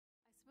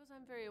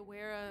I'm very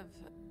aware of,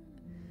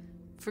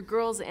 for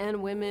girls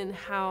and women,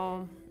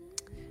 how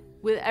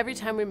with every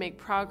time we make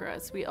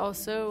progress, we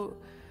also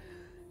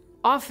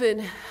often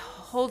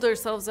hold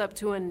ourselves up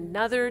to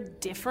another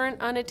different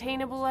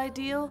unattainable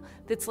ideal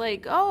that's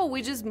like, oh,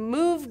 we just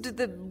moved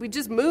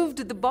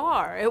the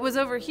bar. It was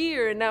over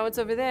here and now it's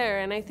over there.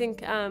 And I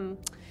think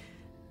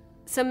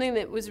something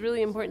that was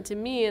really important to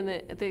me and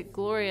that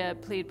Gloria,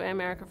 played by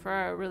America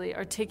Ferrera, really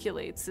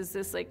articulates is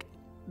this, like,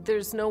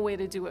 there's no way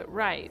to do it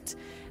right.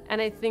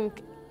 And I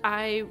think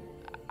I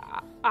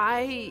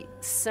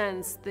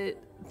sense that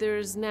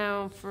there's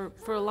now, for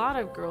a lot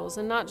of girls,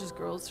 and not just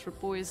girls, for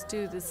boys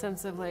too, this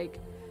sense of,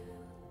 like,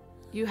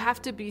 you have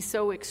to be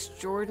so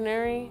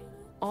extraordinary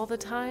all the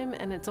time,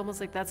 and it's almost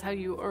like that's how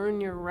you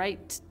earn your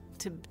right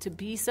to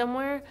be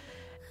somewhere.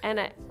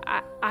 And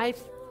I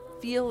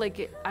feel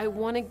like I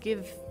want to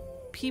give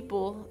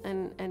people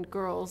and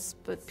girls,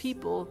 but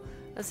people,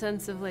 a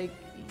sense of, like,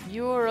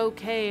 you're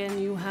okay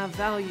and you have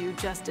value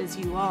just as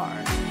you are.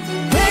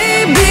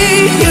 Baby, you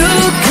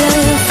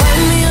can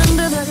find me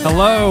under the...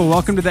 Hello,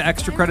 welcome to the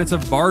Extra Credits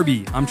of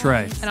Barbie. I'm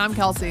Trey. And I'm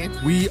Kelsey.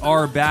 We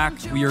are back.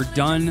 We are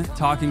done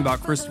talking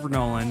about Christopher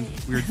Nolan.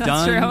 We're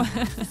done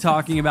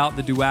talking about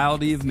the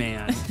duality of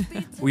man.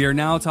 We are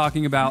now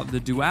talking about the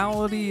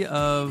duality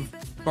of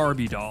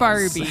Barbie dolls.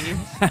 Barbie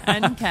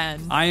and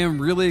Ken. I am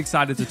really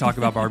excited to talk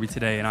about Barbie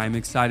today, and I'm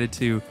excited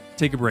to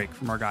take a break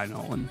from our guy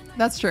Nolan.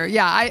 That's true.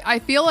 Yeah, I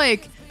feel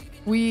like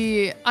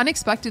we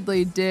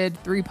unexpectedly did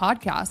 3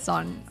 podcasts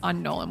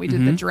on Nolan. We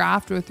did the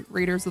draft with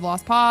Raiders of the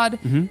Lost Pod.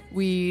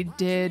 We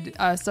did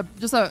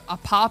just a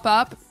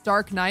pop-up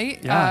Dark Knight.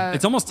 Yeah,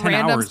 it's almost 10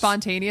 random hours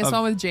spontaneous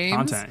one with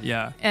James. Content,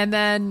 yeah. And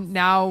then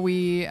now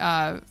we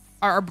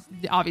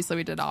obviously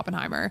we did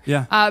Oppenheimer.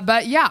 Yeah.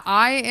 But yeah,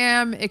 I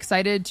am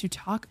excited to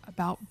talk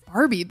about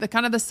Barbie, the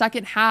kind of the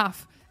second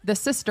half, the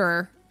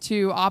sister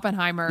to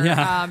Oppenheimer,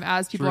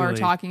 as people are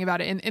talking about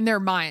it in their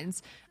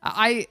minds.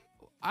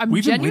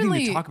 We've been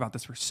waiting to talk about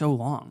this for so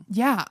long.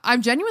 Yeah,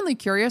 I'm genuinely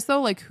curious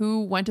though, like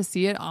who went to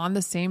see it on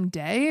the same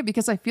day,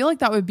 because I feel like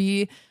that would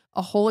be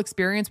a whole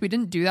experience. We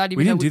didn't do that.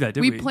 We didn't do that,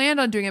 did we? We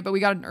planned on doing it, but we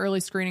got an early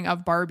scrning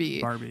of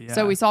Barbie. Yeah.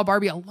 So we saw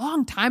Barbie a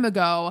long time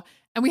ago,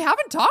 and we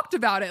haven't talked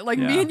about it. Like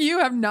me and you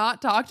have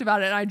not talked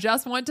about it, and I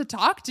just want to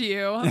talk to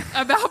you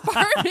about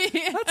Barbie.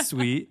 That's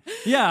sweet.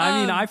 Yeah, I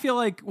mean, I feel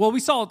like, well, we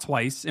saw it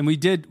twice, and we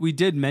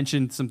did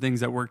mention some things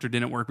that worked or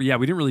didn't work, but yeah,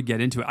 we didn't really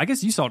get into it. I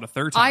guess you saw it a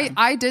third time.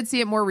 I did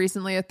see it more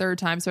recently, a third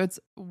time, so it's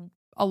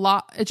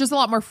just a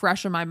lot more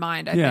fresh in my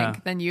mind, I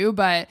think, than you.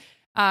 But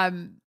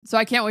so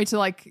I can't wait to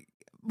like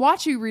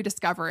watch you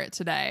rediscover it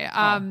today.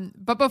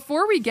 But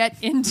before we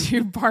get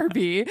into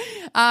Barbie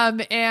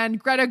and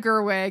Greta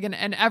Gerwig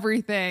and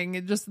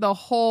everything, just the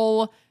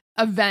whole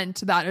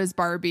event that is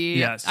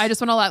Barbie, I just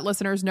want to let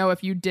listeners know,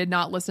 if you did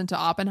not listen to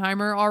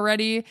Oppenheimer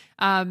already,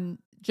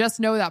 just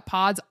know that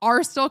pods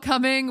are still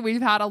coming. We've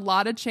had a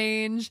lot of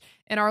change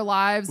in our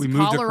lives. We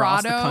moved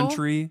across the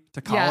country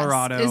to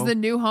Colorado. Yes, is the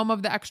new home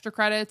of the Extra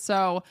Credits.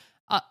 So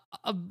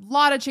a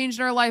lot of change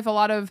in our life, a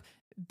lot of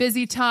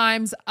busy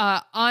times,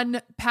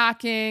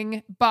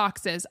 unpacking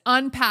boxes,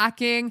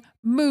 unpacking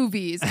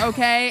movies,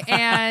 okay?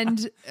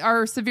 And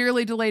our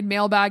severely delayed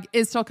mailbag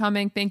is still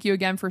coming. Thank you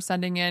again for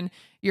sending in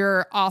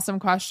your awesome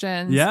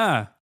questions.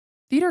 Yeah.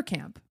 Theater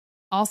camp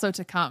also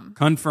to come.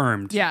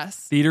 Confirmed. Yes.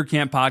 Theater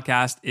camp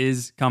podcast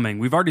is coming.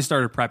 We've already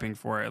started prepping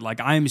for it. Like,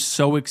 I'm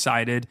so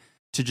excited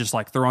to just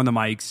like throw on the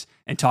mics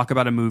and talk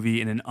about a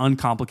movie in an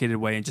uncomplicated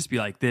way and just be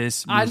like,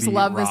 this movie I just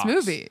love rocks. this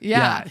movie.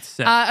 Yeah. It's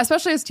sick.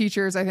 Especially as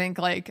teachers, I think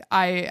like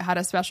I had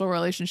a special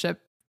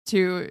relationship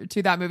to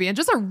that movie, and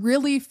just a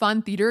really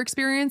fun theater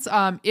experience.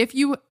 If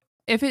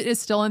it is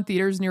still in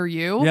theaters near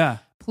you,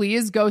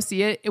 please go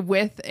see it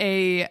with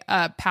a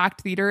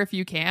packed theater if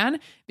you can,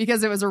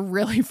 because it was a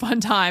really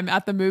fun time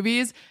at the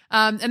movies.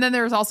 And then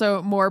there's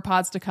also more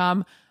pods to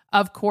come.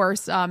 Of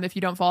course, if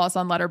you don't follow us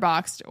on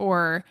Letterboxd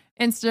or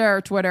Insta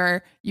or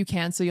Twitter, you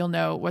can, so you'll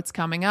know what's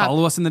coming up.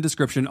 Follow us in the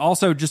description.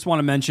 Also, just want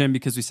to mention,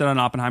 because we said on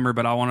Oppenheimer,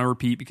 but I want to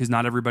repeat, because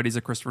not everybody's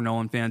a Christopher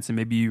Nolan fan, so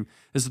maybe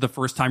this is the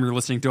first time you're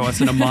listening to us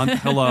in a month.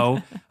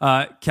 Hello.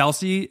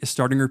 Kelsey is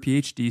starting her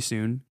PhD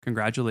soon.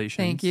 Congratulations.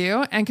 Thank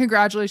you. And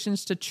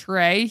congratulations to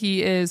Trey.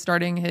 He is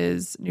starting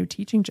his new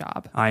teaching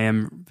job. I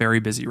am very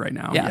busy right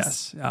now.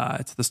 Yes.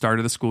 It's the start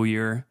of the school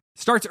year.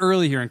 Starts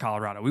early here in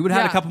Colorado. We would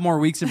have had a couple more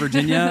weeks in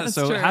Virginia,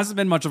 so true. It hasn't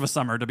been much of a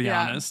summer, to be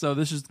honest. So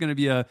this is going to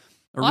be a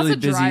really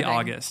busy driving.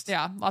 August.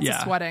 Yeah, lots of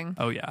sweating.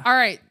 Oh, yeah. All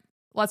right,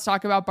 let's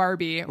talk about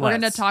Barbie. We're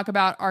going to talk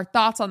about our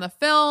thoughts on the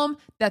film,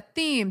 the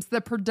themes,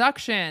 the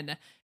production,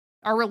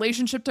 our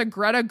relationship to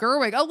Greta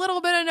Gerwig, a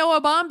little bit of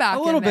Noah Baumbach, a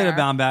little bit of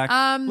Baumbach,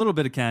 a little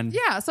bit of Ken.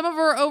 Yeah, some of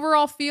our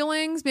overall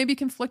feelings, maybe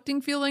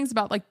conflicting feelings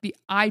about like the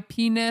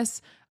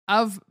IP-ness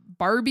of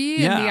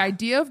Barbie and the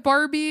idea of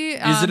Barbie.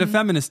 Is it a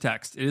feminist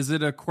text? Is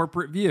it a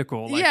corporate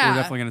vehicle? We're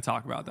definitely going to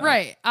talk about that.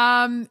 Right.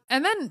 And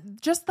then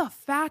just the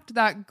fact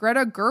that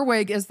Greta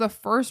Gerwig is the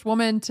first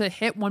woman to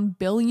hit $1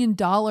 billion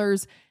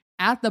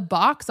at the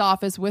box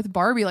office with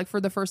Barbie, like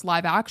for the first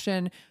live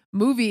action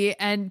movie,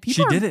 and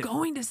people are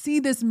going to see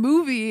this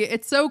movie.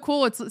 It's so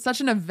cool. It's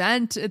such an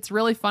event. It's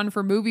really fun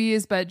for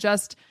movies, but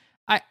just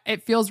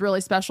it feels really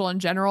special in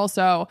general.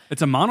 So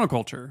it's a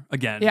monoculture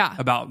again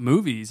about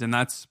movies, and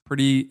that's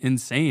pretty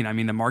insane. I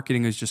mean, the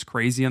marketing is just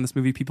crazy on this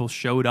movie. People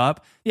showed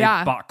up, they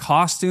bought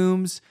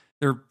costumes,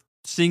 they're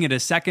seeing it a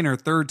second or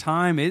third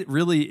time. It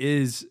really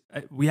is.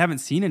 We haven't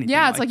seen anything.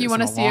 Yeah, it's like you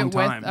want to see it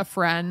with a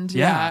friend.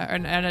 Yeah,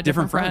 and a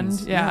different friend.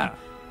 Yeah.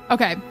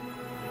 Okay,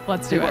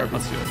 let's do it.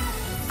 Let's do it.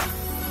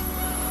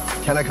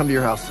 Can I come to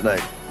your house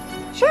tonight?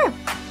 Sure.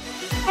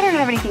 I don't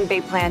have anything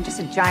big planned, just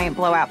a giant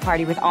blowout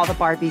party with all the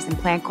Barbies and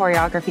planned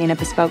choreography and a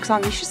bespoke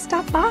song. You should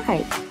stop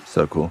by.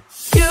 So cool.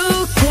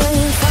 You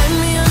can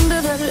find me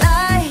under the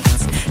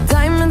lights,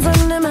 diamonds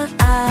under my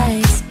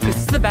eyes. This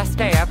is the best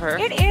day ever.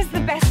 It is the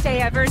best day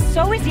ever.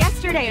 So is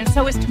yesterday, and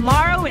so is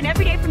tomorrow, and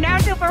every day from now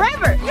until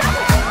forever. Do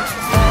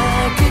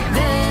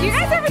you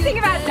guys ever think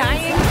about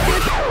dying?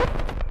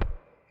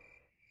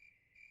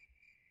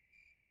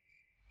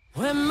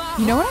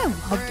 You know what I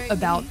loved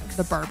about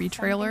the Barbie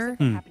trailer?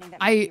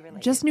 I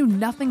just knew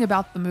nothing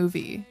about the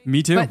movie.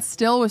 Me too. But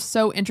still was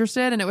so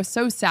interested, and it was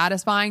so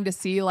satisfying to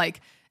see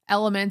like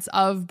elements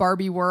of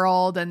Barbie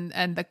world and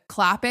the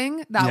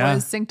clapping that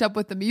was synced up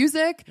with the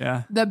music.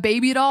 Yeah. The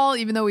baby doll,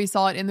 even though we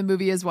saw it in the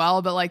movie as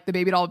well, but like the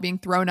baby doll being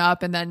thrown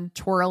up and then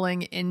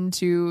twirling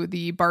into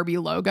the Barbie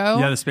logo.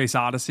 Yeah, the Space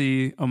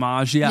Odyssey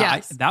homage. Yeah,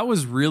 yes. That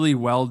was really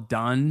well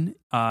done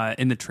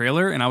in the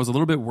trailer, and I was a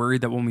little bit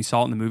worried that when we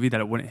saw it in the movie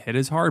that it wouldn't hit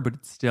as hard, but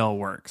it still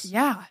works.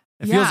 Yeah.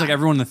 It feels like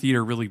everyone in the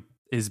theater really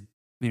is,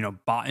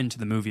 bought into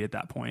the movie at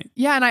that point.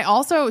 Yeah, and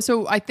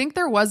I think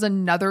there was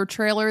another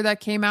trailer that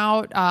came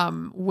out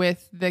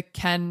with the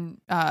Ken,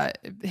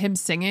 him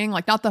singing,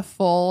 like not the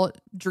full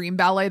Dream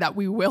Ballet that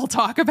we will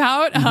talk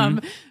about,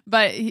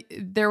 but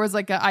there was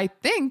like I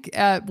think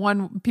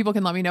one, people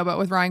can let me know, but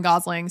with Ryan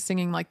Gosling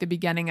singing like the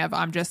beginning of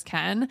I'm Just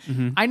Ken.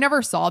 I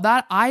never saw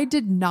that. I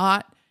did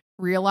not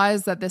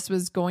realize that this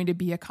was going to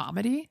be a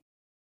comedy.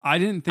 I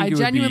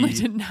genuinely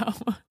didn't know.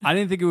 I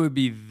didn't think it would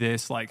be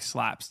this like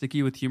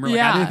slapsticky with humor.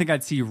 Like, I didn't think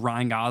I'd see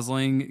Ryan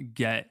Gosling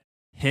get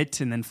hit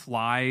and then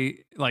flying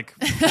like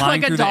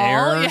through the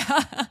air.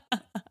 Yeah.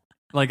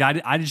 Like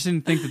I just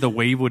didn't think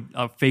that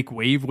a fake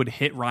wave would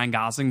hit Ryan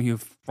Gosling. He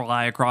would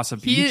fly across a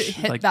beach. He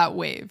hit like, that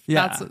wave.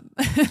 Yeah.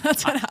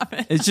 That's what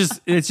happened.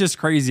 It's just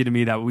crazy to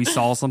me that we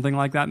saw something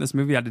like that in this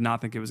movie. I did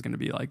not think it was going to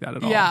be like that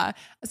at all. Yeah.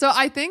 So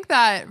I think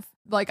that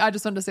I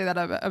just wanted to say that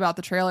about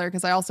the trailer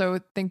because I also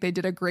think they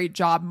did a great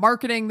job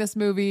marketing this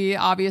movie,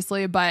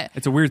 obviously, but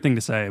it's a weird thing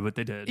to say, but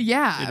they did.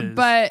 Yeah.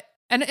 But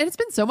it's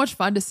been so much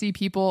fun to see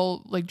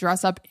people like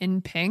dress up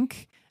in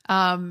pink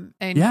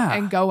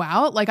and go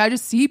out. Like I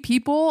just see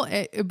people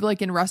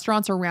like in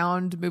restaurants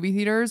around movie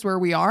theaters where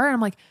we are, and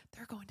I'm like,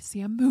 they're going to see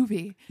a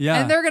movie,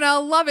 and they're gonna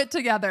love it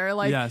together.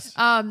 Like,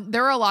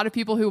 there were a lot of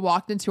people who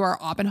walked into our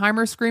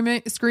Oppenheimer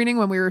screening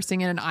when we were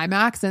seeing it in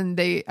IMAX, and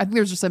I think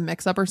there was just a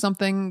mix-up or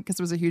something because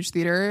it was a huge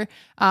theater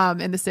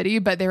in the city.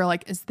 But they were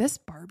like, "Is this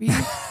Barbie?"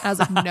 And I was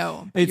like,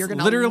 "No, it's you're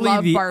gonna literally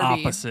love the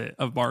Barbie." opposite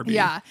of Barbie.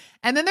 Yeah,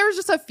 and then there was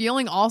just a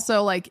feeling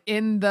also like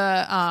in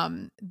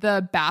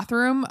the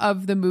bathroom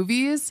of the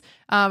movies.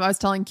 I was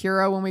telling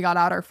Kira when we got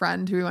out, our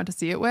friend who we went to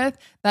see it with,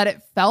 that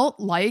it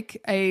felt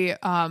like a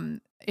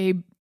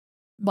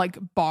like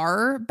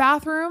bar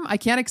bathroom. I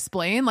can't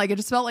explain. Like it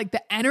just felt like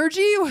the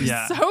energy was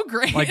so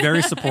great. Like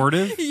very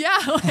supportive. Yeah.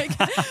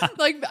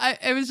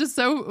 It was just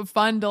so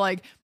fun to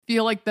like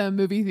feel like the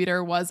movie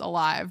theater was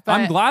alive. But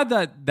I'm glad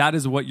that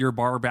is what your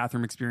bar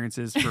bathroom experience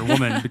is for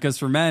women, because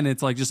for men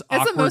it's like just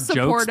awkward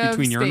jokes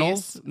between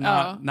urinals.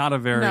 Not a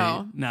very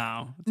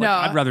no.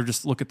 I'd rather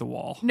just look at the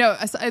wall. No,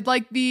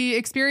 like the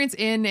experience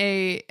in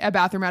a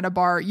bathroom at a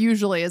bar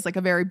usually is like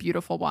a very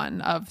beautiful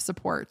one of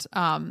support.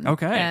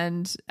 Okay.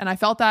 And I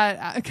felt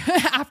that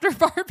after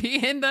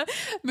Barbie in the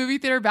movie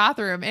theater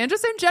bathroom, and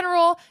just in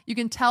general, you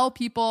can tell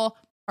people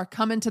are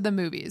coming to the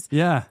movies.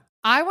 Yeah.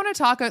 I want to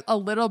talk a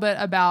little bit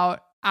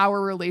about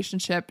our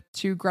relationship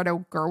to Greta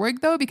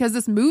Gerwig, though, because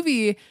this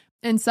movie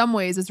in some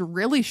ways is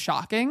really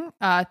shocking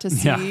to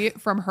see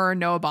from her and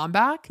Noah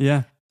Baumbach.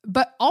 Yeah.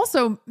 But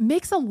also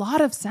makes a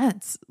lot of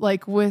sense,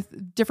 like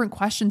with different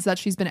questions that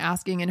she's been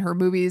asking in her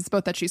movies,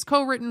 both that she's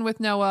co-written with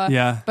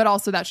Noah, but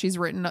also that she's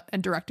written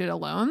and directed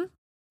alone.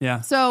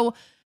 Yeah. So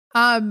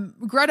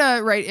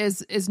Greta, right,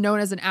 is known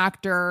as an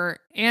actor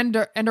and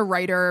a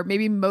writer,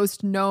 maybe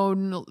most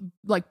known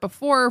like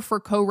before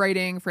for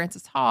co-writing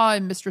Frances Ha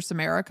and Mistress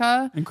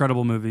America.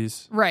 Incredible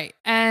movies. Right.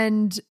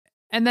 And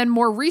then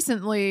more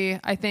recently,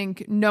 I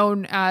think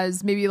known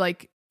as maybe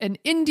like an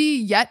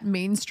indie yet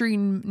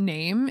mainstream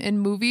name in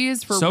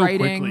movies for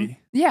writing. Quickly.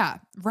 Yeah,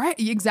 right.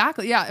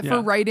 Exactly. Yeah.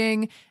 For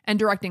writing and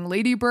directing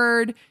Lady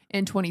Bird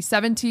in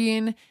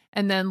 2017,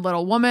 and then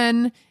Little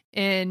Woman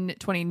in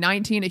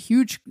 2019, a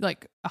huge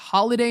like a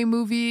holiday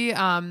movie.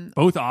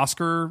 Both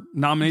Oscar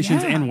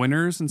nominations and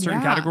winners in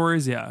certain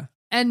categories. Yeah.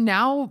 And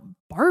now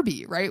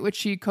Barbie, right, which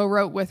she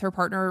co-wrote with her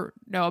partner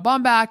Noah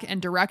Baumbach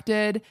and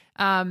directed.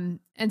 And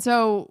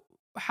so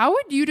how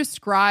would you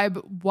describe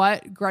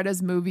what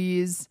Greta's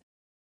movies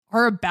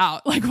are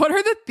about? Like, what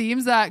are the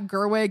themes that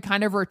Gerwig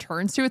kind of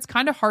returns to? It's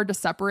kind of hard to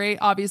separate,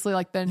 obviously,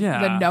 like the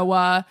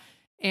Noah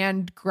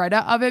and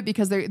Greta of it,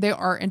 because they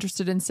are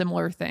interested in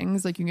similar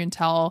things, like you can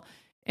tell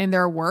in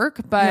their work.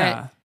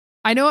 But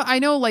I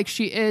know like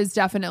she is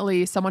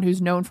definitely someone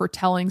who's known for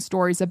telling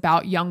stories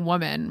about young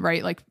women,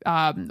 right? Like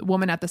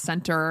woman at the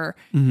center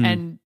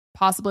and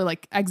possibly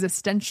like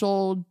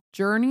existential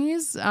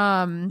journeys.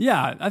 I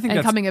think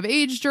that's coming of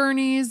age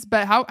journeys.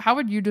 But how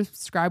would you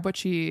describe what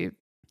she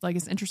like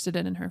is interested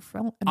in her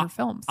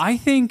films? I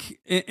think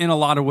in a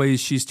lot of ways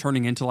she's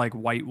turning into like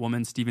white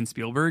woman Steven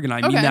Spielberg, and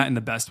I mean that in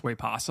the best way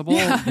possible,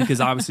 because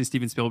obviously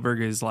Steven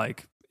Spielberg is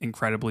like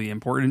incredibly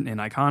important and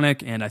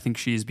iconic, and I think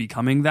she's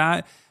becoming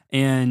that.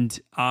 And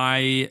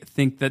I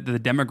think that the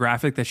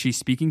demographic that she's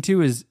speaking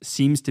to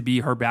seems to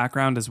be her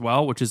background as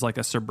well, which is like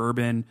a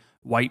suburban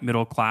white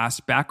middle class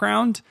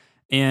background.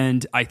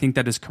 And I think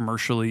that is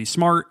commercially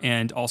smart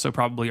and also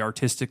probably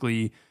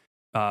artistically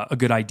a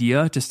good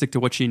idea to stick to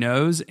what she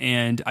knows.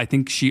 And I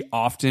think she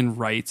often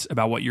writes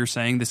about what you're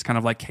saying, this kind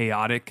of like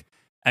chaotic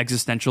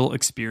existential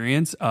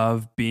experience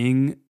of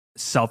being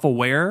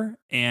self-aware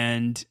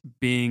and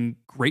being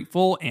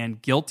grateful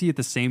and guilty at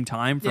the same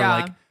time for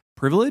like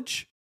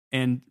privilege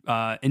and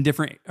in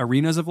different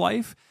arenas of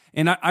life.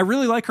 And I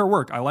really like her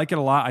work. I like it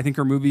a lot. I think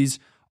her movies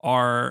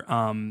are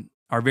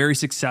very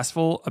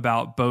successful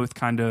about both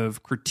kind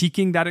of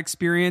critiquing that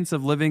experience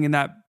of living in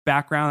that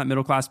background, that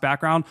middle class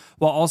background,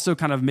 while also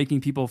kind of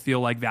making people feel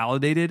like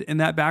validated in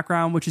that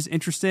background, which is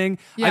interesting.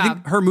 I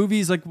think her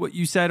movies, like what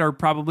you said, are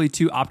probably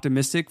too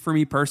optimistic for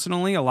me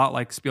personally, a lot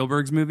like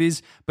Spielberg's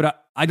movies,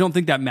 but I don't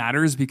think that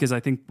matters, because I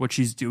think what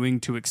she's doing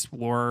to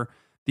explore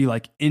the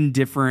like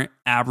indifferent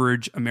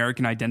average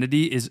American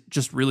identity is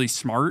just really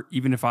smart,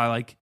 even if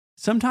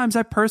sometimes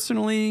I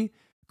personally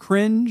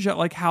cringe at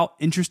like how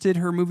interested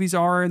her movies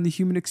are in the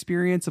human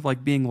experience of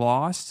like being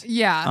lost.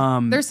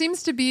 There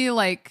seems to be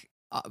like,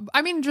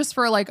 I mean, just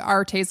for like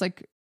our taste,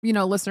 like, you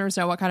know, listeners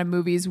know what kind of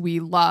movies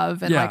we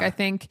love. And like, I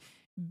think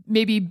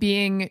maybe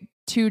being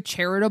too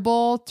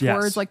charitable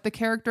towards like the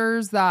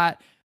characters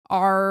that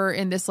are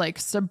in this like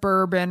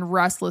suburban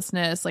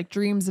restlessness, like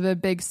dreams of a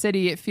big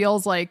city. It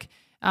feels like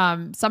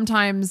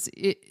sometimes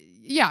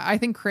I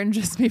think cringe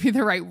is maybe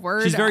the right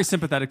word. She's very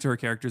sympathetic to her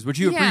characters, which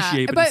you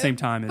appreciate, but at the same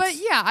time,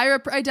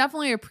 I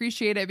definitely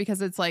appreciate it,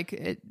 because it's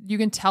like you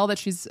can tell that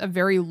she's a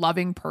very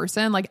loving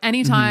person. Like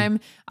anytime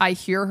I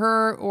hear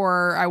her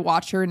or I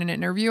watch her in an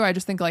interview, I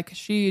just think like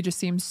she just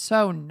seems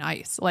so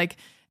nice, like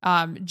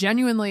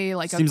genuinely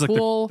like seems a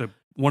cool. Like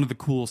one of the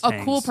coolest,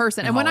 a cool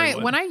person. And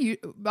Hollywood. when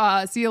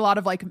I see a lot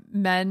of like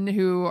men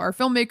who are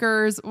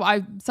filmmakers,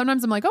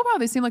 sometimes I'm like, oh wow,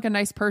 they seem like a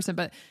nice person,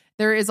 but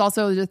there is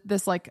also just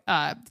this like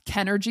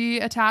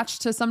Kenergy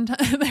attached to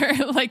sometimes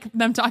they're like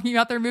them talking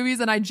about their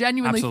movies, and I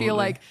genuinely feel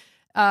like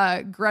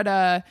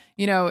Greta,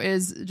 you know,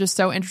 is just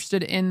so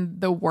interested in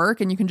the work,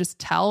 and you can just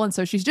tell, and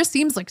so she just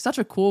seems like such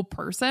a cool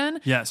person.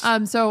 Yes.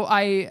 So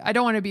I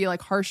don't want to be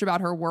like harsh about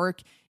her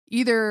work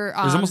either.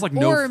 There's almost like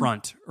no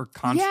front or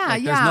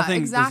conflict.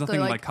 There's nothing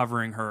like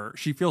covering her.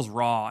 She feels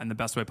raw in the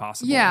best way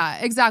possible. Yeah,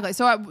 exactly.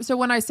 So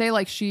when I say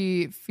like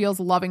she feels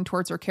loving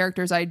towards her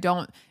characters, I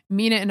don't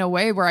mean it in a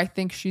way where I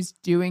think she's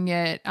doing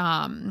it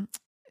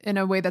in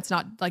a way that's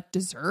not like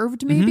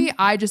deserved. Maybe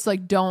I just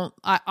like don't.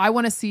 I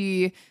want to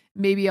see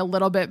maybe a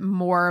little bit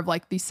more of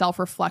like the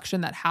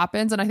self-reflection that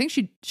happens, and I think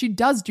she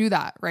does do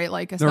that, right?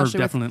 Like especially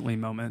there are definitely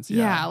moments,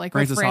 like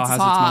Frances with Frances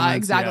Ha, moments,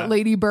 exactly,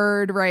 Lady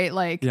Bird, right?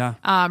 Like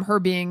her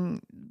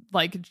being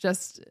like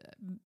just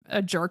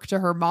a jerk to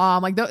her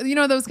mom, like you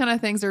know, those kind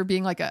of things, or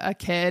being like a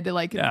kid,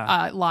 like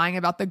lying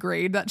about the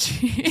grade that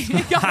she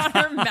got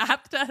on her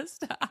math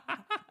test.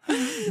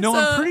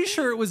 I'm pretty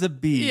sure it was a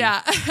B.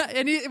 Yeah.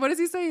 And what does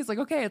he say? He's like,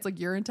 okay, it's like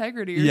your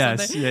integrity or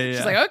something. Yeah.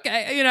 She's like,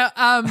 okay, you know,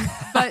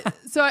 but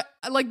so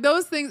like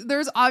those things,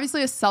 there's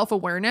obviously a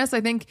self-awareness.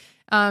 I think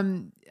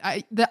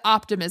the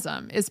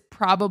optimism is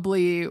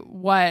probably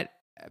what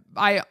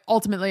I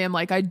ultimately am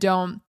like.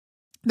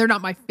 They're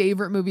not my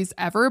favorite movies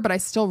ever, but I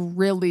still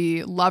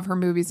really love her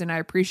movies, and I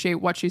appreciate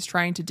what she's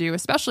trying to do,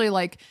 especially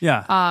like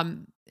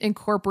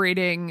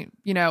incorporating,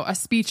 you know, a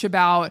speech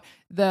about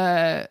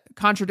the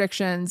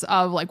contradictions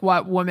of like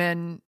what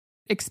women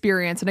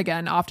experience. And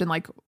again, often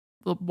like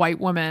white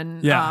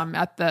women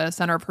at the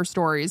center of her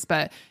stories,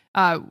 but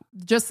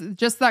just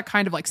that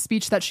kind of like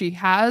speech that she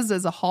has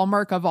as a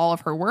hallmark of all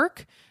of her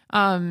work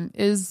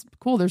is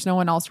cool. There's no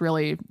one else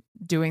really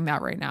doing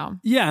that right now.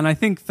 Yeah, and I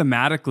think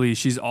thematically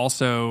she's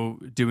also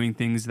doing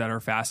things that are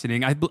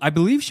fascinating. I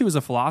believe she was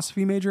a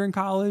philosophy major in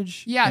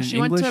college. Yeah, she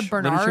English went to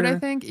Bernard, literature. I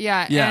think.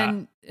 Yeah.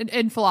 And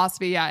in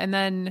philosophy, yeah. And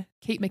then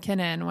Kate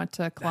McKinnon went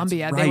to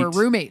Columbia. Right. They were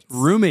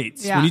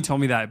roommates. Yeah. When you told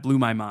me that, it blew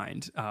my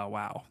mind.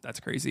 Wow, that's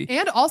crazy.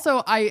 And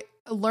also I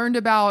learned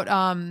about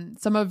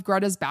some of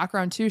Greta's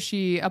background too.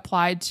 She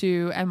applied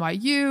to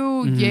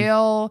NYU,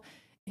 Yale,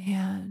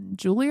 and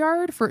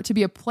Juilliard to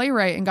be a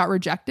playwright and got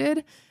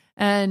rejected.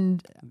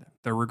 And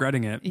they're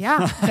regretting it.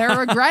 Yeah, they're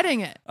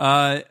regretting it.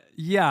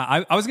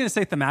 Yeah, I was going to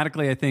say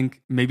thematically, I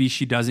think maybe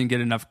she doesn't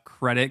get enough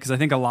credit because I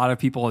think a lot of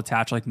people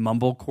attach like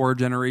mumblecore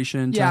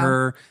generation to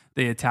her.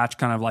 They attach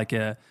kind of like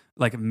a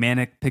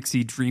manic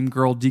pixie dream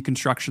girl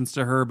deconstructions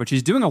to her, but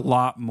she's doing a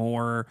lot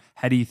more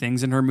heady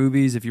things in her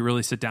movies. If you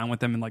really sit down with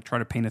them and like try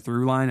to paint a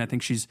through line, I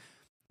think she's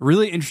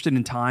really interested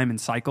in time and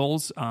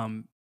cycles.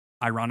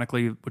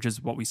 Ironically, which is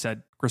what we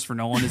said Christopher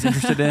Nolan is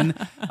interested in.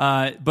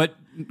 But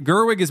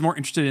Gerwig is more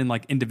interested in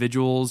like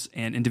individuals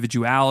and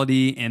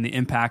individuality and the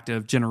impact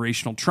of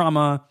generational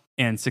trauma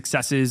and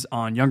successes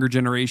on younger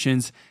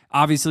generations,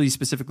 obviously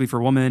specifically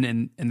for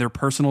women and their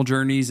personal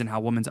journeys and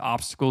how women's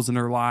obstacles in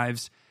their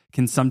lives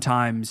can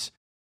sometimes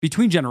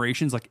between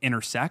generations like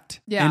intersect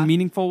in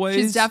meaningful ways.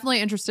 She's definitely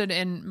interested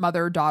in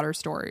mother-daughter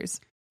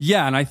stories.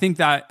 Yeah, and I think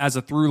that as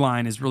a through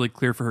line is really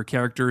clear for her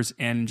characters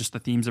and just the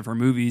themes of her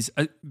movies.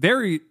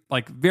 Very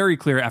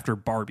clear after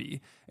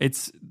Barbie.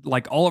 It's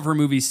like all of her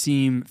movies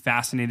seem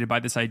fascinated by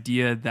this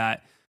idea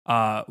that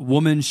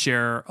women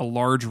share a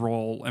large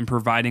role in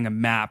providing a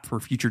map for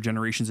future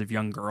generations of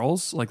young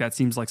girls. Like that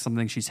seems like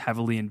something she's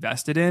heavily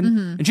invested in.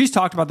 And she's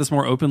talked about this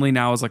more openly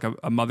now as like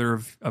a mother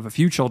of a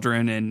few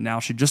children. And now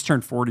she just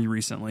turned 40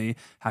 recently.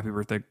 Happy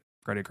birthday,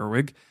 Greta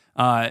Gerwig.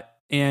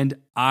 And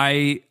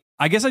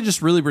I guess I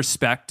just really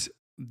respect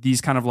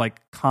these kind of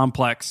like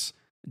complex,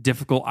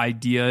 difficult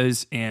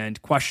ideas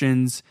and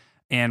questions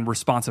and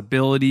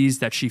responsibilities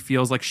that she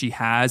feels like she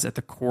has at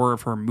the core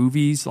of her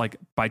movies, like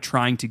by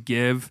trying to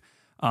give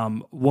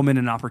women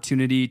an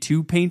opportunity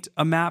to paint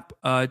a map,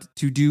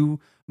 to do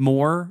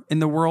more in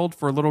the world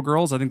for little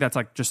girls. I think that's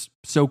like just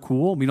so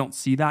cool. We don't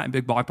see that in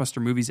big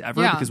blockbuster movies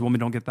ever because women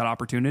don't get that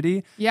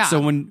opportunity. Yeah.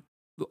 So when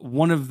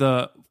one of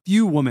the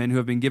few women who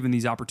have been given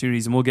these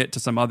opportunities, and we'll get to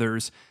some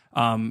others,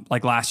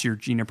 like last year,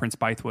 Gina Prince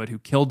Bythewood, who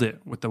killed it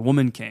with The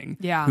Woman King,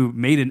 who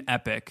made an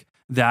epic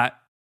that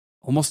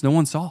almost no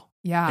one saw.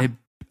 Yeah.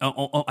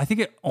 I think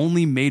it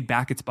only made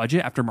back its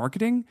budget after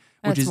marketing,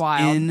 which is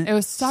wild. Insane. It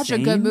was such a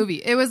good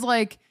movie. It was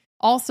like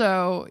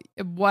also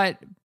what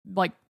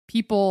like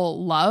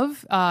people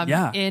love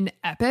in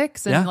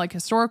epics and like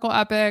historical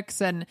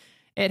epics, and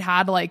it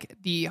had like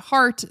the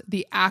heart,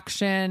 the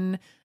action.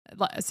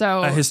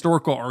 So a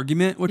historical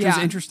argument, which was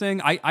interesting.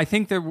 I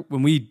think that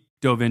when we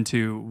dove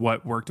into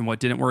what worked and what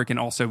didn't work, and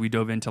also we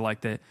dove into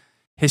like the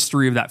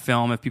history of that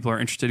film, if people are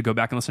interested to go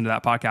back and listen to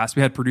that podcast,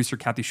 we had producer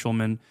Kathy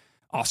Schulman,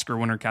 Oscar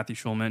winner Kathy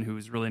Schulman, who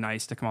was really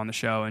nice to come on the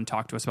show and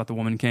talk to us about The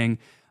Woman King.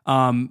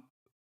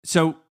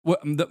 So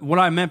what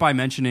I meant by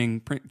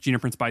mentioning Gina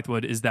Prince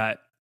Bythewood is that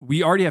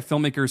we already have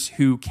filmmakers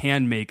who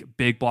can make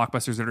big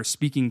blockbusters that are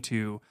speaking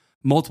to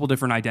multiple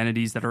different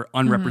identities that are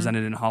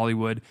unrepresented in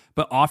Hollywood,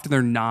 but often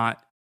they're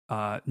not.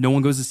 No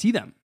one goes to see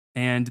them.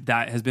 And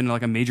that has been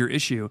like a major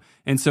issue.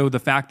 And so the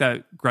fact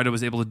that Greta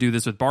was able to do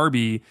this with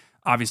Barbie,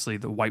 obviously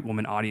the white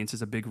woman audience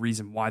is a big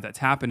reason why that's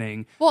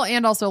happening. Well,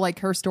 and also like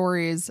her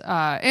stories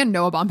and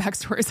Noah Baumbach's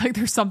stories, like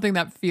there's something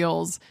that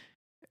feels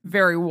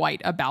very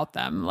white about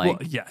them. Like,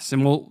 well, yes,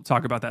 and we'll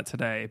talk about that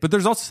today. But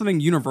there's also something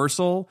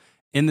universal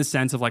in the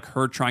sense of like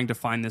her trying to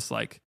find this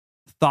like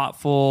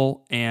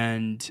thoughtful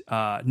and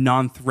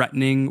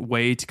non-threatening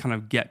way to kind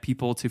of get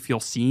people to feel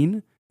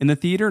seen in the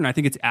theater. And I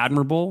think it's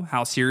admirable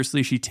how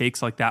seriously she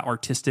takes like that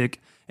artistic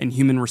and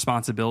human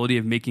responsibility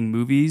of making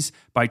movies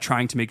by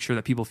trying to make sure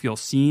that people feel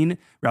seen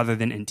rather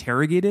than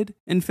interrogated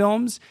in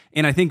films.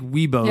 And I think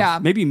we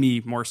both, maybe me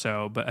more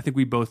so, but I think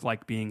we both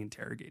like being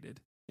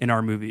interrogated in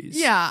our movies.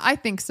 Yeah, I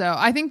think so.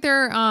 I think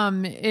there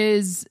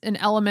is an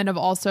element of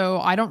also,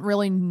 I don't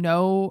really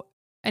know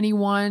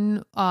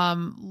anyone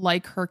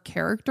like her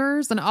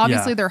characters. And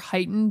obviously they're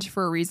heightened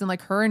for a reason.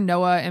 Like her and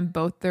Noah in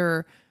both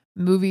their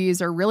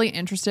movies are really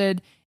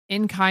interested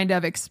in kind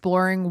of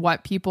exploring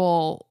what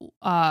people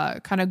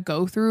kind of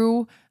go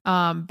through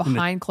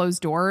behind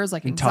closed doors,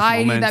 like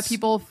anxiety that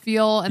people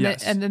feel, and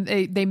then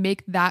they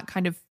make that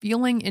kind of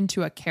feeling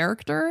into a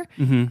character,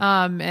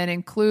 and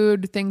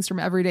include things from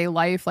everyday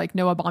life. Like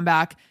Noah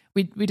Baumbach,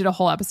 we did a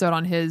whole episode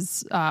on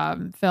his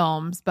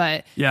films,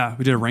 but yeah,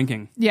 we did a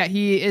ranking. Yeah,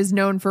 he is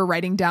known for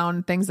writing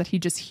down things that he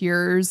just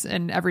hears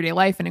in everyday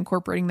life and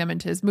incorporating them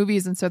into his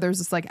movies. And so there's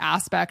this like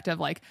aspect of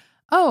like,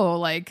 oh,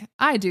 like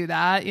I do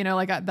that, you know,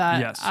 like that,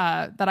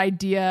 that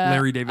idea.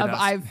 Larry David.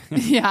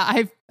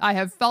 I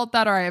have felt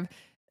that, or I have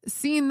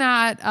seen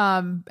that.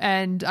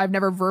 And I've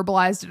never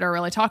verbalized it or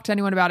really talked to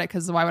anyone about it,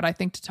 because why would I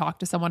think to talk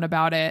to someone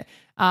about it?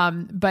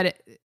 But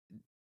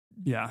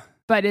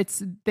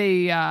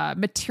they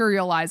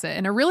materialize it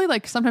in a really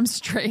like sometimes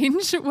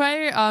strange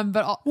way.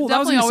 But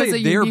definitely always a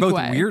unique way. They're both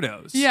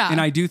weirdos. Yeah. And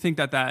I do think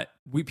that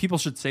people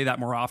should say that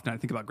more often. I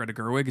think about Greta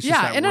Gerwig. It's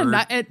just that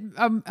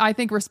word. I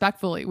think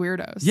respectfully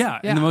weirdos.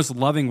 Yeah, in the most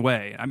loving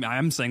way. I mean,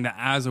 I'm saying that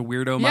as a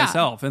weirdo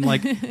myself. And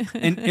like,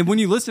 and when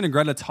you listen to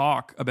Greta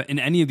talk about in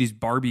any of these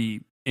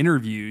Barbie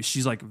interviews,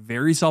 she's like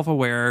very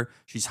self-aware.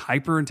 She's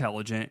hyper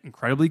intelligent,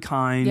 incredibly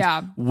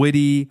kind,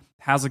 witty,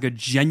 has like a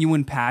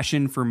genuine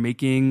passion for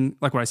making,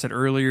 like what I said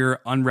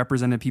earlier,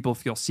 unrepresented people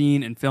feel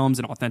seen in films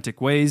in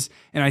authentic ways.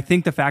 And I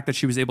think the fact that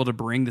she was able to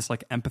bring this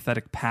like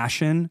empathetic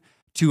passion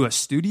to a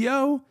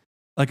studio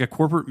like a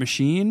corporate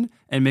machine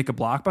and make a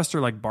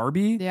blockbuster like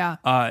Barbie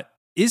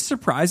is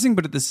surprising.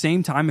 But at the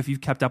same time, if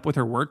you've kept up with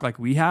her work like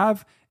we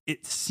have,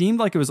 it seemed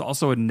like it was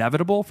also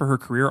inevitable for her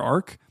career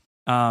arc,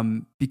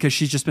 because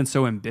she's just been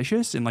so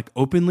ambitious and like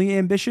openly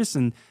ambitious,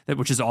 and that,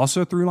 which is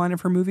also a through line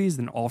of her movies,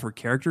 and all of her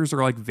characters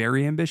are like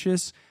very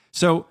ambitious.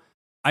 So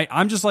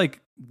I'm just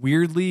like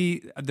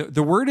weirdly,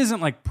 the word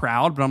isn't like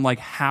proud, but I'm like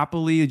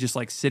happily just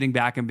like sitting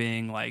back and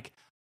being like,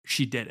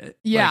 she did it.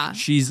 Yeah.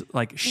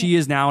 Like, she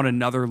is now at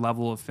another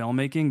level of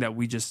filmmaking that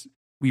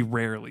we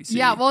rarely see.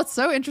 Yeah. Well, it's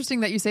so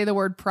interesting that you say the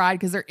word pride,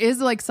 because there is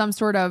like some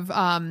sort of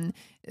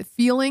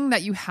feeling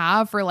that you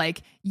have for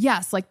like,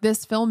 yes, like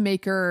this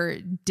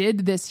filmmaker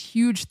did this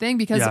huge thing,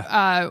 because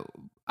I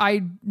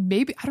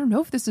don't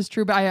know if this is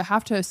true, but I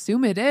have to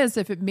assume it is.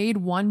 If it made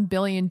 $1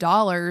 billion,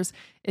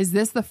 is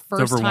this the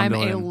first time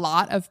a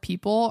lot of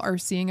people are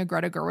seeing a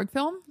Greta Gerwig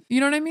film?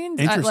 You know what I mean?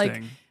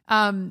 Interesting.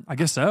 I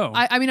guess so.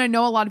 I mean, I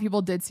know a lot of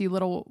people did see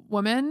Little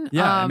Women.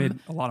 Yeah, it made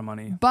a lot of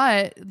money.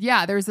 But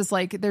yeah, there's this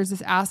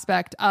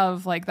aspect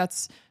of like,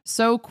 that's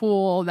so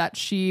cool that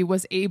she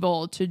was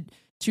able to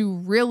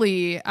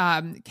really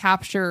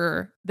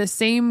capture the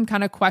same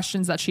kind of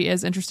questions that she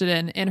is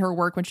interested in her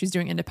work when she's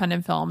doing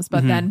independent films,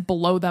 but then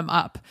blow them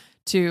up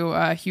to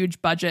a huge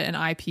budget and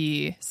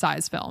IP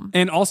size film.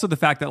 And also the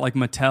fact that like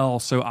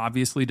Mattel so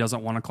obviously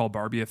doesn't want to call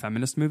Barbie a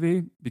feminist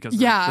movie because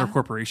they're a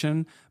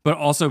corporation, but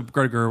also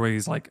Greta Gerwig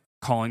is like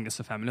calling this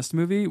a feminist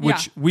movie,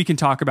 which we can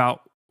talk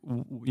about,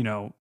 you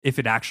know, if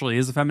it actually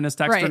is a feminist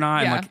text or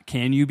not. And like,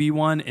 can you be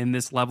one in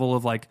this level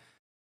of like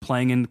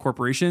playing in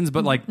corporations?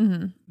 But like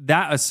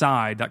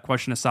that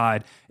question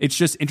aside, it's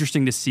just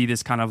interesting to see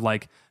this kind of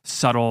like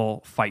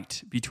subtle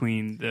fight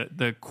between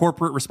the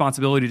corporate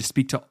responsibility to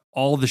speak to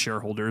all the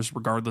shareholders,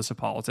 regardless of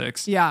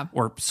politics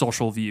or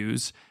social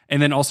views.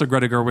 And then also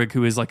Greta Gerwig,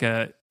 who is like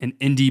an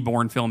indie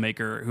born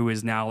filmmaker who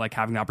is now like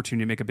having the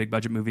opportunity to make a big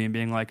budget movie and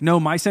being like, no,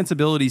 my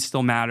sensibilities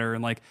still matter.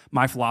 And like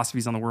my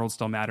philosophies on the world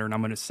still matter. And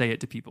I'm going to say it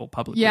to people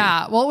publicly.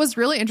 Yeah. Well, it was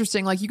really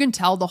interesting. Like you can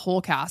tell the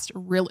whole cast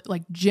really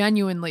like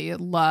genuinely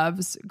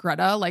loves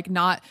Greta. Like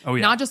not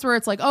just where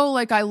it's like, oh,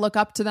 like I look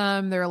up to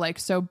them, they're like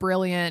so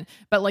brilliant,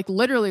 but like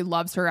literally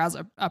loves her as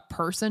a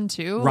person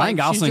too. Ryan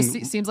Gosling she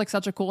just seems like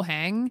such a cool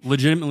hang.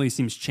 Legitimately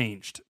seems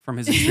changed from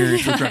his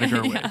experience with Greta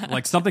Gerwig.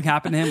 Like something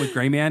happened to him with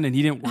Gray Man, and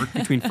he didn't work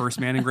between First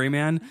Man and Gray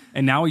Man,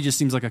 and now he just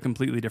seems like a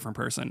completely different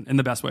person in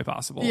the best way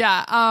possible.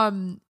 Yeah.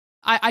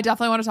 I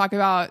definitely want to talk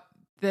about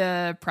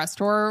the press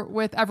tour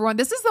with everyone.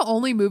 This is the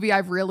only movie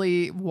I've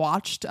really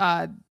watched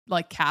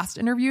like cast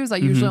interviews. I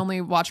usually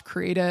only watch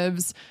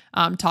creatives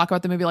talk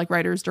about the movie, like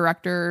writers,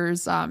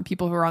 directors,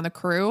 people who are on the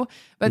crew.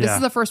 But this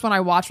is the first one I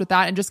watched with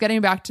that. And just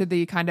getting back to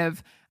the kind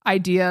of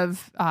idea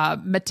of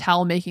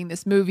Mattel making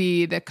this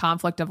movie, the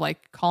conflict of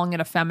like calling it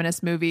a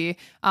feminist movie.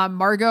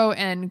 Margot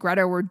and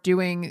Greta were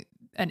doing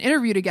an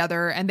interview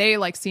together, and they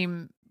like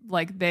seem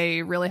like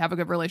they really have a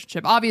good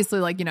relationship. Obviously,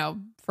 like, you know,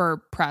 for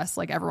press,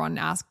 like everyone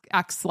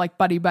acts like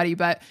buddy,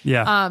 but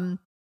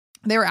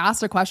they were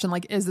asked a question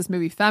like, is this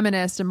movie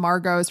feminist? And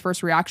Margot's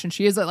first reaction,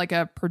 she is like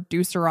a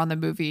producer on the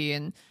movie,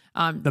 and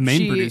the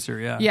main producer,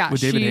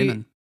 with David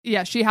Heyman.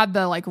 Yeah, she had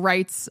the like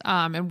rights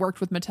and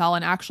worked with Mattel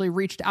and actually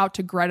reached out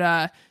to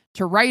Greta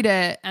to write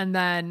it. And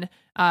then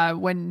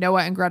when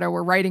Noah and Greta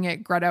were writing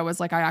it, Greta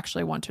was like, I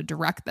actually want to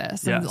direct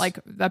this. And like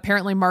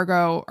apparently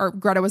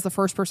Greta was the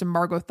first person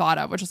Margot thought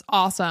of, which is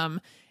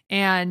awesome.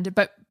 And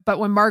but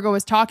when Margot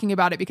was talking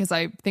about it, because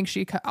I think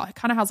she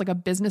kind of has like a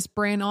business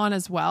brain on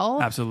as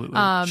well. Absolutely.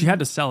 She had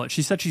to sell it.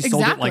 She said she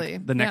sold it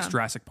like the next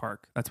Jurassic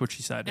Park. That's what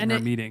she said in her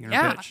meeting, in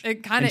her pitch.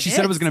 It kind of she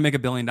said it was going to make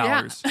 $1 billion.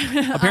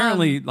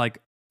 Apparently,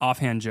 like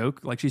offhand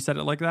joke, like she said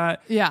it like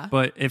that. Yeah.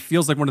 But it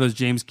feels like one of those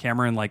James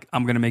Cameron, like,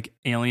 I'm going to make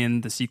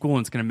Alien the sequel and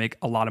it's going to make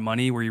a lot of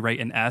money, where you write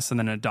an S and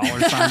then a dollar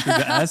sign through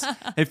the S.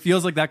 It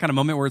feels like that kind of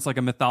moment where it's like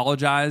a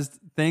mythologized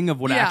thing of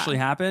what actually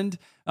happened.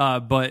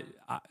 But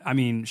I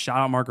mean, shout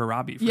out Margot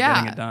Robbie for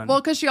getting it done.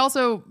 Well, because she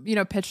also, you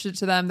know, pitched it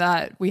to them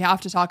that we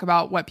have to talk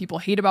about what people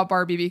hate about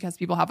Barbie because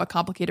people have a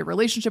complicated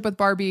relationship with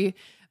Barbie.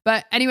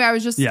 But anyway, I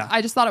just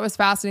thought it was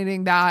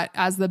fascinating that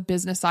as the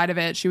business side of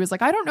it, she was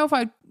like, I don't know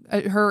if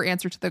her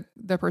answer to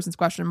the person's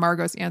question,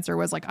 Margot's answer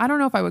was like, I don't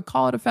know if I would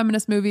call it a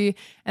feminist movie.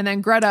 And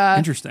then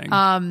Greta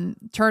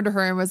turned to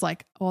her and was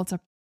like, well, it's a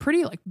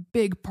pretty like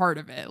big part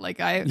of it. Like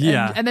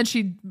and then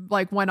she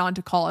like went on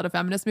to call it a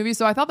feminist movie.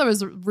 So I thought that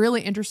was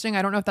really interesting.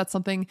 I don't know if that's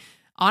something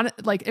on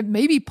like it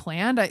may be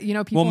planned. You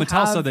know, people. Well,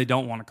 Mattel said they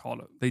don't want to call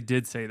it. They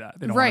did say that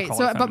they don't want to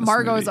call it a feminist but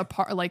Margot movie. is a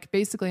part, like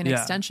basically an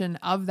extension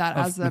of that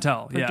as the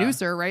Mattel,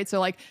 producer, right? So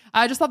like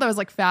I just thought that was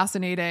like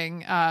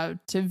fascinating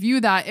to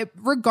view that.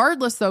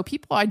 Regardless, though,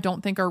 people I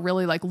don't think are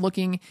really like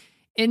looking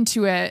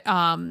into it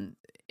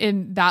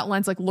in that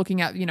lens, like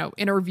looking at, you know,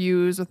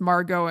 interviews with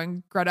Margot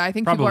and Greta. I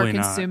think Probably people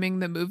are consuming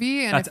the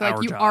movie, and That's I feel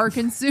like you job. are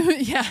consuming.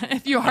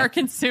 If you are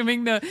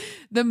consuming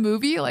the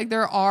movie, like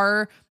there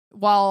are,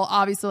 while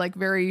obviously like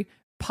very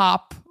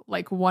pop,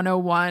 like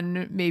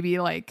 101, maybe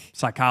like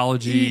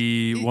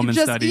psychology, woman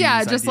studies. Yeah,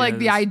 just ideas. like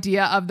the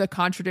idea of the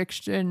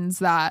contradictions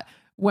that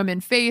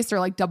women face, or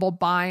like double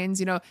binds.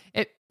 You know,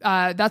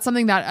 that's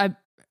something that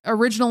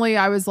originally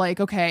I was like,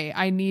 okay,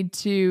 I need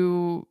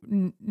to,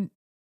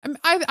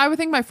 I would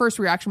think my first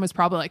reaction was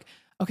probably like,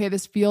 okay,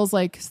 this feels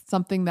like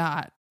something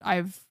that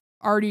I've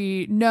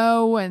already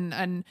know.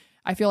 And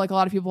I feel like a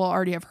lot of people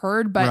already have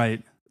heard, but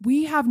right.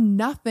 we have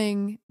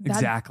nothing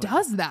that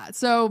does that.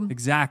 So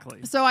exactly.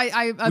 So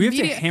I we have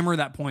to hammer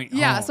that point.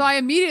 Yeah. home. So I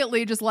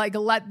immediately just like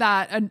let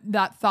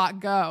that thought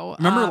go.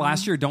 Remember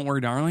last year, Don't Worry,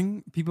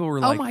 Darling? People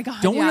were like, oh my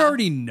God, don't we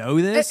already know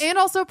this? And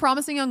also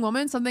Promising Young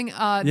Woman, something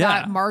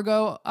that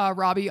Margot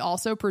Robbie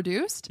also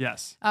produced.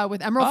 Yes.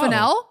 With Emerald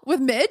Fennell,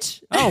 with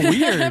Midge. Oh,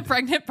 weird.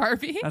 Pregnant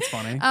Barbie. That's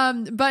funny.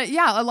 But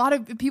yeah, a lot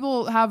of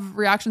people have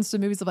reactions to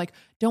movies of like,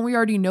 don't we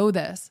already know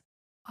this?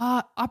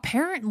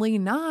 Apparently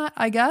not,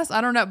 I guess.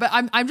 I don't know. But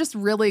I'm just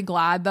really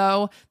glad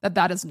though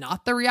that is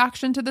not the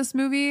reaction to this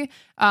movie.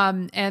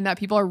 And that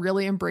people are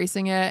really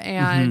embracing it.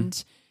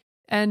 And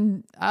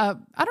I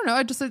don't know.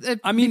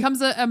 It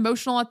becomes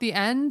emotional at the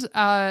end.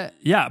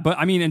 Yeah. But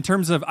I mean, in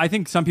terms of, I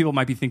think some people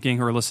might be thinking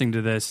who are listening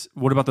to this,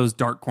 what about those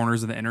dark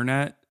corners of the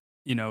internet?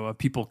 You know, of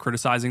people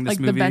criticizing this like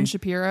movie. The Ben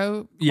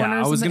Shapiro. Yeah,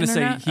 I was going to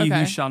say he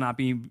who shall not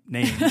be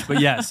named,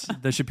 but yes,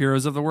 the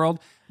Shapiros of the world.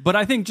 But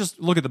I think just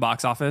look at the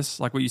box office,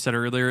 like what you said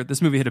earlier.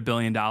 This movie hit $1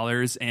 billion,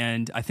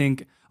 and I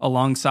think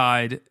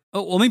alongside,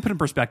 let me put in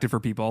perspective for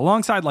people.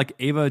 Alongside like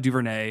Ava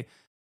DuVernay,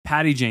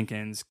 Patty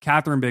Jenkins,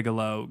 Catherine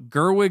Bigelow,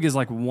 Gerwig is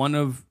like one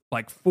of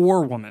like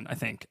 4 women, I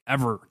think,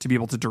 ever to be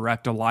able to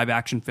direct a live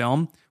action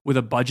film with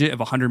a budget of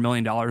 $100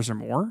 million or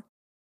more,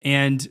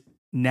 and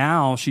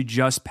now she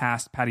just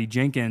passed Patty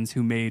Jenkins,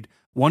 who made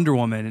Wonder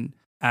Woman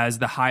as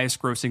the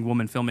highest grossing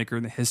woman filmmaker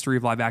in the history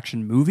of live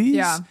action movies.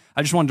 Yeah.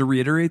 I just wanted to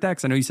reiterate that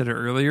because I know you said it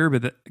earlier,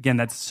 but again,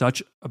 that's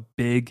such a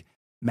big,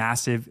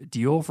 massive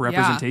deal for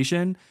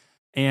representation.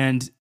 Yeah.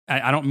 And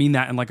I don't mean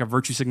that in like a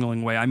virtue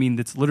signaling way. I mean,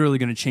 it's literally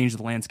going to change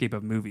the landscape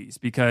of movies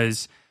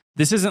because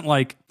this isn't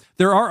like,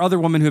 there are other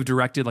women who have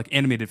directed like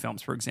animated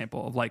films, for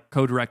example, of like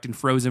co-directing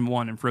Frozen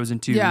 1 and Frozen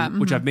 2,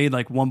 which have made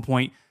like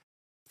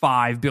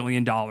 $1.5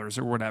 billion or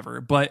whatever.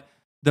 But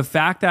the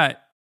fact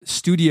that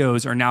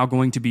studios are now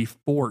going to be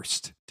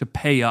forced to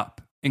pay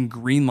up and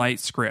greenlight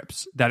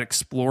scripts that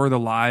explore the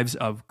lives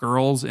of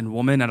girls and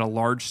women at a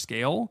large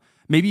scale,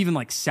 maybe even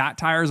like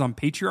satires on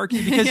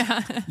patriarchy,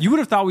 because you would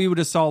have thought we would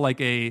have saw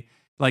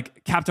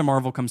like Captain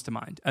Marvel comes to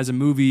mind as a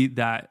movie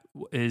that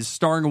is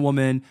starring a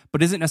woman,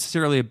 but isn't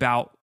necessarily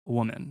about a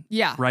woman.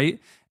 Yeah. Right.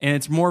 And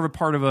it's more of a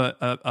part of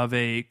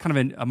a kind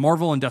of a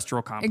Marvel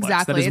industrial complex.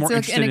 Exactly. That is more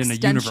it's like interested an in a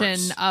extension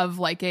universe. of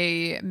like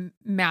a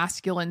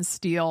masculine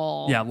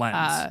steel.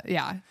 Lens.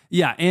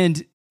 Yeah.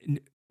 And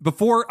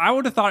before, I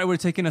would have thought it would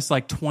have taken us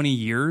like 20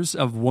 years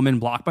of woman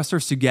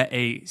blockbusters to get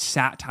a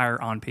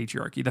satire on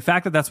patriarchy. The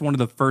fact that that's one of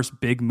the first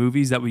big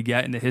movies that we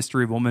get in the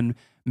history of women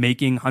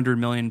making $100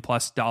 million+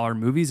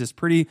 movies is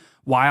pretty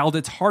wild.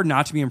 It's hard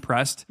not to be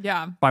impressed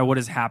by what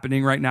is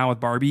happening right now with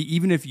Barbie,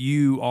 even if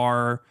you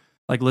are,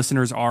 like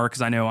listeners are,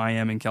 because I know I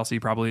am, and Kelsey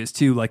probably is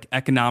too, like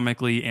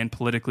economically and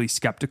politically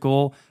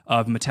skeptical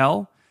of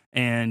Mattel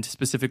and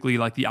specifically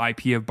like the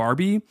IP of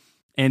Barbie.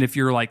 And if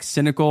you're like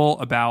cynical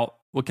about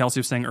what Kelsey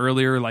was saying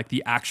earlier, like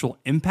the actual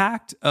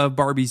impact of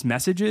Barbie's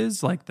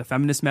messages, like the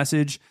feminist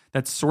message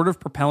that's sort of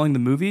propelling the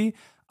movie,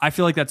 I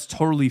feel like that's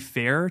totally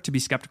fair to be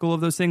skeptical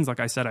of those things.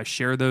 Like I said, I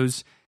share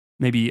those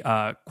maybe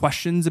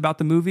questions about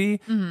the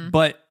movie,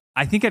 but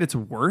I think at its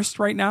worst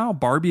right now,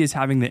 Barbie is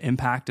having the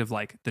impact of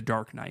like The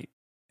Dark Knight.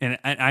 And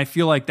I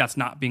feel like that's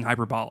not being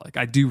hyperbolic.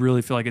 I do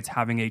really feel like it's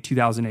having a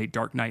 2008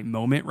 Dark Knight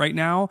moment right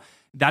now.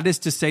 That is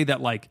to say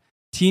that like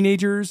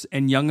teenagers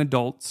and young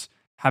adults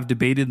have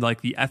debated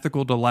like the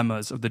ethical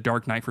dilemmas of The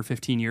Dark Knight for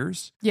 15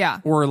 years. Yeah.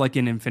 Or like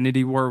in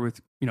Infinity War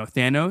with,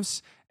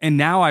 Thanos. And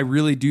now I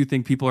really do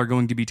think people are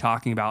going to be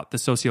talking about the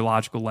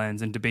sociological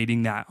lens and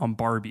debating that on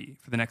Barbie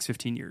for the next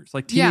 15 years.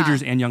 Like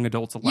teenagers and young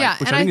adults alike,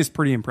 which I think is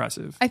pretty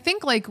impressive. I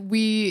think like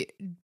we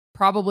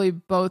probably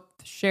both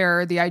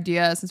share the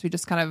idea, since we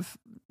just kind of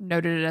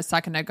noted it a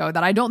second ago,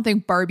 that I don't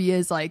think Barbie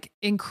is like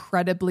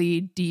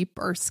incredibly deep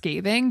or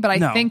scathing, but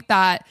I think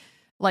that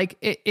like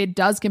it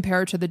does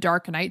compare to The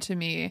Dark Knight to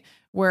me,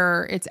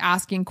 where it's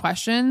asking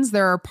questions.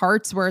 There are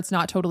parts where it's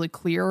not totally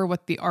clear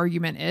what the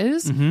argument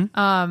is.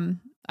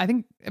 I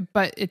think,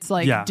 but it's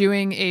like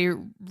doing a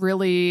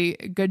really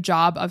good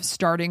job of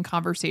starting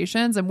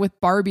conversations. And with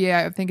Barbie,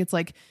 I think it's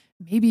like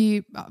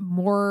maybe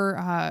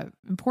more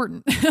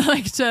important,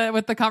 like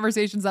with the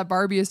conversations that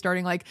Barbie is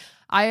starting. Like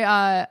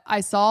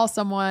I saw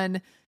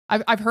someone,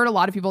 I've heard a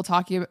lot of people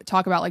talk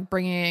about like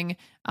bringing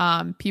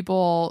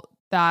people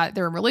that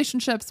they're in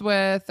relationships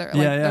with, or like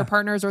their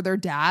partners or their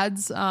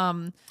dads.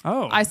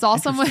 I saw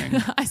someone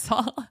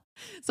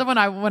when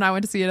I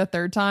went to see it a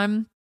third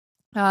time.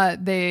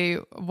 They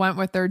went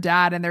with their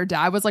dad, and their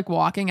dad was like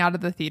walking out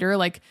of the theater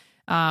like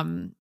a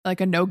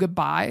no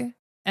goodbye,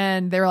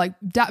 and they were like,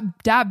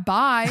 dad,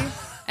 bye.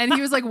 And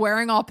he was like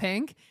wearing all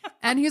pink,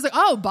 and he was like,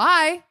 oh,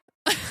 bye.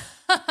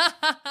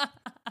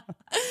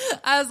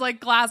 I was like,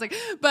 classic.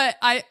 But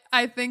I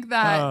think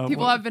that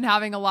people have been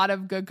having a lot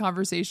of good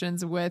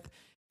conversations with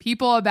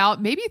people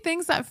about maybe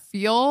things that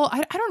feel,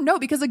 I don't know,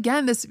 because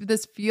again,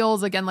 this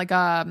feels again like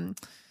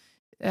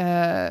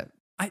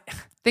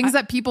things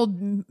that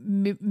people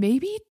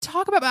maybe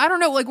talk about, but I don't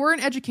know. Like we're in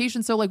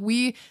education, so like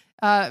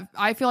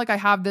I feel like I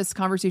have this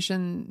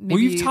conversation. Maybe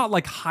well, you've taught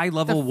like high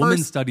level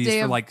women's studies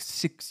for like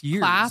 6 years.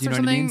 You know what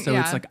I mean? So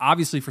it's like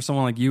obviously for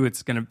someone like you,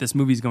 this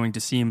movie's going to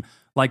seem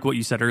like what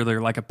you said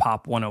earlier, like a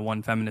pop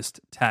 101 feminist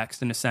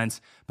text in a sense.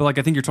 But like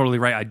I think you're totally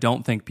right. I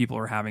don't think people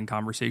are having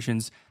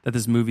conversations that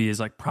this movie is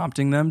like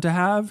prompting them to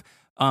have.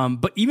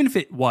 But even if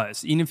it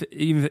was, even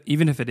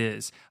if it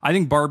is, I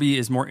think Barbie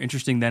is more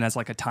interesting than as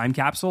like a time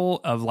capsule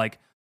of like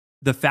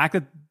the fact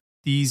that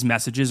these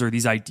messages or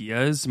these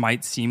ideas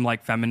might seem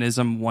like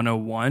feminism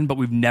 101, but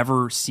we've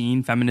never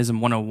seen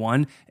feminism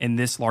 101 in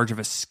this large of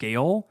a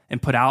scale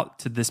and put out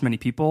to this many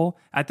people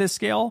at this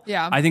scale.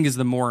 Yeah. I think is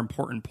the more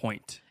important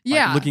point.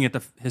 Like looking at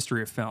the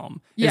history of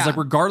film. It's like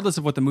regardless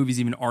of what the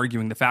movie's even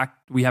arguing, the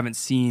fact we haven't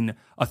seen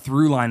a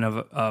through line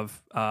of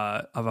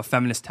a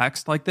feminist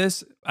text like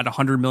this at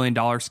 $100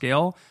 million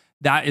scale.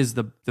 That is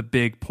the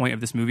big point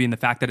of this movie, and the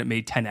fact that it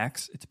made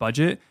 10x its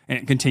budget and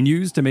it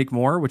continues to make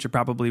more, which it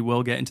probably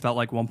will get into that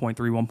like 1.3,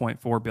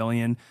 1.4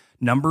 billion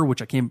number,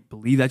 which I can't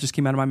believe that just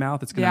came out of my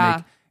mouth. It's going to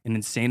make an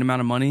insane amount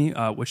of money,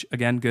 which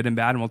again, good and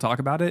bad, and we'll talk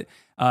about it.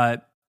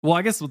 Well,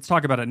 I guess let's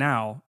talk about it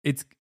now.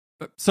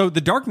 So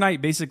The Dark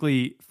Knight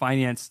basically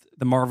financed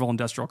the Marvel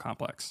industrial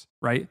complex,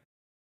 right?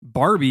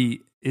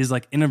 Barbie is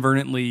like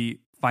inadvertently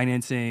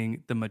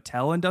financing the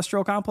Mattel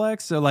industrial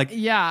complex. So like,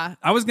 I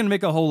was going to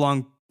make a whole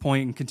long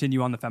point and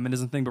continue on the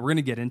feminism thing, but we're going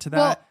to get into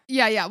that.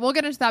 Well, we'll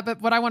get into that.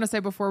 But what I want to say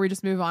before we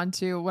just move on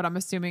to what I'm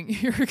assuming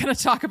you're going to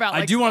talk about,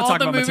 like, I do want to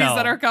talk about movies Mattel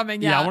that are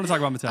coming. I want to talk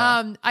about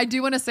Mattel. I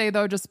do want to say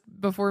though, just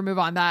before we move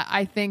on, that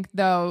I think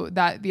though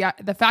that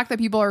the fact that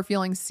people are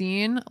feeling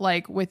seen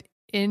like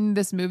within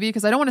this movie,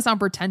 because I don't want to sound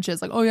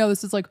pretentious, like, oh yeah,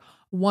 this is like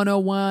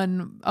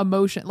 101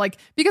 emotion, like,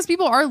 because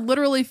people are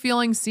literally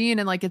feeling seen,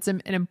 and like it's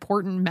an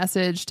important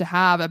message to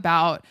have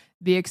about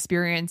the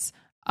experience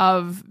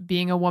of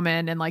being a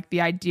woman, and like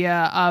the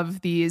idea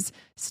of these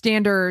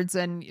standards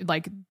and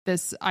like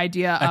this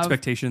idea of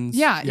expectations.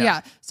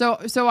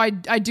 So I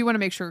do want to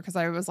make sure, because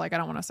I was like, I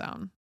don't want to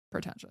sound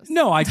pretentious.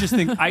 No, I just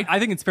think I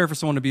think it's fair for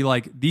someone to be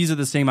like, these are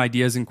the same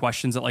ideas and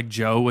questions that like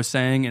Joe was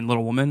saying in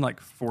Little Woman like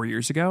 4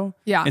 years ago.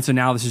 Yeah. And so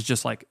now this is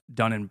just like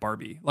done in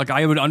Barbie. Like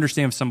I would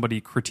understand if somebody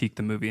critiqued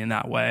the movie in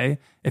that way,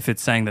 if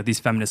it's saying that these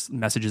feminist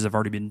messages have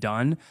already been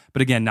done,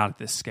 but again, not at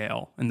this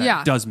scale. And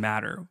that does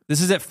matter.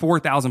 This is at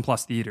 4,000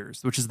 plus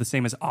theaters, which is the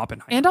same as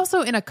Oppenheimer. And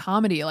also in a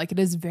comedy, like it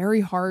is very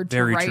hard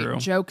to write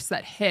jokes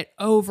that hit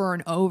over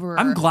and over.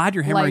 I'm glad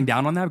you're hammering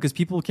down on that, because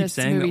people keep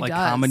saying that like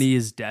comedy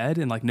is dead,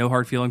 and like No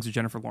Hard Feelings with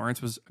Jennifer Lawrence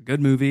was a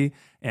good movie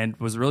and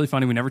was really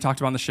funny. We never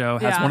talked about on the show.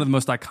 Has one of the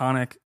most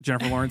iconic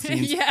Jennifer Lawrence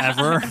scenes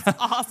ever. It's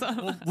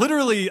awesome.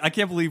 Literally, I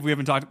can't believe we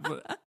haven't talked.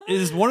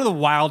 It is one of the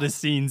wildest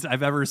scenes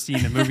I've ever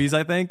seen in movies,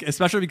 I think,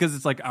 especially because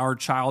it's like our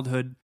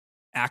childhood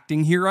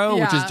acting hero,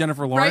 which is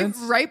Jennifer Lawrence.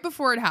 Right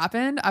before it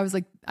happened, I was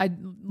like, I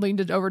leaned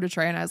it over to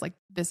Trey and I was like,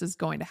 this is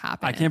going to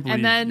happen. I can't believe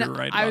and then you're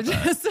right about I was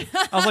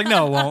that. I was like,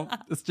 no, it won't.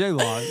 It's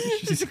J-Law.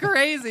 She's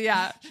crazy,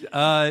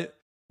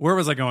 where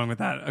was I going with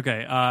that?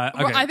 Okay.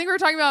 Well, I think we were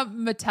talking about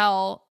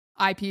Mattel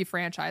IP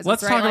franchises.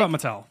 Let's talk about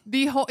Mattel.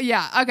 The whole,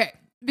 okay.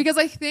 Because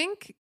I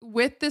think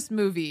with this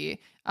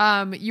movie,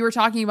 you were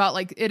talking about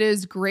like, it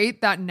is great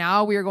that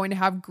now we are going to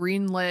have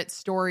greenlit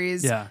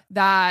stories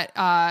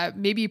that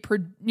maybe,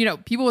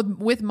 people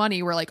with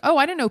money were like, oh,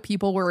 I didn't know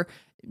people were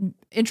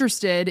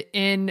interested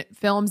in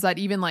films that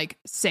even like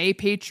say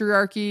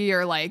patriarchy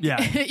or like,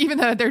 even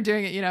though they're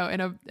doing it,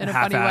 in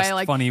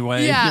a funny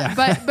way,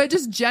 but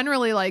just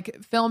generally like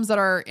films that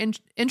are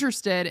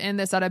interested in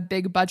this at a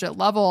big budget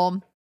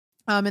level.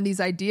 And these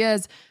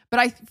ideas.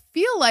 But I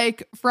feel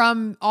like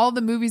from all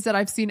the movies that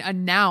I've seen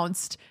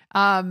announced,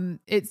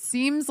 it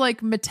seems like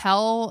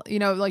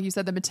Mattel, like you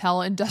said, the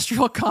Mattel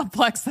industrial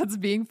complex that's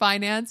being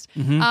financed.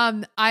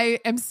 Mm-hmm. I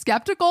am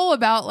skeptical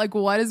about like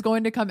what is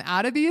going to come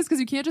out of these, because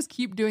you can't just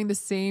keep doing the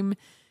same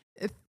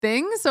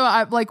thing. So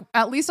I like,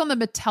 at least on the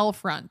Mattel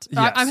front,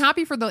 I'm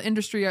happy for the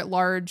industry at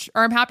large,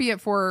 or I'm happy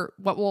for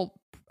what will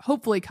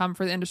hopefully come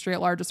for the industry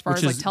at large, as far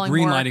as like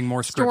telling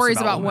more stories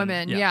about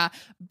women. Yeah.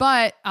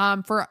 But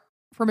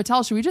for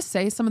Mattel, should we just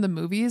say some of the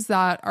movies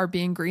that are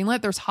being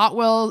greenlit? There's Hot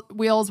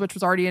Wheels, which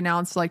was already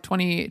announced like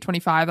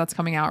 2025. That's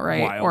coming out,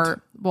 right? Wild.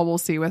 Or we'll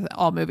see with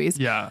all movies.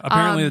 Yeah.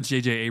 Apparently it's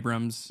J.J.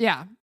 Abrams.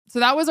 Yeah. So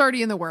that was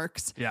already in the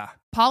works. Yeah.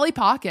 Polly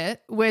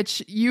Pocket,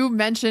 which you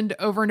mentioned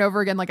over and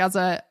over again, like as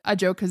a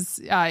joke, because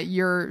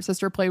your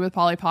sister played with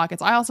Polly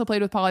Pockets. I also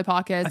played with Polly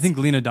Pockets. I think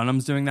Lena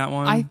Dunham's doing that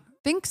one. I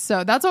think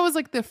so. That's always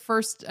like the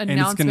first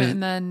announcement,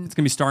 and then it's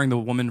gonna be starring the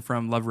woman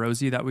from Love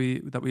Rosie that we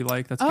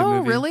like. That's a good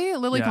movie. Really?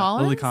 Lily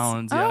Collins? Lily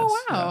Collins. Oh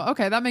yes. wow.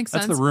 Okay, that makes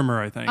sense. That's the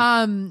rumor, I think.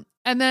 And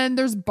then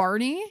there's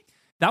Barney.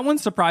 That one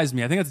surprised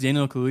me. I think that's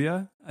Daniel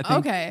Kaluuya. I think.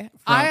 Okay.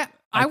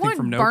 I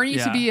want Barney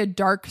to be a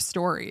dark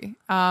story.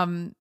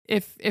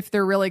 if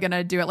they're really going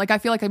to do it. Like, I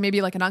feel like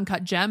maybe like an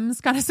Uncut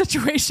Gems kind of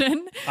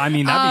situation. I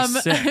mean, that'd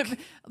be sick.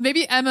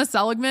 Maybe Emma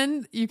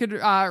Seligman, you could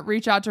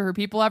reach out to her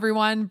people,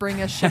 everyone,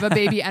 bring a Shiva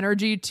Baby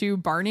energy to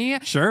Barney.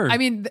 Sure. I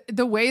mean,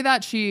 the way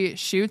that she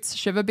shoots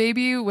Shiva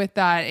Baby with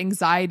that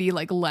anxiety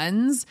like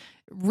lens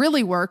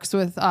really works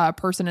with a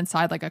person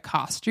inside like a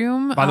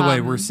costume. By the way,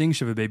 we're seeing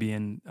Shiva Baby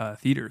in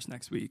theaters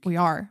next week. We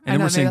are. And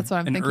then we're seeing that's what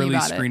I'm an thinking early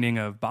about screening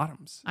of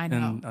Bottoms. I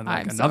know. And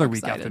I'm another so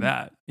week after excited.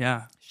 that.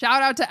 Yeah.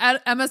 Shout out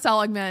to Emma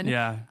Seligman.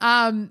 Yeah.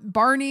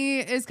 Barney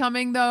is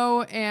coming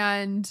though,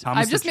 and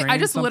Thomas I the Train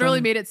just literally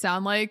something? made it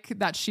sound like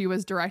that she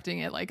was directing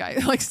it, like I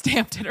like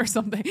stamped it or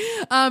something.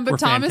 But We're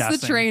Thomas the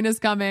fan-casting. Train is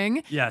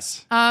coming.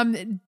 Yes.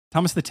 Thomas,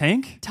 Thomas the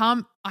Tank?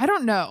 I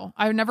don't know.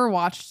 I've never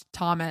watched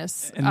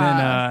Thomas. And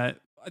then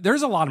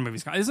there's a lot of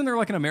movies. Isn't there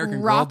like an American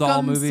Girl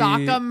doll movie?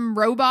 Sock'em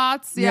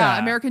Robots. Yeah, Yeah.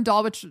 American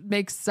Doll, which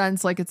makes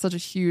sense. Like, it's such a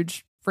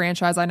huge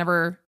franchise. I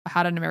never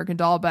had an American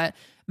Doll, but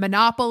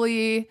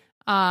Monopoly,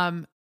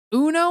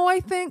 Uno,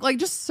 I think. Like,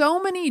 just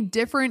so many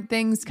different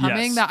things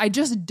coming Yes. that I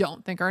just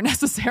don't think are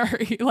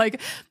necessary.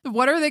 Like,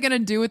 what are they going to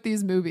do with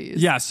these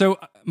movies? Yeah, so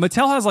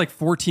Mattel has like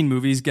 14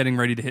 movies getting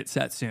ready to hit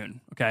set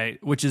soon, okay,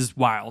 which is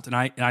wild, and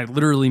I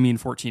literally mean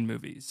 14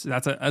 movies.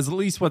 That's at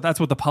least that's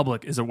what the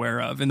public is aware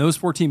of, and those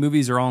 14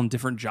 movies are all in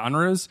different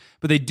genres,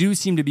 but they do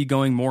seem to be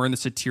going more in the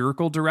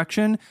satirical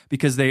direction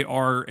because they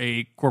are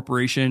a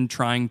corporation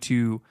trying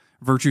to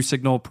virtue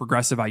signal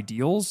progressive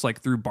ideals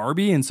like through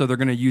Barbie, and so they're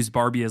going to use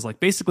Barbie as like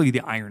basically the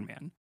Iron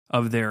Man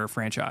of their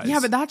franchise. Yeah,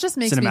 but that just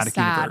makes me cinematic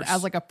sad universe.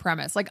 as like a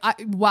premise. Like,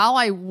 while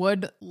I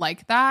would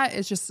like that,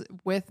 it's just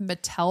with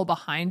Mattel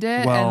behind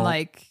it, Well, and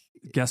like,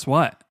 guess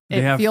what? It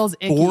They have feels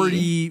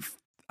icky.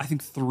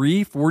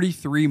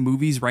 43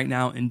 movies right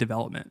now in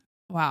development.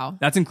 wow.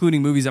 That's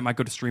including movies that might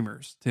go to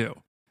streamers too.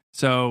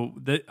 So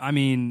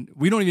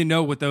we don't even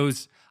know what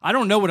those. I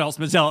don't know what else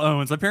Mattel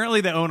owns. Apparently,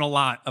 they own a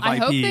lot of I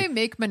IP. hope they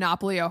make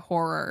Monopoly a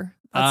horror.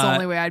 That's the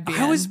only way I'd be.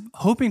 I was in.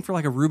 hoping for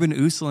like a Ruben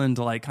Östlund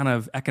like kind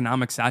of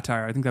economic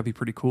satire. I think that'd be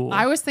pretty cool.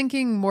 I was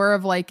thinking more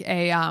of like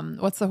a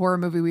what's the horror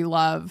movie we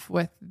love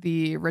with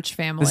the rich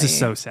family? This is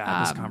so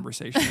sad. This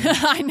conversation.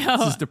 I know.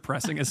 This is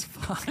depressing as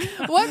fuck.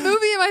 What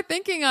movie am I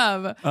thinking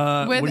of? what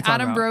are you With talking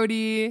Adam about?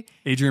 Brody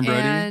Adrian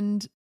Brody.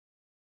 and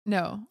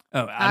no,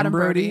 Oh, Adam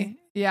Brody.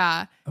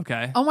 Yeah.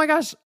 Okay. Oh my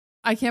gosh,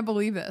 I can't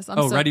believe this.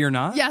 Ready or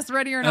Not? Yes,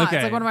 Ready or Not. Okay.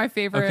 It's like one of my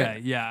favorite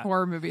Okay, yeah.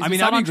 horror movies. I We mean,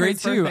 saw it that'd on be great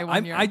Trey's too. birthday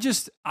one year.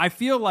 I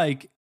feel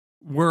like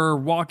we're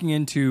walking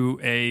into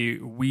a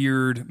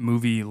weird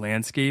movie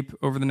landscape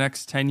over the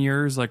next 10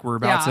 years. Like, we're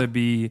about Yeah. to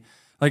be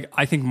like,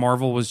 I think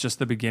Marvel was just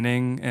the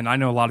beginning. And I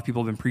know a lot of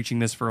people have been preaching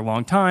this for a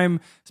long time,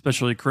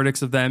 especially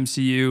critics of the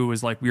MCU,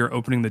 is like, we are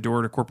opening the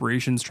door to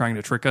corporations trying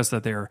to trick us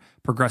that they're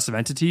progressive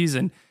entities.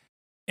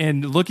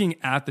 And looking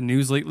at the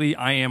news lately,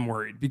 I am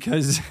worried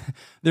because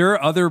there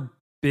are other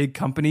big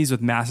companies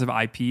with massive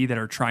IP that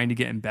are trying to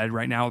get in bed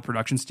right now with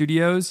production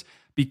studios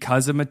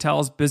because of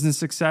Mattel's business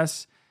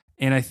success.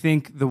 And I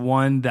think the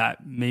one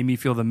that made me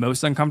feel the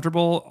most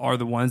uncomfortable are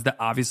the ones that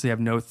obviously have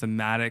no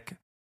thematic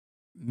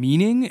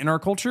meaning in our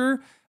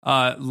culture,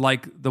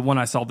 like the one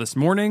I saw this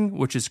morning,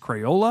 which is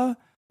Crayola,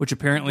 which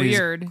apparently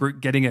Weird. is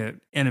getting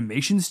an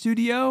animation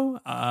studio.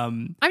 I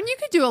mean, you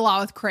could do a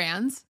lot with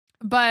crayons,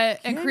 and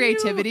Can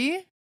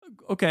creativity.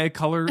 Okay,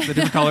 the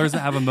different colors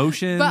that have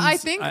emotions. But I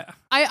think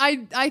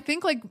I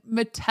think like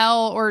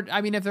Mattel, or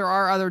I mean, if there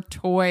are other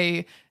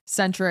toy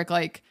centric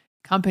like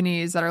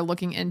companies that are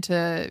looking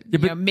into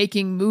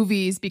making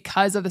movies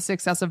because of the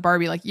success of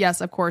Barbie, like,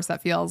 yes, of course,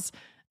 that feels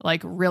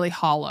like really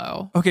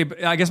hollow. Okay,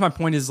 but I guess my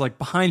point is, like,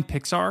 behind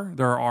Pixar,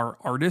 there are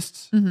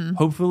artists,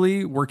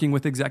 hopefully working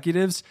with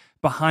executives.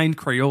 Behind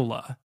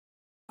Crayola,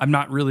 I'm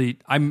not really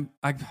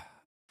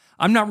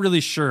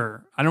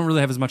sure. I don't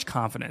really have as much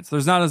confidence.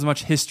 There's not as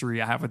much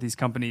history I have with these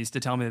companies to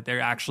tell me that they're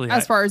actually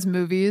As far as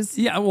movies,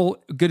 yeah, well,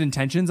 good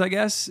intentions, I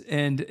guess.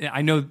 And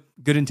I know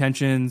good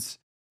intentions,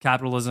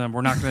 capitalism.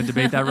 We're not going to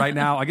debate that right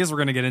now. I guess we're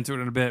going to get into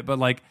it in a bit, but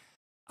like,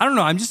 I don't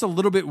know. I'm just a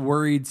little bit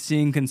worried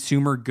seeing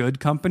consumer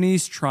good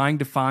companies trying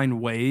to find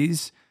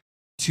ways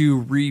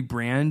to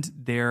rebrand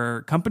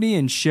their company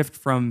and shift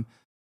from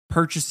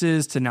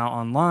purchases to now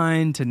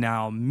online to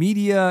now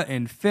media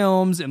and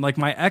films. And like,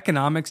 my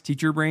economics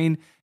teacher brain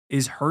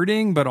is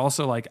hurting, but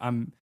also like,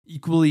 I'm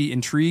equally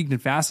intrigued and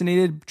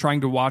fascinated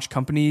trying to watch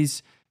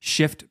companies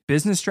shift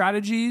business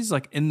strategies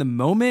like in the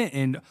moment.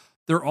 And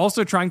they're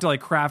also trying to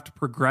like craft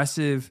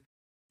progressive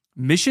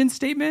mission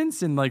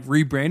statements and like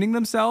rebranding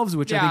themselves,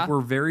 which I think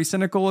we're very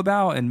cynical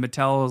about. And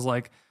Mattel is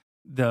like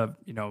the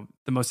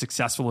most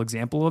successful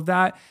example of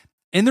that.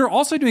 And they're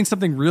also doing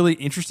something really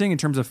interesting in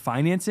terms of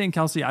financing.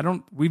 Kelsey,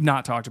 we've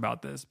not talked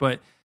about this, but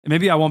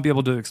maybe I won't be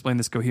able to explain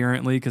this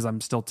coherently because I'm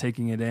still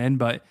taking it in.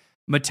 But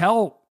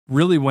Mattel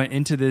really went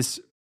into this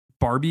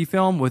Barbie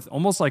film with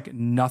almost like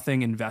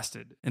nothing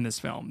invested in this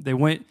film. They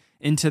went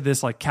into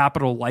this like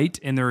capital light,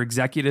 and their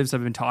executives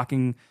have been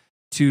talking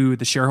to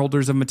the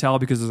shareholders of Mattel,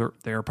 because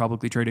they're a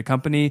publicly traded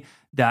company,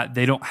 that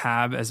they don't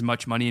have as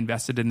much money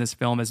invested in this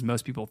film as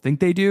most people think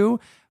they do.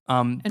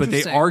 But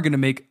they are going to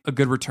make a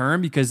good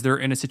return because they're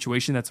in a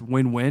situation that's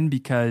win-win,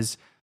 because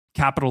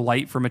capital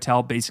light for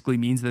Mattel basically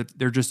means that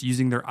they're just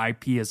using their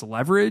IP as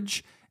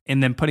leverage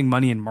and then putting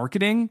money in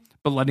marketing,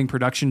 but letting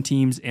production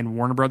teams and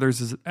Warner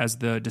Brothers as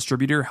the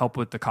distributor help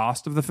with the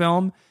cost of the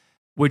film,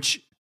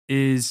 which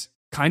is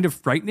kind of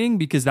frightening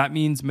because that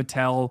means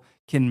Mattel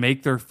can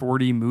make their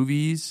 40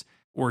 movies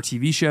or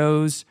TV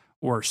shows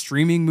or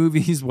streaming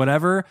movies,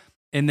 whatever,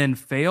 and then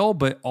fail,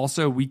 but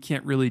also we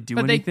can't really do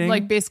anything. But they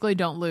like basically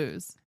don't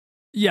lose.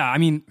 Yeah, I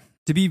mean,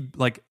 to be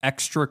like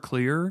extra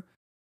clear,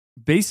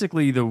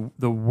 basically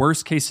the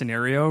worst case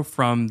scenario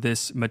from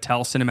this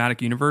Mattel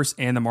cinematic universe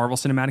and the Marvel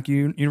cinematic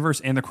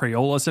universe and the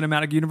Crayola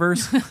cinematic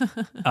universe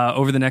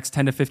over the next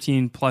 10 to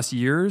 15 plus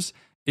years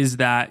is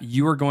that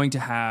you are going to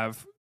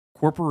have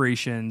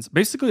corporations,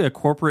 basically a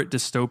corporate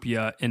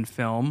dystopia in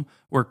film,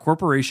 where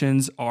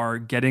corporations are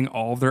getting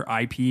all of their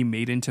IP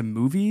made into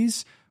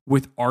movies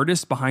with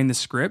artists behind the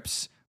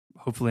scripts,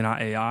 hopefully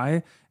not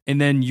AI. And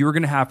then you're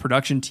going to have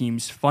production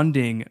teams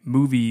funding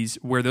movies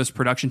where those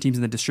production teams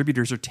and the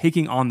distributors are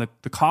taking on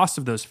the cost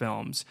of those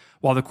films,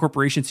 while the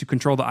corporations who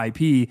control the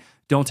IP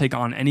don't take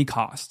on any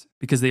cost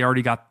because they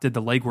already did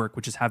the legwork,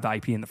 which is have the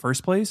IP in the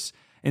first place.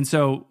 And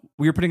so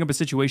we are putting up a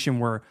situation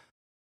where,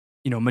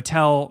 you know,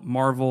 Mattel,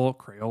 Marvel,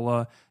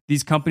 Crayola,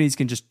 these companies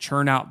can just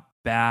churn out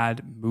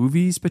bad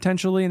movies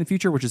potentially in the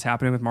future, which is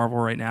happening with Marvel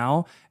right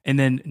now. And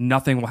then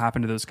nothing will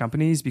happen to those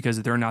companies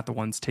because they're not the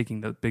ones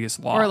taking the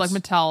biggest loss. Or like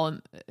Mattel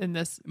in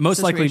this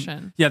most situation.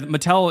 Likely. Yeah,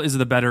 Mattel is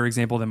the better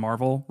example than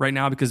Marvel right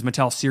now because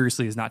Mattel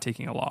seriously is not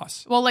taking a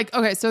loss. Well, like,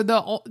 okay, so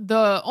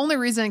the only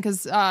reason,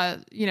 because,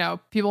 you know,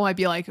 people might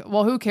be like,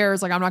 well, who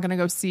cares? Like, I'm not going to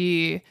go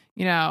see,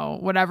 you know,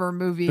 whatever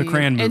movie. The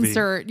Crayon movie.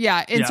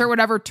 Insert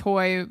whatever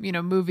toy, you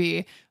know,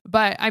 movie.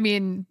 But I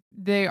mean,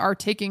 they are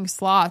taking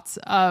slots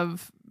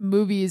of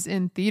movies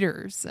in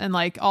theaters and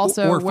like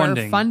also or where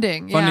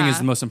funding. Funding is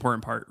the most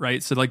important part,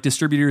 right? So like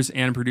distributors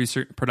and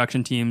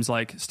production teams,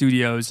 like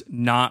studios,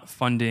 not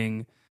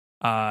funding.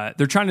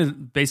 They're trying to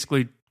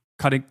basically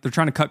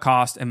cut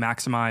cost and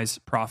maximize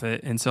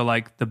profit. And so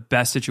like the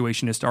best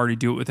situation is to already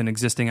do it with an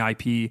existing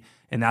IP.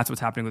 And that's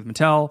what's happening with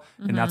Mattel.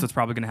 And that's what's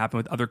probably going to happen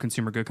with other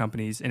consumer good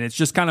companies. And it's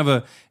just kind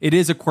of it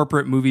is a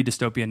corporate movie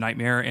dystopian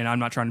nightmare. And I'm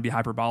not trying to be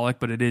hyperbolic,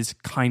 but it is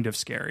kind of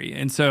scary.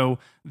 And so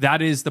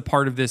that is the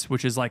part of this,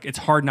 which is like, it's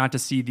hard not to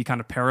see the kind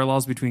of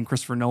parallels between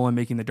Christopher Nolan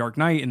making The Dark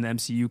Knight and the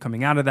MCU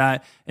coming out of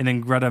that. And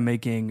then Greta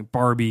making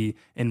Barbie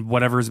and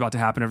whatever is about to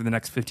happen over the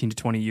next 15 to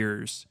 20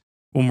 years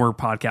when we're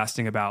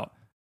podcasting about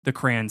the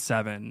Crayon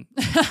 7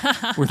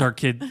 with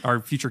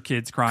our future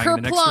kids crying in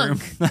the next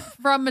room.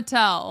 From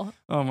Mattel.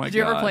 Oh my God. Did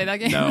you ever play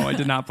that game? No, I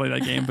did not play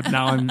that game, but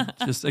now I'm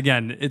just,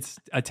 again, it's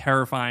a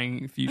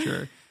terrifying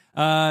future.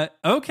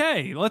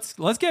 Okay,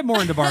 let's get more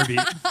into Barbie.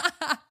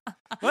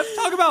 Let's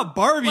talk about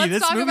Barbie.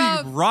 This movie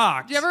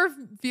rocks. Do you ever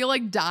feel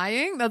like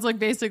dying? That's like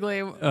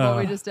basically what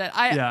we just did.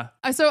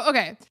 So,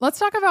 okay, let's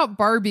talk about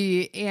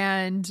Barbie,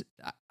 and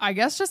I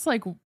guess just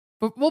like,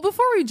 well,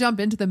 before we jump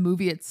into the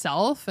movie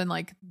itself and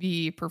like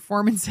the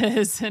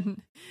performances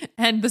and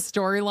the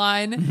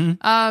storyline,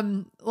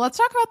 let's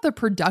talk about the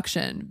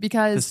production,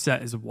 because the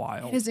set is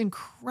wild. It is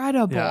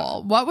incredible. Yeah.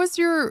 What was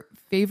your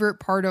favorite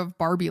part of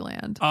Barbie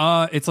Land?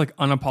 It's like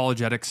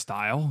unapologetic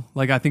style.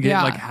 Like I think it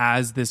like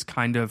has this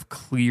kind of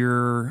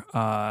clear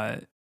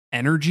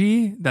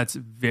energy that's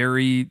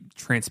very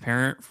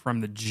transparent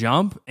from the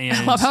jump. And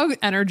I love how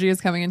energy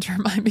is coming into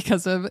your mind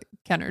because of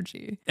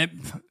Kenergy.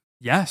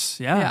 Yes,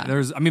 yeah.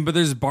 There's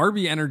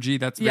Barbie energy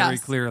that's very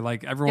clear.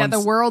 Like everyone's the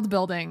world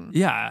building.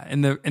 Yeah,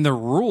 and the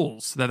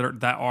rules that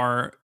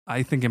are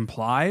I think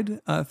implied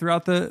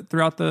throughout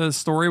the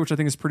story, which I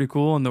think is pretty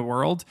cool in the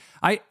world.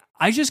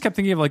 I just kept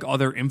thinking of like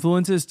other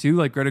influences too.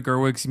 Like Greta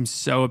Gerwig seems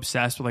so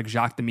obsessed with like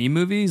Jacques Demy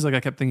movies. Like I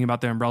kept thinking about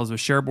the Umbrellas of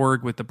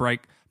Cherbourg with the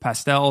bright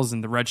pastels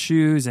and the red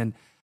shoes, and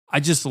I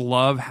just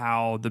love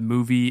how the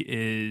movie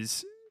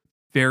is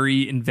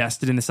very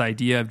invested in this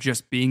idea of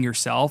just being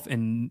yourself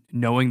and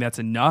knowing that's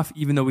enough,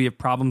 even though we have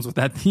problems with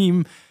that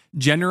theme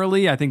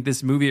generally. I think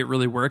this movie, it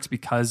really works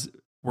because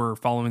we're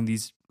following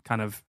these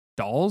kind of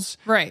dolls.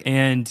 Right.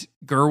 And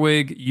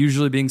Gerwig,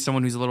 usually being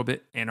someone who's a little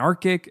bit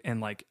anarchic and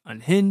like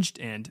unhinged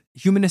and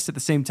humanist at the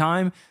same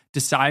time,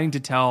 deciding to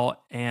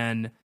tell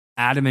an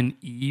Adam and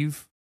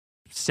Eve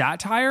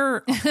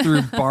satire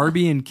through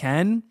Barbie and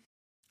Ken.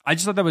 I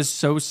just thought that was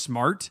so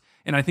smart.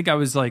 And I think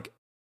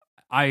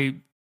I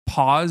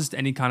paused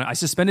any kind of, I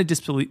suspended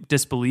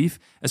disbelief,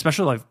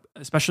 especially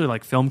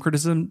like film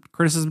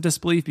criticism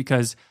disbelief,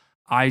 because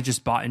I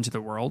just bought into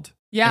the world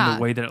and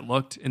the way that it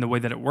looked and the way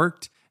that it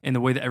worked and the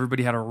way that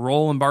everybody had a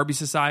role in Barbie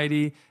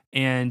society.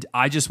 And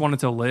I just wanted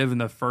to live in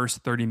the first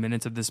 30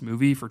 minutes of this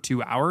movie for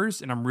 2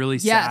 hours. And I'm really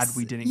sad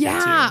we didn't get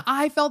to. Yeah,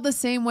 I felt the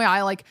same way.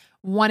 I like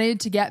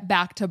wanted to get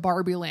back to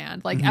Barbie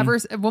Land. Like ever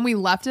when we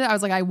left it, I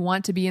was like, I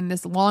want to be in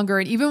this longer.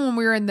 And even when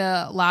we were in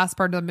the last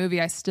part of the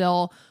movie, I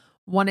still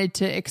wanted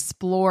to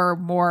explore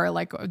more,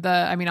 like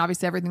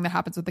obviously everything that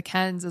happens with the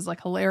Kens is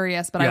like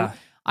hilarious, but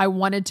I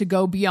wanted to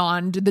go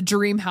beyond the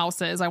dream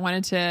houses. I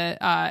wanted to,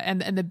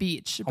 and the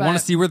beach. I want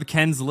to see where the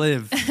Kens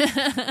live.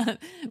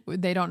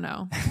 They don't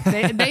know.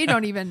 They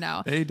don't even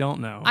know. They don't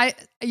know.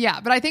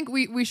 But I think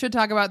we should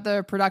talk about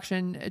the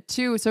production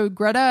too. So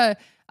Greta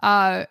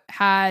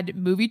had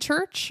movie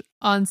church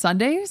on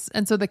Sundays,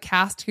 and so the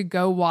cast could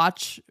go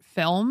watch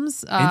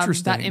films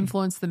that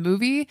influenced the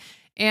movie.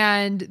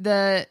 And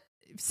the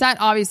set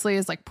obviously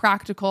is like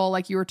practical,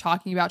 like you were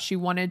talking about. She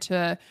wanted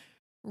to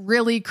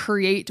really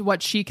create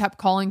what she kept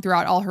calling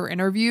throughout all her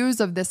interviews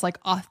of this like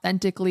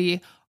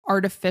authentically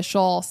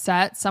artificial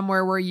set,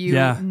 somewhere where you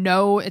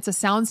know it's a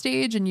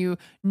soundstage and you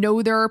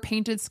know there are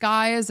painted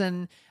skies,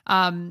 and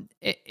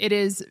it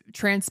is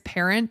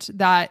transparent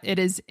that it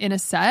is in a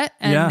set,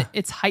 and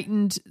it's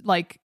heightened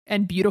like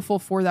and beautiful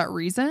for that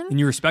reason, and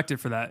you respect it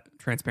for that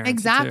transparency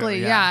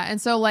exactly too. And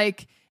so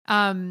like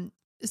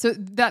so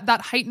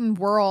that heightened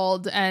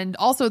world, and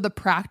also the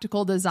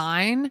practical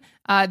design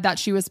that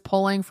she was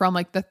pulling from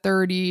like the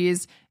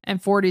 30s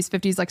and 40s,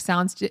 50s, like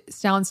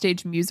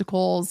soundstage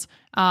musicals,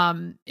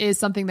 is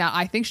something that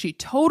I think she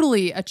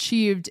totally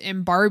achieved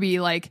in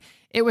Barbie. Like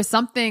it was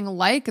something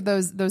like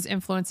those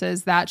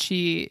influences that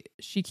she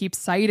keeps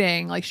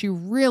citing. Like she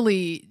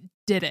really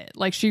did it.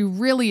 Like she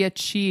really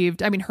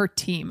achieved, I mean, her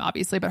team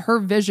obviously, but her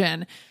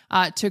vision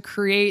to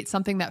create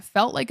something that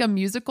felt like a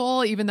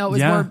musical, even though it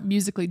was more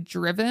musically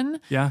driven.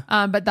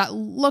 But that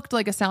looked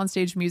like a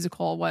soundstage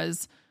musical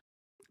was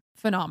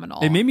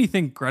phenomenal. It made me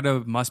think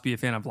Greta must be a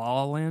fan of La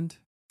La Land.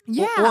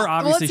 Yeah. Or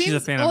obviously she's a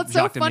fan of it's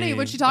so funny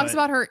when she talks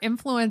about her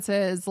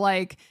influences,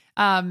 like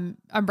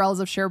Umbrellas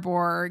of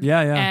Cherbourg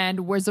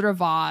and Wizard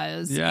of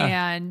Oz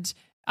and,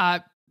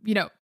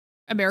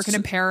 American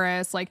in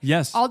Paris, like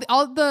all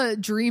the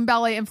dream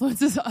ballet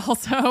influences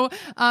also.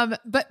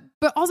 But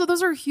also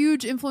those are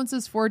huge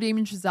influences for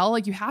Damien Chazelle.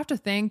 Like you have to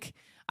think,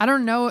 I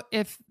don't know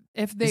if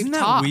they've Isn't that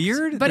talked,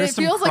 weird? But There's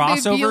it feels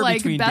like they'd be like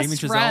between best Damien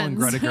Chazelle friends. and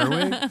Greta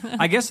Gerwig.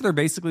 I guess they're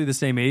basically the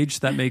same age.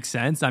 That makes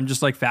sense. I'm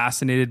just like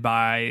fascinated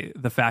by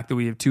the fact that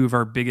we have two of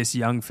our biggest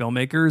young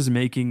filmmakers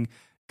making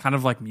kind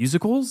of like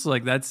musicals.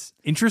 Like that's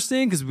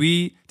interesting because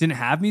we didn't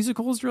have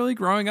musicals really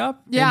growing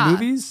up in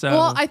movies. So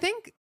well, I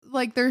think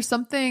like there's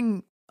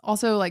something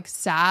also like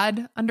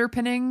sad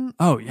underpinning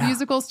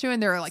musicals too,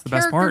 and there are like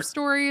character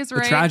stories,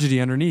 right? The tragedy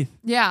underneath.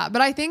 Yeah,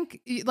 but I think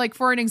like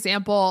for an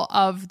example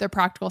of the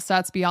practical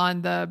sets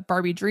beyond the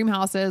Barbie dream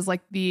houses,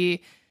 like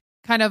the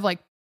kind of like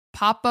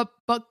pop-up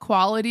book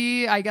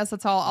quality, I guess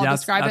that's how I'll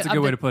describe that's it. That's a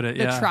good way to put it.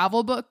 The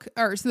travel book,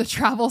 or so the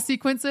travel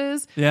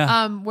sequences,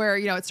 where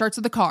it starts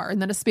with a car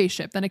and then a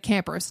spaceship, then a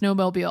camper, a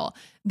snowmobile.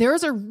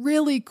 There's a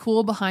really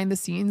cool behind the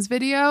scenes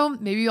video.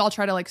 Maybe I'll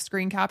try to like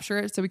screen capture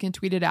it so we can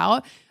tweet it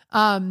out.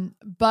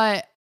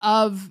 But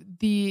of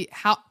the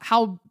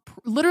how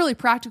literally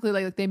practically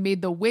like they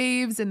made the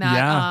waves in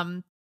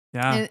that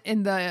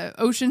in the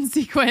ocean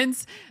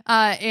sequence,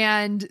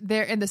 and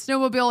there in the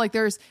snowmobile, like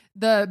there's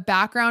the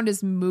background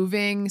is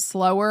moving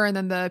slower, and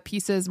then the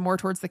pieces more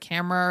towards the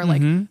camera are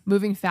like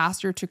moving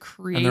faster to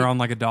create. And they're on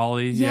like a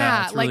dolly.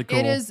 Yeah, it's really like cool.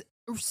 It is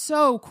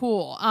so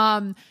cool.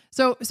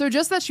 So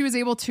just that she was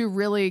able to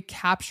really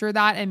capture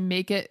that and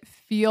make it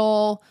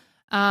feel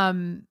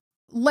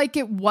like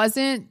it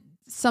wasn't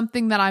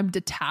something that I'm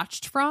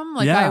detached from.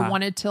 Like I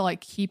wanted to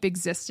like keep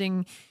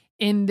existing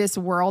in this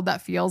world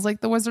that feels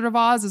like the Wizard of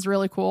Oz is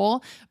really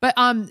cool. But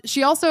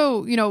she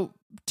also,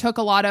 took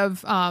a lot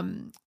of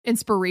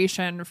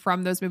inspiration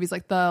from those movies,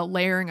 like the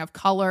layering of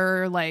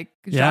color, like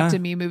Jacques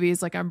Demy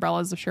movies, like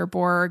Umbrellas of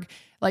Cherbourg.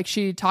 Like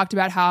she talked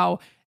about how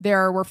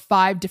there were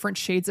 5 different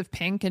shades of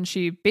pink, and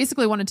she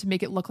basically wanted to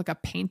make it look like a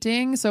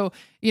painting. So,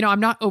 I'm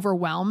not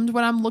overwhelmed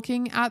when I'm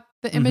looking at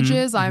the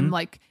images. I'm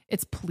like,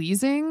 it's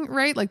pleasing,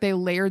 right? Like they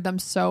layered them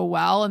so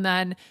well. And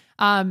then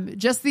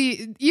just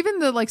even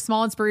the like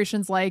small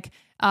inspirations, like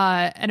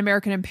An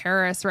American in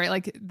Paris, right?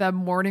 Like the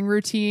morning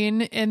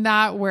routine in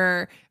that,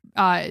 where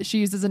she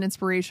uses an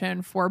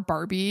inspiration for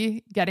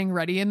Barbie getting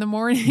ready in the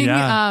morning.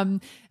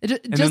 And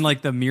then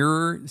like the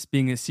mirror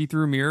being a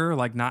see-through mirror,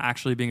 like not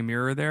actually being a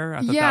mirror there.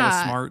 I thought that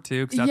was smart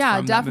too.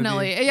 That's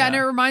definitely. Yeah. And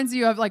it reminds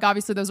you of like,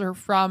 obviously those are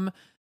from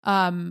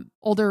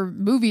older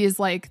movies,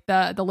 like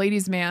the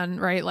Ladies' Man,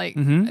 right? Like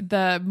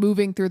the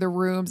moving through the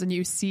rooms, and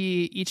you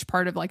see each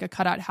part of like a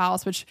cutout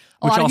house, which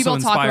a lot of people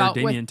talk about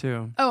Damien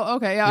too. Oh,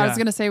 okay. Yeah, I was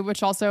gonna say,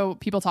 which also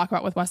people talk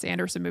about with Wes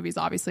Anderson movies,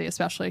 obviously,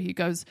 especially he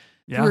goes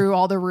through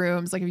all the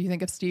rooms. Like if you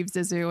think of Steve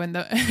Zissou and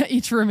the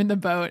each room in the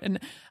boat,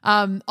 and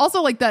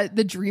also like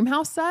the dream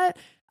house set.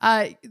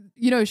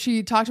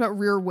 She talked about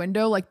Rear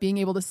Window, like being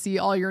able to see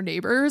all your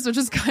neighbors, which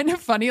is kind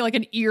of funny, like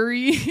an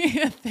eerie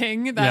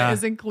thing that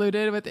is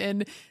included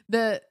within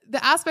the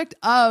aspect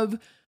of,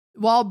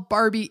 while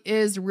Barbie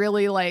is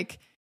really like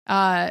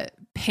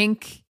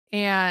pink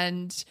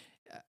and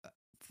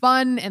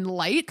fun and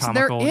light,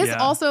 comical, there is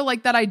also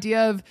like that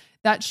idea of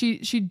that she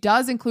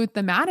does include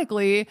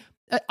thematically.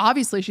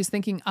 Obviously, she's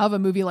thinking of a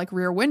movie like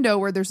Rear Window,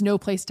 where there's no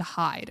place to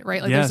hide,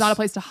 right? Like there's not a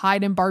place to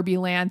hide in Barbie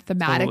land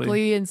thematically.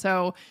 Totally. And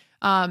so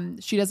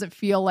She doesn't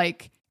feel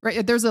like,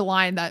 right. There's a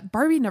line that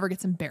Barbie never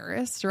gets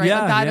embarrassed, right?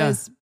 Yeah, like that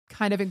is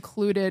kind of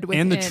included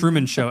within and the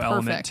Truman Show the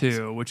element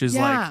too, which is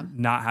like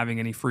not having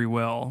any free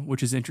will,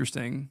 which is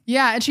interesting.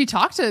 Yeah. And she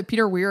talked to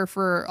Peter Weir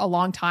for a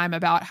long time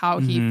about how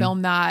he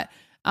filmed that.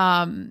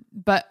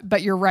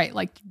 But you're right.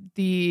 Like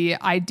the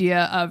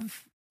idea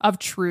of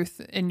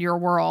truth in your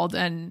world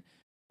and,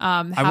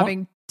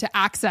 having to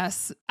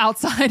access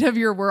outside of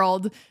your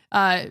world,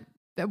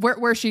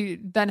 where she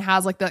then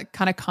has like the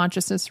kind of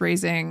consciousness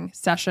raising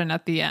session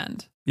at the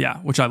end. Yeah,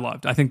 which I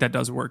loved. I think that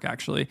does work,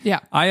 actually. Yeah.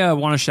 I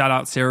want to shout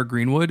out Sarah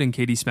Greenwood and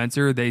Katie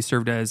Spencer. They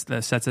served as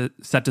the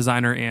set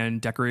designer and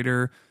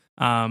decorator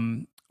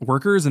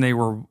workers, and they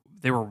were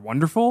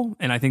wonderful.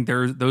 And I think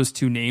those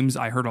two names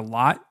I heard a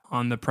lot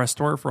on the press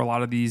tour for a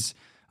lot of these,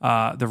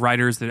 the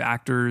writers, the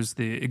actors,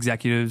 the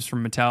executives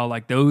from Mattel.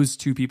 Like those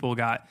two people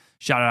got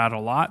shouted out a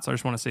lot. So I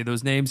just want to say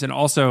those names. And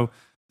also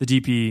the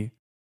DP,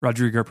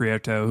 Rodrigo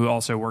Prieto, who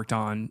also worked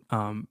on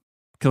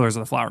Killers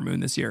of the Flower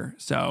Moon this year.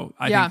 So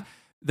I think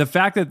the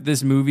fact that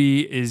this movie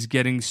is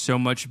getting so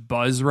much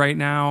buzz right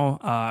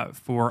now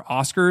for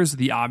Oscars,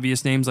 the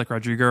obvious names like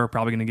Rodrigo are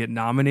probably going to get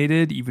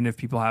nominated, even if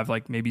people have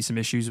like maybe some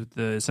issues with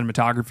the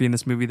cinematography in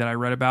this movie that I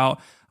read about.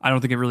 I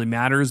don't think it really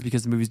matters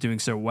because the movie's doing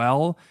so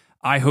well.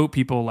 I hope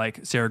people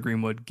like Sarah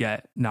Greenwood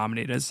get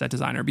nominated as set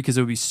designer because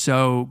it would be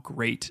so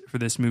great for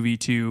this movie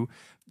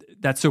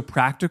that's so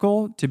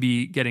practical to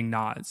be getting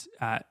nods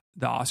at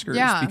the Oscars.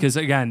 Yeah. Because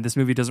again, this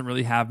movie doesn't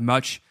really have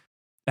much.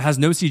 It has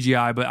no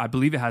CGI, but I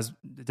believe it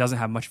doesn't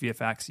have much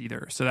VFX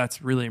either. So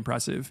that's really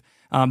impressive.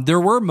 There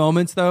were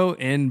moments though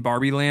in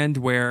Barbie Land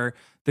where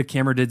the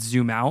camera did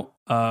zoom out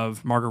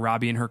of Margot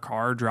Robbie in her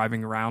car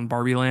driving around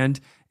Barbie Land,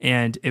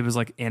 and it was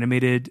like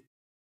animated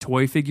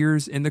toy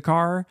figures in the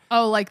car.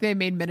 Oh, like they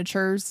made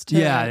miniatures to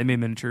they made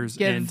miniatures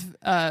give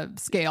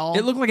scale.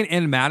 It looked like an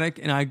animatic,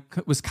 and I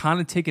was kind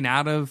of taken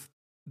out of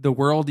the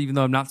world, even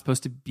though I'm not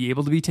supposed to be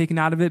able to be taken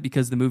out of it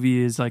because the movie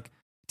is like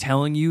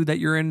telling you that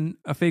you're in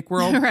a fake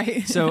world.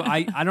 Right. So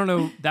I don't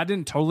know, that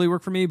didn't totally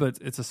work for me, but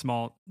it's a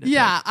small nitpick.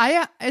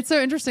 Yeah, it's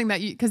so interesting that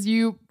because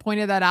you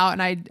pointed that out,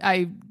 and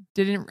I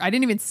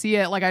didn't even see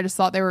it. Like I just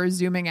thought they were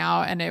zooming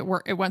out, and it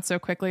went so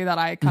quickly that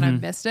I kind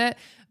of missed it.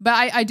 But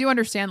I do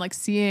understand like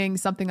seeing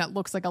something that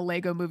looks like a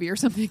Lego movie or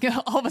something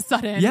all of a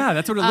sudden. Yeah,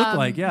 that's what it looked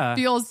like. Yeah,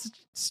 feels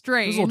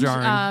strange. It was a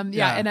little jarring.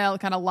 In a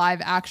kind of live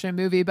action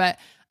movie. But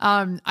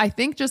I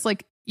think just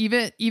like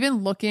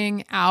even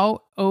looking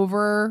out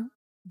over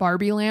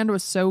Barbie Land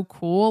was so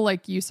cool.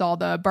 Like you saw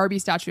the Barbie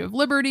Statue of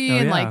Liberty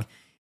and like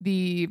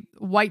the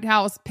White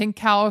House, Pink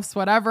House,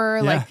 whatever.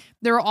 Yeah. Like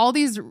there were all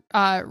these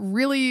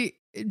really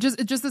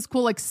just this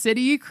cool like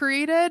city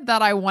created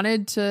that I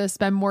wanted to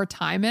spend more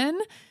time in.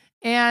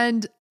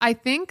 And I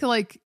think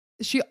like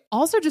she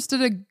also just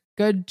did a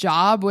good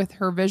job with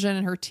her vision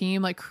and her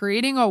team, like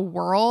creating a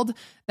world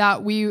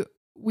that we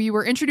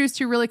were introduced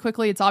to really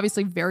quickly. It's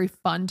obviously very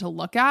fun to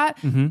look at,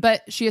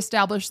 but she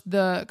established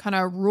the kind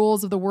of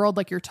rules of the world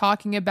like you're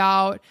talking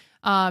about.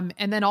 And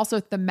then also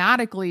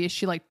thematically,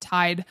 she like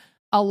tied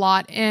a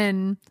lot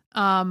in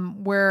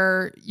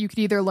where you could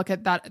either look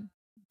at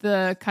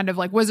the kind of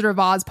like Wizard of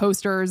Oz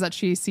posters that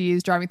she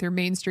sees driving through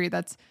Main Street.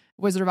 That's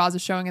Wizard of Oz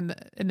is showing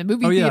in the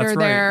movie theater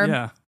there.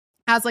 Yeah.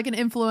 As like an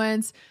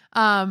influence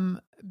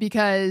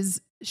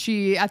because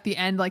she at the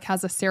end like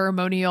has a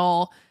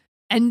ceremonial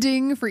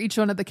ending for each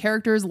one of the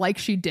characters like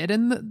she did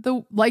in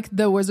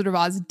the Wizard of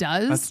Oz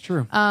does. That's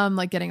true.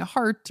 Like getting a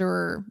heart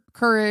or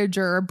courage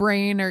or a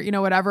brain or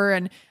whatever.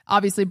 And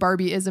obviously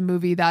Barbie is a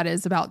movie that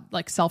is about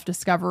like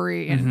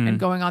self-discovery and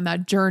going on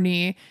that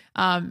journey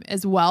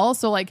as well.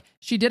 So like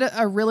she did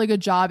a really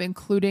good job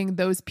including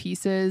those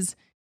pieces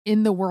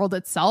in the world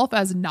itself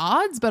as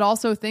nods, but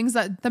also things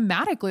that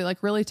thematically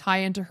like really tie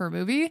into her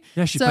movie.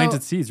 Yeah, she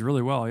planted seeds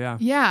really well. Yeah.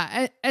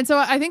 Yeah. And so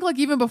I think like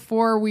even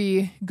before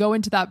we go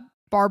into that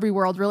Barbie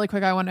world really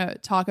quick, I want to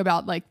talk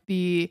about like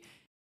the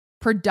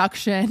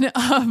production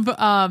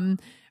of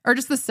or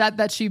just the set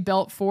that she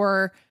built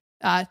for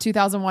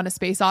 2001 A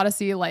Space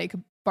Odyssey, like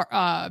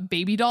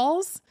baby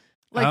dolls.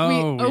 Like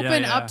we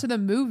open up to the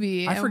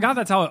movie. I forgot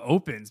that's how it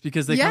opens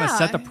because they kind of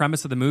set the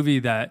premise of the movie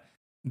that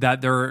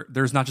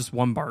there's not just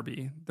one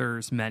Barbie,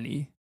 there's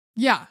many.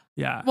 Yeah.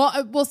 Yeah.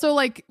 Well, so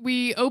like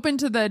we open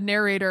to the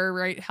narrator,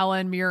 right?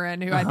 Helen Mirren,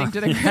 who I think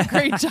did a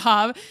great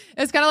job.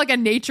 It's kind of like a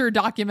nature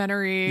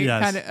documentary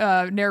kind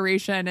of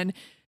narration. And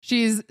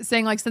she's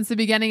saying like, since the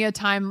beginning of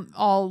time,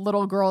 all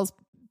little girls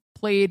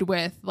played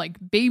with like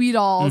baby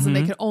dolls and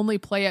they could only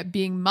play at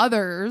being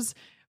mothers,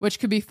 which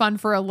could be fun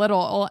for a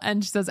little.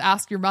 And she says,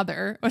 ask your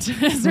mother, which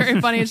is very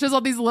funny. It's just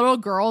all these little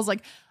girls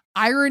like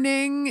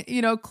ironing,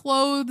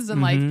 clothes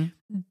and like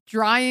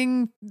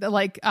drying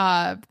like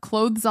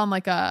clothes on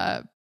like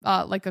a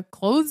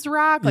clothes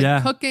rack,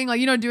 like cooking,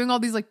 like doing all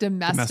these like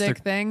domestic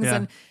things.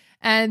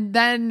 And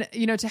then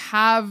to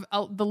have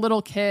the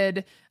little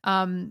kid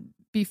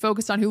be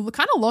focused on, who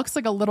kind of looks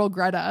like a little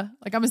Greta.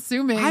 Like, I'm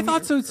assuming. I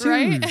thought so too.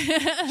 Right?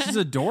 She's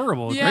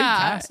adorable. Yeah, Great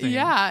casting.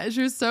 Yeah,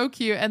 she was so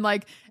cute, and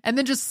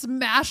then just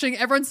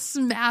everyone's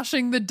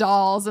smashing the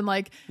dolls, and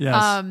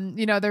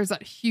Yes. there's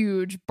that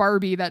huge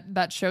Barbie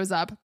that shows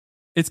up.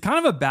 It's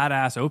kind of a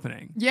badass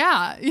opening.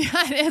 Yeah,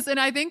 it is, and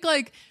I think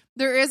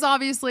there is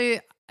obviously,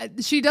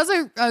 she does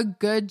a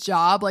good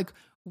job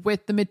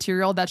with the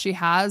material that she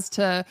has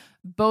to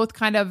both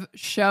kind of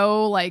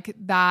show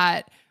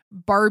that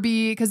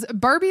Barbie, because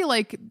Barbie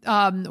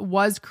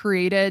was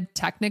created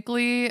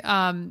technically.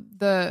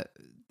 The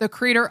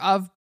creator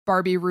of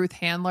Barbie, Ruth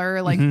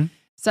Handler,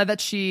 said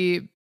that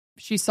she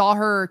saw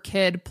her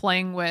kid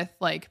playing with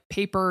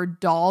paper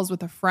dolls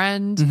with a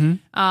friend,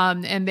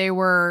 and they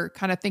were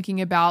kind of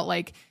thinking about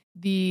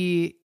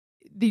the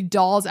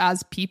dolls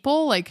as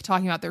people,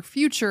 talking about their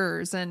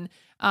futures, and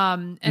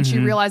she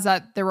realized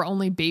that there were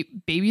only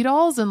baby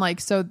dolls,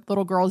 and so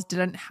little girls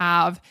didn't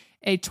have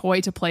a toy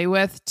to play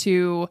with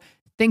to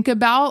think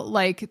about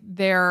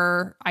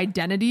their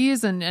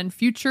identities and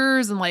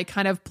futures, and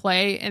kind of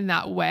play in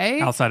that way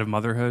outside of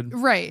motherhood.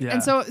 Right. Yeah.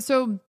 And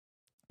so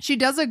she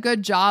does a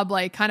good job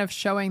kind of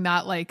showing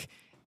that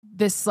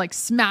this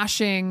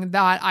smashing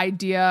that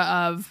idea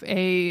of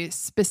a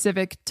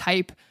specific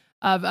type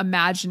of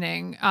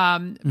imagining.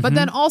 But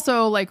then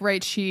also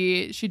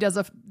she does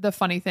the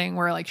funny thing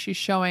where she's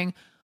showing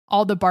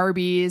all the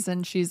Barbies,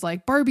 and she's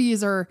like,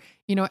 Barbies are,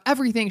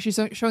 everything. She's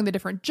showing the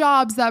different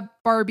jobs that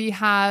Barbie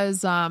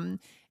has.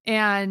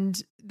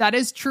 And that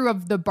is true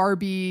of the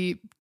Barbie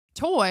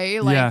toy.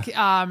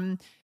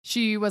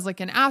 She was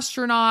an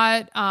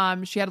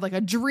astronaut. She had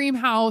a dream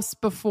house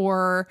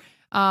before.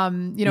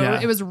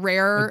 It was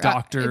rare a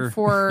doctor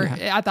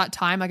at that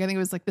time. I think it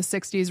was the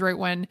 60s, right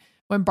when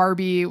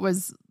Barbie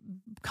was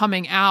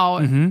coming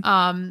out,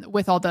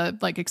 with all the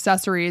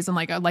accessories and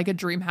a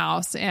dream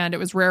house, and it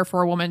was rare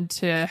for a woman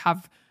to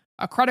have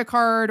a credit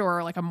card or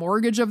a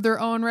mortgage of their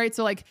own, right?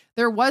 So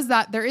there is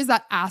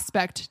that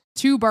aspect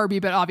to Barbie,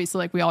 but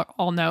obviously we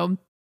all know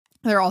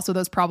there are also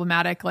those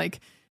problematic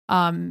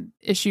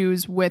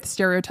issues with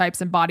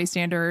stereotypes and body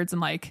standards,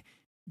 and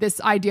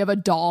this idea of a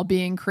doll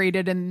being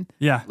created in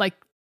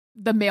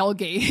the male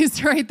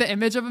gaze, right? The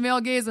image of a male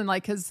gaze, and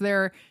because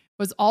there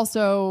was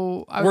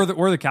also or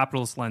the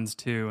capitalist lens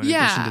too, in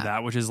addition to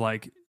that, which is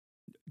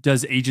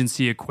does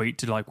agency equate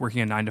to working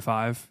a 9 to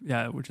 5?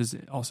 Yeah, which is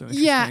also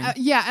interesting.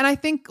 Yeah, and I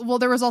think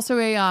there was also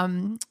a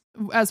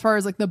as far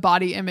as the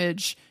body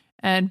image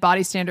and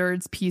body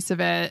standards piece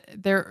of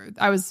it.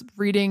 I was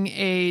reading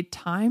a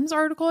Times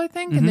article, I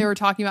think, and they were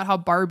talking about how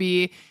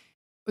Barbie,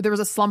 there was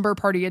a slumber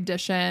party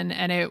edition,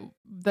 and it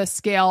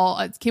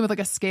came with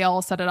a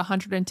scale set at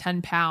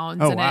 110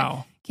 pounds. Oh, and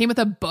wow. It came with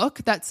a book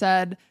that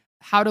said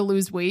how to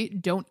lose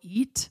weight, don't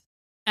eat.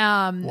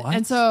 What?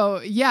 And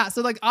so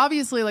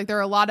obviously there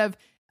are a lot of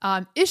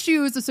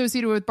issues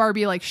associated with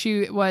Barbie.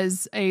 She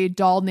was a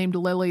doll named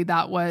Lily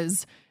that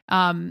was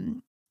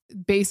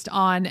based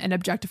on an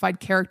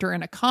objectified character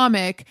in a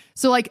comic.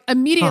 So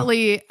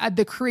immediately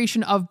the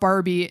creation of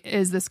Barbie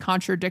is this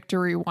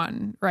contradictory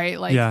one,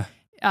 right?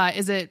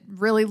 Is it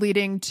really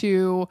leading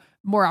to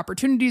more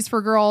opportunities for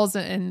girls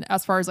and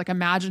as far as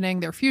imagining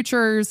their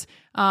futures?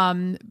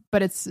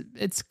 But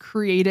it's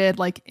created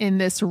in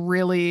this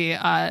really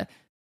I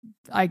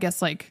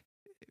guess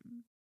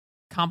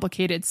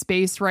complicated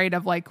space, right?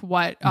 Of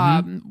what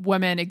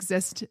women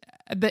exist,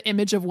 the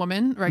image of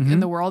women, right, in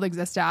the world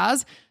exist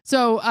as.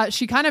 So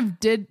she kind of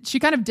did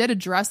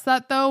address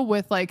that though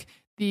with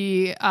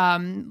the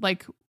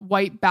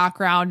white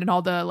background and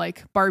all the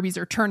Barbies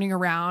are turning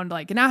around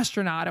an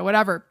astronaut or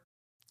whatever.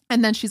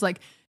 And then she's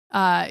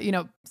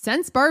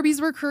since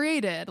Barbies were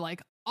created,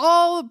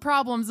 all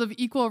problems of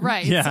equal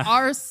rights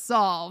are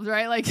solved,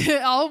 right?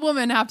 All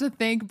women have to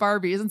thank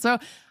Barbies. And so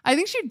I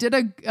think she did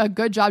a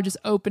good job just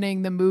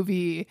opening the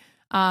movie,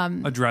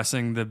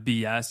 addressing the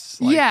BS,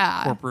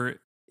 corporate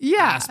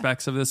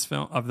aspects of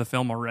the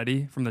film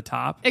already from the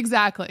top.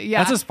 Exactly. Yeah.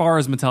 That's as far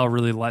as Mattel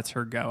really lets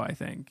her go, I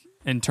think,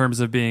 in terms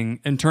of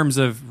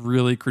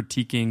really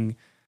critiquing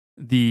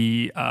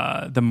the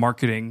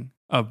marketing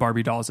of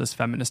Barbie dolls as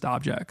feminist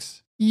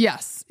objects.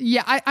 Yes.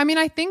 Yeah.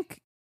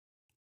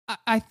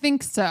 I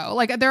think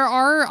so. There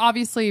are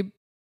obviously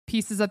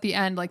pieces at the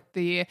end,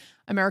 the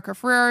America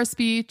Ferrera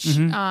speech,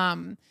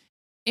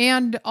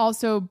 and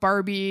also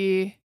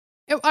Barbie.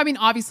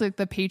 Obviously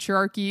the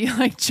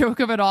patriarchy joke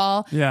of it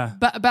all. Yeah.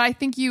 But I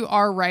think you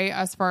are right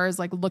as far as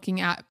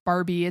looking at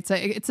Barbie. It's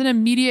an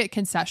immediate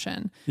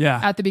concession. Yeah.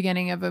 At the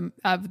beginning of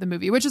the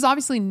movie, which is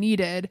obviously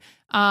needed.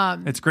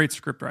 It's great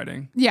script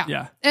writing. Yeah.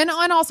 Yeah. And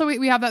also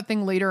we have that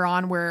thing later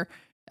on where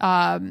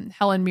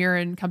Helen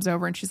Mirren comes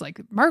over and she's like,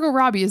 Margot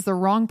Robbie is the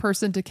wrong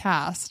person to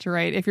cast,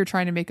 right? If you're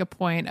trying to make a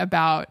point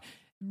about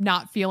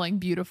not feeling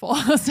beautiful.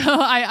 So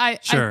I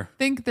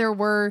think there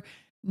were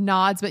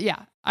nods, but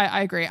yeah,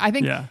 I agree. I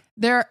think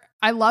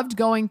I loved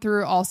going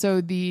through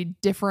also the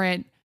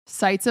different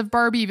sites of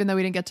Barbie, even though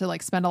we didn't get to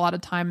spend a lot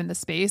of time in the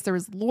space. There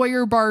was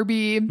lawyer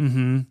Barbie.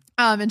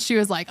 And she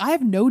was like, I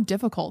have no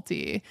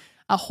difficulty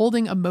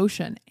holding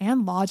emotion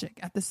and logic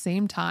at the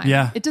same time.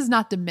 Yeah. It does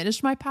not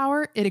diminish my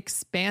power. It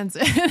expands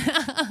it.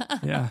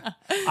 Yeah.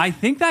 I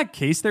think that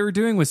case they were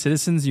doing was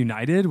Citizens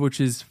United,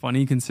 which is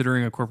funny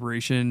considering a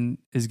corporation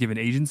is given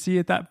agency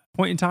at that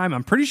point in time.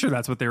 I'm pretty sure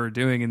that's what they were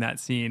doing in that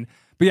scene.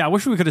 But yeah, I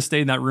wish we could have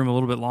stayed in that room a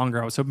little bit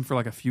longer. I was hoping for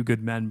like a few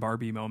good men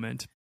Barbie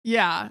moment.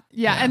 Yeah.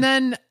 And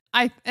then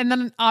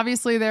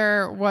obviously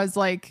there was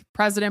like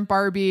President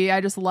Barbie.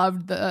 I just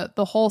loved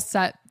the whole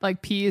set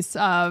like piece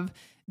of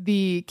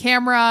the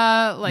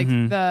camera, like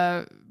and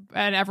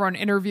everyone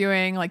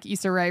interviewing like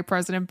Issa Rae,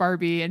 President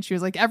Barbie, and she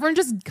was like, everyone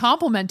just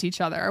compliment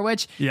each other,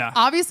 which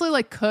obviously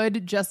like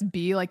could just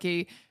be like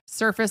a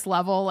surface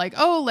level, like,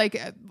 oh, like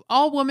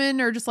all women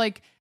are just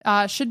like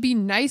should be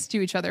nice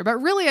to each other. But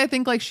really, I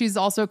think like she's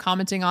also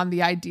commenting on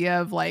the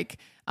idea of like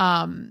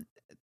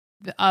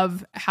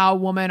of how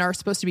women are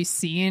supposed to be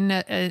seen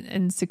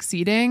and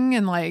succeeding,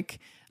 and like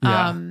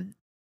and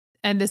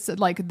this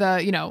like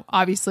the, you know,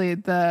 obviously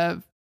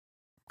the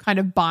kind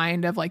of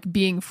bind of like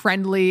being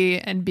friendly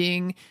and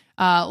being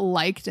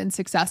liked and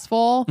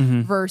successful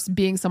versus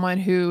being someone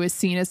who is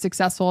seen as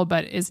successful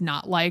but is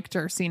not liked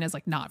or seen as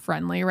like not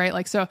friendly, right?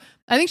 Like, so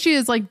I think she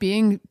is like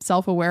being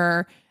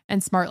self-aware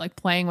and smart, like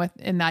playing with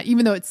in that,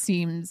 even though it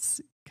seems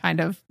kind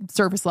of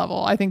surface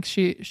level. I think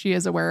she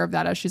is aware of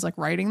that as she's like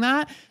writing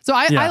that. So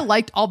I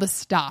liked all the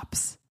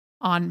stops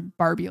on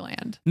Barbie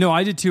Land. No,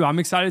 I did too. I'm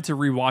excited to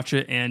rewatch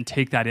it and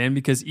take that in,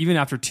 because even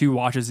after 2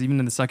 watches, even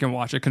in the second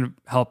watch, I couldn't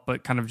help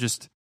but kind of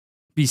just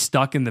be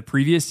stuck in the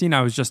previous scene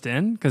I was just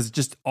in, because it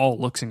just all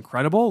looks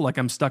incredible. Like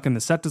I'm stuck in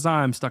the set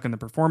design, I'm stuck in the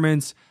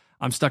performance,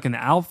 I'm stuck in the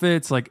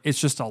outfits. Like it's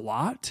just a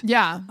lot.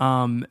 Yeah.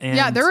 And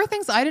there were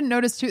things I didn't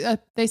notice too.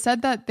 They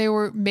said that they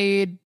were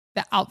made,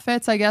 the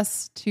outfits, I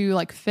guess, to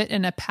like fit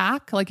in a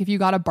pack. Like if you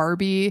got a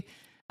Barbie,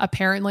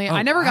 apparently,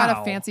 I never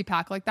got a fancy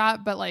pack like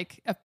that, but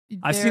like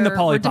I've seen the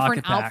Polly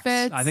different Pocket packs.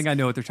 outfits. I think I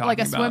know what they're talking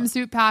about. about. Like a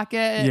swimsuit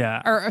packet,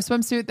 or a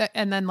swimsuit that,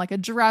 and then like a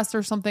dress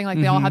or something. Like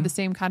they all had the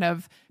same kind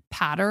of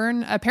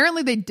pattern.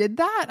 Apparently they did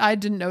that. I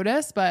didn't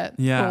notice, but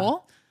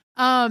cool.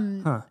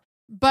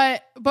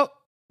 But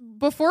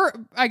before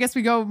I guess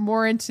we go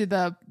more into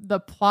the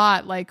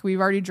plot, like we've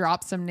already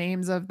dropped some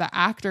names of the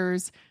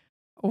actors.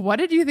 What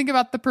did you think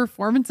about the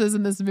performances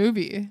in this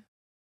movie?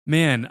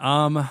 Man,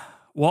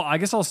 well, I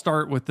guess I'll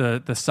start with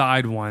the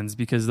side ones,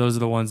 because those are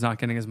the ones not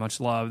getting as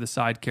much love. The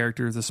side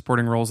characters, the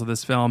supporting roles of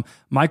this film.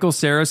 Michael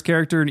Cera's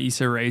character and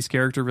Issa Rae's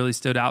character really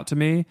stood out to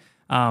me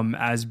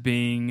as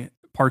being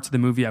parts of the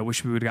movie I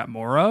wish we would have got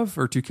more of,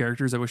 or 2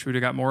 characters I wish we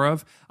would have got more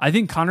of. I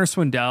think Connor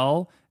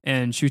Swindell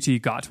and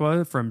Ncuti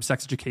Gatwa from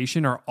Sex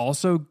Education are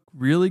also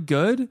really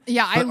good.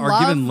 Yeah, I love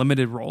are given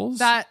limited roles.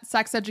 That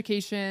Sex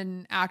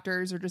Education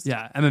actors are just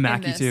Emma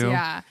Mackey too.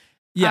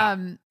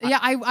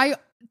 I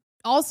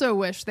also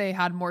wish they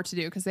had more to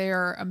do, because they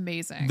are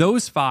amazing.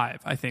 Those 5,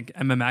 I think,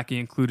 Emma Mackey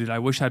included, I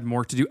wish had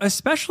more to do,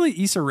 especially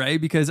Issa Rae,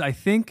 because I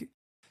think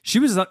she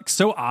was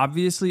so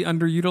obviously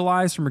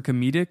underutilized from a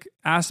comedic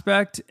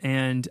aspect,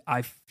 and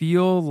I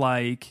feel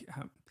like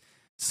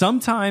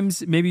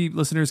sometimes, maybe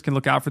listeners can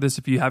look out for this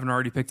if you haven't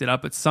already picked it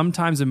up, but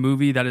sometimes a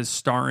movie that is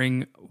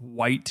starring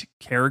white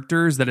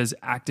characters that is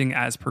acting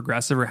as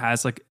progressive or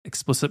has like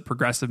explicit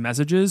progressive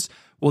messages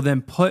will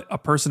then put a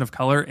person of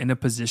color in a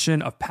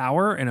position of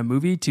power in a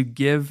movie to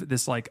give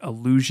this like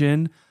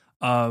illusion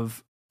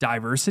of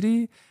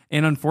diversity.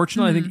 And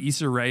unfortunately, I think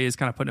Issa Rae is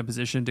kind of put in a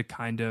position to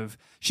kind of,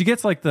 she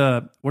gets like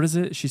the, what is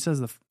it? She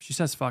says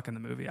fuck in the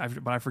movie,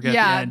 but I forget the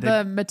end.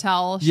 The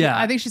Mattel.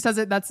 I think she says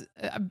it. That's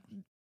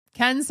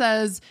Ken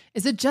says,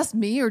 is it just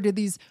me, or did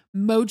these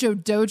Mojo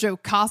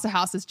Dojo Casa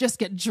houses just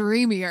get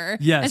dreamier?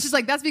 Yes. And she's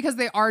like, that's because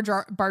they are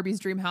Barbie's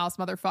dream house,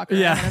 motherfucker.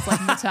 Yeah. And it's like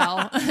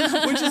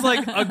Mattel. Which is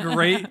like a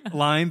great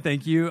line.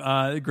 Thank you.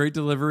 Great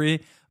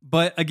delivery.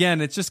 But again,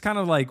 it's just kind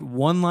of like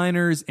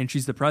one-liners, and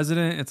she's the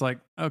president. It's like,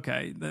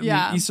 okay.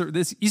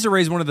 Issa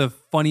Rae is one of the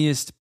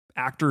funniest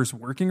actors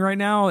working right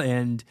now,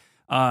 and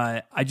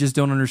I just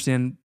don't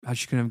understand how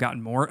she couldn't have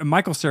gotten more, and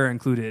Michael Cera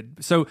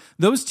included. So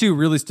those 2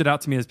 really stood out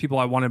to me as people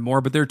I wanted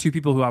more, but there are 2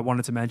 people who I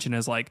wanted to mention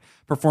as like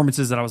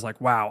performances that I was like,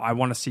 wow, I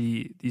want to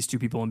see these 2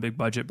 people in big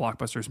budget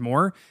blockbusters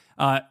more.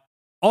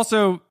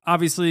 Also,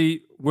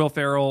 obviously, Will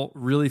Ferrell,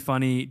 really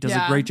funny, does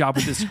a great job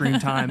with his screen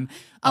time.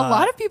 A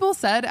lot of people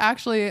said,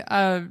 actually,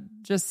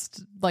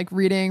 just like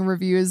reading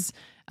reviews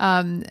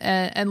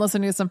and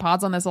listening to some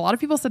pods on this, a lot of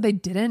people said they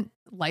didn't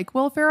like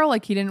Will Ferrell,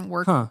 like he didn't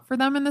work for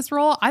them in this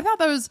role. I thought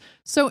that was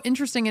so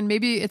interesting, and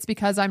maybe it's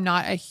because I'm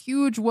not a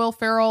huge Will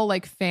Ferrell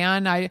like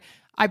fan.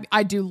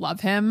 I do love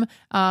him,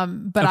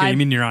 but okay, you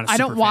mean you're not a I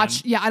don't super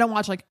watch. fan. Yeah, I don't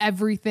watch like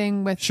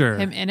everything with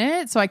him in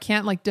it, so I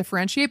can't like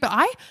differentiate. But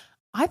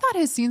I thought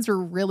his scenes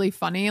were really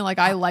funny. Like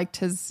I liked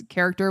his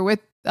character, with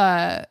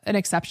an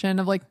exception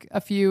of like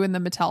a few in the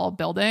Mattel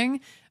building.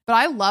 But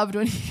I loved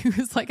when he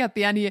was like at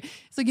the end, he's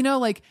like, you know,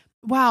 like,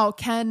 wow,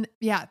 Ken,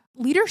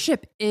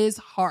 leadership is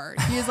hard.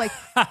 He is like,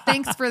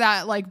 thanks for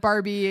that, like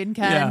Barbie and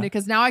Ken,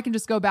 because now I can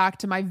just go back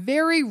to my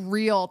very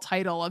real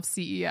title of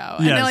CEO.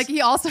 And then like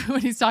he also, when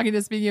he's talking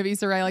to, speaking of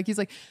Issa Rae, like he's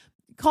like,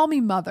 call me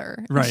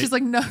mother. And she's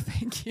like, no,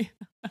 thank you.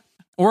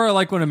 Or I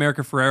like when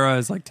America Ferrera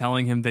is like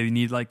telling him they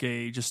need like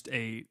a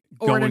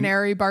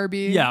ordinary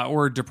Barbie. Yeah,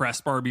 or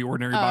depressed Barbie,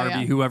 ordinary Barbie,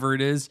 yeah. whoever it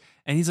is.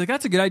 And he's like,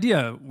 that's a good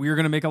idea. We're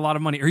going to make a lot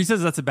of money. Or he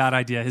says that's a bad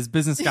idea. His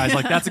business guy's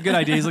like, that's a good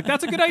idea. He's like,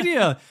 that's a good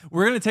idea.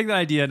 We're going to take that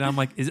idea. And I'm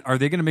like, are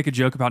they going to make a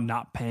joke about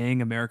not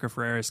paying America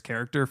Ferrera's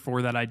character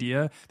for that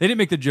idea? They didn't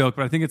make the joke,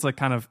 but I think it's like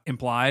kind of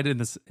implied in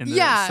the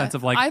sense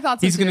of like, I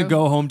thought so he's going to too.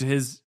 go home to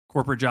his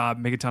corporate job,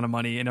 make a ton of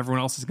money, and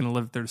everyone else is going to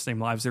live their same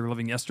lives they were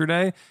living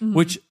yesterday,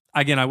 which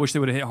again, I wish they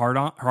would have hit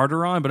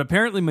harder on, but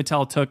apparently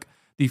Mattel took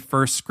the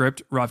first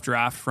script rough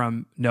draft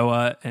from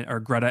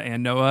Greta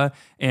and Noah,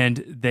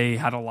 and they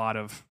had a lot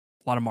of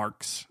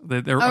marks.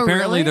 Apparently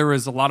really? there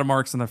was a lot of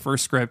marks in the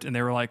first script, and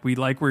they were like, we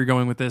like where you're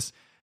going with this.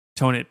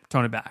 Tone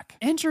it back.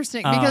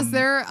 Interesting, because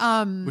they're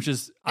which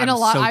is in I'm a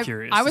lot. so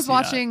curious. I was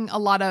watching a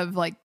lot of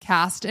like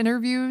cast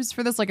interviews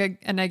for this,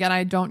 and again,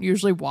 I don't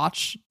usually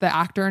watch the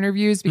actor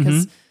interviews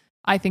because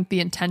I think the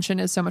intention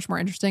is so much more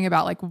interesting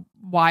about like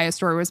why a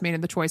story was made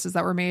and the choices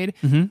that were made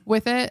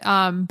with it.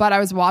 But I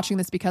was watching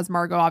this because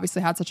Margot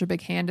obviously had such a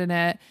big hand in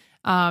it.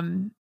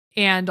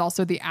 And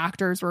also the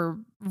actors are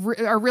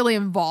really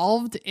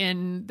involved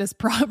in this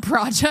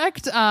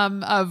project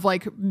of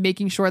like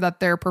making sure that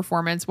their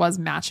performance was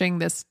matching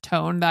this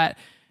tone that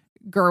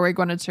Gerwig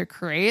wanted to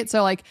create.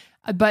 So like,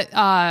 but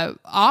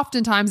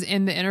oftentimes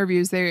in the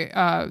interviews,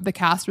 the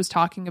cast was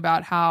talking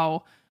about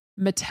how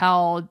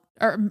Mattel,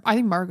 or I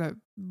think Margot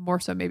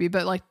more so maybe,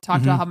 but like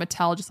talked about how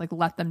Mattel just like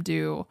let them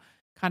do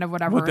kind of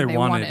whatever what they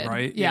wanted.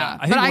 Right? Yeah.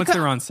 I think once they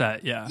were on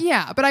set,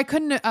 Yeah, but I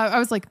couldn't, I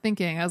was like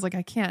thinking, I was like,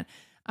 I can't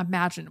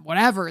imagine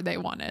whatever they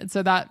wanted.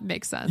 So that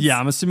makes sense. Yeah,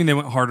 I'm assuming they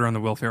went harder on the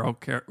Will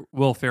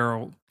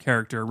Ferrell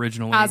character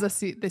originally. As the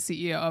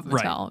CEO of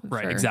Mattel.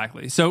 Right, sure.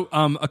 exactly. So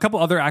a couple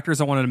other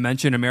actors I wanted to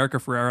mention. America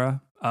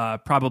Ferrera,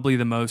 probably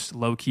the most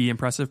low-key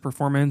impressive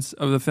performance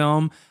of the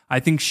film. I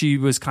think she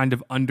was kind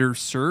of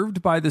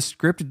underserved by the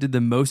script, did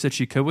the most that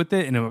she could with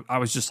it. And I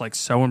was just like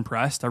so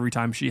impressed every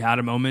time she had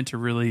a moment to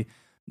really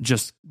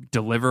just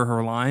deliver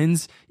her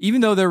lines.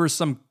 Even though there was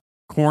some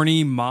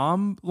corny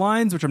mom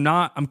lines, which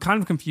I'm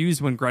kind of confused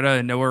when Greta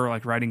and Noah are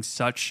like writing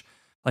such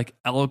like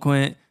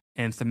eloquent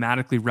and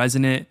thematically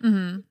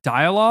resonant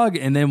dialogue,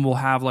 and then we'll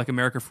have like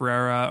America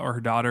Ferrera or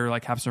her daughter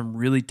like have some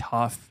really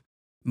tough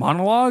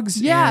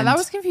monologues. Yeah, that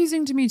was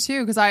confusing to me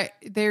too, because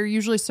they're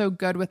usually so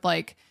good with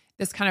like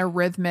this kind of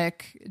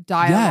rhythmic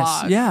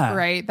dialogue,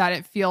 right? That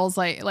it feels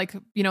like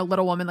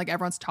Little Woman, like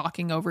everyone's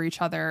talking over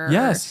each other.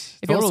 Yes,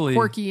 it totally. feels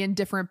quirky and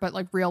different, but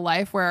like real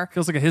life, where it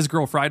feels like a His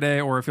Girl Friday,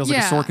 or it feels like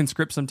a Sorkin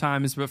script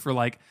sometimes, but for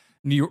like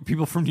New York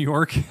people from New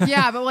York.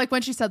 Yeah, but like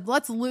when she said,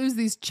 "Let's lose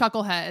these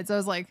chuckleheads," I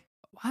was like,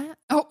 "What?"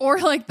 Or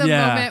like the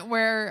moment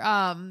where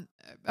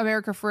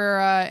America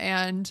Ferrera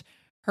and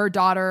her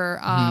daughter,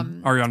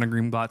 Ariana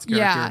Greenblatt's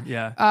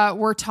character,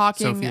 we're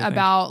talking Sophie,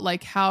 about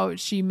like how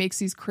she makes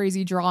these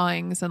crazy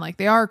drawings, and like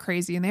they are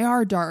crazy and they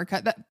are dark.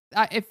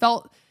 It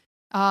felt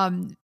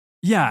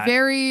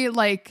very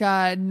like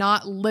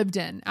not lived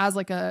in as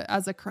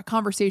a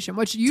conversation,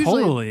 which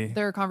usually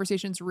their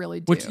conversations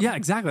really do. Which, yeah,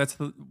 exactly. That's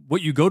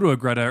what you go to a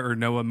Greta or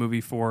Noah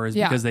movie for, is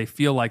because they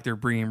feel like they're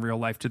bringing real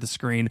life to the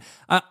screen.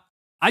 I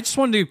just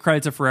wanted to give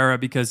credit to Ferrera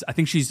because I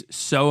think she's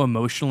so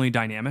emotionally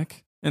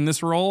dynamic in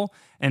this role,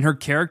 and her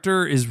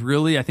character is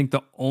really, I think,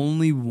 the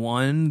only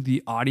one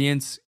the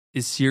audience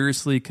is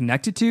seriously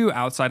connected to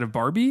outside of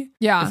Barbie.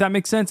 Yeah. If that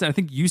makes sense. And I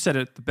think you said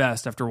it the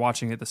best after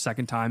watching it the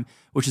second time,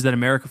 which is that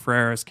America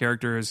Ferrera's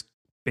character is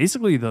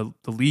basically the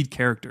lead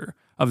character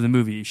of the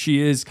movie.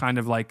 She is kind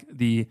of like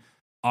the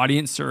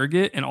audience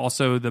surrogate, and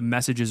also the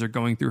messages are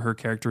going through her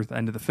character at the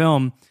end of the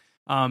film.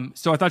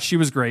 So I thought she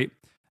was great.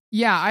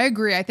 Yeah, I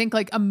agree. I think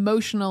like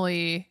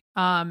emotionally,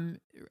 and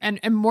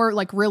more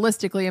like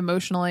realistically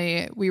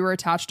emotionally, we were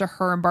attached to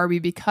her and Barbie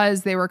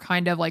because they were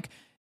kind of like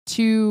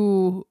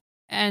two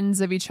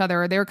ends of each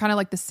other. They were kind of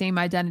like the same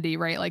identity,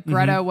 right? Like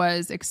Greta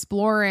was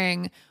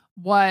exploring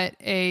what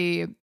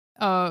America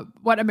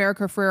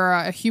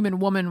Ferrera, a human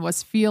woman,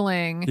 was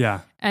feeling,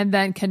 and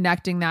then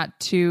connecting that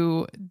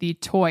to the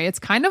toy. It's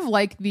kind of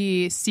like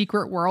the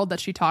secret world that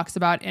she talks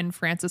about in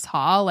Frances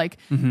Ha, like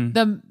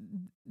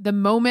the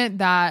moment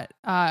that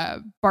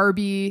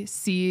Barbie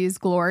sees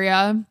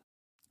Gloria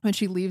when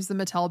she leaves the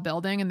Mattel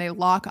building and they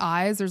lock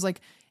eyes, there's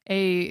like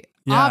a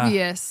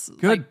obvious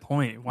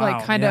point. Wow.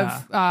 Like kind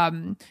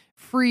of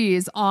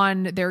freeze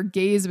on their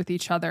gaze with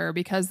each other,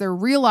 because they're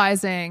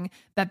realizing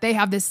that they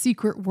have this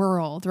secret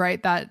world,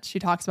 right? That she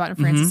talks about in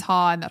Frances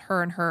Ha, and that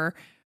her and her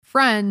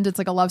friend, it's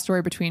like a love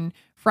story between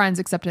friends,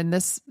 except in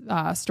this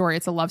story,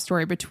 it's a love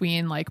story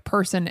between like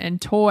person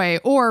and toy,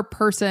 or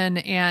person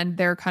and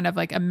their kind of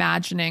like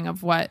imagining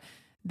of what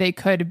they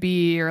could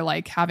be, or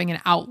like having an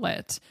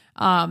outlet.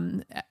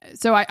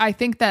 So I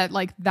think that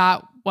like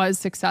that was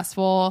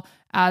successful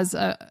as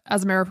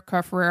America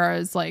Ferrera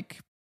is like,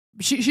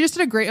 she just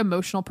did a great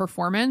emotional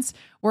performance,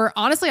 where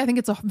honestly, I think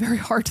it's a very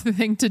hard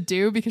thing to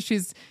do, because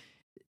she's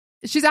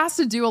asked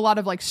to do a lot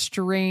of like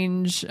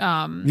strange,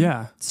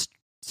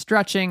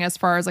 stretching as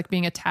far as like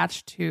being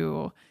attached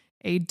to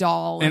a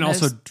doll. And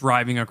also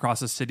driving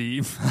across a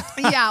city.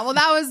 Yeah, well,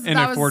 that was in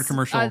a Ford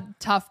commercial. A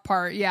tough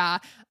part. Yeah,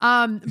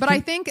 but I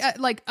think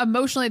like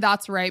emotionally,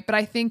 that's right. But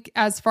I think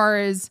as far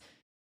as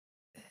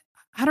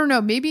I don't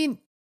know, maybe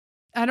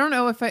I don't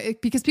know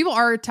because people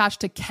are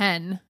attached to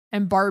Ken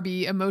and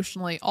Barbie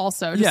emotionally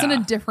also, just in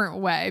a different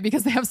way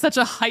because they have such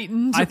a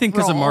heightened. I think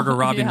because of role. Margot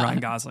Robbie and Ryan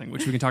Gosling,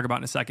 which we can talk about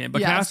in a second.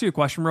 But can I ask you a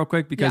question real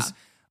quick? Because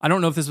I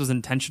don't know if this was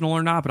intentional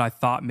or not, but I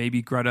thought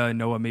maybe Greta and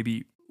Noah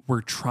maybe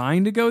were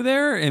trying to go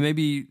there, and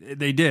maybe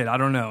they did. I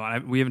don't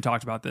know. We haven't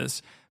talked about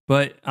this,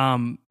 but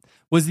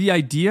was the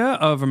idea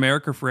of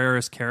America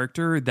Ferrera's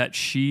character that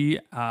she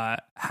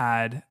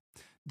had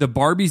the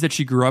Barbies that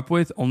she grew up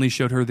with only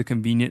showed her the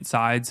convenient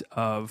sides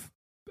of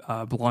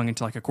belonging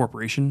to like a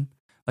corporation,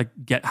 like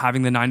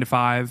having the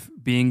 9-to-5,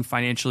 being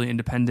financially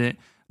independent,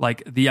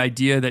 like the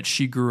idea that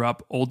she grew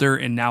up older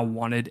and now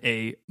wanted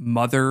a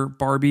mother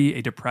Barbie,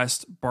 a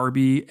depressed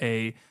Barbie,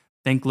 a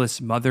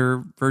thankless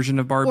mother version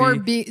of Barbie, or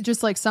be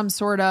just like some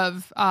sort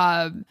of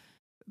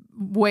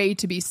way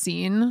to be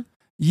seen,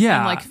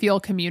 and like feel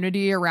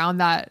community around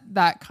that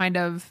kind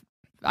of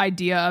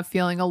idea of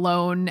feeling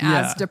alone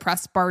as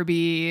depressed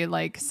Barbie,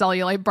 like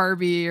cellulite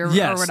Barbie or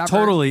whatever.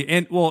 Totally.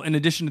 And well, in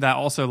addition to that,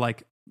 also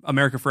like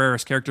America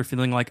Ferrera's character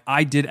feeling like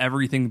I did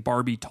everything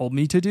Barbie told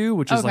me to do,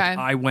 which is like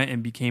I went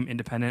and became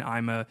independent.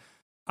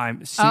 I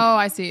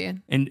see.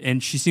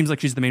 And she seems like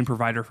she's the main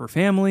provider for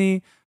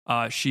family.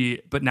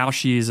 But now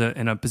she is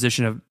in a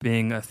position of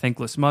being a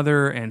thankless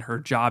mother, and her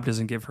job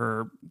doesn't give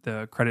her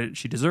the credit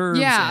she deserves.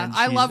 Yeah, and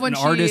I love when an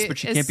artist, but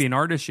she can't be an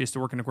artist. She has to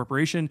work in a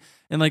corporation,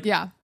 and like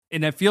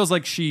and it feels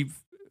like she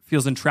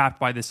feels entrapped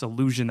by this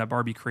illusion that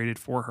Barbie created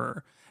for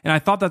her. And I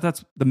thought that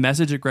that's the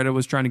message that Greta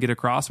was trying to get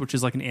across, which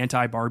is like an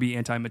anti-Barbie,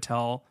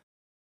 anti-Mattel.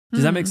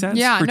 Does that make sense?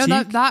 Yeah, Critique?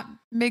 no, that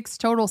makes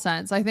total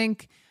sense. I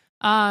think.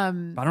 I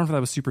don't know if that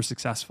was super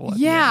successful.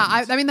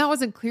 I mean, that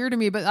wasn't clear to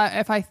me, but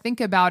if I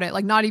think about it,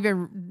 like not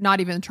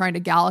even trying to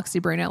galaxy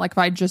brain it, like if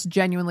I just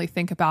genuinely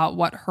think about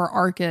what her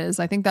arc is,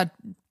 I think that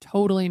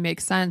totally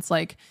makes sense.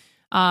 Like,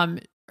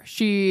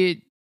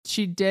 she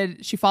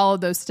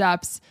followed those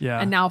steps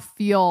and now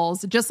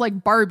feels just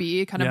like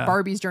Barbie, kind of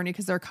Barbie's journey,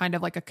 because they're kind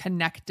of like a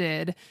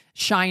connected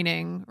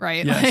shining,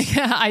 right? Yes.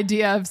 Like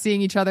idea of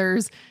seeing each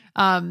other's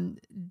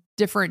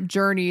different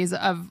journeys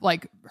of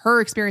like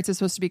her experience is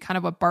supposed to be kind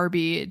of what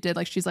Barbie did.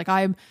 Like she's like,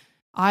 I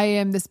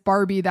am this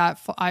Barbie that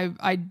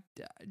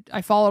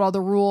I followed all the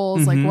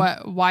rules. Mm-hmm. Like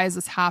why is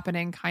this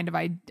happening? Kind of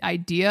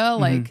idea.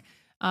 Like,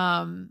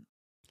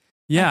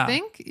 yeah. I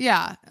think,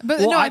 but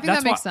well, I think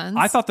that makes sense.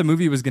 I thought the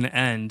movie was going to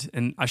end,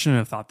 and I shouldn't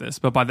have thought this,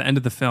 but by the end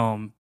of the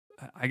film,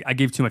 I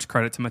gave too much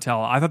credit to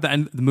Mattel. I thought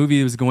the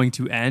movie was going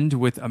to end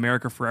with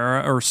America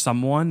Ferrera or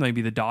someone,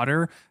 maybe the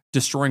daughter,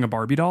 destroying a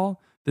Barbie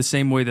doll the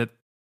same way that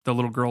the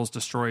little girls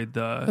destroyed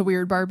the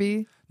weird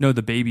Barbie. No,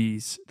 the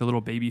babies, the little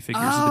baby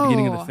figures at the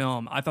beginning of the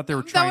film. I thought they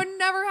were trying. That would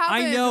never happen.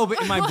 I know,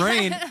 but in my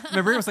brain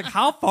was like,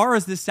 how far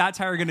is this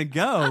satire going to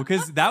go?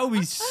 Because that would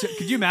be.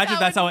 Could you imagine if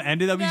that's how it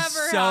ended? That would be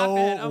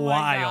so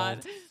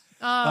wild.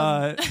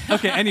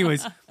 Okay.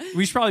 Anyways,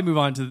 we should probably move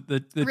on to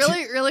the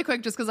really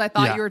quick, just because I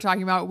thought you were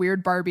talking about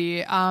Weird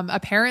Barbie.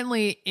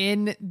 Apparently,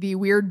 in the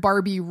Weird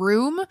Barbie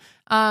room,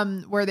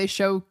 where they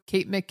show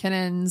Kate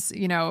McKinnon's,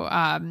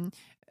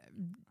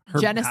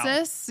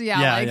 Genesis,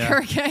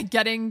 her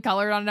getting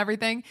colored on and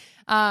everything.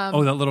 That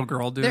little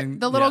girl doing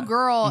the little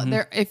girl.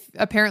 There, if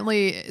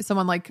apparently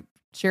someone like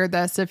shared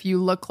this, if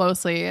you look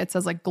closely, it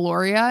says like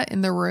Gloria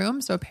in the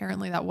room. So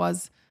apparently that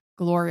was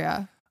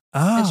Gloria.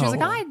 Oh, and she was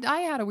like, I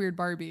had a weird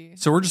Barbie.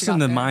 So we're just in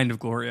the mind of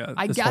Gloria.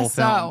 I this guess whole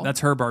film. so.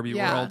 That's her Barbie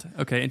world.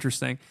 Okay,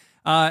 interesting.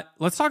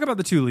 Let's talk about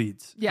the two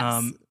leads.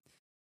 Yes.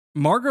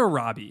 Margot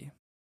Robbie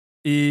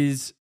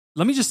is.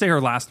 Let me just say her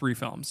last three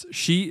films.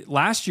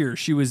 Last year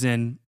she was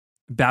in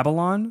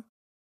Babylon,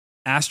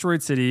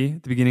 Asteroid City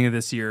at the beginning of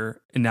this year,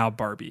 and now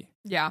Barbie.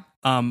 Yeah.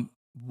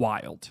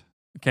 Wild.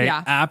 Okay.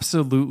 Yeah.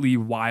 Absolutely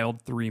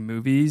wild 3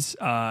 movies.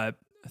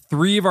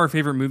 3 of our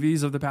favorite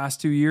movies of the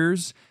past 2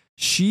 years.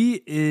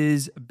 She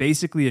is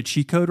basically a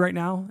cheat code right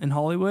now in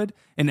Hollywood.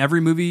 In every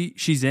movie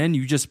she's in,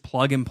 you just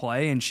plug and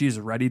play, and she is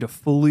ready to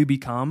fully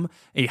become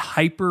a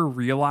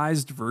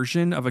hyper-realized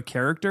version of a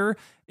character.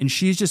 And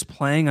she's just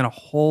playing on a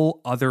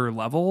whole other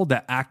level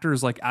that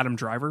actors like Adam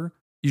Driver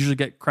usually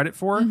get credit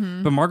for.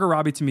 Mm-hmm. But Margot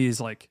Robbie to me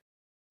is like,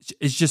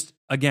 it's just,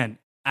 again,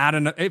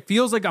 it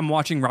feels like I'm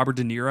watching Robert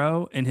De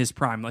Niro in his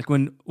prime. Like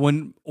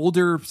when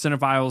older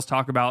cinephiles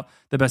talk about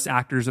the best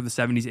actors of the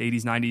 70s,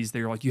 80s, 90s,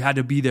 they're like, you had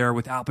to be there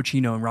with Al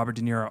Pacino and Robert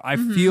De Niro. I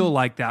feel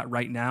like that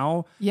right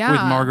now with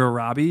Margot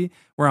Robbie,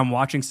 where I'm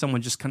watching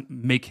someone just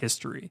make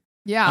history.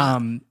 Yeah.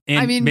 And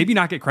I mean, maybe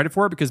not get credit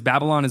for it because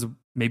Babylon is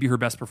maybe her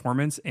best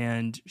performance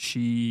and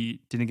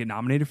she didn't get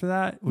nominated for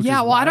that.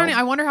 Yeah. Well,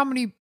 I wonder how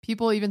many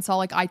people even saw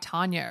like I,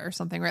 Tonya or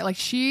something, right? Like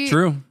she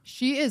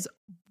is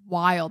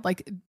wild.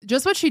 Like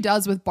just what she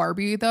does with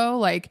Barbie though,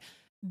 like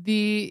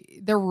the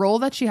role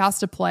that she has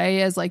to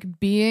play as like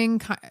being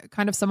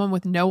kind of someone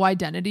with no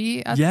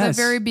identity at the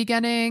very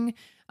beginning.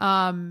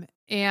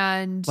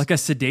 And like a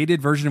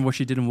sedated version of what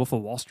she did in Wolf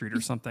of Wall Street or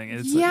something.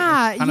 It's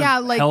yeah, kind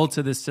of like held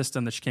to this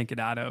system that she can't get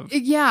out of.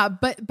 Yeah,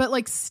 but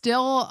like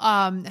still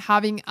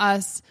having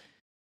us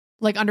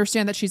like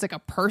understand that she's like a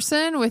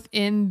person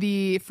within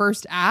the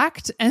first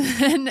act,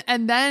 and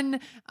then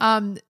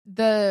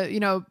the, you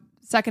know,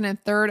 second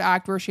and third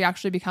act where she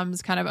actually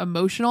becomes kind of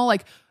emotional.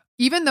 Like,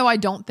 even though I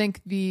don't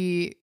think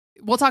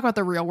we'll talk about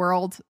the real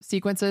world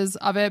sequences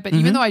of it, but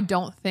even though I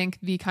don't think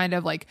the kind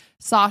of like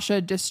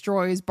Sasha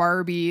destroys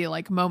Barbie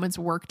like moments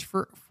worked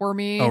for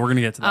me. Oh, we're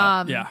gonna get to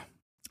that. Yeah.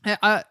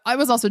 I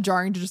was also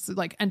jarring to just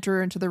like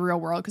enter into the real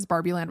world because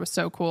Barbie Land was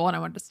so cool and I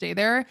wanted to stay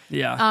there.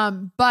 Yeah.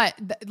 But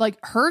like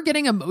her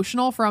getting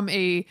emotional from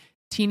a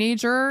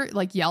teenager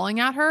like yelling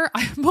at her,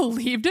 I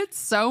believed it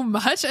so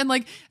much. And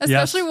like,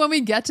 especially when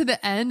we get to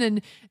the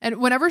end and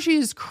whenever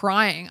she's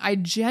crying, I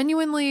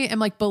genuinely am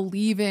like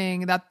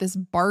believing that this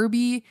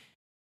Barbie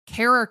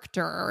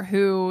character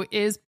who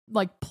is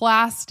like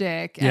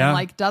plastic and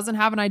like doesn't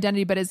have an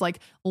identity but is like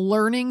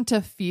learning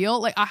to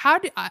feel like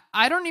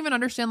I don't even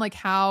understand like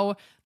how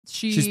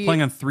she's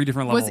playing on 3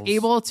 different levels, was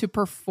able to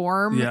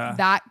perform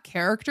that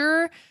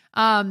character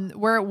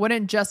where it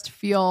wouldn't just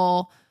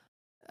feel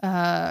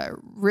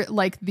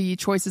like the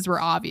choices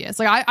were obvious.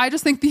 Like I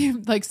just think the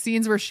like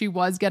scenes where she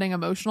was getting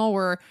emotional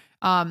were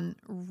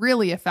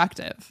really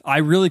effective. I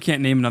really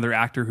can't name another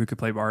actor who could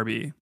play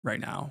Barbie right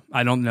now.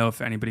 I don't know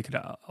if anybody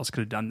else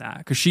could have done that,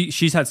 because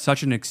she's had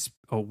such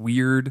a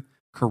weird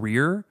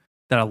career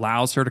that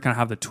allows her to kind of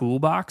have the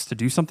toolbox to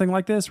do something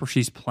like this, where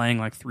she's playing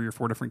like 3 or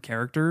 4 different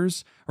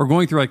characters or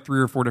going through like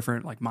 3 or 4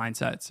 different like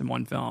mindsets in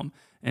one film.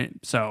 And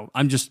so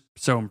I'm just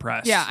so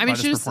impressed. Yeah, I mean,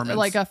 she's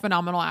like a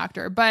phenomenal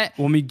actor. But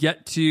when we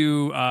get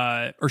to,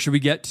 or should we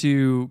get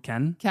to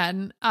Ken?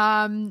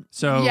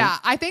 So yeah,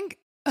 I think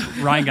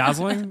Ryan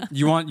Gosling.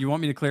 You want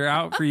me to clear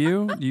out for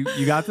you?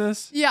 You got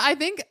this? Yeah, I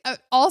think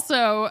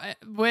also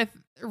with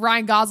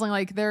Ryan Gosling,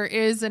 like there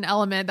is an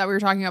element that we were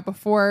talking about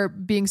before,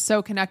 being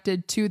so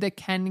connected to the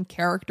Ken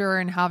character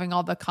and having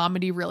all the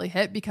comedy really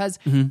hit, because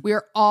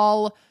we're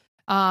all,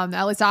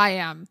 at least I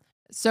am,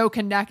 so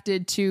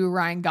connected to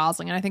Ryan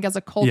Gosling. And I think as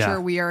a culture,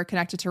 we are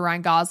connected to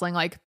Ryan Gosling.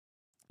 Like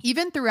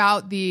even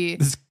throughout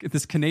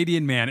this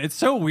Canadian man, it's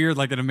so weird,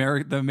 like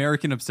the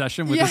American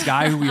obsession with this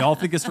guy who we all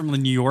think is from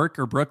New York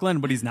or Brooklyn,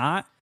 but he's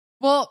not.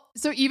 Well,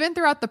 so even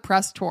throughout the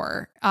press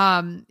tour,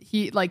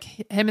 he like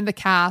him and the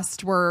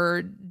cast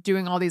were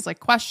doing all these like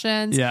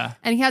questions. Yeah.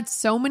 And he had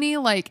so many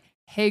like,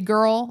 hey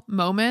girl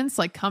moments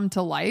like come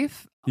to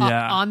life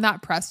on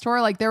that press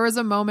tour. Like there was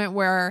a moment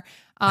where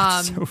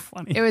that's so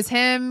funny. It was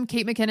him,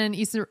 Kate McKinnon,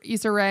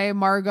 Issa Rae,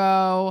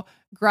 Margot,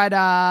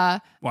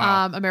 Greta,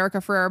 America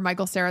Ferrera,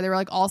 Michael Cera. They were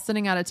like all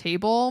sitting at a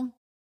table.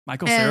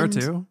 Michael Cera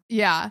too?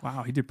 Yeah.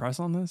 Wow, he did press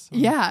on this?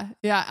 Yeah.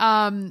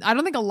 I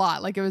don't think a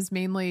lot. Like it was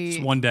mainly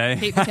just one day.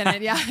 Kate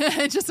McKinnon.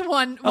 Yeah. Just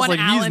one I was like,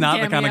 Alan he's not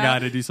cameo. the kind of guy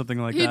to do something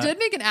like that. He did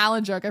make an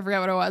Alan joke. I forget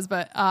what it was,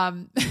 but I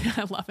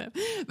love him.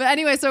 But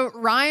anyway, so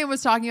Ryan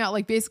was talking about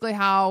like basically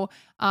how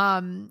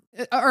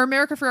or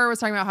America Ferrera was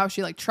talking about how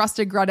she like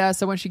trusted Greta.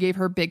 So when she gave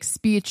her big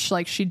speech,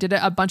 like she did it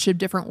a bunch of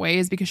different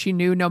ways because she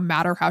knew no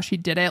matter how she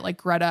did it, like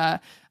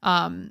Greta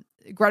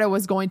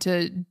was going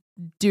to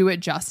do it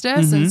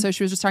justice. And so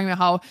she was just talking about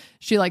how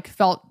she like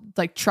felt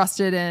like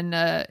trusted in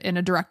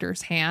a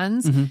director's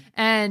hands.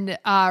 And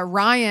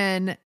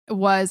Ryan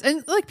was,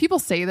 and like people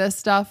say this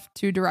stuff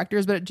to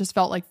directors, but it just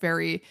felt like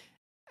very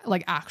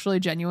like actually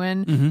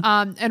genuine.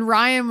 And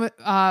Ryan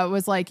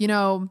was like, you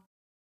know,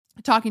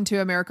 talking to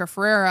America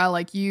Ferrera,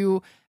 like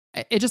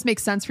it just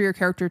makes sense for your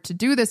character to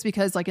do this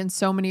because like in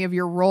so many of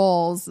your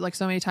roles, like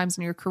so many times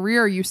in your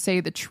career, you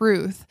say the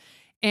truth.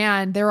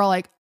 And they were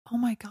like, oh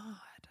my God.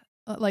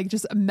 Like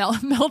just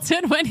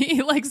melted when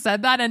he like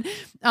said that. And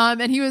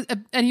he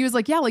was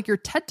like, yeah, like your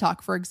TED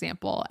Talk, for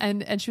example.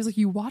 And she was like,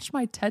 you watched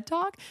my TED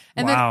Talk?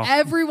 And then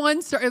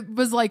everyone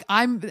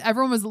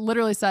everyone was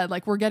literally said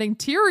like, we're getting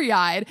teary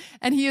eyed.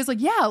 And he was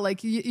like, yeah,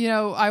 like, you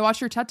know, I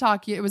watched your TED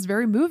Talk. It was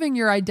very moving.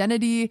 Your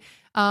identity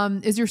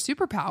is your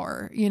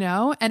superpower, you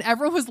know? And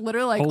everyone was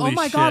literally like, holy oh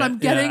my shit. God, I'm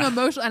getting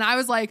emotional. And I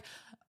was like,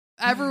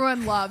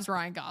 everyone loves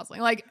Ryan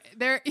Gosling. Like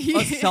a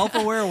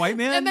self-aware white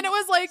man. And then it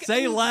was like,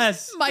 say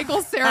less.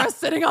 Michael Cera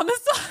sitting on the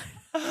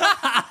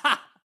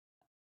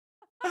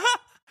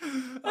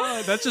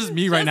side. That's just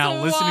me right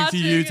now listening to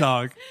you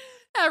talk.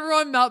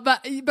 Everyone melt,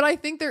 but I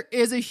think there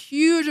is a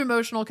huge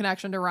emotional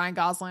connection to Ryan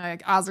Gosling,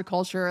 like as a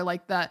culture,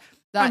 like that.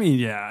 I mean,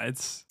 yeah,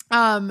 it's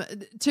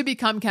to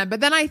become Ken. But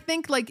then I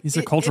think like he's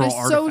a cultural it is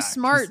artifact. so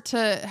smart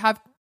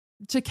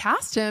to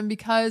cast him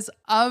because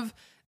of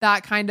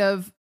that kind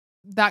of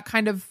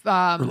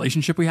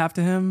relationship we have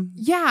to him.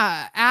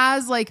 Yeah,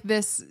 as like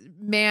this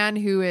man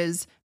who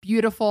is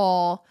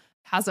beautiful,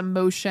 has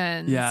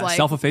emotions. Yeah, like,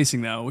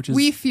 self-effacing though, which is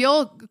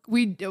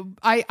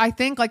I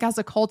think like as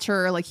a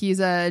culture, like he's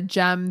a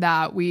gem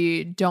that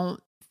we don't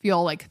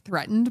feel like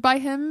threatened by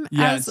him.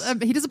 Yes.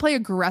 He doesn't play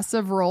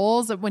aggressive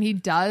roles. When he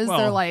does,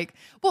 they're like,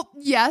 well,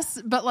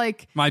 yes, but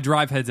like my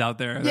drive heads out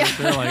there.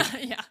 They're like,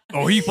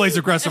 oh, he plays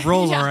aggressive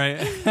roles, all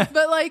right.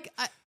 But like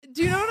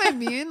Do you know what I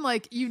mean?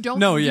 Like you don't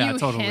view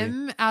totally.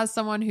 him as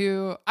someone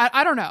who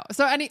I don't know.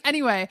 So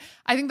anyway,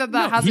 I think that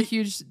has a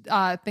huge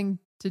thing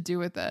to do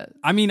with it.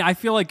 I mean, I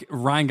feel like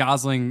Ryan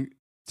Gosling,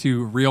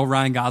 to real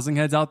Ryan Gosling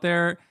heads out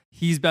there,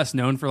 he's best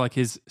known for like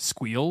his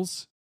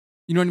squeals.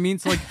 You know what I mean?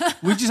 So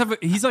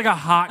like he's like a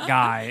hot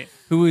guy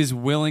who is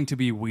willing to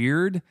be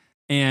weird,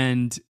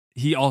 and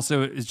he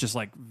also is just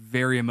like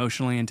very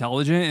emotionally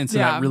intelligent, and so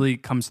that really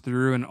comes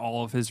through in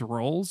all of his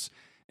roles.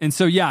 And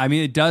so I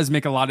mean, it does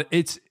make a lot of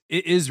it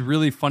is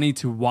really funny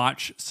to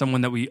watch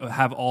someone that we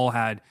have all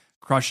had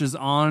crushes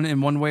on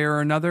in one way or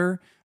another,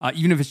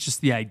 even if it's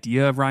just the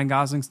idea of Ryan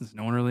Gosling, since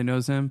no one really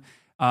knows him.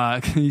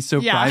 He's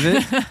so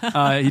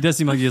private. He does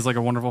seem like he has like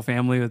a wonderful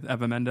family with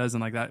Eva Mendes,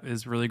 and like that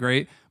is really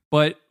great.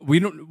 But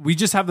we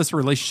just have this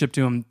relationship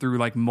to him through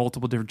like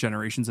multiple different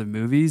generations of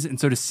movies. And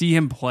so to see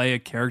him play a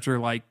character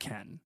like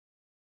Ken,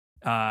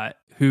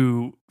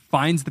 who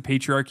finds the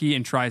patriarchy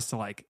and tries to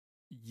like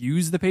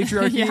use the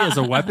patriarchy as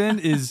a weapon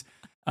is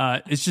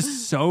it's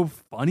just so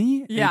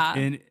funny.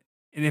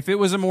 And if it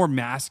was a more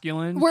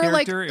masculine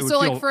character, it would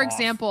feel for off.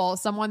 example,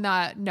 someone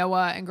that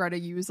Noah and Greta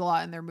use a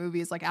lot in their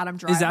movies, like Adam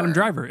Driver. Is Adam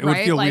Driver. It would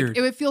feel weird.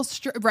 It would feel,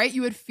 right?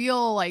 You would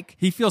feel like...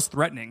 He feels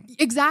threatening.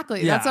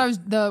 Exactly. Yeah. That's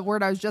the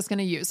word I was just going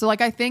to use. So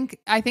like, I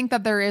think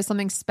that there is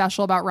something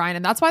special about Ryan,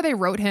 and that's why they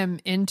wrote him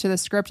into the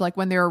script, like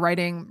when they were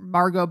writing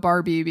Margot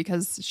Barbie,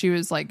 because she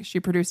was like, she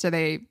produced it,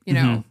 they, you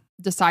know,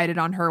 decided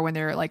on her when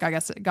they're like, I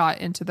guess it got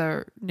into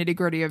the nitty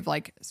gritty of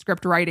like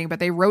script writing, but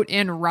they wrote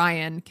in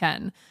Ryan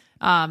Ken.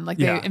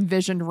 They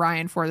envisioned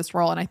Ryan for this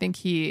role, and I think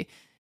he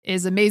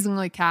is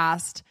amazingly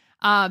cast.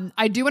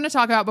 I do want to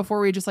talk about, before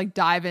we just like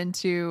dive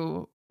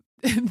into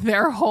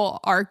their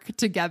whole arc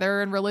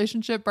together in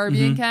relationship,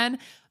 Barbie and Ken,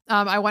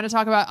 I want to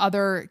talk about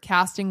other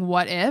casting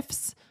what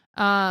ifs.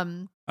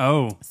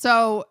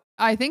 So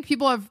I think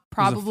people have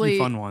probably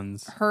fun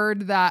ones.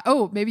 Heard that.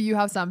 Oh, maybe you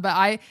have some, but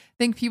I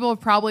think people have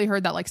probably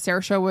heard that like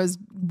Saoirse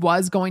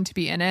was going to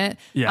be in it,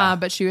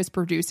 but she was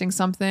producing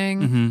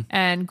something,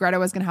 and Greta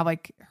was going to have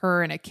like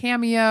her in a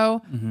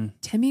cameo.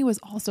 Timmy was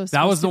also supposed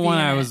that was the to be one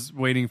in I it. was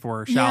waiting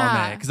for,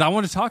 Chalamet, because I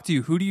want to talk to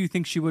you. Who do you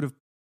think she would have?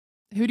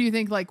 Who do you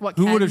think like what?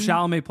 Who would have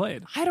Chalamet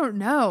played? I don't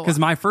know, because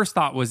my first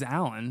thought was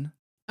Alan.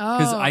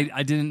 Because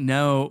I didn't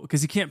know,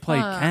 because he can't play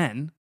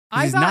Ken.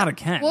 He's not a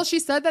Ken. Well, she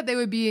said that they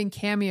would be in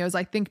cameos,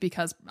 I think,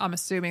 because I'm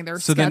assuming their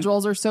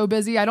schedules are so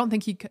busy. I don't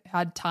think he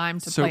had time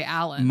to play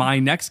Alan. My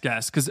next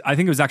guess, because I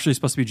think it was actually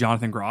supposed to be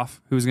Jonathan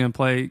Groff who was going to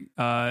play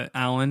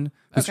Alan,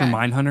 who's from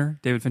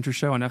Mindhunter, David Fincher's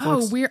show on Netflix.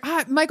 Oh, weird.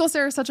 Michael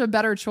Cera is such a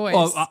better choice.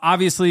 Well,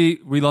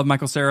 obviously, we love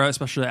Michael Cera,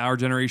 especially our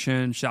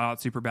generation. Shout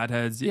out Super Bad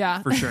Heads.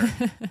 Yeah, for sure.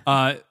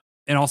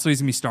 And also, he's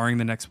going to be starring in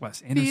the next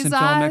Wes Anderson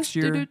film next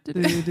year.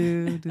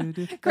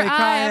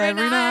 Cry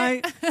every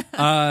night.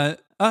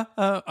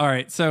 All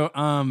right. So,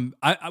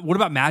 what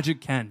about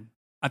Magic Ken?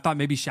 I thought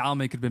maybe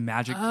Chalamet could have been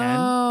Magic Ken.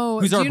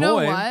 Who's our boy? Do you know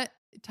what?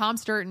 Tom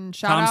Sturton.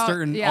 Shout out.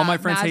 Sturton. All my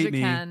friends Magic hate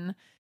me. Ken.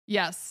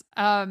 Yes.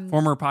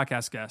 Former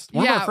podcast guest.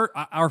 One of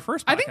our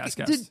first podcast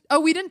guest.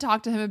 We didn't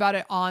talk to him about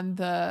it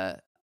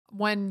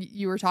when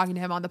you were talking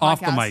to him on the podcast. Off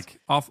the mic.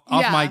 Off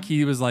mic,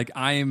 he was like,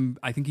 I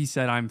think he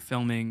said I'm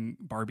filming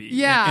Barbie.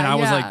 Yeah. And I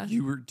was like,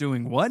 you were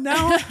doing what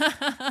now?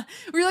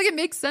 We were like, it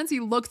makes sense. He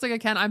looks like a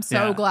Ken. I'm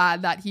so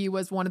glad that he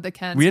was one of the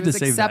Kens who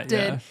was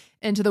accepted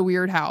into the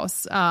Weird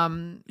House.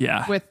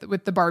 With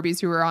the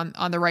Barbies who were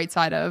on the right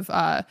side of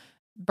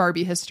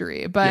Barbie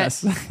history.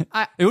 But it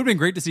would have been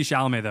great to see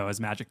Chalamet though as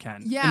Magic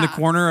Ken in the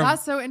corner of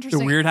that's so interesting.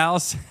 the Weird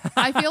House.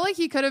 I feel like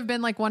he could have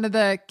been like one of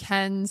the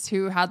Kens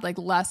who had like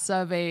less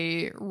of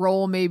a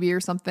role maybe or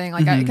something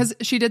like, because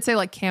she did say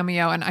like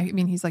cameo, and I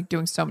mean he's like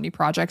doing so many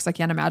projects, I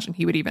can't imagine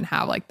he would even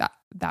have like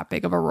that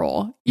big of a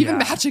role. Even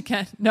Magic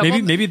Ken. No,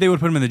 maybe they would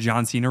put him in the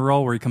John Cena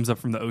role where he comes up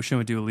from the ocean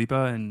with Dua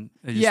Lipa and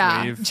they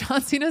just wave.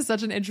 John Cena is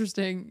such an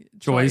interesting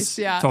choice.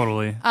 Yeah,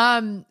 totally.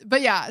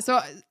 But yeah,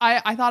 so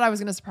I thought I was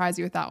going to surprise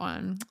you with that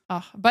one.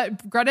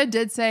 But Greta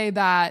did say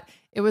that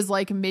it was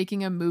like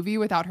making a movie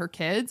without her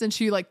kids, and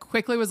she like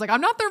quickly was like,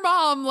 "I'm not their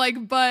mom."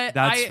 Like, but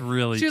that's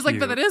really. She was cute. like,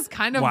 "But that is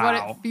kind of what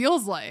it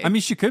feels like." I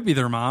mean, she could be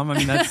their mom. I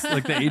mean, that's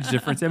like the age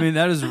difference. I mean,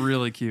 that is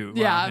really cute.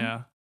 Wow,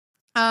 yeah.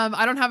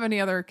 I don't have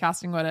any other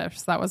casting what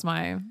ifs. That was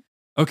my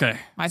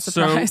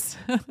surprise.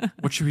 So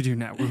what should we do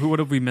now? What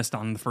have we missed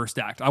on the first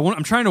act?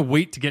 I'm trying to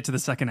wait to get to the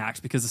second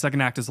act, because the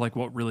second act is like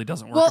what really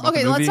doesn't work. Well,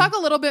 okay, let's talk a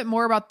little bit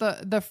more about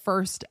the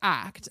first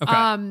act.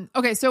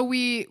 Okay, so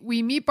we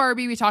meet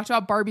Barbie. We talked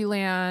about Barbie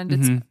Land.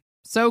 It's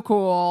so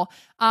cool.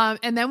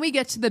 And then we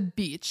get to the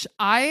beach.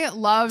 I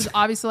loved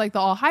obviously like the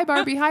all hi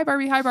Barbie, hi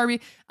Barbie, hi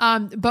Barbie.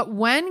 But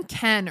when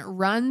Ken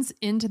runs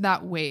into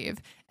that wave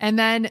and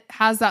then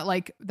has that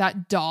like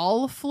that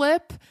doll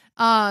flip,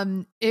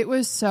 it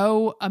was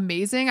so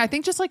amazing. I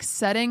think just like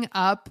setting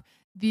up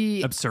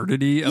the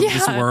absurdity of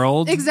this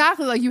world.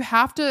 Exactly. Like you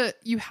have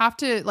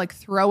to like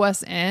throw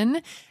us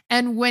in.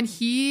 And when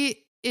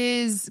he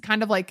is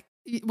kind of like,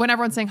 when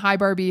everyone's saying hi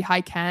Barbie,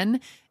 hi Ken,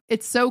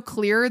 it's so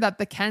clear that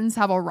the Kens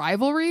have a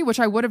rivalry, which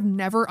I would have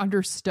never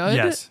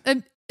understood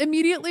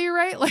immediately,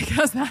 right? Like,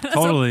 as that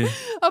totally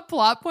a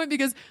plot point,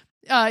 because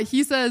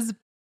he says,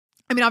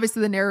 I mean,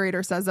 obviously the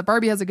narrator says that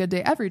Barbie has a good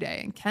day every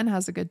day and Ken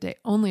has a good day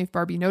only if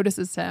Barbie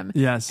notices him.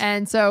 Yes.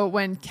 And so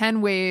when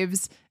Ken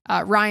waves,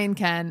 Ryan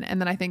Ken,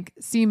 and then I think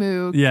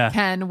Simu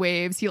Ken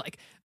waves, he like,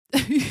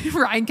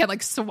 Ryan Ken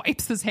like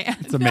swipes his hand.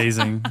 It's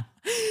amazing.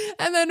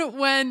 And then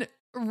when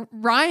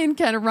Ryan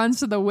Ken runs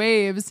to the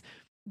waves,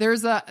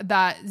 there's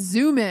that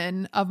zoom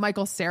in of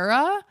Michael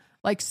Cera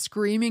like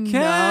screaming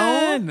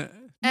Ken! no.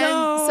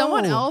 And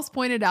someone else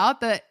pointed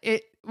out that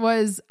it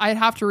was, I'd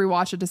have to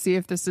rewatch it to see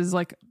if this is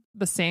like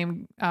the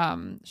same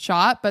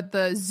shot, but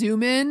the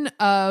zoom in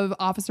of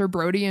Officer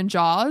Brody and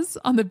Jaws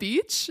on the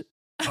beach.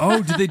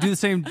 Oh, did they do the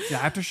same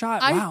after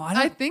shot? Wow,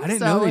 I think I didn't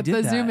so know they with did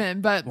the that. zoom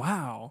in, but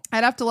wow,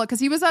 I'd have to look because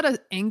he was at an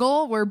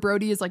angle where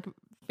Brody is like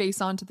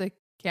face onto the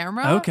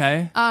camera.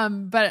 Okay.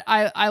 But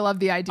I love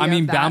the idea. I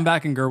mean, of that.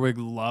 Baumbach and Gerwig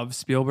love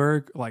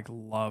Spielberg, like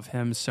love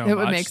him so much. It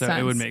would make sense.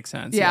 It would make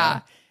sense.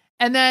 Yeah.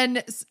 And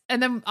then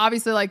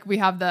obviously like we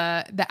have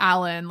the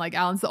Alan, like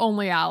Alan's the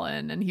only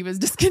Alan and he was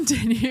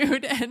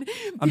discontinued and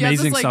he Amazing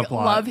has this like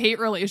subplot. love-hate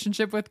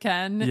relationship with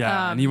Ken.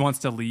 Yeah. And he wants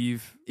to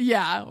leave.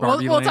 Yeah.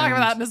 Barbie We'll talk land.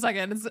 about that in a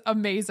second. It's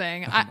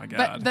amazing. Oh my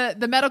God. But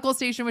the medical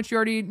station, which you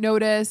already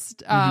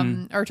noticed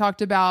or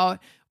talked about,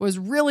 was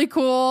really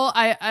cool.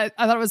 I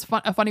thought it was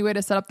a funny way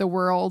to set up the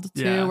world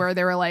too, where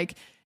they were like,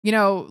 you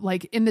know,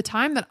 like in the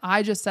time that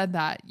I just said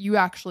that, you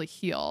actually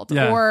healed.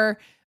 Yeah. Or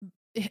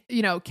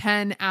you know,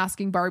 Ken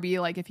asking Barbie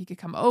like if he could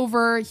come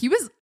over. He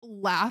was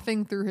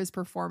laughing through his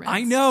performance.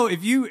 I know.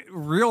 If you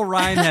real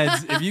Ryan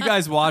heads, if you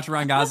guys watch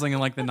Ryan Gosling and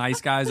like The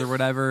Nice Guys or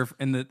whatever,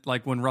 in the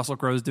like when Russell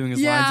Crowe's doing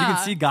his lines, you can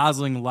see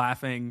Gosling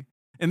laughing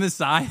in the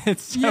side.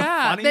 It's so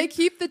funny. They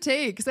keep the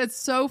takes. It's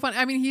so fun.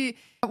 I mean, he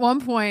at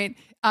one point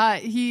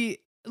he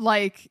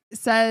like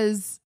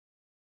says,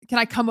 "Can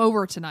I come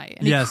over tonight?"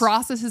 And he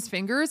crosses his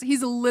fingers.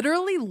 He's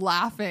literally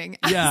laughing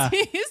as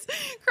he's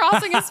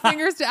crossing his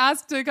fingers to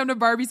ask to come to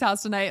Barbie's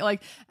house tonight,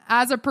 like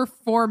as a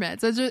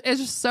performance. It's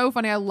just so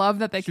funny. I love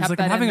that they kept like,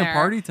 that I'm having in there. a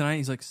party tonight.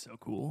 He's like, so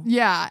cool.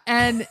 Yeah.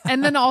 And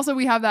then also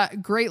we have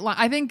that great line.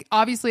 I think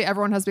obviously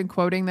everyone has been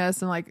quoting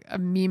this and like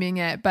memeing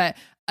it, but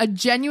a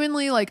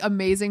genuinely like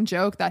amazing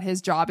joke that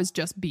his job is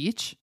just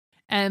beach.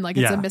 And like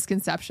it's a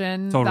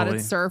misconception that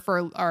it's surf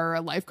or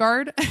a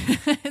lifeguard.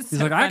 He's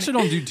like, I actually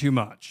don't do too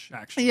much.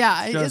 Actually,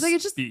 it's like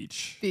it's just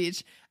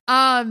beach.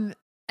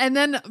 And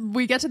then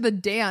we get to the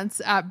dance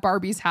at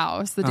Barbie's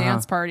house, the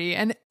dance party,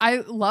 and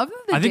I love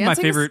that. I think my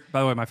favorite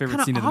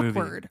scene of the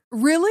movie.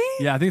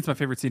 Really? Yeah, I think it's my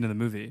favorite scene of the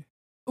movie.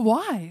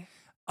 Why?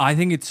 I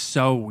think it's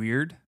so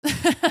weird.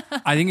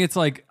 I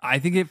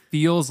think it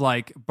feels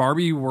like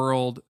Barbie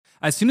world.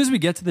 As soon as we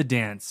get to the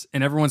dance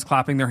and everyone's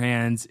clapping their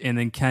hands, and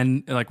then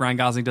Ken, like Ryan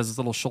Gosling, does this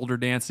little shoulder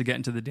dance to get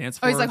into the dance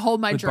floor. Oh, he's like, hold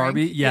my with drink.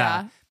 Barbie.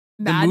 Yeah.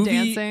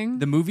 Dancing.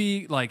 The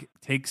movie like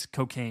takes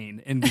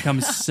cocaine and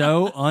becomes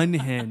so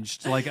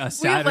unhinged, like a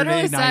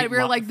Saturday night.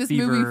 We're like, this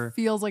fever. movie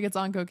feels like it's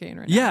on cocaine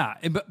right now.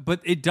 Yeah,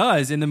 but it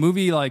does, and the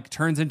movie like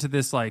turns into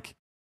this like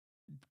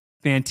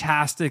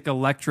fantastic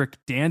electric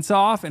dance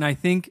off, and I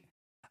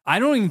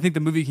don't even think the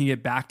movie can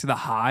get back to the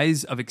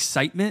highs of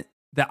excitement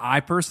that I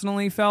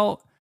personally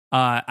felt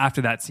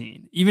after that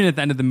scene. Even at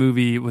the end of the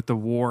movie with the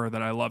war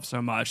that I love so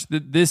much,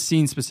 this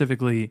scene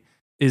specifically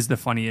is the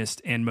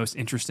funniest and most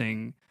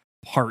interesting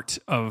part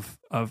of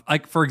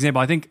like, for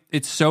example, I think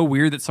it's so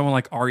weird that someone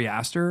like Ari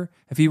Aster,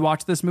 if he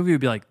watched this movie,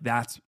 would be like,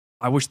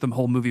 I wish the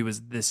whole movie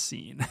was this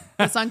scene.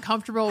 This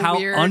uncomfortable, how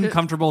weird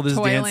uncomfortable this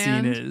dance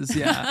Toyland. scene is.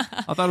 Yeah.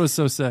 I thought it was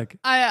so sick.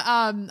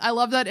 I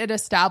love that it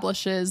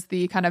establishes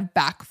the kind of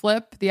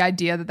backflip, the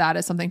idea that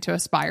is something to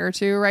aspire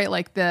to, right?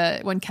 Like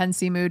when Ken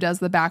Simu does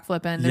the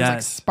backflip and there's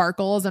like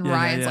sparkles and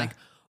Ryan's like,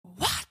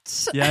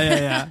 what?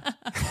 Yeah.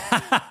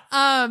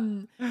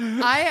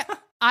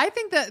 I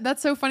think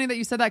that's so funny that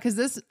you said that, because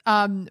this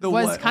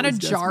was kind of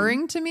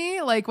jarring to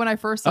me. Like when I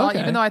first saw it,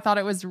 even though I thought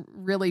it was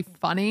really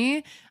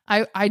funny,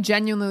 I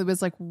genuinely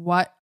was like,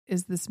 what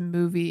is this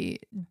movie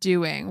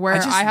doing? Where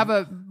I have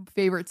a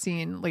favorite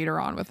scene later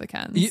on with the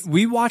Kens.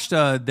 We watched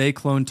They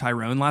Cloned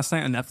Tyrone last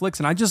night on Netflix,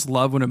 and I just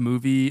love when a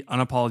movie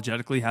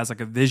unapologetically has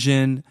like a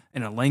vision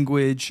and a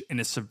language and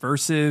is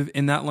subversive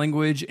in that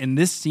language. And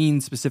this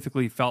scene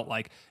specifically felt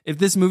like if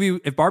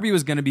Barbie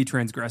was going to be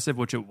transgressive,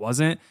 which it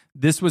wasn't,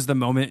 this was the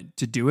moment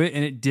to do it.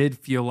 And it did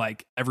feel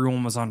like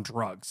everyone was on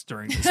drugs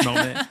during this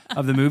moment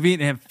of the movie.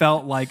 And it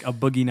felt like a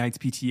Boogie Nights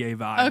PTA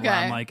vibe. Okay. Where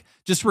I'm like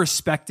just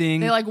respecting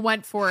they like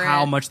went for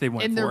how it much they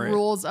went in for the it.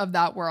 rules of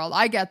that world.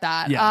 I get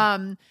that.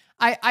 Yeah.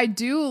 I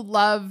do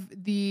love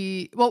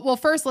well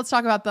first let's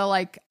talk about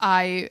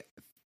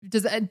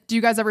do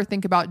you guys ever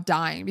think about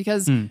dying?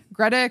 Because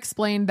Greta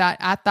explained that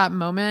at that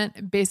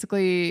moment,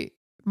 basically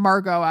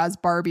Margot as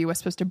Barbie was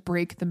supposed to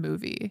break the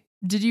movie.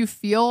 Did you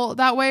feel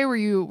that way? Were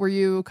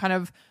you kind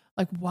of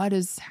like, what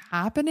is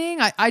happening?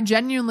 I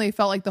genuinely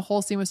felt like the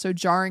whole scene was so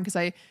jarring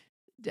because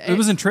it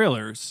was in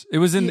trailers. It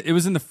was in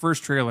the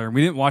first trailer.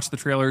 We didn't watch the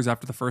trailers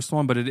after the first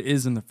one, but it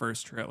is in the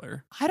first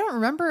trailer. I don't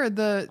remember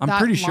I'm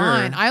pretty sure.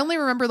 I only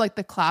remember like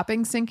the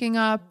clapping syncing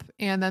up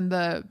and then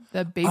the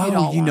baby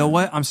doll. Oh, you know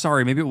what? I'm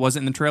sorry. Maybe it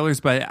wasn't in the trailers,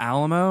 but at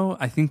Alamo,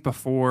 I think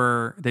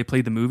before they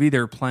played the movie, they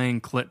were playing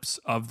clips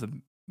of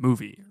the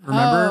movie.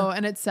 Remember? Oh,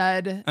 and it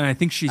said, and I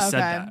think she said Okay.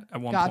 that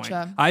at one point.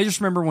 Gotcha. I just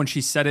remember when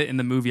she said it in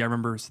the movie, I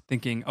remember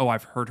thinking, oh,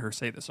 I've heard her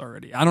say this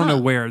already. I don't know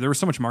where. There was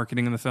so much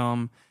marketing in the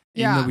film,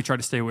 even though we tried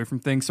to stay away from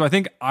things. So I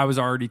think I was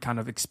already kind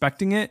of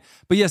expecting it.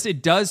 But yes,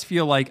 it does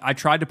feel like I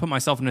tried to put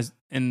myself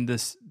in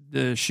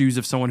the shoes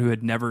of someone who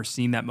had never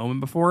seen that moment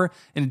before.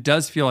 And it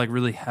does feel like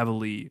really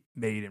heavily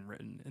made and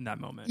written in that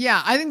moment.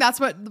 Yeah, I think that's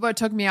what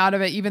took me out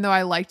of it, even though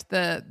I liked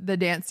the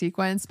dance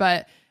sequence.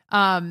 But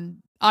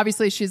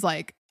obviously she's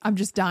like, I'm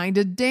just dying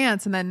to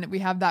dance. And then we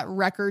have that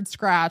record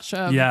scratch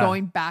of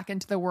going back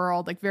into the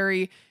world, like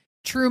very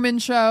Truman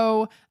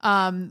Show,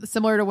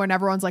 similar to when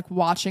everyone's like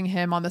watching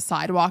him on the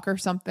sidewalk or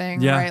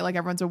something, right? Like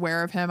everyone's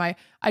aware of him.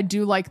 I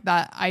do like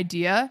that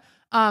idea.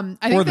 I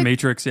think The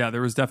Matrix,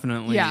 there was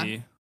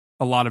definitely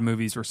a lot of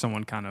movies where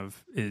someone kind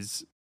of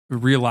is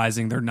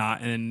realizing they're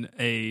not in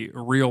a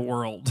real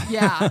world.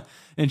 Yeah.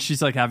 And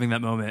she's like having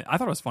that moment. I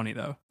thought it was funny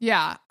though.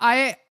 Yeah.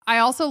 I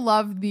also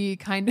love the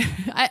kind of,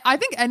 I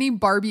think any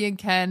Barbie and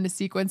Ken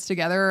sequence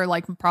together are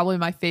like probably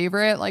my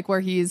favorite, like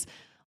where he's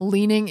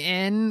leaning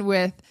in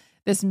with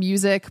this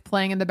music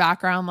playing in the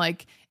background.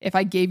 Like if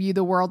I gave you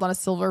the world on a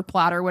silver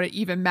platter, would it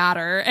even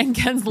matter? And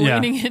Ken's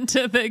leaning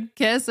into the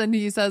kiss. And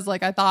he says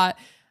like, I thought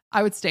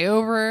I would stay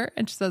over.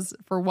 And she says,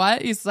 for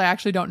what? He says, I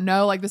actually don't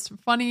know. Like this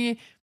funny,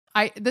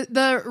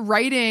 the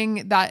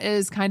writing that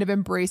is kind of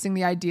embracing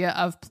the idea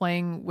of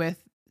playing with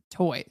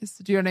toys.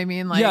 Do you know what I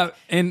mean? Like, yeah.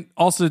 And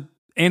also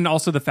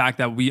the fact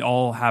that we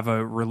all have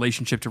a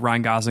relationship to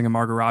Ryan Gosling and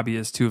Margot Robbie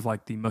as two of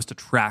like the most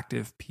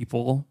attractive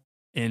people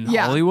in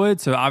Hollywood.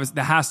 So obviously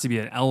there has to be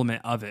an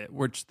element of it,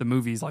 which the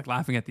movie's like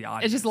laughing at the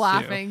audience. It's just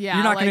laughing. Too. Yeah.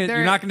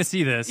 You're not gonna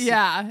see this.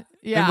 Yeah.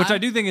 Yeah. And which I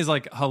do think is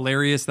like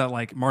hilarious that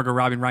like Margot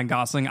Robbie and Ryan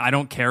Gosling, I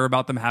don't care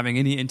about them having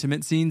any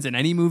intimate scenes in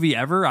any movie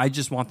ever. I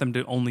just want them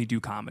to only do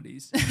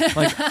comedies.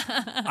 Like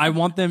I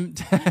want them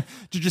to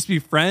just be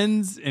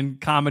friends in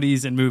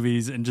comedies and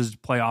movies and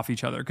just play off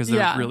each other because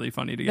they're really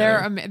funny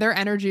together. Their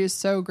energy is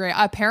so great.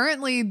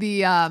 Apparently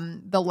the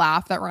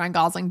laugh that Ryan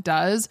Gosling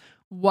does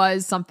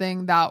was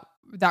something that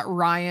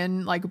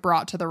Ryan like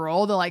brought to the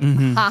role. The like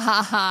ha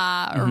ha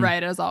ha,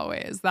 right, as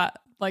always. That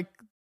like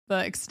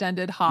the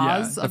extended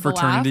ha's the of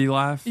fraternity the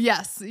laugh. laugh.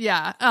 Yes,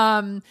 yeah.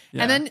 And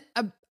then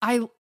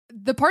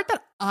the part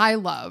that I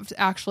loved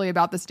actually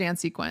about this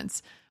dance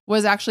sequence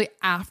was actually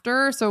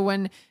after. So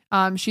when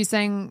she's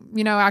saying,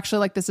 you know, actually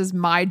like this is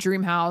my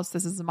dream house,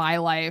 this is my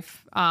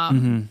life.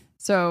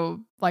 So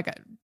like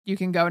you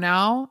can go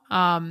now.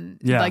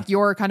 Like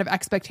your kind of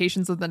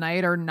expectations of the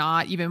night are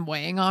not even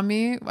weighing on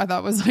me. I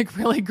thought was like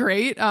really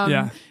great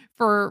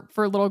for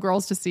little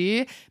girls to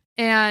see.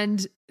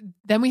 And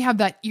then we have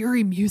that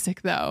eerie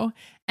music though.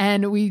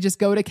 And we just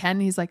go to Ken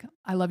and he's like,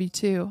 I love you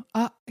too.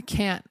 I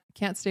can't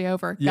stay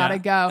over. Gotta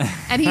go.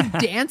 And he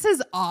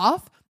dances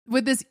off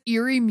with this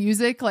eerie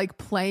music like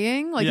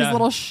playing, like his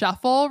little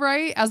shuffle,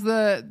 right? As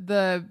the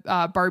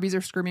Barbies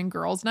are screaming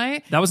girls'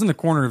 night. That was in the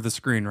corner of the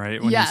screen,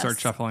 right? When you start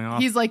shuffling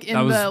off. He's like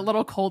in the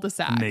little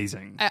cul-de-sac.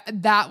 Amazing.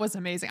 That was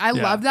amazing. I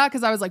love that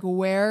because I was like,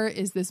 where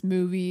is this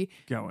movie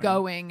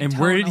going? And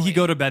where did he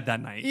go to bed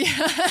that night?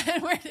 Yeah.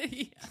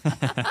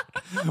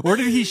 Where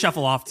did he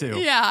shuffle off to?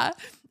 Yeah.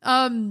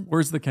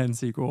 Where's the Ken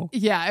sequel?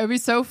 Yeah, it would be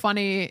so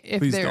funny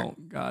if please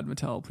don't. God,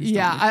 Mattel, please don't.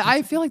 Yeah,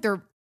 I feel like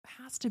there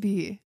has to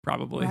be.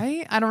 Probably.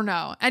 Right? I don't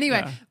know.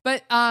 Anyway,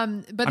 but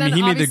then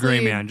he made The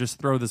Gray Man. Just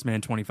throw this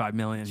man $25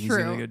 million. He's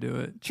gonna go do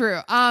it. True.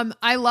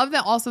 I love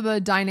that also the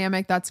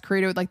dynamic that's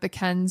created with like the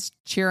Kens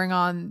cheering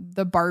on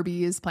the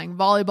Barbies playing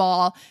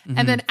volleyball.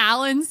 And then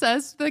Alan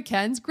says to the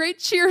Kens, great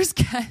cheers,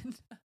 Ken.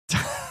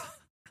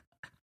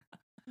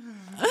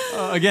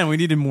 Again, we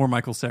needed more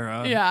Michael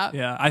Cera.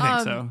 Yeah. I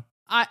think so.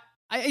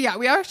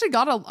 We actually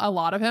got a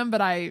lot of him,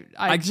 but I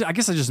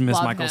guess I just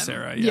missed Michael him.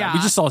 Cera. Yeah. We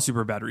just saw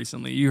Superbad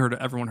recently.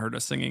 Everyone heard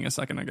us singing a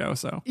second ago.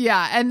 So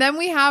yeah, and then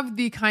we have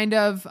the kind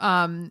of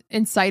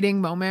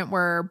inciting moment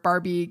where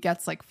Barbie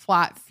gets like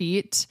flat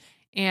feet,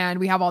 and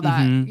we have all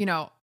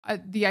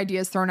that the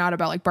idea is thrown out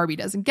about like Barbie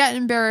doesn't get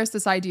embarrassed.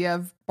 This idea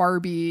of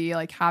Barbie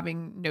like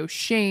having no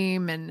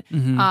shame,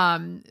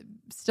 and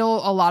still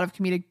a lot of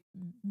comedic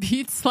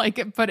beats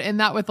like put in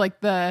that with like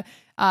the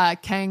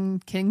Ken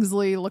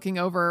Kingsley looking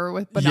over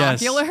with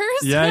binoculars.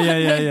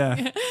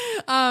 Yes.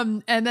 Yeah.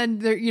 And then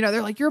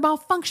they're like, you're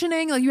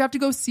malfunctioning. Like you have to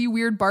go see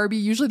Weird Barbie.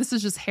 Usually this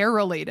is just hair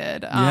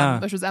related,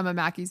 which was Emma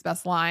Mackey's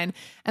best line.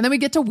 And then we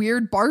get to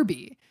Weird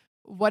Barbie.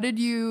 What did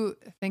you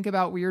think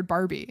about Weird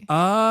Barbie?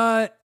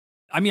 I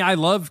mean, I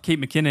love Kate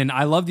McKinnon.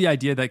 I love the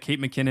idea that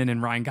Kate McKinnon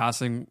and Ryan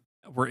Gosling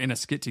were in a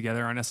skit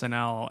together on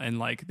SNL and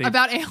like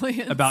about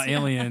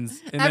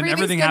aliens. And then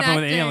everything happened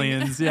with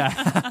aliens.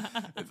 Yeah.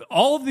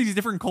 All of these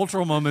different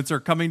cultural moments are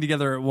coming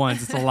together at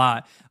once. It's a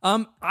lot.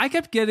 I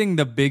kept getting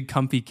the big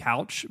comfy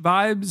couch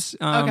vibes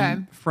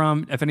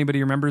from, if anybody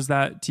remembers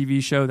that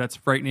TV show that's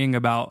frightening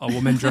about a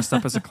woman dressed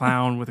up as a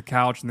clown with a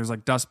couch and there's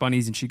like dust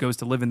bunnies and she goes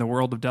to live in the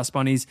world of dust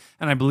bunnies.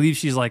 And I believe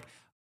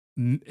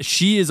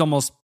she is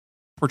almost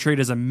portrayed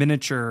as a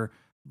miniature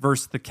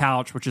versus the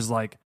couch, which is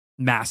like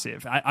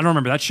massive. I don't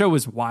remember. That show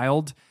was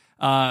wild.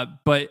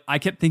 But I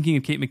kept thinking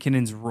of Kate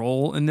McKinnon's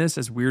role in this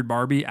as Weird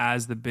Barbie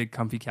as the big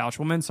comfy couch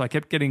woman. So I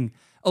kept getting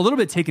a little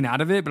bit taken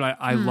out of it, but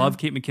I love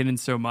Kate McKinnon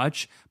so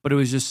much, but it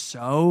was just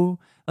so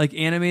like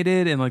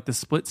animated, and like the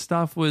split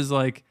stuff was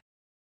like,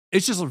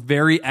 it's just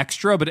very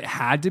extra, but it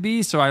had to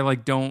be. So I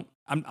like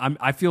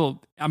I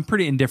feel I'm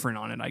pretty indifferent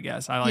on it, I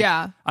guess.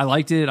 I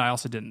liked it. I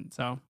also didn't.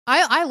 So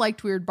I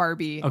liked Weird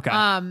Barbie. Okay.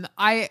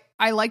 I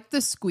liked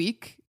the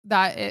squeak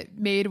that it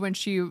made when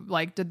she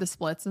like did the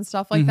splits and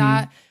stuff like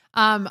that.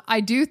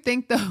 I do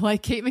think though,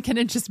 like Kate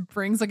McKinnon just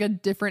brings like a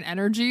different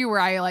energy where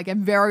I like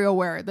am very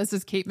aware this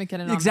is Kate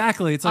McKinnon.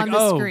 Exactly. It's like,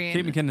 the screen.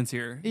 Kate McKinnon's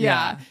here.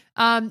 Yeah.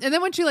 And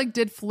then when she like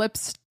did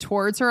flips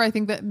towards her, I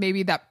think that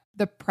maybe that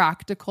the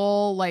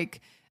practical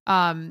like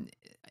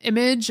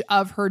image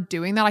of her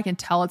doing that, I can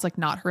tell it's like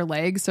not her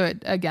legs. So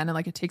it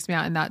takes me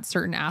out in that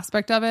certain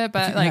aspect of it.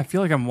 But I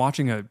feel like I'm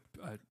watching a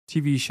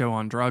TV show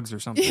on drugs or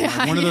something.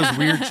 Like one of those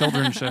weird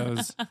children's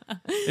shows.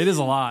 It is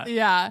a lot.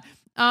 Yeah.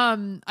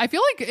 I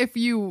feel like if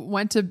you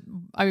went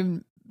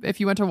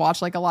to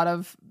watch like a lot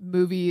of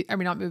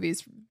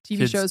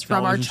TV shows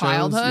from our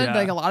childhood,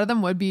 like a lot of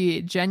them would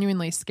be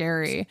genuinely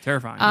scary. It's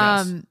terrifying.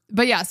 Yes.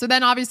 But yeah, so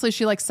then obviously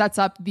she like sets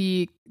up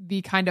the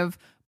kind of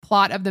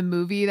plot of the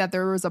movie that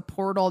there was a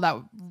portal that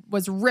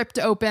was ripped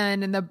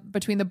open in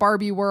between the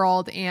Barbie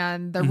world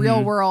and the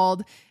real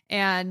world,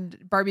 and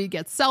Barbie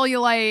gets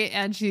cellulite,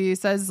 and she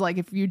says like,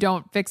 if you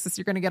don't fix this,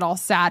 you're going to get all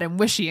sad and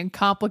wishy and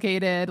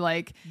complicated.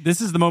 Like,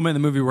 this is the moment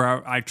in the movie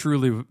where I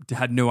truly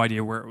had no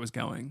idea where it was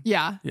going.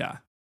 Yeah. Yeah.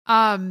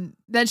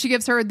 Then she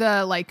gives her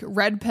the like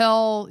red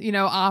pill,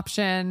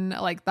 option,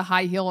 like the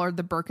high heel or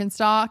the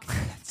Birkenstock.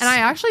 And I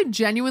actually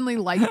genuinely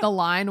liked the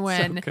line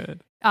when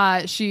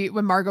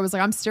when Margot was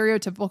like, I'm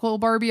stereotypical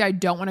Barbie. I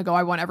don't want to go.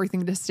 I want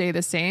everything to stay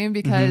the same,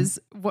 because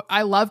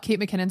I love Kate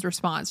McKinnon's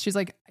response. She's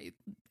like,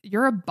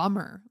 you're a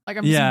bummer. Like,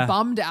 I'm just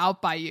bummed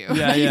out by you.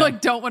 Yeah, you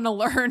like don't want to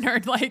learn or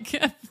like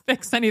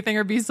fix anything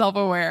or be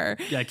self-aware.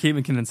 Yeah. Kate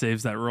McKinnon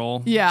saves that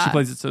role. Yeah. She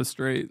plays it so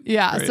straight.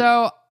 Yeah. Great.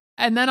 So,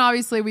 and then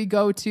obviously we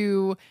go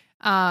to,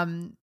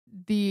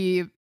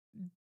 the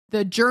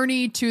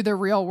journey to the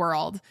real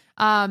world.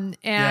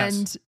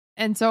 And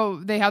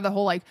so they have the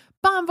whole like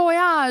bon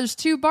voyage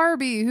to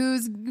Barbie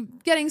who's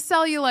getting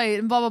cellulite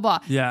and blah, blah, blah.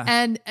 Yeah.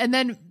 And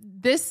then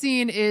this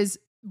scene is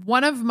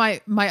one of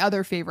my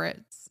other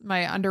favorites,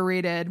 my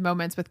underrated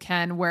moments with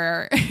Ken,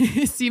 where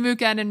Simu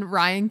Ken and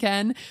Ryan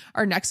Ken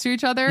are next to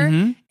each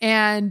other.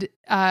 And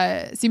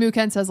Simu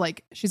Ken says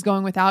like, she's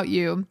going without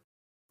you.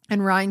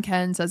 And Ryan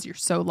Ken says, you're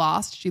so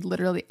lost. She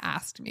literally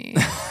asked me.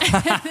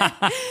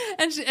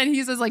 and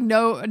he says like,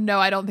 no,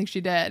 I don't think she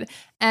did.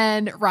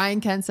 And Ryan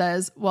Ken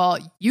says, well,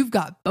 you've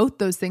got both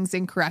those things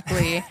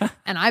incorrectly.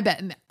 And I bet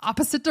in the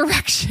opposite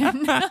direction.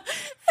 And then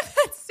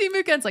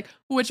Simu Ken's like,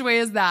 which way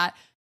is that?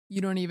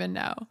 You don't even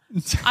know.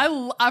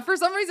 For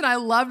some reason, I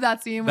love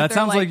that scene. With that their,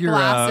 sounds like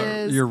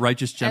your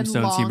Righteous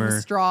Gemstones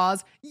humor.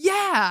 Straws.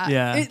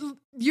 Yeah.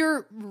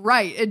 You're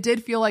right. It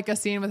did feel like a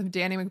scene with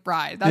Danny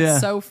McBride. That's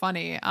so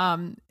funny.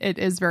 It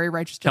is very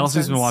Righteous Gemstones.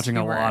 Kelsey's been watching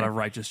a lot of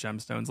Righteous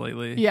Gemstones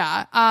lately.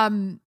 Yeah.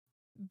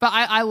 But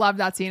I love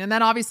that scene. And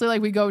then obviously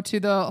like we go to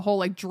the whole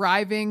like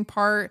driving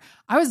part.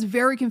 I was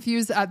very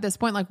confused at this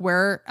point, like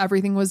where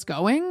everything was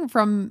going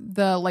from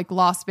the like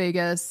Las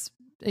Vegas,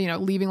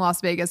 leaving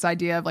Las Vegas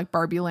idea of like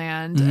Barbie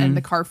Land, and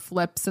the car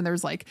flips and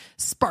there's like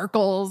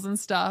sparkles and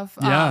stuff.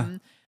 Yeah.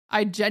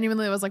 I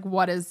genuinely was like,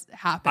 what is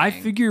happening? I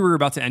figured we were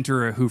about to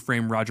enter a Who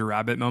Framed Roger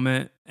Rabbit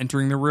moment,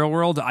 entering the real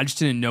world. I just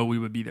didn't know we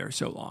would be there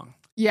so long.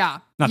 Yeah.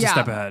 Not to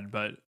step ahead,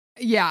 but.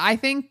 Yeah, I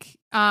think,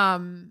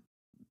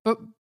 but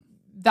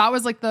that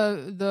was like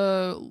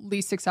the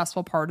least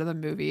successful part of the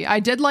movie. I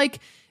did like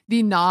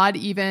the nod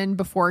even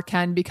before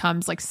Ken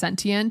becomes like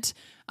sentient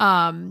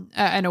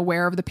and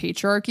aware of the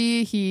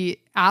patriarchy. He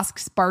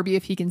asks Barbie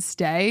if he can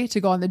stay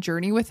to go on the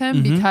journey with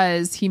him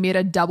because he made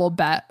a double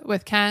bet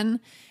with Ken.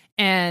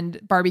 And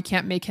Barbie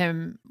can't make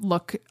him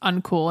look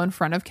uncool in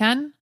front of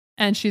Ken.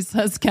 And she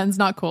says, Ken's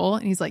not cool.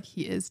 And he's like,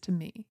 he is to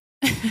me.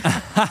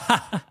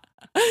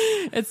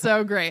 It's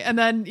so great. And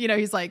then,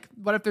 he's like,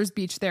 what if there's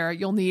beach there?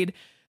 You'll need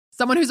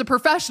someone who's a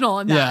professional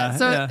in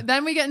that.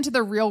 Then we get into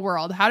the real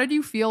world. How did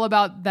you feel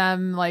about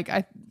them like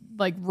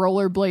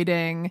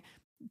rollerblading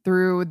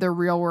through the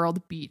real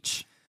world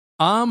beach?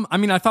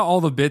 I thought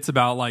all the bits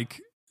about like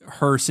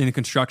her seeing the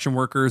construction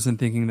workers and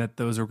thinking that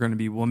those are going to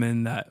be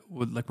women that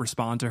would like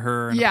respond to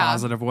her in a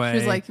positive way.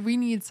 She's like, we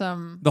need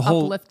some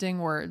uplifting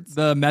words.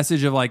 The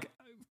message of like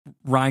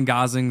Ryan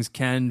Gosling's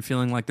Ken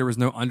feeling like there was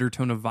no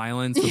undertone of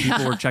violence, so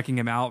people were checking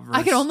him out.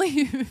 I can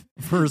only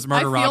versus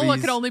Margot Robbie's I feel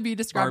it could only be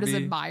described Barbie.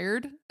 as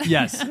admired.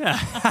 Yes.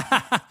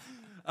 Yeah.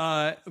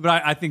 But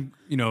I think,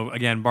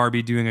 again,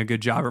 Barbie doing a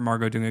good job, or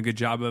Margot doing a good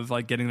job of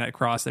like getting that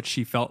across that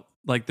she felt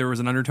like there was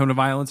an undertone of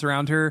violence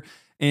around her.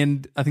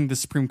 And I think the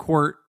Supreme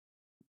Court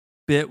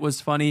bit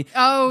was funny.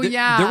 Oh,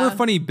 yeah. There were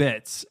funny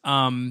bits.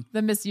 The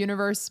Miss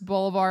Universe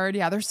Boulevard.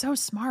 Yeah, they're so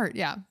smart.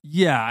 Yeah.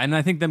 Yeah, and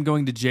I think them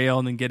going to jail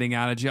and then getting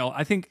out of jail.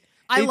 I think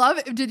I love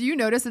it. Did you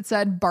notice it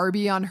said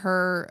Barbie on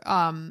her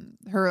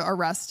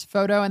arrest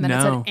photo, and then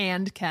it said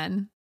and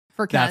Ken?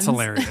 For Ken's. That's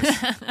hilarious.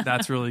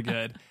 That's really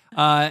good.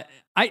 That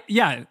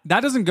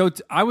doesn't go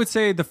I would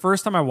say the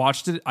first time I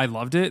watched it, I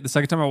loved it. The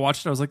second time I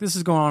watched it, I was like, this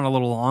is going on a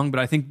little long, but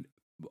I think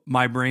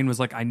my brain was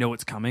like, I know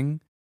it's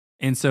coming.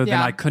 And so then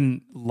I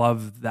couldn't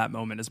love that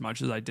moment as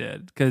much as I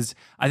did. Because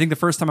I think the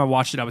first time I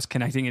watched it, I was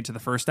connecting it to the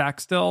first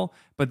act still.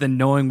 But then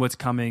knowing what's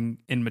coming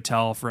in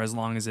Mattel for as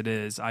long as it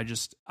is,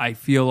 I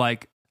feel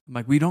like,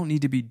 we don't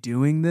need to be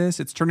doing this.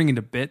 It's turning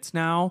into bits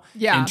now.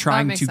 Yeah, and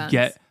trying that makes to sense.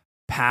 get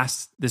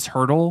past this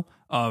hurdle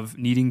of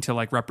needing to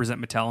like represent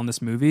Mattel in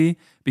this movie,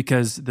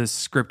 because the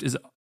script is,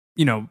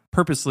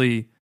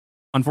 purposely,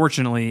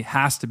 unfortunately,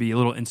 has to be a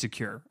little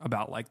insecure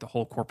about like the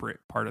whole corporate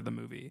part of the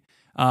movie.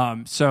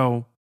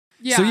 So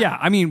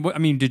I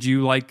mean, did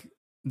you like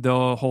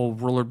the whole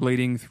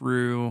rollerblading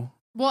through?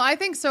 Well, I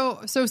think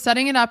so. So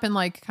setting it up in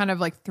like kind of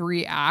like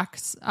 3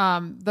 acts.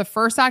 The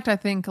first act I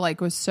think like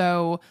was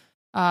so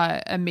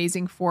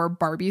amazing for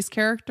Barbie's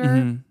character.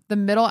 Mm-hmm. The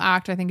middle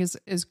act I think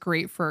is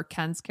great for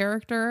Ken's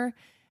character.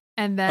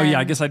 And then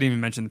I guess I didn't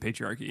even mention the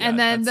patriarchy yet. And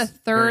then That's the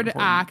third very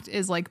important. act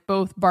is like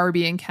both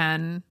Barbie and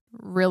Ken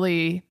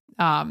really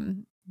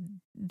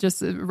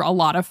just a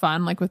lot of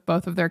fun, like with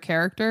both of their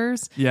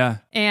characters. Yeah.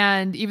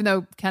 And even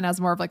though Ken has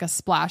more of like a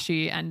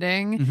splashy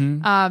ending,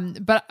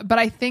 Mm-hmm. but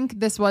I think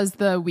this was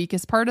the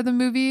weakest part of the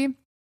movie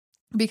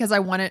because I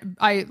wanted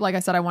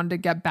to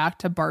get back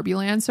to Barbie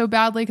Land so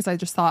badly because I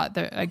just thought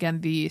that,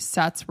 again, the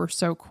sets were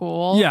so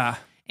cool. Yeah.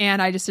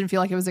 And I just didn't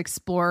feel like it was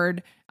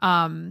explored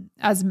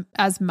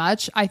as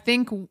much. I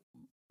think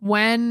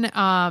when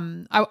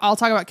I'll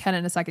talk about Ken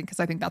in a second because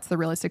I think that's the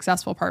really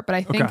successful part. But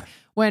I think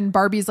when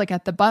Barbie's like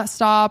at the bus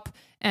stop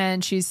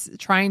and she's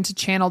trying to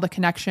channel the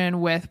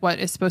connection with what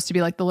is supposed to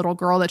be like the little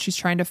girl that she's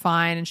trying to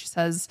find, and she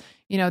says,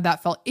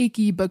 that felt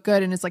achy but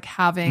good, and it's like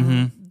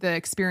having the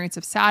experience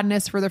of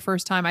sadness for the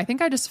first time. I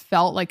think I just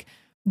felt like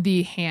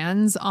the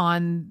hands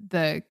on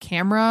the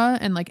camera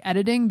and like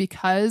editing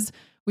because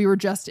we were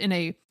just in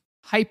a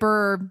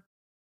hyper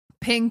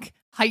pink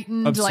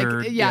heightened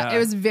Absurd, it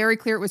was very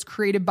clear it was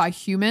created by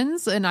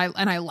humans, and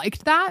I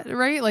liked that,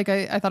 right? Like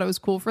I thought it was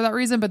cool for that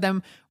reason, but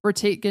then we're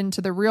taken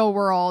to the real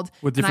world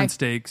with different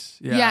stakes.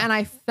 And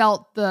I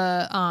felt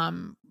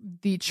the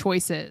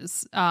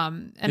choices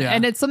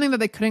and it's something that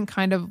they couldn't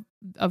kind of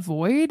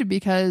avoid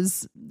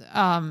because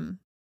of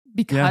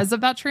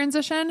that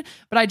transition.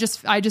 But I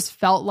just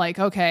felt like,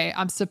 okay,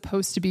 I'm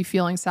supposed to be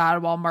feeling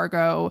sad while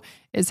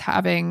Barbie's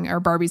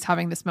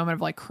having this moment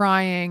of like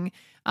crying.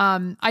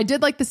 I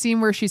did like the scene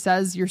where she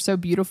says, "You're so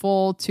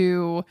beautiful"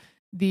 to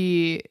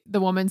the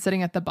woman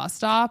sitting at the bus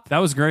stop. That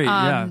was great.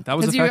 That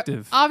was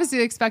effective. You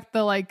obviously expect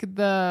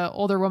the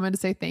older woman to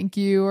say thank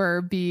you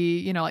or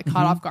be,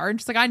 caught off guard.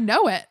 And she's like, I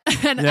know it.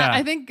 And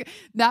I think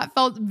that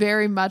felt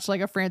very much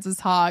like a Frances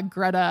Ha,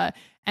 Greta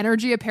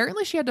energy.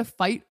 Apparently she had to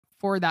fight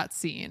for that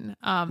scene.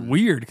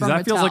 Weird, because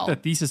that feels like Mattel. the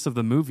thesis of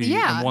the movie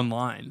in one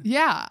line.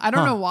 Yeah. I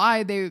don't know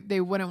why they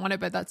wouldn't want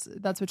it, but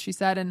that's what she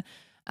said. And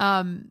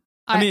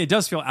I mean, it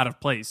does feel out of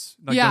place.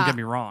 Like, don't get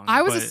me wrong.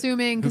 I was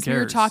assuming because we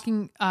were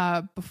talking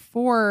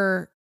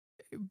before,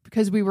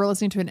 because we were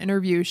listening to an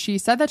interview. She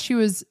said that she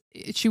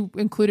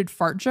included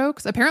fart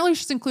jokes. Apparently,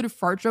 she's included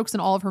fart jokes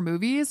in all of her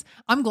movies.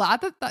 I'm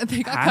glad that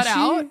they got cut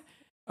out.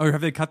 Or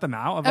have they cut them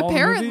out of all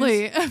the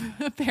movies?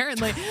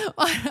 Apparently.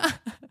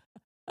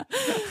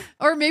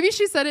 Or maybe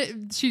she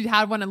said she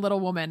had one in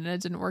Little Woman and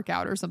it didn't work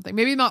out or something.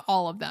 Maybe not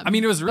all of them. I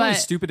mean, it was really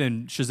stupid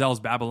in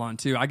Chazelle's Babylon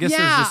too. I guess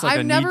there's just like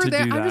a need to do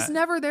that. I was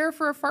never there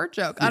for a fart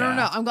joke. I don't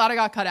know. I'm glad I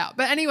got cut out.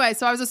 But anyway,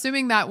 so I was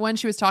assuming that when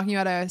she was talking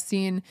about a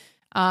scene,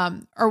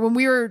 or when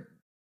we were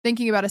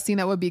thinking about a scene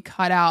that would be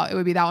cut out, it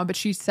would be that one. But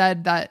she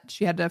said that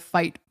she had to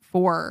fight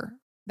for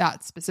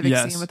that specific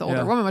scene with the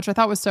older woman, which I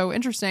thought was so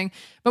interesting.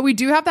 But we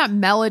do have that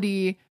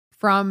melody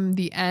from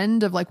the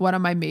end of like What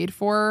Am I Made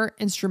For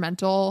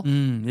instrumental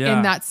in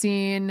that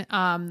scene,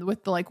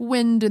 with the like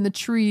wind and the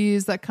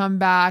trees that come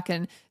back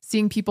and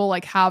seeing people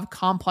like have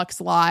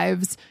complex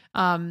lives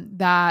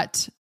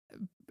that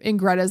in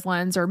Greta's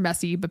lens are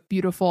messy but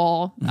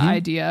beautiful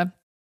idea.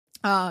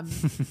 I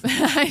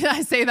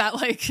say that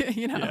like,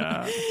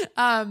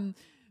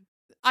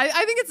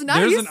 I think it's nice.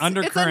 There's an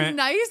undercurrent.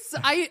 It's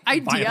a nice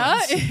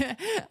idea.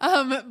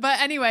 But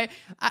anyway,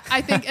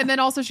 I think, and then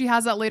also she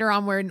has that later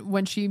on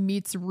when she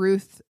meets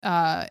Ruth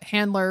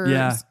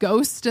Handler's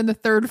ghost in the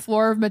 3rd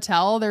floor of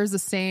Mattel, there's the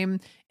same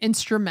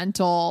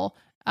instrumental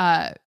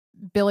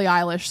Billie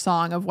Eilish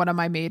song of What Am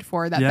I Made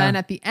For that then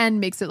at the end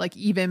makes it like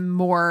even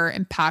more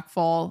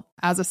impactful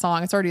as a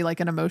song. It's already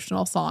like an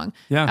emotional song.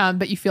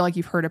 But you feel like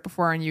you've heard it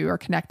before and you are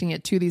connecting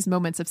it to these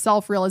moments of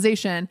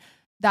self-realization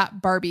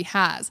that Barbie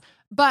has.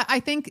 But I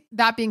think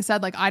that being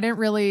said, like I didn't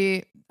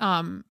really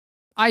have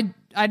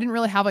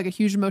like a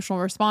huge emotional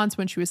response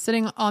when she was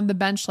sitting on the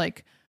bench,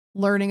 like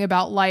learning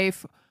about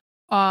life,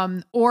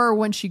 or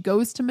when she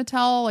goes to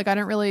Mattel. Like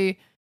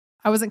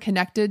I wasn't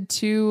connected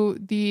to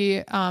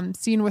the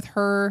scene with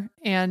her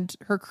and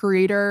her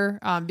creator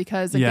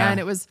because again,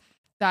 it was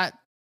that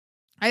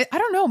I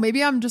don't know.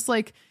 Maybe I'm just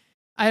like,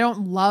 I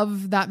don't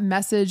love that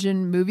message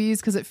in movies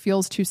because it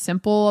feels too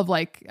simple of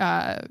like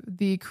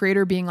the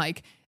creator being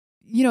like,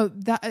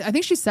 that I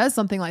think she says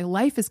something like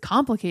life is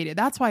complicated.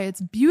 That's why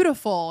it's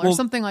beautiful or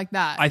something like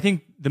that. I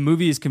think the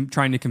movie is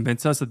trying to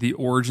convince us that the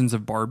origins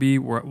of Barbie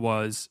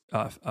was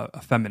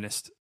a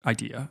feminist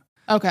idea.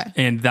 Okay.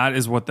 And that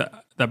is what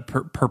the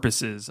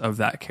purpose is of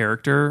that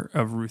character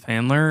of Ruth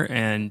Handler,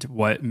 and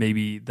what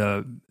maybe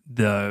the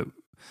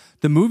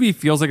movie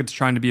feels like it's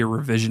trying to be a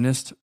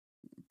revisionist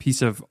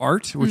piece of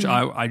art, which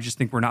I just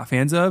think we're not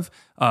fans of,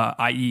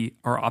 i.e.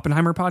 our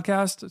Oppenheimer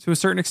podcast to a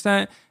certain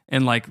extent.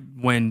 And like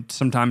when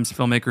sometimes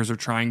filmmakers are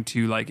trying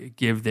to like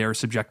give their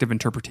subjective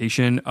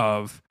interpretation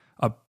of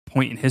a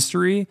point in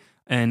history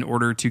in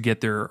order to get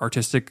their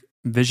artistic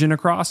vision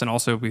across, and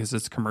also because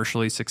it's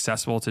commercially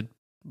successful to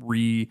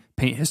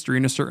repaint history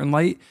in a certain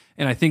light.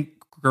 And I think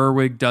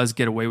Gerwig does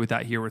get away with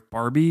that here with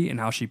Barbie and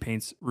how she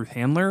paints Ruth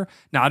Handler.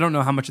 Now, I don't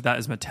know how much of that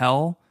is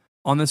Mattel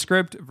on the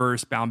script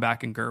versus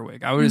Baumbach and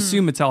Gerwig. I would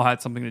assume Mattel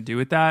had something to do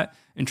with that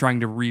in trying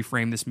to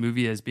reframe this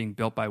movie as being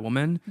built by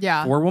women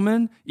for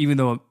women, even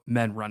though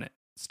men run it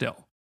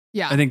still.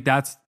 Yeah. I think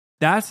that's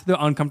the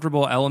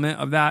uncomfortable element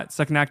of that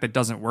second act that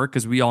doesn't work,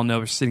 because we all know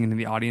we're sitting in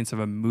the audience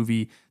of a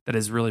movie that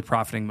is really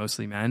profiting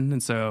mostly men.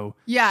 And so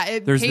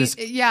there's this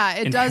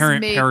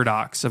inherent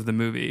paradox of the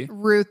movie.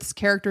 Ruth's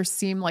character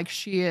seem like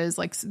she is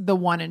like the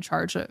one in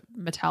charge of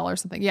Mattel or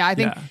something. Yeah, I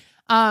think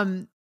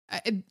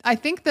I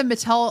think the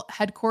Mattel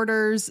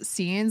headquarters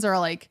scenes are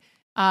like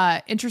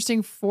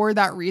interesting for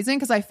that reason,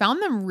 because I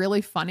found them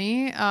really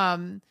funny.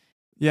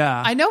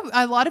 I know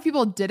a lot of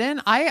people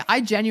didn't.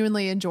 I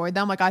genuinely enjoyed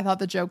them. Like I thought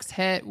the jokes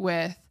hit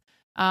with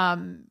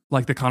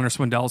like the Connor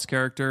Swindell's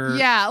character.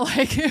 Yeah,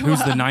 like who's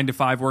the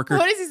 9-to-5 worker.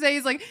 What does he say?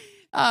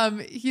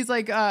 He's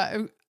like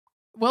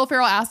Will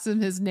Ferrell asks him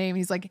his name.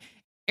 He's like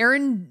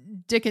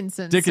Aaron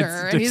Dickinson,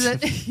 sir. And he's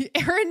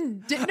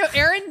Aaron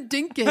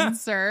Dinkins,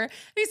 sir. And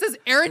he says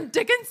Aaron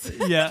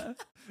Dickinson. Yeah.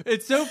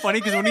 It's so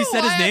funny because when he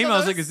said his name, I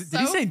was like, did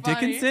he say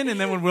Dickinson? And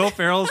then when Will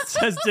Ferrell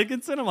says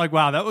Dickinson, I'm like,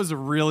 wow, that was a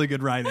really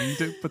good writing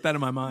to put that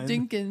in my mind.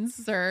 Dinkins,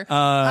 sir.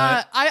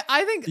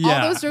 I think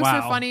all those jokes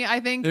were funny. I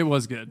think it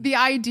was good. The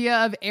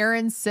idea of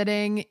Aaron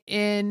sitting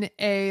in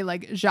a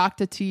like Jacques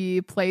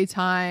Tati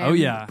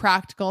Playtime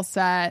practical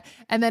set,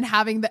 and then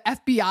having the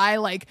FBI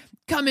like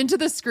come into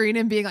the screen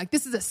and being like,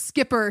 this is a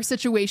Skipper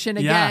situation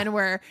again,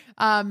 where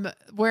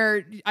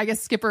I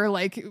guess Skipper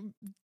like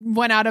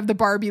went out of the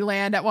Barbie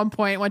land at one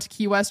point, went to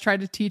Key West,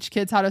 tried to teach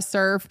kids how to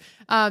surf.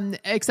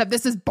 Except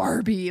this is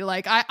Barbie.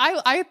 Like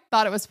I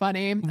thought it was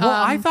funny. Well,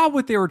 I thought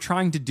what they were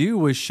trying to do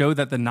was show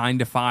that the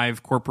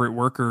 9-to-5 corporate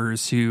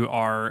workers who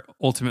are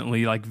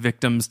ultimately like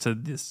victims to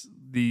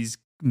these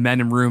men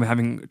in room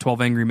having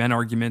 12 Angry Men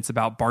arguments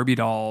about Barbie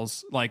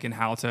dolls, like, and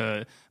how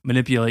to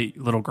manipulate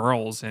little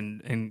girls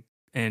and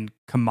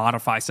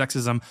commodify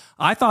sexism.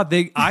 I thought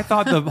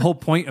the whole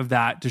point of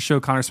that, to show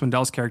Connor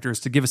Swindell's character, is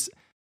to give us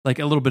like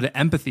a little bit of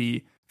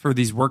empathy for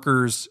these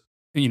workers,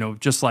 you know,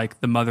 just like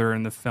the mother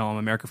in the film,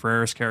 America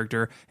Ferrera's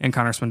character, and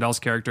Connor Swindell's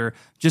character,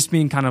 just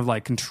being kind of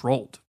like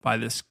controlled by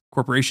this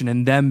corporation,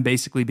 and them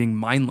basically being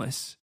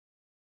mindless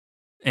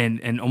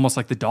and almost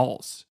like the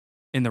dolls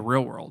in the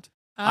real world.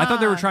 I thought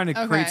they were trying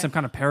to create some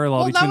kind of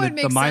parallel between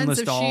the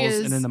mindless dolls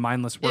and then the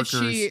mindless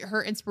workers.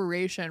 Her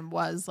inspiration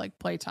was like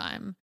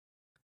Playtime.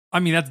 I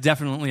mean, that's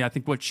definitely, I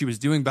think, what she was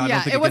doing, but I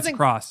don't think it gets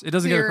across. It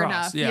doesn't get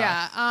across.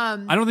 I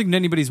don't think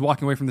anybody's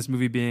walking away from this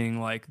movie being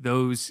like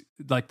those,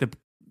 like the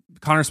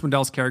Connor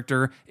Swindell's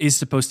character is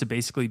supposed to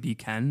basically be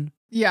Ken.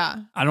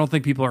 Yeah. I don't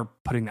think people are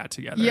putting that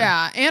together.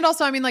 Yeah. And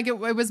also, I mean, like it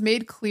was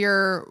made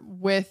clear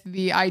with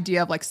the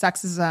idea of like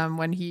sexism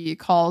when he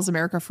calls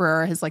America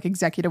Ferrera his like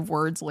executive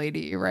words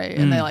lady, right?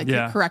 And they like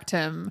correct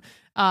him.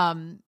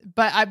 But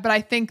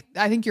I think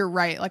you're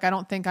right. Like,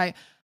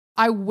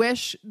 I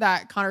wish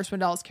that Connor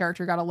Swindell's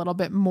character got a little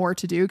bit more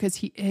to do, because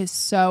he is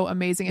so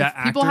amazing. If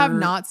people have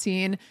not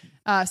seen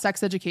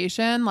Sex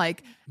Education,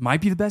 like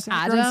might be the best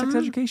actor in Sex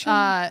Education.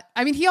 I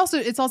mean,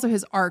 it's also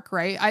his arc,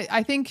 right?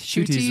 I think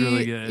Shooty's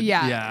really good.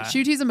 Yeah.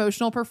 Shooty's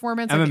emotional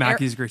performance. Emma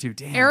Mackey's great too.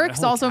 Damn,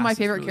 Eric's also my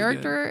favorite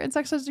character in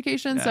Sex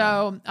Education. Yeah.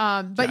 So,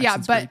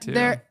 but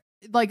they're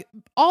like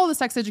all the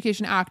Sex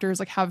Education actors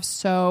like have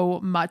so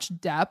much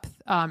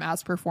depth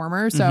as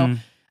performers. So.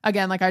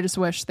 Again, like I just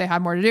wish they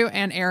had more to do.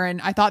 And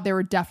Aaron, I thought they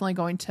were definitely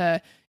going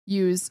to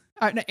use,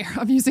 I'm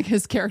using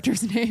his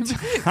character's name,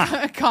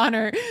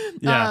 Connor.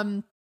 Yeah.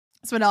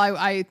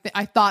 Swindell,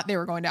 I thought they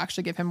were going to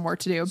actually give him more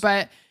to do.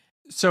 But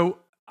so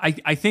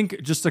I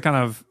think, just to kind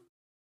of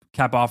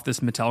cap off this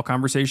Mattel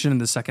conversation in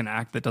the second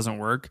act that doesn't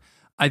work,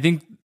 I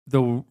think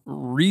the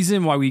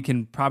reason why we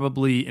can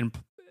probably,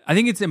 I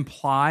think it's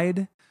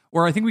implied,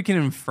 or I think we can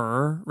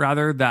infer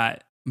rather,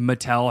 that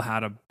Mattel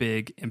had a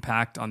big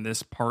impact on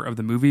this part of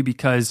the movie,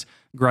 because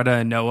Greta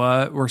and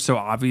Noah were so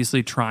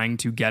obviously trying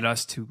to get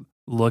us to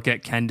look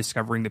at Ken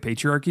discovering the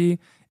patriarchy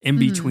in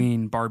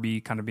between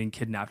Barbie kind of being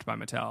kidnapped by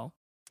Mattel.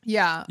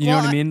 Yeah. You know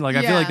what I mean? Like,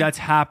 I feel like that's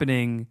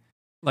happening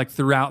like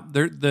throughout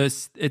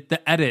the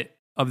edit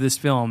of this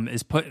film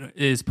is put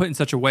in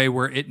such a way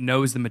where it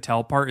knows the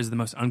Mattel part is the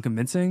most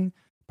unconvincing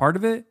part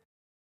of it.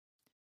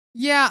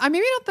 Yeah. I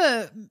maybe not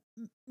the,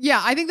 yeah,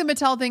 I think the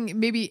Mattel thing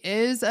maybe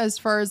is, as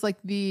far as like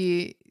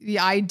the the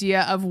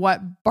idea of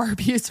what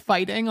Barbie is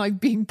fighting, like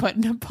being put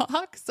in a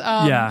box.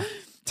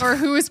 Or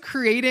who is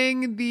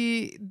creating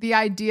the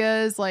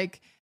ideas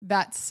like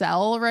that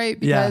sell, right?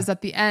 Because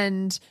at the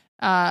end,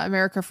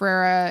 America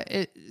Ferrera,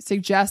 it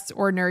suggests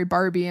ordinary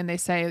Barbie and they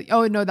say,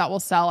 oh no, that will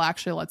sell.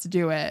 Actually, let's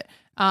do it.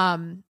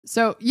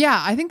 So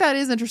yeah, I think that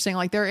is interesting.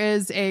 Like there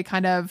is a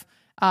kind of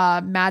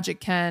Magic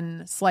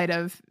Ken sleight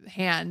of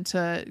hand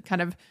to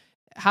kind of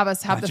have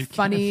us have the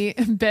funny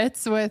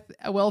bits with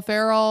Will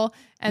Ferrell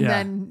and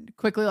then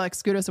quickly like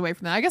scoot us away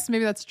from that. I guess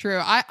maybe that's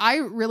true. I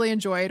really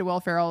enjoyed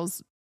Will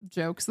Ferrell's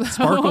jokes though.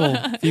 Sparkle,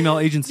 female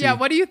agency. Yeah,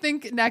 what do you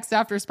think next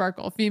after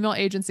Sparkle? Female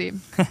agency.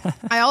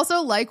 I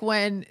also like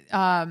when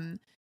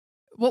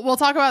we'll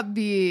talk about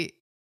the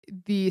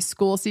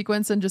school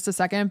sequence in just a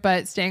second,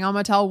 but staying on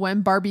Mattel,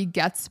 when Barbie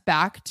gets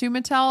back to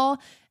Mattel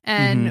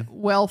and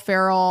Will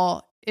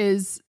Ferrell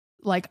is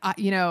like,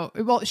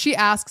 she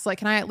asks like,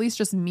 can I at least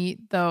just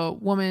meet the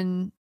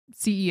woman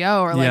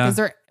CEO, or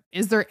like,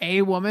 is there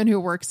a woman who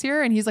works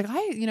here? And he's like,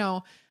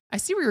 I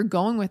see where you're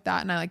going with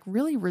that, and I like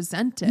really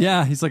resent it.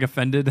 Yeah, he's like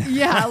offended.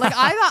 Yeah, like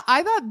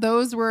I thought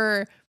those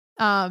were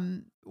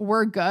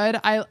good.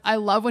 I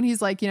love when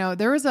he's like,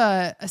 there was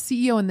a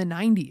CEO in the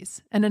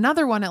 90s and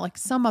another one at like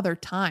some other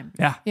time.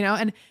 Yeah.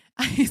 And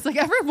he's like,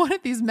 every one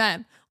of these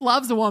men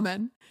loves a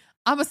woman.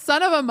 I'm a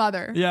son of a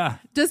mother. Yeah.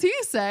 Does he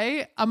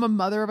say I'm a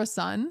mother of a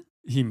son?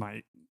 He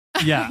might.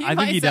 Yeah, I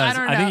think he does.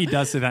 I think he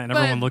does say that, and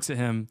everyone looks at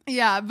him.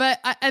 Yeah, but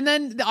and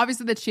then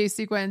obviously the chase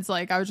sequence,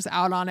 like I was just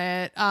out on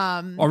it.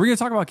 Are we going to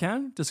talk about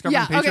Ken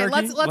discovering patriarchy? Okay,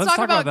 let's talk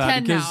about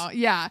Ken now.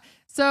 Yeah,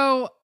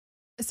 so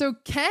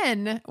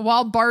Ken,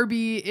 while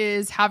Barbie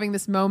is having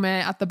this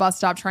moment at the bus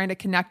stop, trying to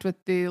connect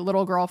with the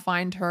little girl,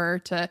 find her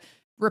to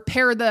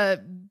repair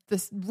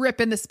this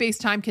rip in the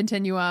space-time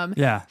continuum.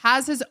 Yeah,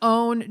 has his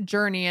own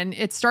journey, and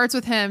it starts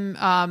with him,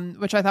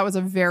 which I thought was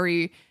a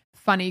very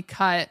funny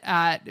cut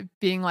at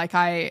being like,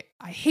 I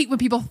hate when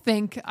people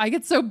think. I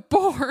get so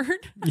bored.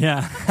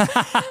 Yeah.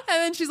 And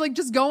then she's like,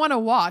 just go on a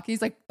walk.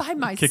 He's like, by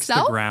myself. Kicks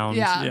the ground.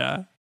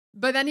 Yeah.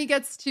 But then he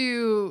gets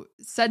to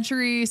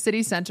Century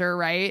City Center,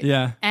 right?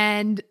 Yeah.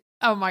 And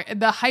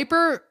the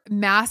hyper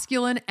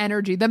masculine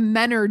energy, the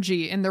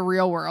menergy in the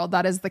real world,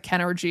 that is the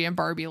Kenergy in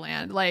Barbie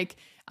Land. Like,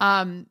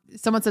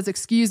 someone says,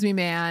 excuse me,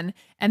 man.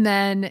 And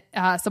then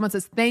someone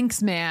says,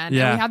 thanks, man.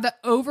 Yeah. And we have the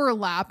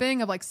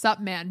overlapping of like, sup,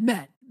 man,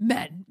 men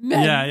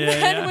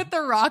with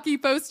the Rocky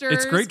posters.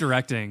 It's great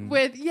directing.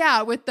 With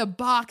the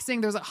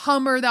boxing. There's a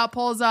Hummer that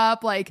pulls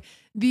up. Like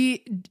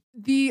the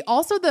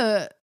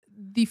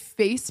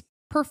face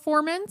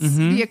performance,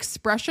 the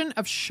expression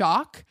of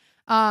shock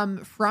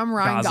from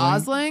Ryan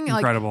Gosling,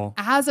 incredible.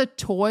 Like as a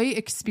toy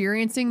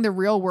experiencing the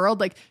real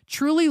world, like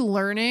truly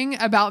learning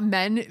about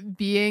men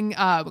being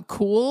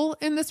cool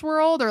in this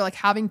world, or like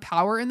having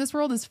power in this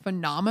world, is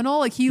phenomenal.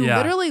 Like he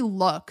literally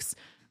looks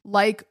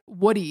like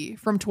Woody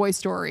from Toy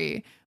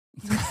Story.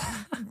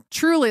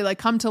 Truly like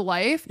come to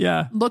life.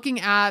 Yeah.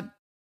 Looking at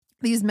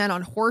these men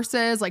on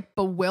horses, like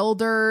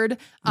bewildered.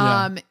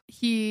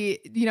 He,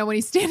 when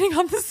he's standing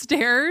on the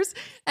stairs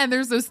and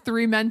there's those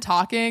three men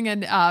talking,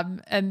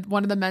 and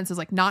one of the men says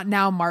like, not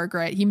now,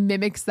 Margaret. He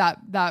mimics that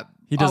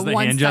he does the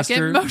 1 hand second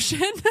gesture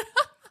motion.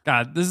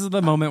 God, this is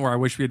the moment where I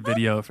wish we had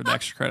video for the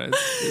extra credits.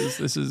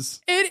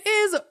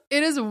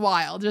 It is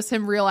wild, just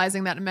him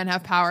realizing that men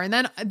have power. And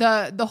then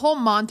the whole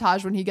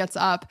montage when he gets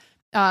up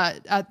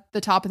at the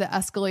top of the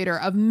escalator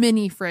of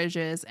mini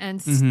fridges and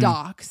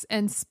stocks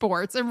and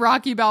sports and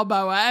Rocky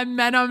Balboa and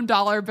men on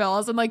dollar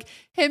bills, and like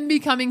him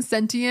becoming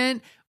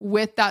sentient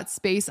with that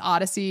Space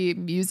Odyssey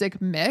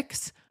music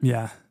mix.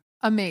 Yeah.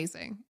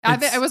 Amazing.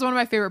 It was one of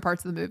my favorite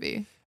parts of the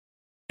movie.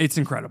 It's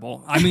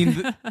incredible. I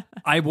mean,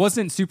 I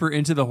wasn't super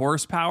into the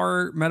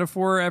horsepower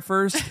metaphor at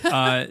first,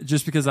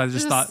 just because I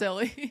just thought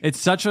silly.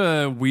 It's such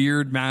a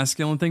weird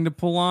masculine thing to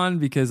pull on,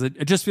 because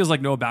it just feels like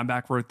Noah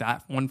Baumbach wrote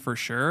that one for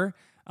sure.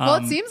 Well,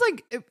 it seems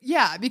like,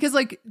 because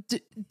like,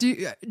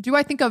 do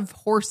I think of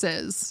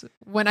horses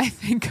when I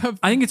think of?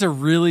 I think it's a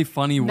really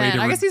funny way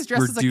to I guess he's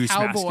dressed as a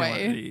cowboy.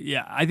 Masculinity.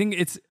 Yeah, I think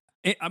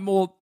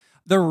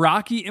the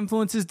Rocky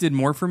influences did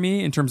more for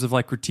me in terms of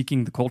like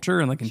critiquing the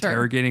culture and like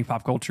interrogating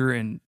pop culture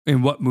and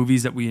what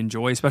movies that we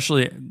enjoy,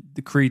 especially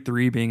the Creed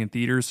 3 being in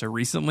theaters so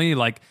recently.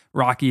 Like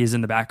Rocky is in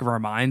the back of our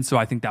minds, so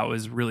I think that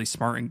was really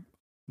smart and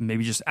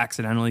maybe just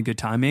accidentally good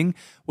timing.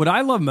 What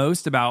I love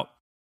most about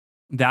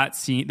that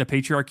scene, the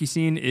patriarchy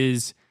scene,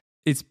 is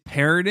it's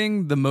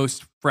parroting the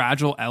most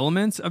fragile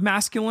elements of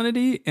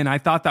masculinity. And I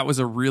thought that was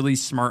a really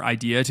smart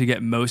idea to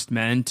get most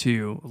men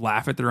to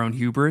laugh at their own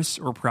hubris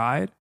or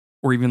pride,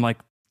 or even like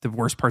the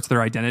worst parts of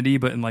their identity,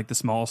 but in like the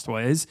smallest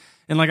ways.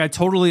 And like, I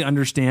totally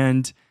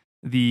understand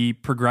the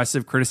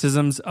progressive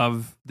criticisms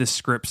of the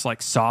script's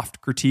like soft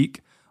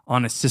critique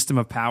on a system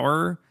of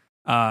power,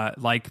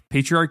 like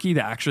patriarchy,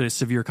 that actually has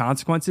severe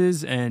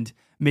consequences. And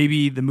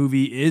maybe the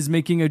movie is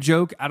making a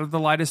joke out of the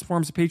lightest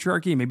forms of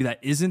patriarchy. Maybe that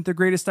isn't the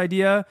greatest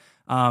idea,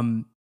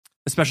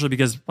 especially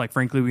because, like,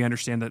 frankly, we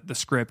understand that the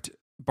script,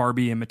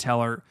 Barbie and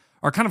Mattel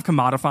are kind of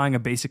commodifying a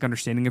basic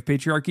understanding of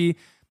patriarchy.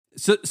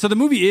 So the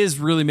movie is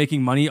really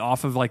making money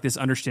off of like this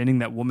understanding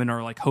that women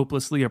are like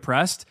hopelessly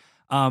oppressed.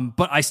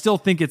 But I still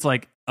think it's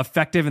like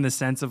effective in the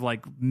sense of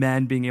like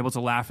men being able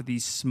to laugh at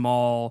these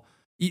small,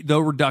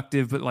 though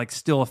reductive, but like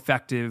still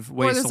effective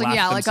ways to laugh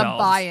at themselves. Like a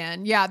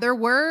buy-in. Yeah, there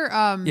were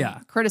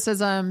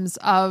criticisms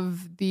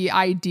of the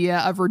idea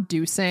of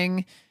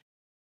reducing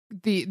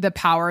the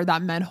power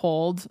that men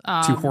hold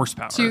to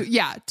horsepower.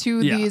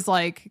 To these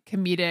like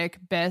comedic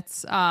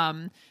bits.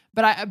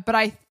 But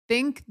I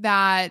think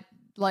that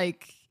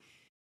like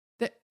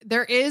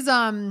there is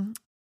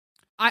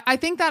I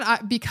think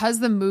that because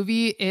the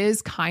movie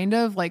is kind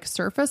of like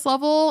surface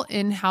level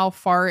in how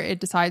far it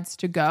decides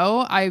to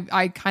go,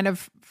 I kind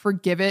of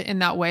forgive it in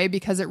that way,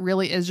 because it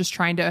really is just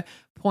trying to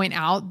point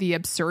out the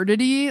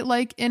absurdity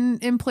like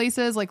in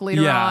places like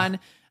later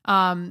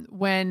on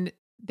when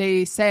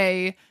they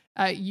say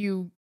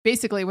you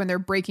basically, when they're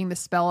breaking the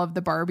spell of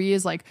the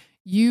Barbies, like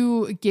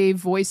you gave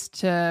voice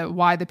to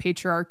why the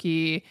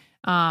patriarchy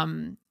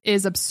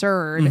is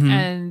absurd,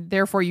 and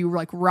therefore you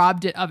like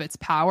robbed it of its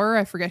power.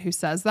 I forget who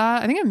says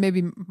that. I think it may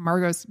be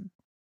Margot's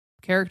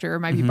character, it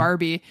might be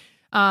Barbie.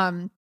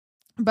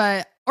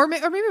 But or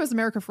maybe it was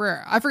America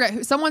Ferrera. I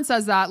forget. Someone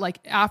says that like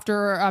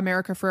after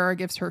America Ferrera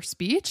gives her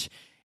speech.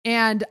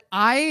 And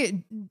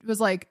I was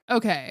like,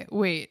 okay,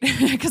 wait,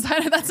 because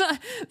that's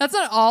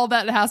not all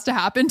that has to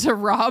happen to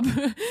rob,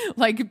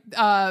 like,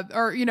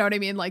 or you know what I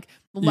mean, like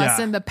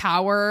lessen the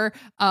power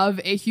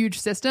of a huge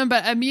system.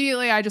 But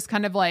immediately, I just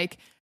kind of like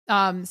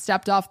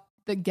stepped off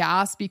the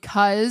gas,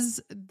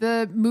 because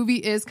the movie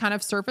is kind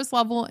of surface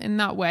level in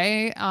that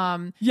way. I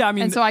mean,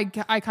 and so I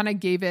kind of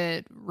gave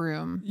it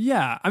room.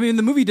 Yeah, I mean,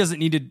 the movie doesn't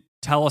need to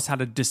tell us how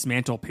to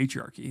dismantle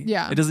patriarchy.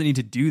 Yeah. It doesn't need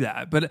to do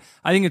that. But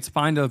I think it's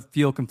fine to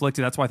feel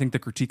conflicted. That's why I think the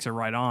critiques are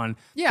right on.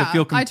 Yeah, to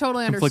feel I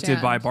totally conflicted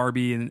understand. by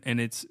Barbie and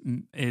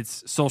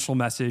its social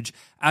message,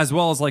 as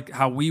well as like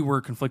how we were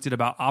conflicted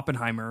about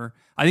Oppenheimer.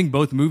 I think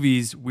both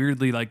movies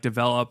weirdly like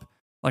develop,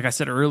 like I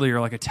said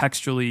earlier, like a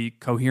textually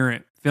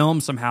coherent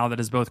film somehow that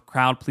is both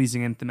crowd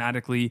pleasing and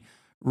thematically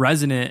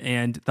resonant,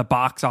 and the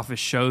box office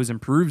shows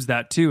and proves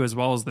that too, as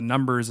well as the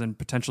numbers and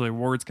potentially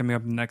awards coming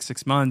up in the next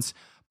 6 months.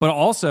 But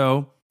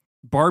also,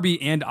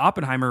 Barbie and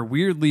Oppenheimer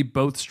weirdly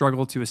both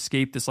struggle to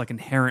escape this like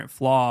inherent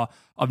flaw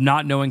of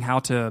not knowing how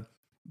to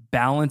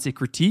balance a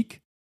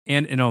critique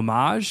and an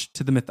homage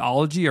to the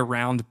mythology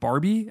around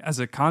Barbie as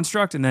a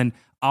construct, and then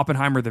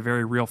Oppenheimer, the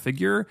very real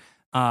figure,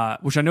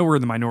 which I know we're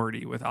in the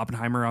minority with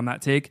Oppenheimer on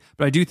that take,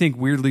 but I do think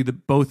weirdly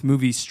that both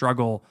movies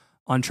struggle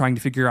on trying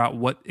to figure out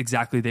what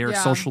exactly they are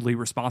socially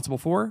responsible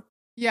for.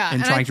 Yeah.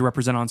 And trying to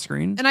represent on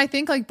screen. And I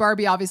think like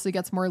Barbie obviously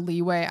gets more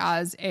leeway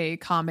as a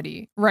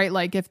comedy, right?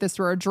 Like if this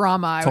were a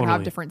drama, I would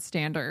have different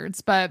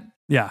standards. But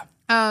yeah,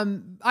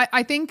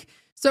 I think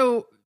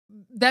so.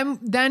 Then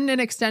an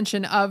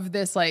extension of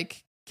this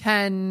like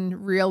Ken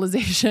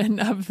realization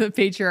of the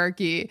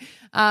patriarchy.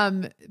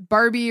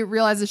 Barbie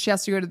realizes she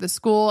has to go to the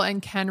school,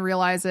 and Ken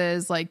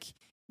realizes like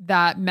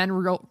that men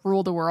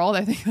rule the world.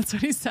 I think that's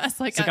what he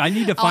says. Like, I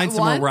need to find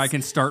somewhere where I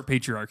can start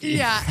patriarchy.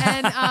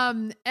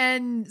 Yeah.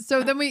 And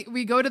so then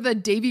we go to the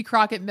Davy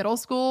Crockett Middle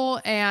School,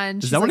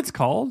 and is that what it's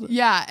called?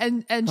 Yeah.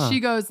 And she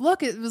goes,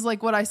 look, it was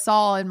like what I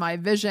saw in my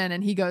vision.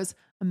 And he goes,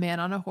 a man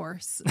on a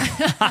horse.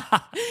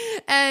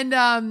 And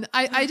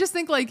I just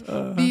think like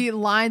the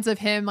lines of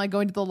him like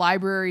going to the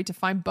library to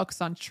find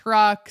books on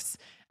trucks.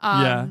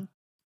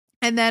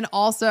 And then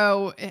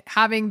also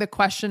having the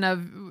question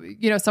of,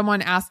 you know,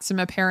 someone asks him,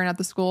 a parent at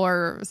the school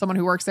or someone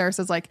who works there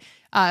says like,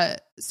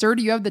 sir,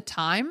 do you have the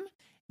time?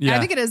 Yeah. And I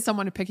think it is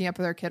someone picking up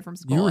their kid from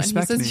school. You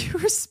respect and he says, you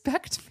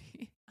respect me.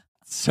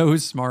 So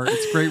smart.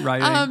 It's great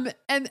writing.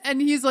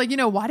 And he's like, you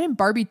know, why didn't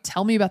Barbie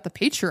tell me about the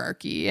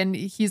patriarchy? And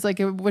he's like,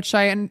 which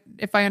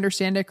if I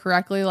understand it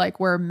correctly, like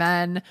where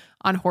men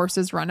on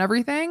horses run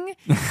everything.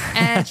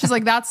 And she's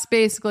like, that's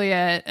basically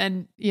it.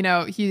 And, you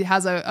know, he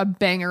has a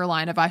banger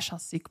line of, I shall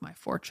seek my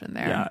fortune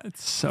there. Yeah,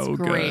 it's so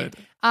good.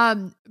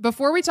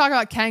 Before we talk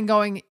about Ken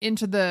going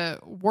into the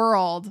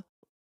world,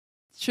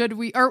 should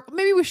we, or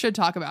maybe we should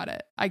talk about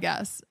it, I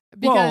guess.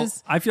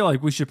 Because I feel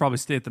like we should probably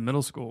stay at the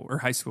middle school or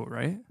high school,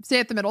 right? Stay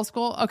at the middle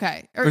school?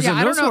 Okay. Or is it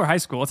middle school or high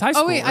school? It's high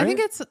school, wait, right? I think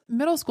it's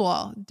middle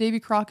school. Davy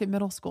Crockett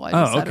Middle School. I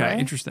just said, okay. Right?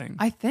 Interesting.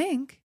 I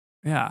think.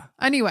 Yeah.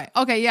 Anyway.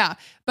 Okay. Yeah.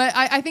 But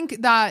I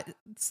think that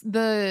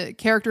the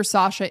character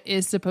Sasha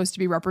is supposed to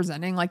be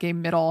representing like a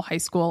middle high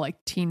school, like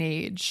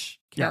teenage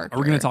character. Yeah.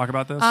 Are we going to talk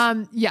about this?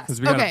 Yes.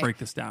 Because we got to break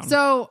this down.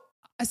 So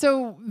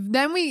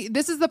then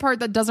this is the part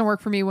that doesn't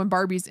work for me when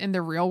Barbie's in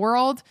the real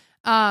world.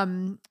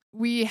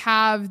 We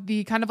have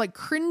the kind of like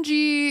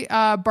cringy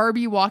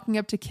Barbie walking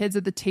up to kids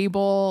at the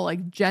table,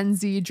 like Gen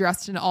Z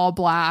dressed in all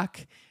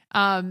black.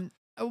 While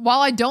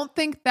I don't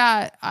think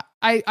that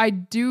I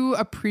do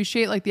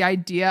appreciate like the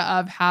idea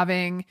of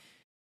having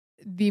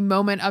the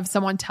moment of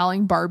someone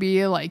telling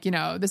Barbie, like, you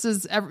know, this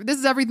is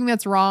everything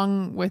that's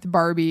wrong with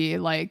Barbie.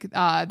 Like,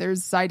 there's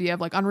this idea of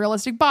like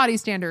unrealistic body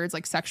standards,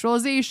 like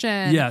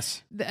sexualization.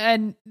 Yes.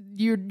 And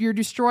you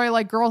destroy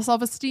like girl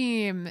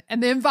self-esteem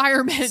and the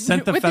environment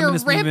Sent the with your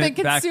feminist rampant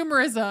movement back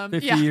consumerism.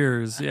 50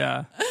 years.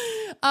 Yeah.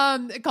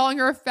 calling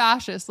her a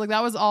fascist. Like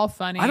that was all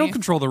funny. I don't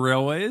control the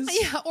railways.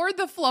 Yeah, or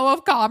the flow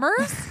of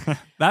commerce.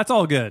 That's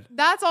all good.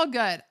 That's all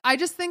good. I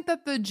just think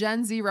that the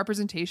Gen Z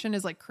representation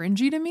is like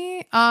cringy to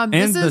me. And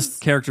this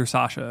character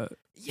Sasha.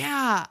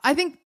 Yeah, I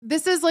think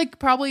this is like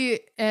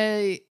probably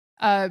a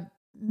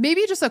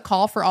maybe just a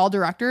call for all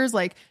directors,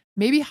 like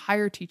maybe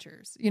hire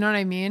teachers. You know what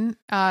I mean?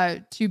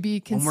 To be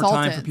consultants. One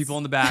more time for people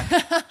in the back.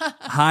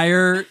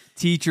 Hire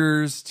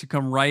teachers to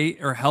come write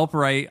or help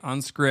write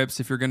on scripts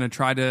if you're going to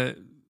try to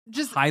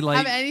just highlight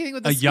have anything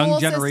with the a young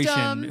system,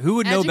 generation who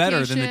would know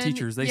better than the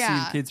teachers. They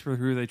see kids for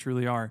who they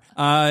truly are.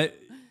 I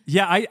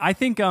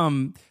think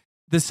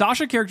the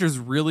Sasha character is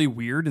really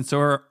weird, and so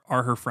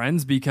are her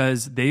friends,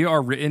 because they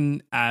are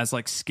written as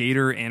like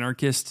skater,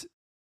 anarchist,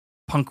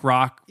 punk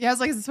rock. Yeah, I was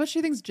like, is this what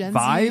she thinks Gen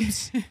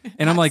vibes? Z?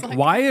 And I'm like,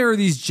 why are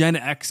these Gen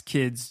X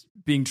kids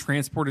being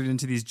transported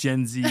into these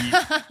Gen Z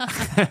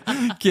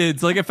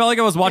kids? Like, I felt like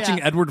I was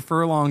watching Edward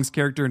Furlong's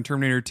character in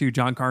Terminator 2,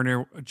 John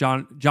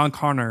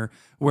Connor,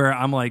 where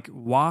I'm like,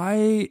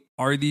 why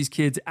are these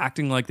kids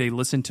acting like they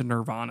listen to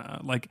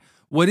Nirvana? Like,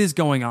 what is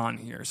going on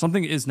here?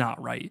 Something is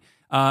not right.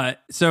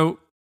 So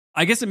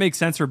I guess it makes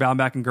sense for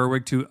Baumbach and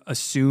Gerwig to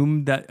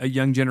assume that a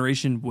young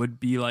generation would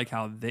be like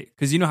how they,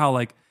 because you know how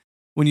like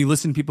when you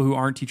listen to people who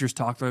aren't teachers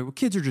talk, they're like, well,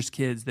 kids are just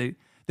kids. They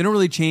don't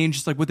really change.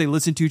 Just like what they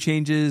listen to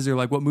changes, or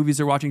like what movies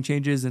they're watching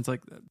changes. And it's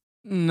like,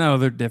 no,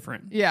 they're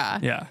different.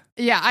 Yeah.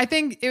 I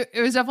think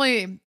it was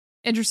definitely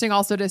interesting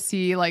also to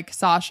see like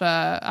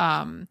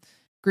Sasha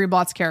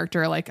Greenblatt's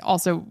character like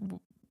also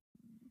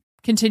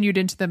continued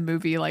into the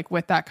movie like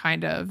with that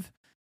kind of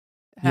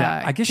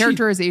I guess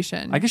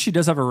characterization. I guess she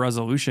does have a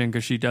resolution,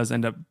 because she does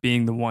end up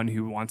being the one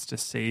who wants to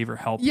save or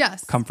help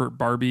comfort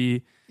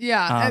Barbie.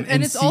 Yeah.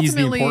 And it's sees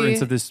ultimately the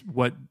importance of this,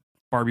 what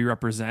Barbie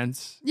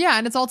represents. Yeah.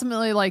 And it's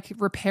ultimately like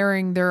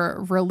repairing their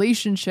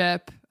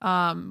relationship,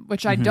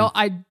 which I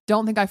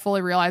don't think I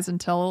fully realized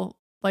until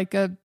like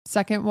a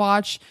second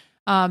watch,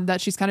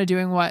 that she's kind of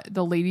doing what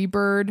the Lady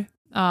Bird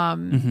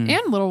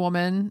and Little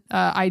Woman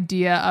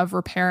idea of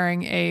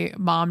repairing a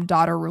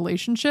mom-daughter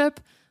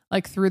relationship,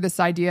 like through this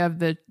idea of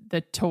the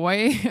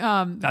toy,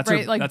 that's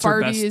right? Like that's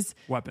Barbie's her best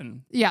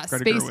weapon. Yeah,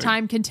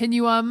 space-time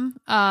continuum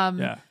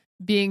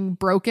being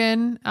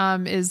broken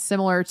is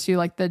similar to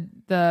like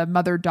the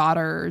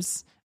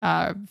mother-daughter's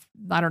I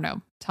don't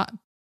know,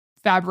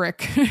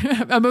 fabric,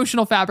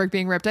 emotional fabric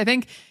being ripped. I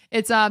think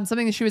it's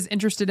something that she was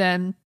interested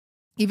in,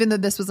 even though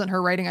this wasn't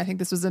her writing. I think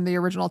this was in the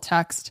original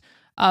text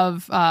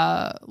of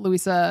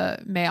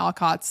Louisa May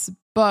Alcott's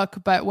book.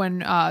 But when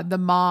the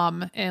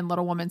mom in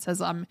Little Woman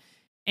says, I'm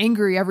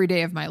angry every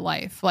day of my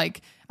life,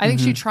 like I think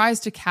she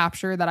tries to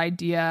capture that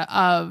idea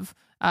of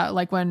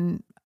like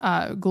when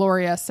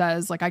Gloria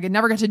says like, I could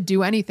never get to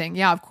do anything.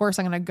 Yeah, of course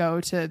I'm going to go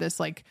to this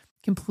like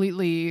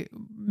completely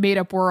made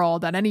up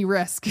world at any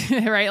risk,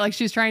 right? Like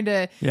she's trying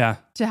to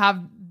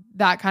have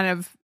that kind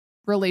of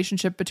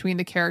relationship between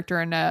the character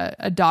and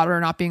a daughter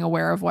not being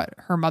aware of what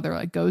her mother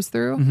like goes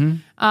through.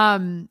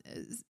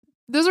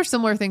 Those are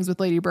similar things with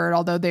Lady Bird,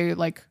 although they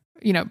like,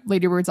 you know,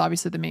 Lady Bird's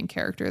obviously the main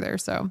character there,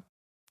 so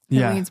it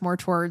leans more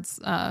towards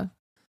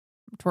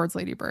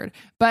Lady Bird.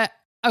 But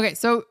okay,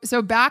 so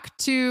back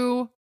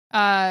to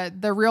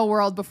the real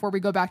world before we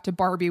go back to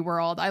Barbie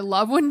world. I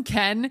love when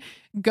Ken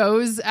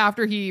goes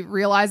after he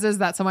realizes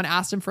that someone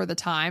asked him for the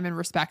time and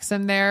respects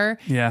him there.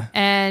 Yeah.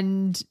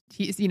 And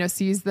he, you know,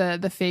 sees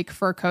the fake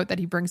fur coat that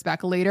he brings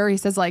back later. He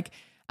says like,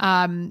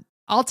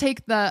 I'll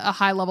take a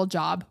high level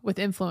job with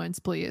influence,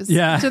 please.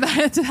 Yeah. To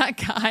that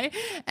guy.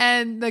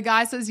 And the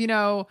guy says, you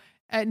know,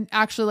 and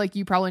actually like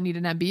you probably need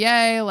an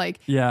MBA. Like,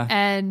 yeah.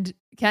 And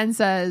Ken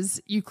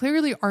says, you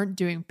clearly aren't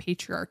doing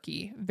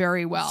patriarchy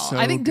very well. So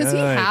I think, does he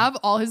have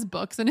all his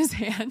books in his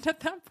hand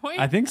at that point?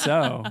 I think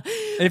so.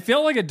 It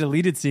felt like a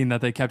deleted scene that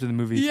they kept in the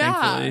movie,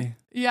 thankfully.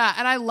 Yeah.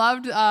 And I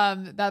loved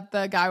that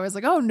the guy was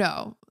like, oh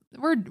no,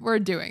 we're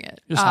doing it.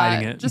 Just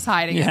hiding it. Just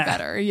hiding it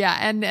better. Yeah.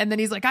 And then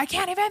he's like, I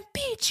can't even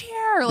beach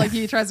here. Like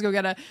he tries to go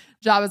get a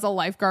job as a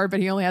lifeguard, but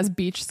he only has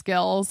beach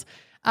skills.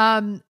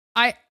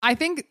 I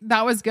think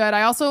that was good.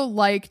 I also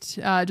liked,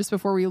 just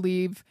before we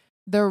leave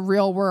the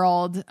real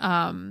world,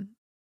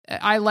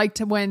 I liked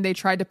when they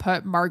tried to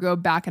put Margot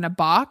back in a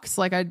box,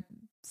 like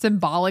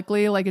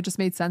symbolically, like it just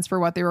made sense for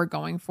what they were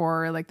going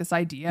for, like this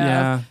idea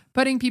of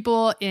putting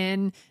people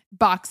in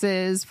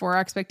boxes for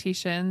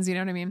expectations, you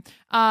know what I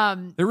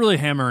mean? They're really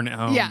hammering it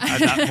home at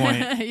that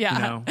point. You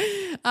know?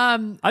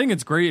 I think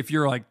it's great if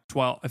you're like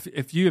 12,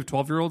 if you have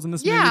 12-year-olds in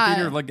this movie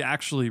theater, like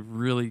actually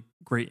really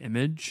great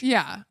image.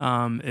 Yeah.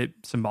 It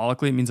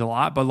symbolically it means a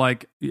lot, but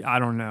like, I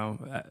don't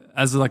know,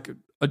 as like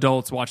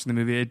adults watching the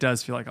movie, it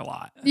does feel like a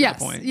lot at that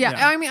point. Yeah.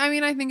 I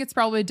mean, I think it's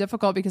probably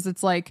difficult because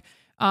it's like,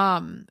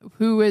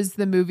 who is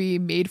the movie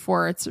made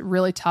for? It's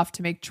really tough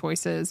to make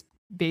choices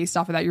based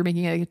off of that. You're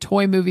making like a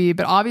toy movie,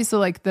 but obviously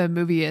like the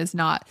movie is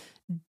not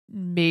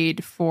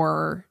made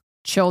for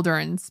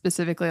children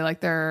specifically. Like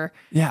they're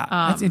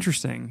that's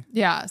interesting.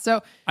 Yeah.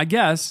 So I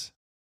guess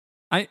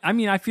I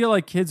mean I feel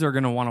like kids are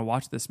gonna want to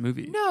watch this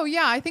movie. No,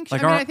 yeah, I think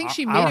I think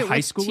she made it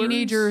with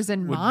teenagers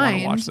in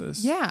mind. Watch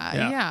this.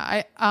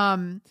 Yeah.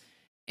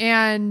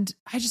 And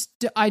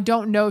I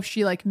don't know if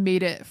she like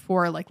made it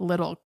for like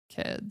little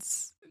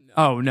kids.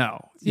 Oh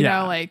no. You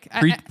know, like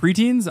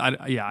preteens.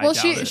 Well,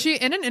 she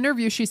in an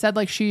interview, she said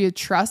like she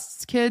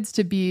trusts kids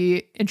to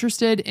be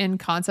interested in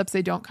concepts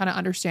they don't kind of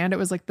understand. It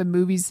was like the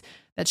movies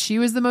that she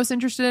was the most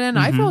interested in.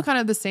 I feel kind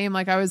of the same.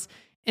 Like I was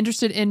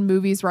interested in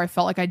movies where I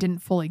felt like I didn't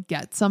fully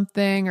get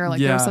something, or like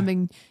there was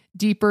something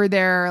deeper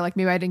there. Like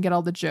maybe I didn't get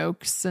all the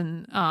jokes,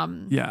 and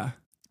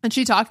and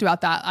she talked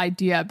about that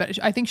idea, but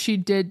I think she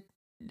did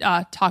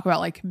talk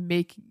about like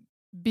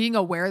being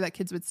aware that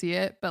kids would see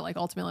it, but like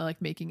ultimately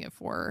like making it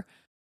for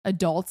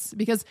adults,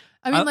 because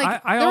I mean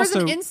like there was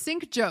an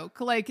NSYNC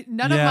joke. Like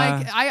none of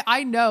my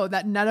I know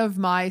that none of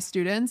my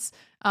students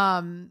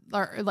are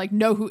like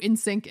know who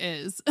NSYNC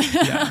is.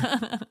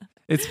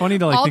 It's funny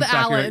to like think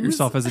back at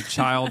yourself as a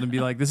child and be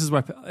like, this is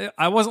what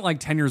I wasn't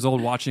like 10 years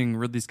old watching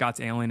Ridley Scott's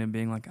Alien and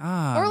being like,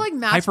 or like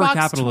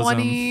Matchbox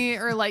 20,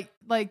 or like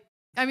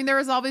I mean, there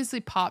was obviously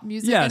pop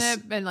music in it,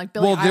 and like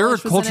Billie Eilish there were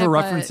was cultural in it,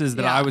 references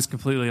that I was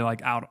completely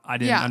like out. I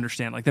didn't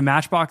understand, like the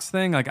Matchbox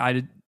thing. Like I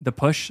did the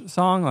Push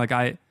song. Like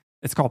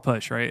it's called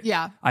Push, right?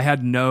 Yeah. I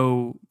had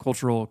no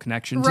cultural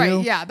connection to.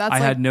 Right. Yeah. I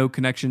had no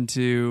connection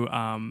to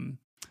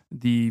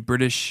the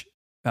British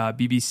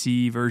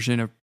BBC version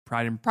of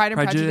Pride and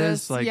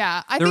Prejudice. Like,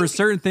 there were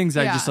certain things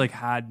I just like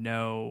had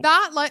no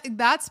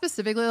that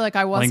specifically. Like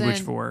I wasn't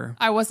language for.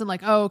 I wasn't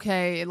like, oh,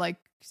 okay, like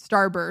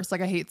Starburst.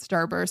 Like I hate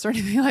Starburst or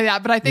anything like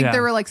that. But I think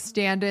there were like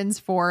stand-ins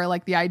for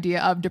like the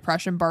idea of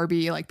depression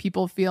Barbie, like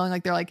people feeling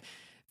like they're like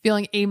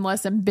feeling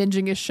aimless and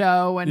binging a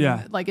show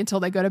and like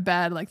until they go to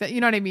bed, like that. You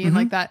know what I mean?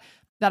 Like that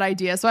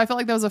idea. So I felt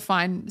like that was a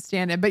fine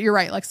stand-in. But you're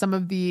right. Like some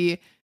of the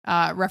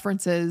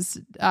references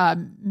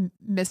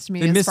missed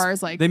me as far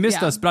as like they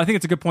missed us, but I think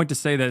it's a good point to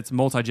say that it's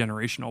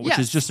multi-generational, which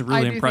is just a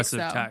really impressive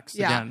text.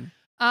 Again.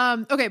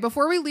 Okay,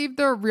 before we leave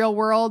the real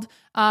world,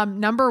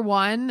 number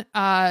one,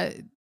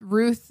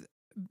 Ruth,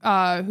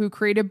 who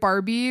created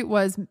Barbie,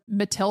 was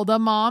Matilda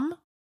mom.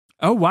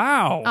 Oh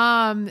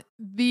wow.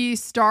 The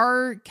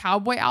star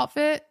cowboy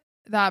outfit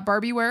that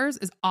Barbie wears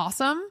is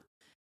awesome.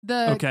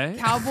 The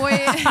cowboy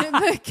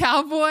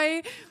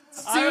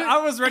suit.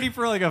 I was ready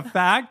for like a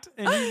fact,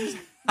 and you just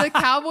the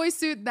cowboy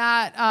suit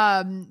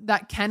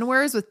that Ken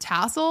wears with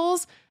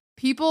tassels.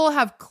 People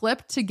have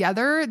clipped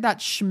together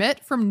that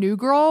Schmidt from New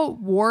Girl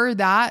wore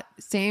that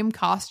same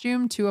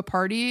costume to a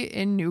party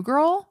in New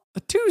Girl. A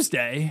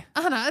Tuesday.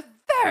 On a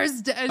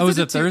Thursday. Was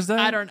it Thursday?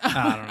 I don't know.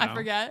 I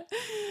forget.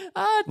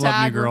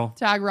 Love New Girl.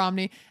 Tag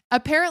Romney.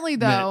 Apparently,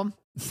 though,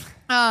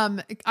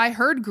 I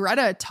heard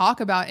Greta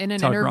talk about in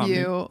an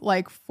interview, Romney.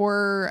 Like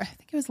for, I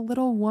think it was a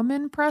Little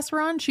Woman press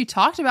run, she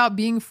talked about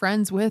being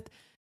friends with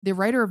the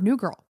writer of New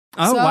Girl.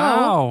 Oh,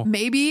 wow.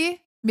 Maybe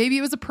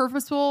it was a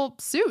purposeful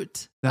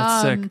suit.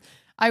 That's sick.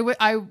 I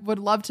would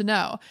love to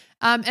know.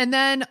 And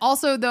then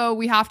also, though,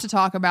 we have to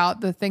talk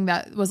about the thing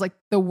that was like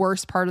the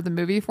worst part of the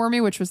movie for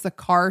me, which was the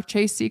car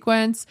chase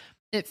sequence.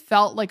 It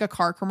felt like a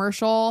car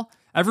commercial.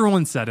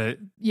 Everyone said it.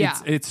 Yeah.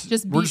 It's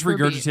just we're just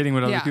regurgitating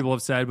what other people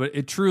have said, but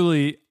it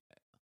truly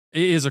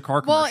is a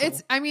car commercial. Well,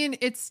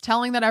 it's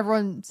telling that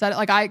everyone said it.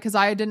 Like because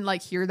I didn't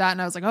like hear that,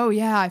 and I was like, oh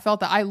yeah, I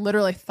felt that. I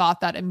literally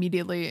thought that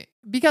immediately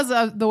because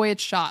of the way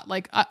it's shot.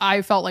 Like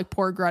I felt like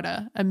poor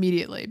Greta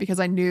immediately because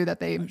I knew that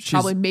they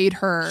probably made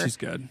her. She's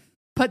good.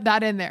 Put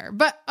that in there,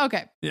 but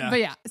okay, but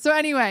yeah. So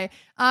anyway,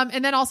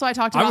 and then also I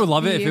talked about. I would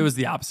love it if it was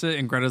the opposite,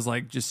 and Greta's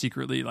like just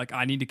secretly like,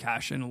 I need to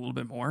cash in a little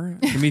bit more.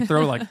 Can we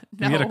throw like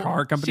can we get a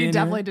car company? She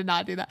definitely did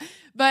not do that.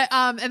 But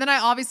and then I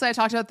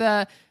talked about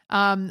the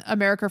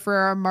America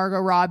Ferrera, Margot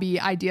Robbie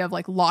idea of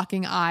like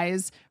locking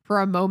eyes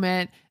for a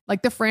moment,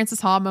 like the Frances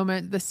Ha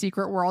moment, the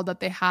secret world that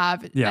they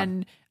have,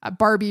 and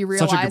Barbie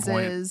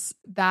realizes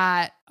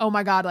that, oh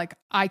my God, like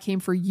I came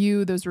for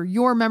you. Those were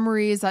your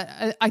memories.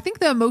 I think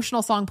the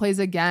emotional song plays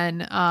again,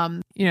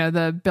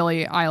 the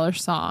Billie Eilish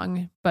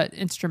song, but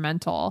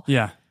instrumental.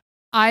 Yeah.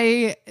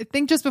 I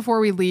think just before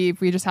we leave,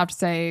 we just have to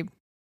say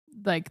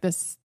like,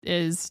 this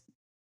is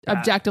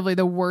objectively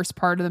the worst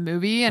part of the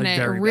movie. And like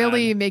it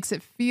really makes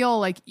it feel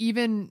like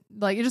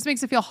it just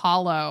makes it feel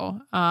hollow.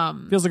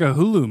 Feels like a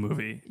Hulu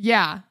movie.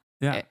 Yeah.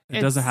 Yeah, it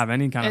doesn't have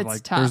any kind of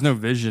like, tough. There's no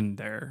vision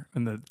there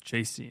in the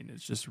chase scene.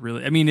 It's just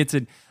really, I mean,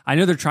 I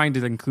know they're trying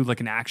to include like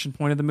an action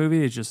point of the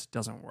movie. It just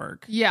doesn't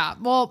work. Yeah.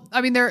 Well,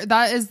 I mean,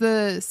 that is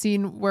the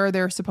scene where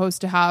they're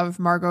supposed to have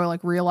Margot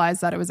like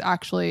realize that it was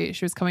actually,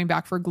 she was coming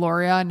back for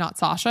Gloria and not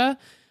Sasha,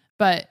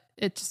 but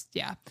it just,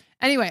 yeah.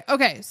 Anyway.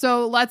 Okay.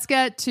 So let's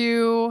get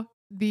to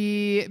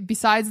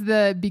besides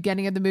the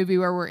beginning of the movie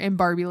where we're in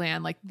Barbie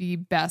land, like the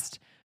best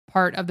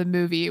part of the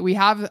movie, we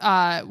have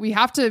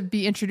to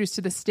be introduced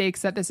to the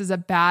stakes that this is a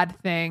bad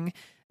thing,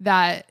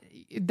 that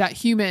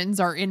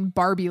humans are in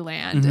Barbie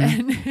land.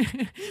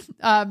 Mm-hmm.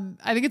 And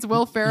I think it's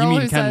Will Ferrell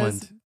who Kenland.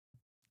 says,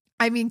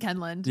 I mean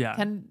Kenland. Yeah.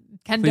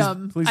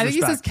 Kendom. Please I think respect.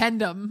 He says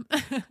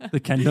Kendom. The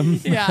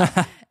Kendom.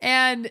 Yeah.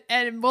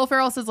 And Will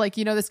Ferrell says like,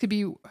 this could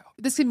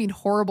mean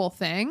horrible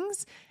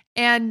things.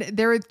 And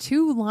there are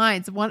two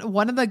lines.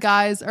 One of the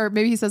guys, or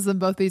maybe he says them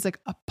both, he's like,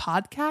 a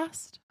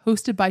podcast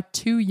hosted by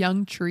two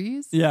young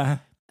trees. Yeah.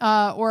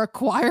 or a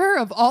choir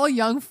of all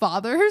young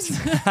fathers.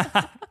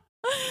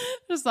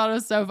 Just thought it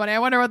was so funny. I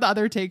wonder what the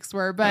other takes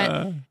were.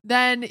 But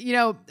then,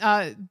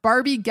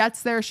 Barbie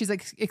gets there. She's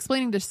like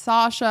explaining to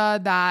Sasha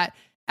that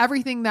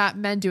everything that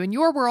men do in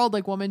your world,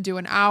 like women do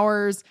in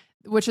ours,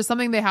 which is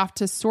something they have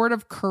to sort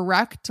of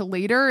correct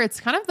later. It's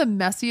kind of the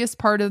messiest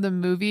part of the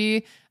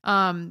movie.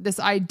 This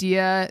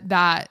idea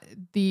that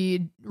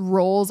the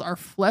roles are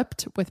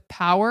flipped with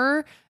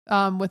power,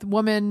 with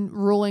women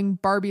ruling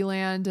Barbie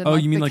land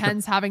and you mean the like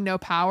Kens having no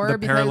power.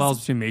 The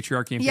parallels between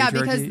matriarchy and patriarchy?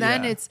 Because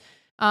then it's,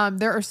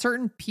 there are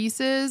certain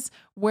pieces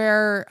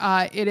where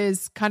it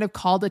is kind of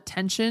called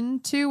attention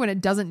to when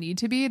it doesn't need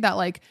to be, that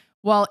like,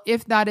 well,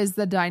 if that is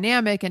the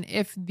dynamic and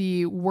if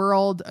the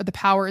world, the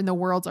power in the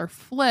worlds are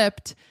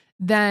flipped,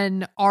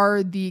 then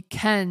are the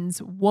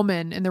Kens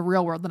woman in the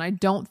real world? And I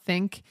don't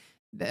think,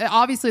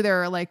 obviously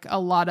there are like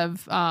a lot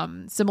of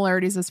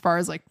similarities as far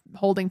as like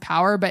holding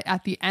power, but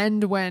at the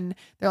end when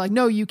they're like,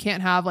 no, you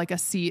can't have like a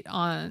seat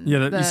on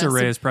Issa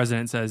Rae as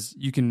president says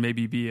you can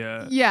maybe be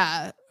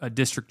a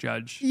district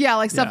judge,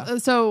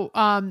 stuff. So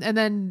and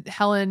then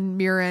Helen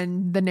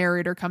Mirren, the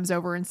narrator, comes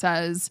over and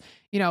says,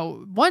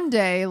 one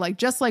day, like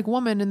just like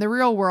woman in the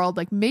real world,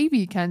 like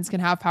maybe Kens can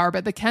have power,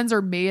 but the Kens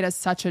are made as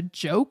such a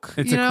joke.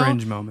 It's a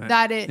cringe moment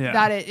that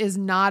it is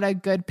not a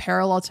good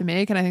parallel to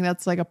make. And I think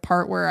that's like a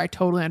part where I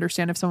totally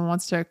understand if someone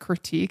wants to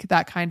critique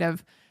that kind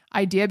of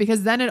idea,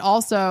 because then it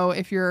also,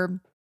 if you're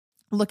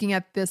looking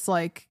at this,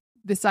 like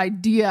this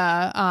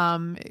idea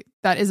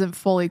that isn't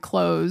fully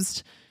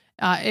closed,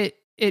 it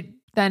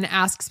then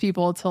asks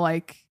people to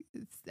like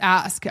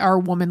ask, are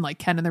women like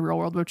Ken in the real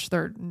world, which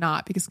they're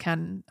not, because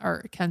Kens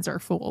are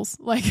fools.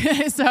 Like,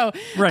 so,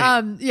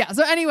 right.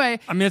 So anyway,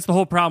 I mean, it's the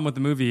whole problem with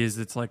the movie is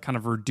it's like kind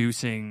of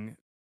reducing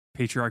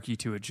patriarchy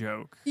to a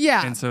joke.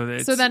 Yeah. And so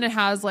then it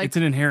has like, it's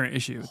an inherent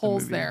issue.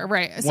 Holes there.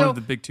 Right. One of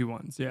the big two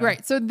ones. Yeah.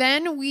 Right. So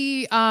then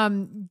we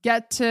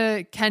get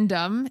to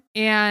Kendom,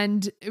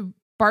 and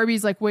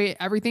Barbie's like, wait,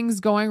 everything's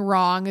going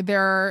wrong.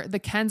 The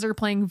Kens are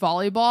playing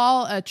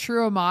volleyball, a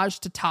true homage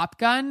to Top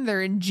Gun.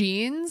 They're in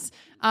jeans.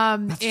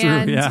 That's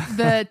and true, yeah.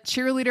 The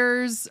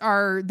cheerleaders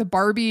are the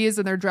Barbies,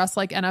 and they're dressed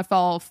like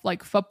NFL,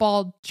 like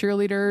football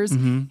cheerleaders,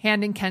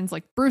 handing Ken's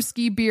like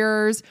brewski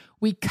beers.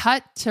 We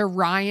cut to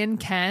Ryan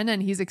Ken,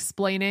 and he's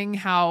explaining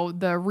how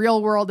the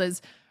real world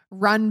is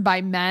run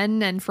by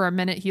men, and for a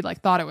minute he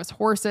like thought it was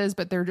horses,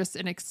 but they're just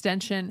an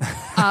extension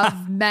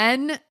of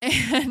men,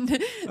 and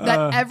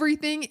that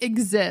everything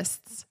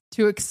exists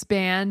to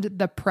expand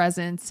the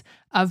presence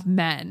of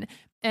men.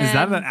 And is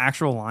that an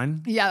actual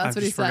line? Yeah, that's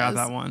what he says. I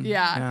forgot that one.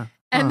 Yeah.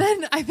 And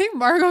then I think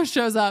Margot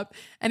shows up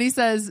and he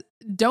says,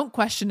 don't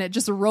question it,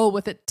 just roll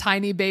with it,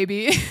 tiny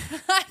baby.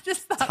 I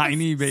just thought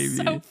tiny baby.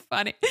 So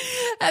funny.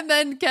 And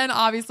then Ken,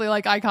 obviously,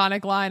 like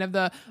iconic line of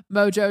the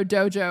Mojo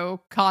Dojo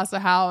Casa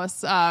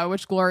House,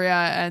 which Gloria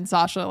and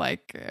Sasha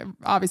like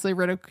obviously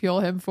ridicule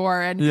him for.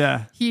 And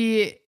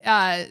he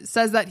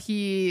says that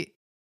he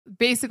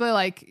basically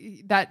like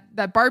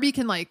that Barbie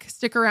can like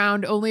stick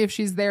around only if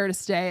she's there to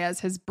stay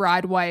as his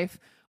bride wife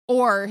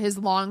or his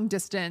long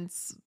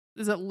distance,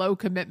 is it low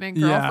commitment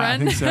girlfriend? Yeah, I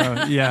think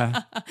so.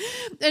 Yeah.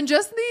 And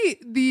just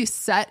the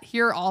set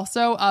here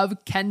also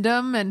of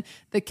Kendom and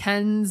the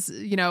Kens,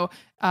 doing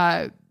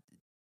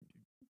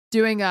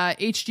a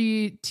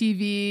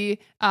HGTV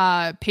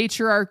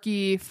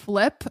patriarchy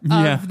flip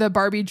of the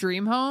Barbie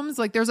dream homes.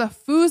 Like there's a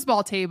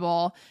foosball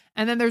table,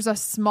 and then there's a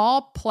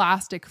small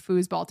plastic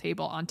foosball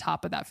table on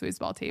top of that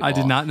foosball table. I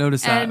did not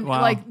notice that. And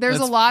wow. like there's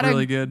That's a lot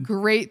really of good.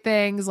 great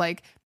things,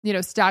 like,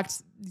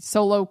 stacked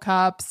Solo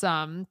cups.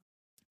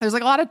 There's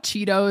like a lot of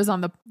Cheetos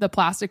on the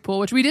plastic pool,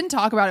 which we didn't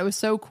talk about. It was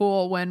so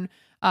cool when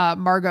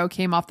Margot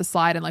came off the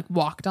slide and like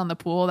walked on the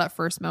pool that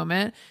first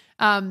moment.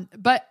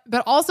 But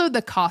also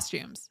the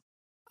costumes,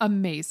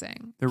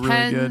 amazing. They're really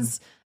Ken's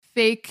good.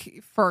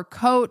 Fake fur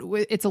coat,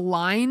 it's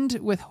lined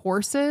with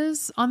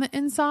horses on the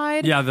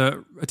inside. Yeah,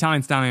 the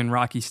Italian Stallion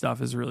Rocky stuff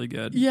is really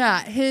good.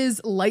 Yeah,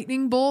 his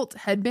lightning bolt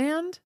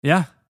headband.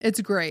 Yeah, it's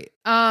great.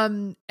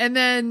 And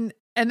then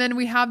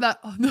we have the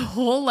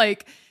whole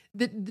like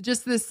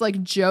just this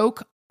like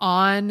joke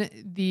on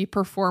the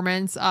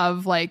performance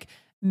of like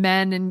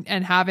men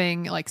and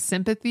having like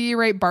sympathy,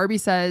 right? Barbie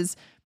says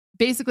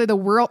basically the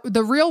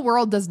real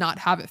world does not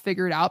have it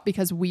figured out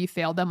because we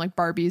failed them. Like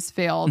Barbie's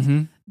failed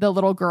the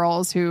little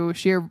girls who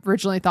she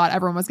originally thought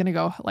everyone was going to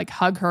go like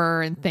hug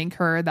her and thank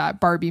her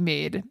that Barbie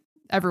made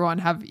everyone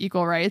have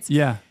equal rights.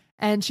 Yeah.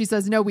 And she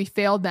says, no, we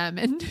failed them.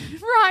 And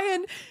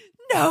Ryan,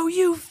 no,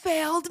 you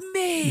failed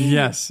me.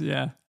 Yes.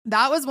 Yeah.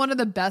 That was one of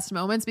the best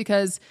moments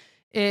because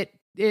it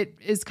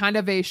is kind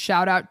of a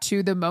shout out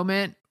to the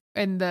moment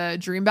in the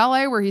Dream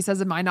Ballet where he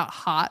says, am I not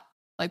hot?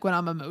 Like when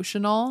I'm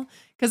emotional.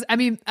 Because I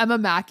mean, Emma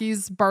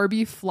Mackey's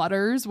Barbie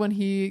flutters when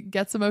he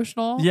gets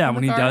emotional. Yeah.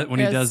 When he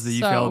does the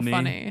you failed me.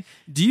 Funny.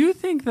 Do you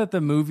think that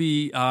the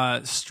movie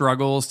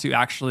struggles to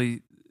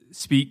actually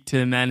speak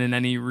to men in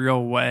any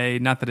real way?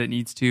 Not that it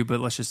needs to, but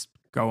let's just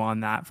go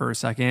on that for a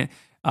second.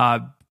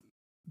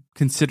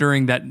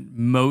 considering that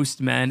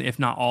most men, if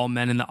not all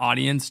men in the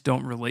audience,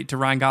 don't relate to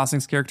Ryan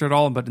Gosling's character at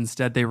all, but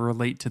instead they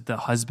relate to the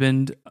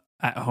husband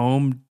at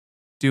home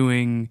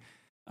doing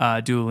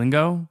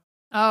Duolingo.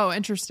 Oh,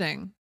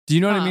 interesting. Do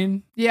you know what I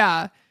mean?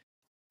 Yeah.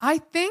 I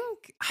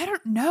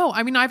don't know.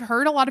 I mean, I've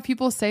heard a lot of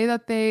people say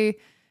that they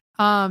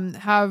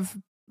have,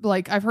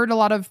 like, I've heard a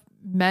lot of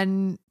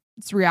men's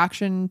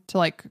reaction to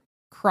like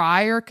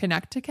cry or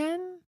connect to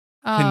Ken.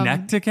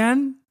 Connect to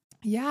Ken?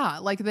 Yeah,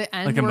 like the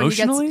end, like where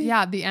emotionally. He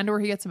gets, the end where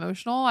he gets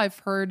emotional. I've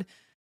heard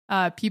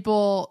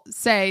people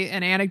say,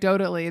 and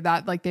anecdotally,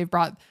 that like they've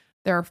brought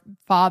their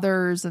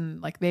fathers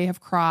and like they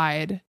have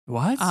cried.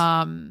 What?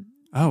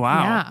 Oh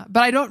wow. Yeah,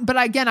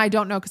 but again, I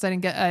don't know because I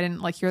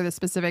didn't like hear the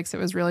specifics. It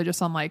was really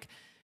just on like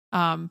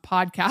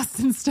podcasts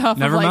and stuff.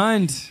 Never of, like,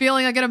 mind.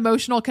 Feeling like an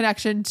emotional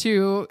connection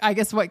to, I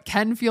guess, what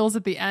Ken feels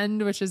at the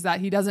end, which is that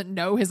he doesn't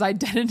know his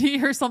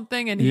identity or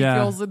something, and he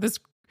feels this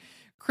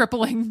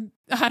crippling,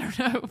 I don't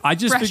know, I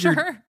just pressure.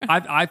 figured,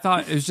 I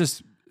thought it was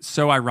just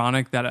so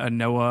ironic that a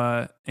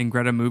Noah and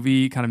Greta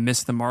movie kind of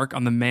missed the mark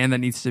on the man that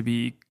needs to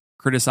be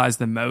criticized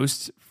the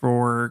most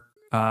for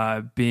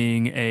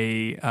being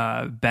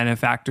a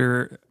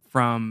benefactor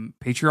from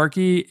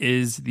patriarchy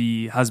is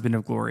the husband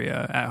of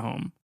Gloria at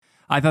home.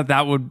 I thought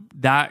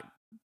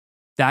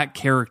that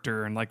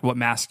character and like what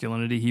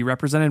masculinity he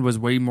represented was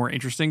way more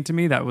interesting to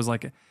me. That was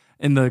like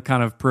in the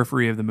kind of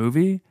periphery of the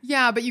movie.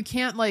 Yeah, but you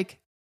can't like,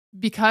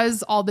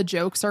 because all the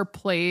jokes are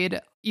played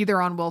either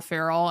on Will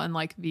Ferrell and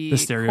like the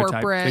stereotype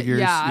corporate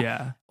figures,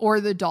 or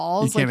the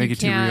dolls. You can't make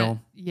it too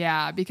real.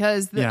 Yeah,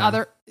 because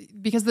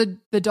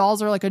the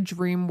dolls are like a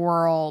dream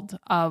world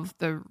of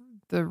the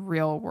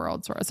real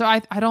world sort of. So I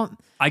don't.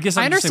 I guess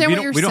I understand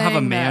what you're saying. We don't have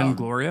a man though.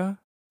 Gloria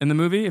in the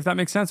movie, if that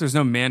makes sense. There's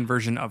no man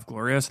version of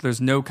Gloria, so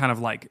there's no kind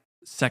of like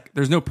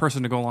there's no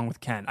person to go along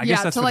with Ken. I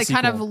guess that's to like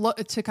kind of look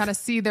to kind of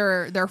see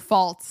their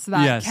faults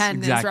that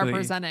Ken is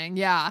representing.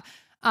 Yeah.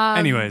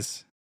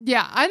 Anyways.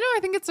 Yeah, I know. I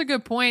think it's a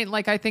good point.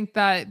 Like, I think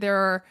that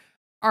there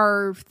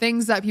are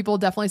things that people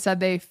definitely said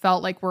they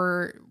felt like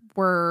were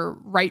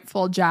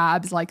rightful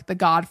jabs, like The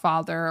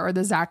Godfather or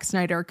the Zack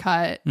Snyder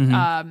cut.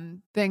 Mm-hmm.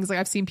 Things like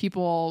I've seen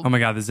people. Oh my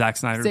God, the Zack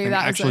Snyder thing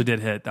actually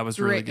did hit. That was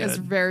really good. It's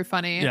very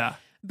funny. Yeah.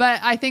 But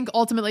I think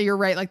ultimately you're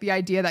right. Like the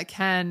idea that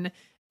Ken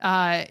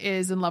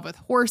is in love with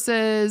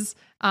horses.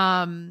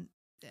 I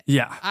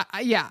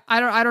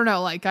don't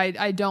know. Like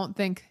I don't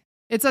think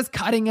it's as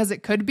cutting as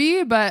it could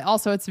be, but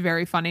also it's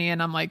very funny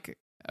and I'm like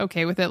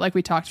okay with it. Like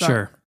we talked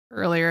about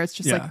earlier. It's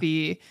just like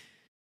the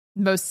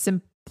most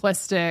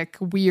simplistic,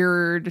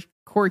 weird,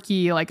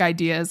 quirky like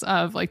ideas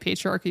of like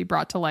patriarchy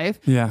brought to life.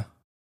 Yeah.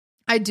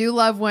 I do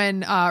love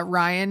when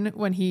Ryan,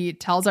 when he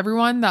tells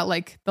everyone that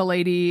like the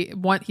lady,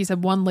 he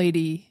said one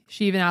lady,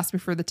 she even asked me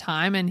for the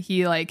time, and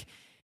he like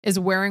is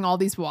wearing all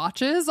these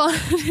watches on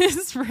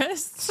his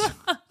wrists. So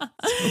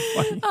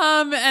funny.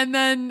 And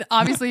then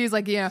obviously he's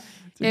like,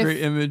 it's a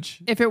great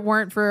image. If it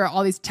weren't for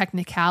all these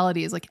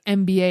technicalities like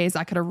MBAs,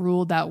 I could have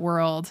ruled that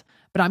world,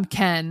 but I'm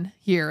Ken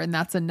here and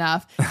that's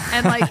enough.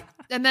 And like,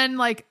 and then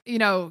like,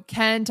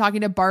 Ken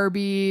talking to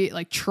Barbie,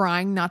 like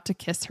trying not to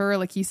kiss her.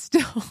 Like he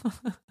still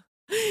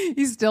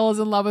is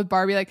in love with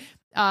Barbie. Like,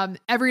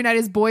 every night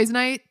is boys'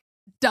 night.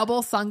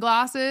 Double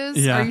sunglasses.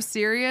 Yeah. Are you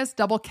serious?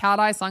 Double cat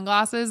eye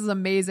sunglasses is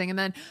amazing. And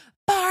then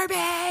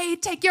Barbie,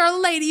 take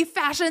your lady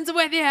fashions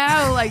with you.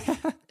 Like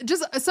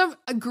just some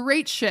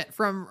great shit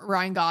from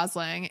Ryan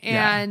Gosling.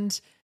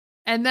 And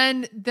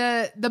then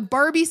the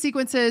Barbie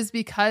sequences,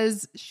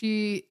 because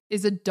she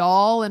is a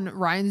doll and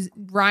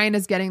Ryan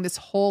is getting this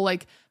whole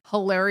like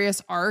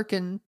hilarious arc,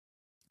 and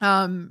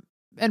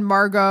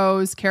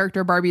Margot's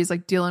character Barbie is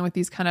like dealing with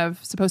these kind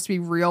of supposed to be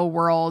real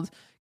world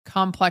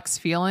complex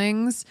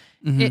feelings.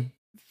 Mm-hmm. It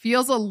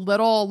feels a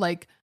little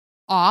like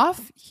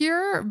off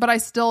here, but I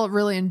still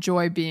really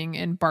enjoy being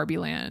in Barbie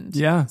land.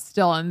 Yeah.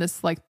 Still in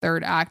this like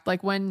third act. Like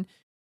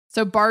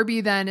so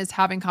Barbie then is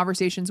having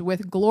conversations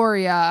with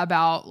Gloria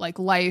about like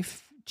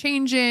life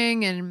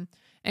changing, and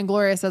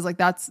Gloria says like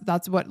that's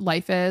what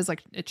life is.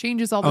 Like it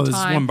changes all the time. This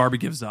is when Barbie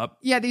gives up.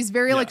 Yeah, these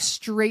very like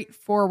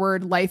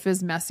straightforward life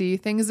is messy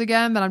things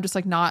again that I'm just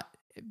like not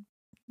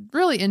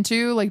really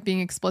into, like being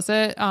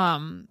explicit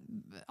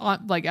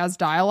like as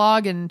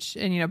dialogue,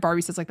 and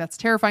Barbie says like that's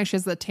terrifying. She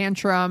has the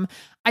tantrum.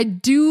 I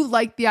do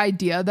like the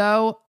idea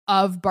though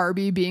of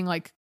Barbie being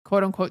like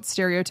quote unquote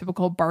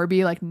stereotypical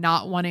Barbie, like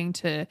not wanting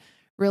to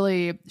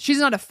really, she's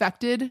not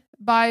affected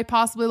by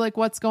possibly like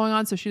what's going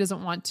on, so she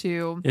doesn't want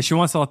to. Yeah, she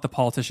wants to let the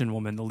politician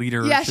woman, the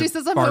leader. Yeah, she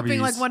says I'm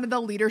hoping like one of the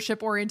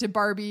leadership oriented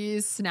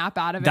Barbies snap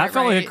out of it. That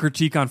felt like a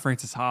critique on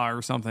Frances Ha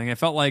or something. It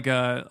felt like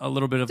a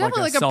little bit of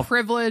definitely like a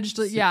privileged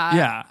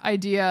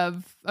idea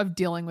of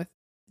dealing with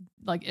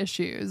like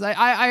issues.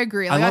 I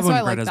agree. Like, I love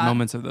when Greta has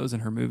moments of those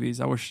in her movies.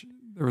 I wish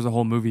there was a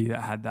whole movie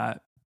that had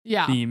that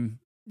theme.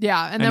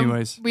 Yeah, and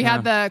then we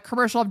had the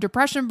commercial of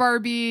Depression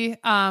Barbie.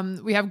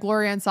 We have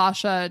Gloria and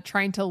Sasha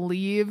trying to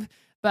leave,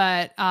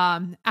 but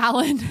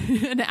Alan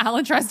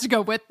tries to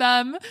go with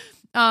them.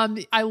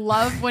 I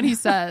love when he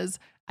says,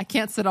 I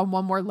can't sit on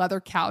one more leather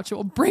couch. It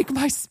will break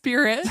my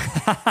spirit.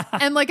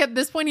 And like at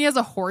this point, he has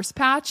a horse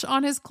patch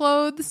on his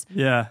clothes.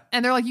 Yeah.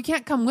 And they're like, you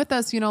can't come with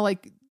us.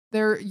 Like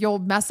you'll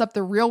mess up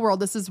the real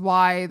world. This is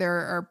why there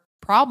are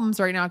problems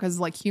right now, because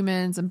like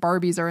humans and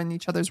Barbies are in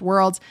each other's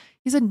worlds.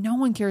 He said, no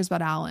one cares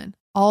about Alan.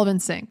 All of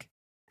NSYNC.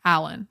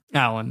 Alan.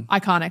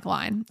 Iconic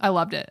line. I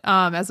loved it.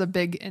 As a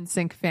big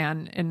NSYNC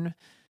fan in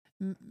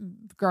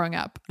growing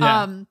up.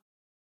 Yeah.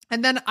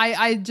 And then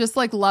I just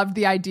like loved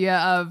the idea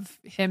of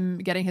him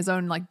getting his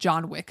own like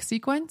John Wick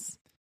sequence.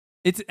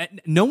 It's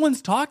no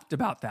one's talked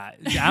about that.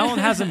 Alan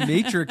has a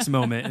Matrix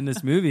moment in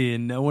this movie,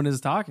 and no one is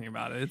talking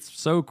about it. It's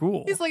so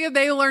cool. He's like, if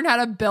they learn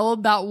how to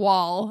build that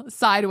wall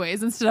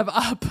sideways instead of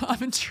up,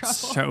 I'm in trouble.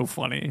 So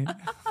funny.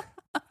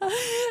 And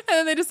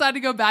then they decide to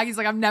go back. He's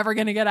like, I'm never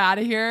gonna get out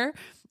of here.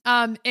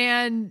 And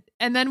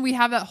then we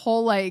have that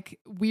whole like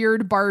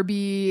weird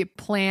Barbie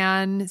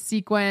plan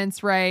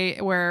sequence,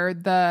 right, where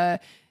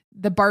the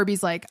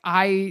Barbie's like,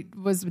 I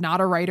was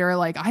not a writer.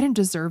 Like, I didn't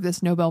deserve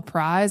this Nobel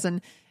Prize.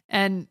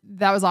 And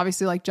that was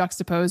obviously like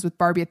juxtaposed with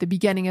Barbie at the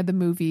beginning of the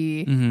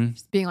movie,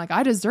 just being like,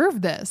 I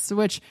deserve this,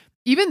 which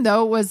even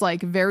though it was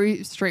like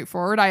very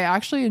straightforward, I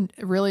actually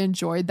really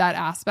enjoyed that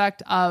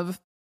aspect of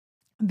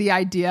the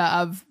idea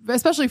of,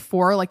 especially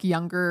for like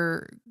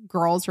younger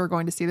girls who are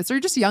going to see this, or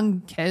just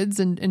young kids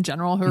in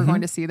general who are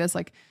going to see this,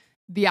 like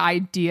the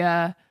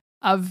idea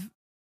of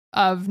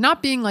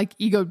not being like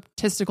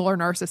egotistical or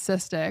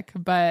narcissistic,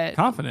 but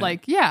confident.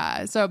 Like,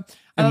 yeah. So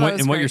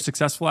and what you're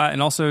successful at,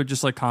 and also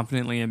just like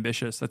confidently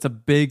ambitious. That's a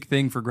big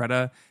thing for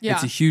Greta. Yeah.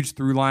 It's a huge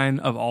through line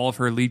of all of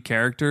her lead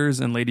characters,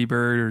 and Lady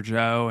Bird or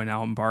Joe and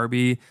now in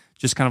Barbie,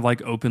 just kind of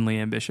like openly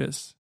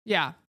ambitious.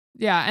 Yeah.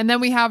 Yeah. And then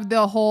we have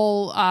the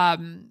whole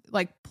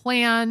like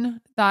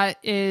plan that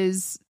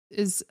is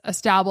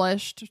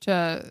established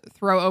to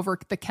throw over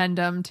the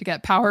Kendom to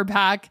get power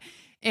back.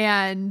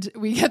 And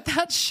we get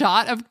that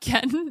shot of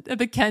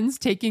the Kens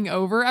taking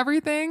over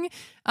everything.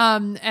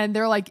 And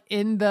they're like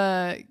in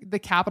the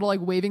Capitol,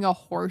 like waving a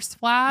horse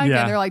flag.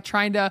 Yeah. And they're like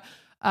trying to,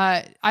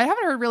 I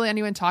haven't heard really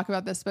anyone talk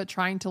about this, but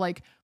trying to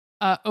like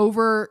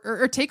over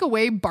or take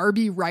away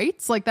Barbie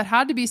rights. Like that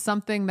had to be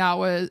something that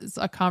was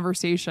a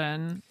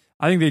conversation.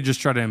 I think they just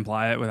try to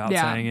imply it without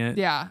saying it.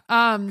 Yeah.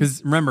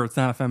 Because remember, it's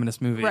not a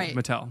feminist movie. Right.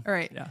 Mattel.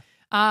 Right. Yeah.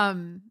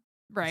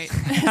 Right.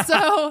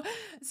 so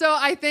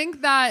I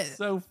think that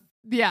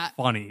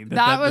funny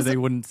that they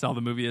wouldn't sell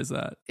the movie as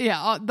that.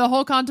 Yeah. The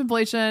whole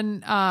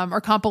contemplation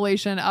or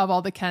compilation of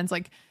all the Kens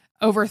like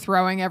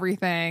overthrowing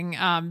everything.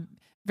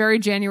 Very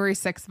January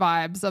 6th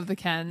vibes of the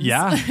Kens.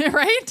 Yeah.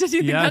 Right? Did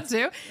you think that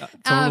too?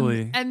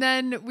 Totally. And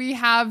then we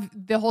have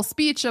the whole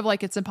speech of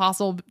like, it's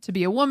impossible to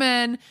be a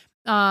woman.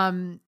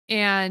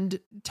 And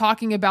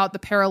talking about the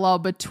parallel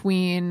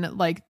between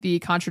like the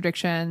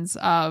contradictions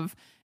of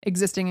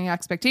existing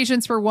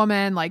expectations for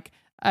women, like,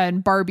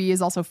 and Barbie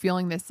is also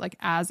feeling this like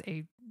as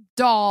a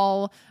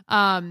doll.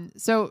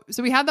 So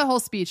we had the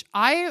whole speech.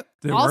 I'll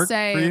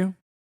say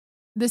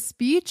the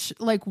speech,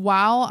 like,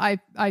 while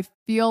I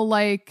feel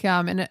like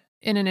in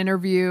an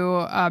interview,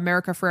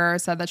 America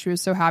Ferrera said that she was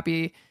so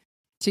happy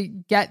to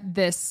get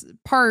this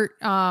part,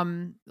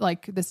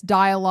 like this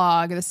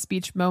dialogue, this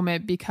speech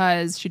moment,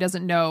 because she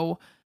doesn't know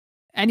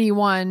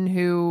anyone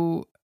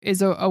who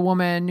is a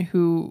woman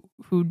who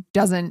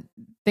doesn't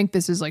think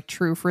this is like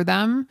true for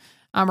them,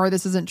 or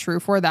this isn't true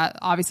for that.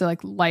 Obviously,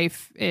 like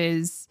life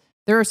is,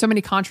 there are so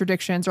many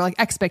contradictions or like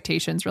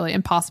expectations, really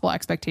impossible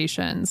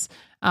expectations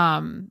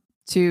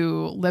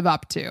to live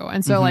up to.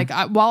 And so like,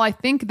 while I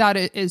think that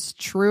it is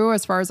true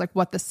as far as like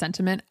what the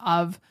sentiment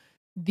of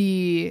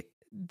the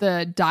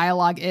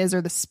dialogue is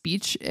or the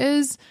speech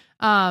is,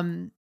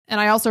 and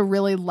I also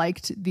really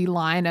liked the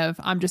line of,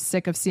 I'm just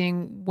sick of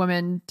seeing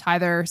women tie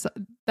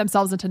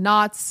themselves into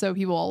knots so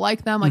people will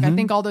like them. Like, I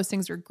think all those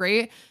things are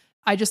great.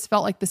 I just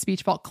felt like the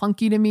speech felt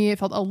clunky to me. It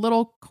felt a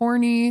little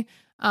corny.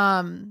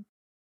 And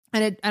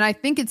I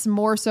think it's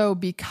more so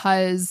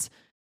because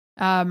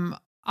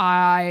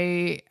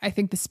I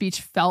think the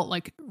speech felt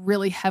like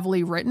really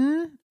heavily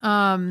written.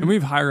 And we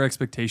have higher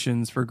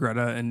expectations for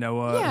Greta and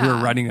Noah, who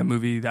are writing a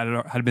movie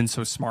that had been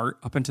so smart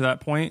up until that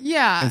point.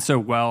 Yeah. And so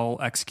well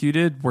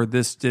executed, where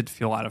this did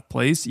feel out of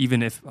place,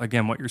 even if,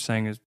 again, what you're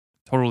saying is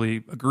totally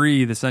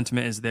agree. The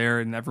sentiment is there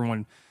and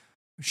everyone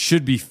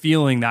should be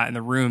feeling that in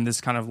the room, this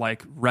kind of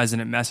like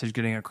resonant message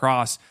getting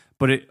across.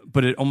 But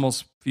it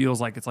almost feels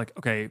like it's like,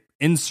 okay,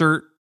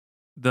 insert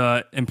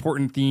the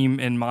important theme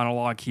and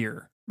monologue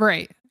here.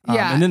 Right.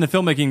 Yeah. And then the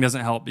filmmaking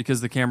doesn't help because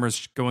the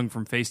camera's going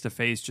from face to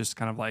face, just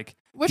kind of like,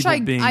 which I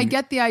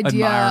get the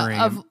idea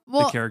of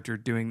the character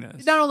doing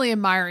this. Not only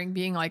admiring,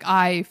 being like,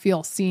 I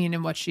feel seen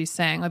in what she's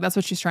saying. Like that's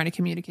what she's trying to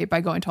communicate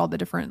by going to all the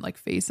different like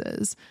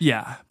faces.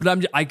 Yeah.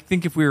 But I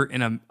think if we were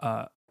in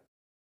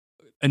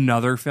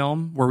another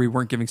film where we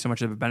weren't giving so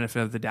much of a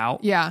benefit of the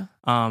doubt. Yeah.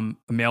 A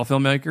male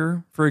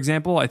filmmaker, for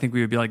example, I think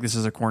we would be like, this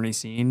is a corny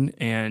scene.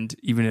 And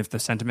even if the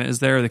sentiment is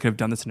there, they could have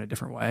done this in a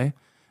different way.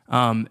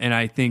 And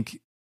I think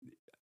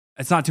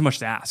it's not too much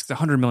to ask. It's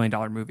 $100 million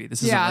movie.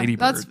 This isn't Lady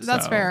Bird.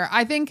 That's fair.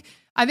 I think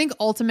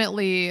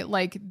ultimately,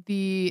 like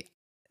the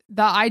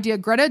the idea,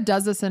 Greta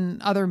does this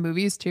in other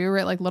movies too,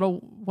 right? Like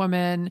Little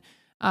Woman,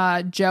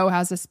 Joe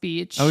has a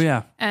speech. Oh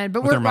yeah.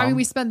 But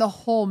we spend the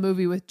whole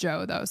movie with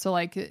Joe though. So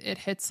like it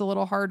hits a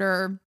little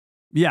harder.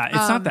 Yeah, it's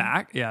not the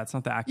act. Yeah, it's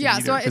not the acting. Yeah,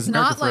 either, so it's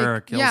not like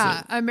America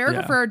Yeah.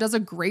 Ferrera does a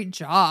great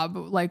job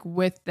like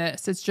with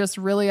this. It's just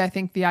really, I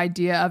think, the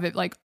idea of it.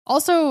 Like,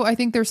 also, I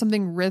think there's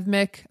something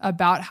rhythmic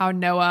about how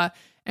Noah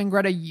and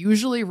Greta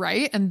usually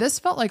write, and this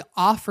felt like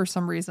off for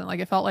some reason. Like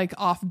it felt like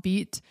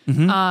offbeat,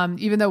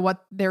 even though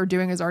what they're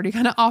doing is already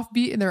kind of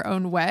offbeat in their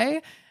own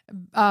way.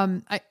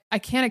 I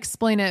can't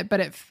explain it, but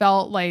it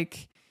felt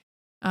like.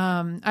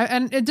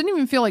 And it didn't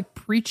even feel like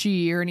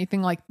preachy or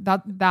anything like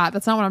that.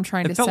 That's not what I'm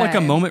trying to say. It felt like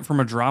a moment from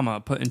a drama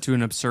put into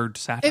an absurd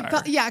satire.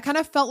 It kind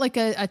of felt like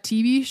a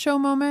TV show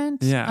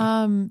moment.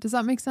 Yeah. Does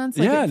that make sense?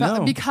 Like yeah,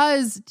 no.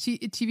 Because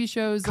TV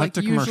shows Cut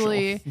like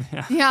usually,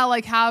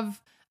 like have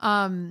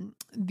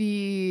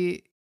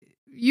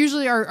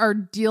usually are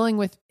dealing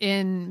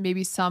within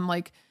maybe some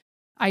like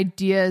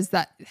ideas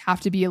that have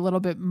to be a little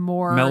bit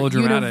more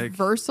melodramatic,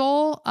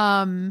 universal.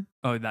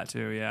 That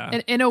too.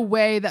 Yeah. In a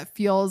way that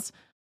feels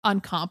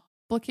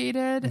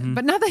uncomplicated,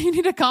 but not that you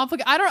need to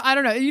complicate. I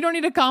don't know. You don't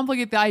need to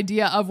complicate the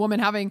idea of women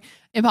having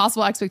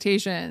impossible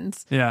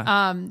expectations.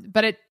 Yeah.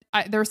 But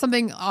there was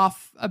something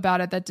off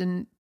about it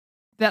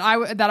that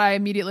I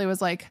immediately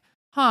was like,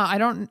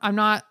 I'm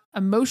not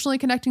emotionally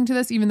connecting to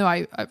this, even though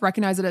I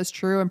recognize it as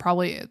true and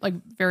probably like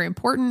very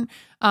important.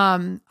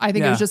 I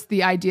think it was just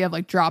the idea of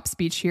like drop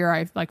speech here.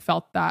 I like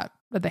felt that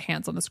with the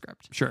hands on the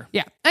script. Sure.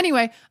 Yeah.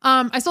 Anyway,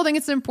 I still think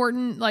it's an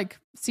important like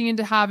scene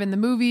to have in the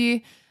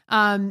movie.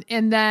 And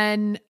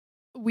then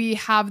we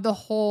have the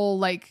whole,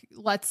 like,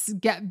 let's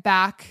get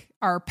back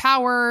our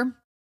power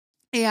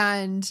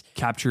and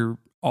capture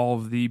all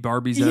of the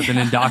Barbies that have been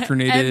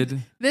indoctrinated.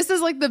 And this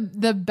is like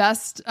the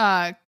best,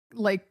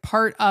 like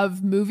part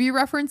of movie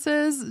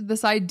references,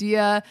 this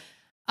idea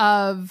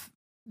of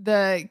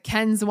the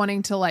Kens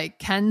wanting to like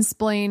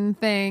Kensplain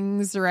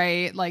things,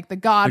 right? Like the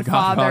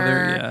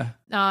Godfather,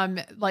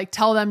 like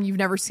tell them you've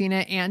never seen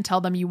it and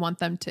tell them you want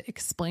them to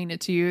explain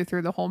it to you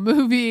through the whole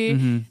movie.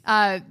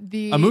 A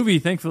movie,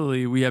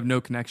 thankfully, we have no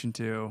connection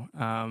to.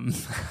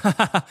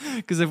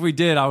 Because if we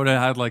did, I would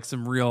have had like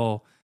some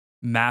real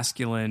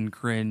masculine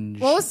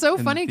cringe. Well, it's so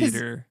funny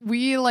because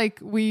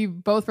we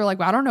both were like,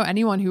 well, I don't know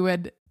anyone who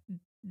would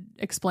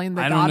explain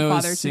the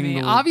Godfather to me.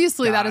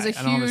 Obviously, that is a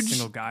huge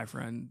single guy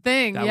friend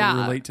thing. That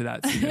would relate to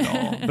that scene at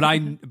all.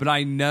 But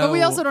I know. But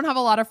we also don't have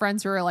a lot of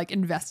friends who are like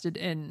invested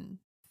in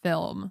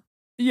film.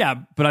 Yeah,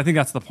 but I think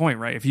that's the point,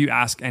 right? If you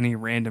ask any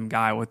random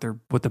guy what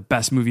the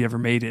best movie ever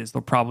made is,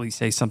 they'll probably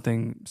say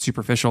something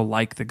superficial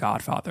like The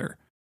Godfather.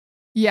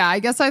 Yeah, I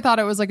guess I thought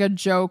it was like a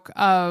joke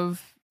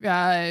of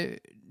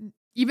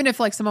even if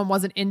like someone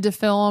wasn't into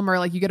film, or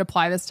like you could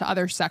apply this to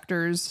other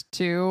sectors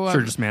too.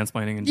 Sure, just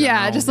mansplaining in general.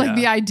 Yeah, just like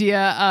the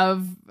idea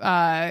of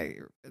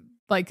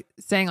like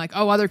saying like,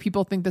 oh, other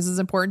people think this is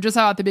important. Just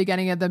how at the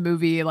beginning of the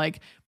movie, like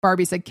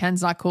Barbie said,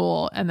 Ken's not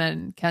cool. And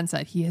then Ken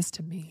said, he is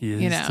to me. He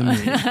is to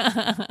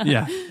me.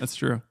 Yeah, that's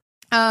true.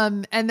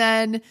 And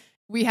then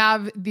we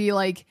have the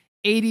like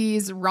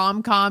 80s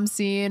rom-com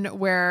scene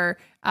where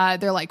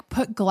they're like,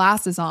 put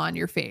glasses on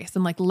your face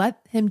and like let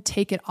him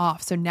take it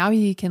off so now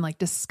he can like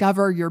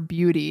discover your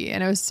beauty.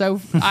 And it was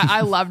so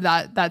I loved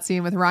that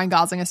scene with Ryan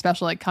Gosling,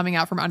 especially like coming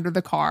out from under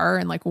the car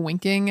and like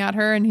winking at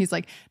her, and he's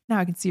like, now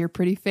I can see your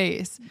pretty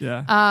face.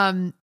 Yeah.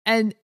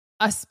 And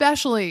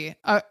especially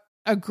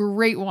a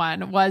great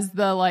one was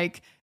the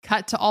like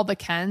cut to all the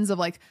Kens of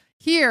like,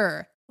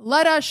 here,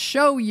 let us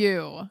show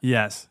you.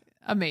 Yes.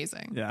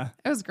 Amazing. Yeah.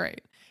 It was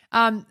great.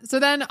 So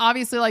then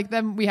obviously like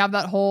then we have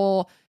that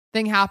whole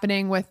thing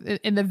happening with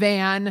in the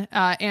van,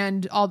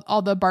 and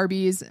all the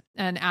Barbies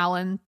and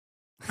Alan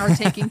are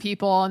taking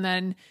people. And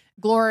then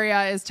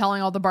Gloria is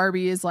telling all the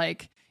Barbies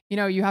like, you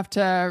know, you have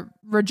to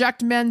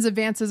reject men's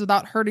advances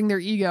without hurting their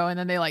ego. And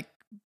then they like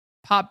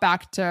pop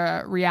back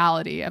to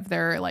reality of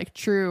their like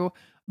true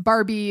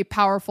Barbie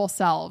powerful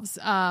selves.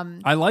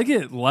 I like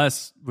it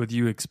less with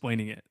you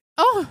explaining it.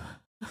 Oh,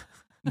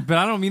 but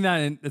I don't mean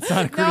that. It's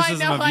not a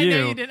criticism of you. I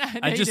know you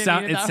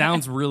didn't. It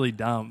sounds really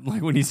dumb,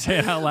 like when you say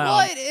it out loud.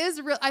 Well, it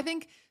is real. I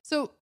think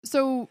so.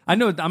 I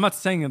know. I'm not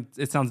saying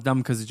it sounds dumb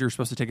because you're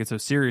supposed to take it so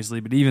seriously,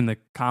 but even the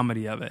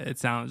comedy of it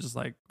sounds just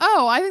like.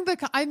 Oh, I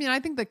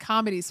think the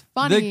comedy's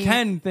funny. The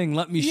Ken thing,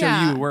 let me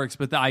show you, it works.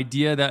 But the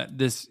idea that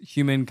this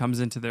human comes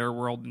into their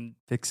world and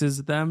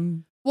fixes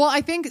them. Well,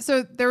 I think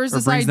so. There was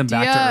this idea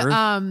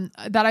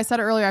that I said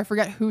earlier. I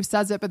forget who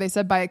says it, but they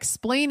said by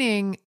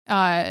explaining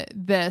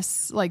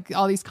this, like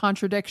all these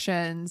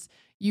contradictions,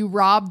 you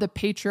rob the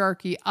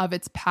patriarchy of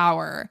its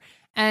power.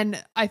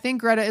 And I think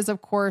Greta is,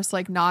 of course,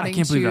 like nodding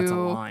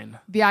to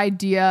the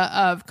idea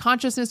of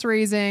consciousness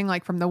raising,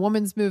 like from the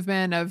women's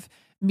movement of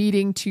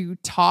meeting to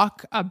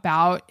talk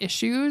about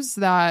issues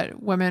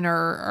that women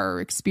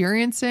are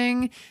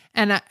experiencing,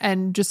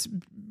 and just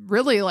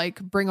really like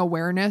bring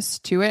awareness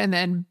to it, and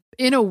then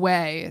in a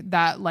way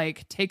that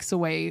like takes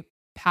away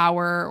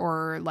power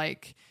or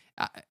like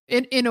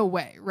in a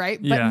way,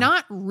 right? But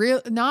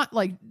not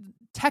like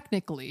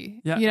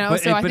technically. Yeah, you know,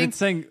 but, so I but think it's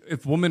saying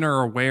if women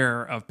are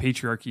aware of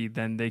patriarchy,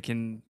 then they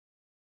can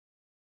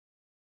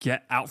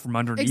get out from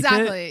underneath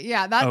exactly. it.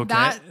 Yeah,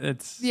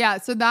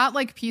 so that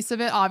like piece of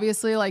it,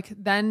 obviously, like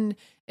then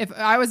if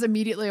I was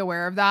immediately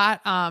aware of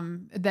that,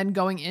 then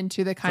going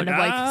into the kind of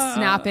like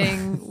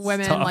snapping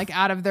women like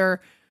out of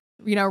their,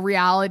 you know,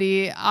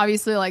 reality,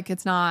 obviously like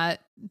it's not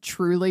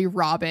truly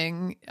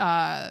robbing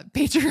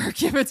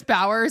patriarchy of its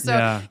power. So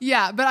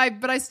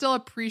but I still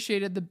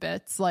appreciated the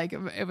bits. Like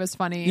it was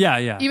funny.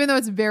 Yeah. Even though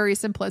it's very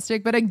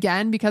simplistic, but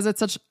again, because it's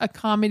such a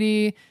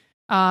comedy,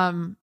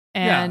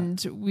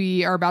 and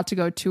we are about to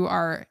go to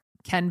our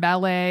Ken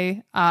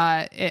ballet.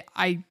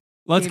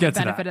 Let's get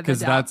to that because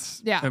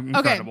that's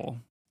incredible. Okay.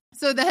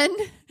 So then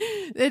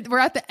we're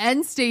at the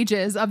end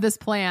stages of this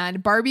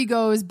plan. Barbie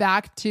goes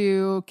back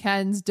to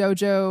Ken's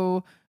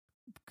dojo,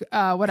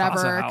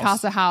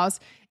 Casa House.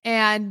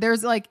 And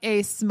there's like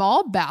a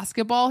small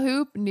basketball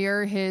hoop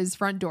near his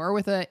front door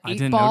with an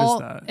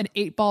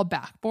 8-ball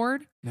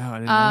backboard. No, I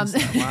didn't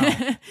notice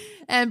that. Wow.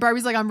 And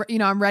Barbie's like,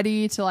 I'm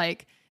ready to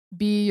like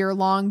be your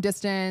long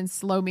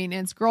distance, low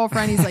maintenance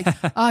girlfriend. He's like,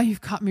 oh,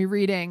 you've caught me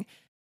reading.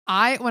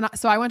 I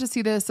went to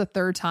see this a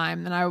third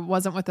time, and I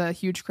wasn't with a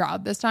huge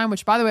crowd this time,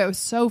 which by the way, it was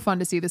so fun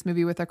to see this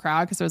movie with a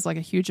crowd because it was like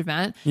a huge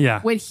event.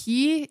 Yeah. When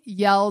he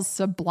yells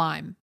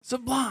sublime,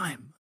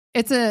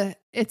 it's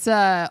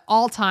a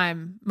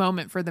all-time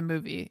moment for the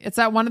movie. It's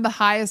at one of the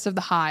highest of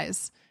the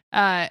highs.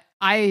 It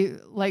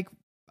felt like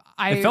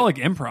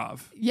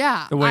improv.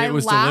 Yeah. The way it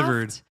was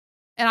delivered.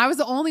 And I was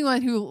the only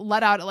one who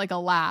let out like a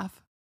laugh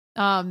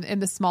in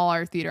the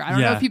smaller theater. I don't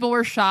know if people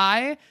were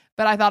shy,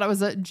 but I thought it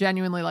was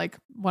genuinely like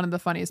one of the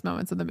funniest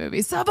moments of the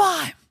movie.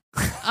 Sublime.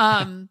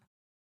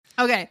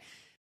 Okay.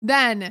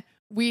 Then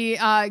we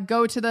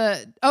go to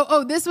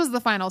the this was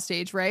the final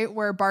stage, right?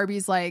 Where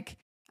Barbie's like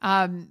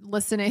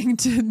listening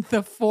to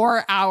the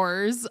 4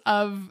 hours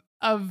of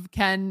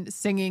Ken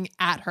singing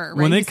at her.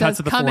 Right? When they cut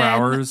to the 4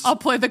 hours, I'll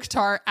play the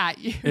guitar at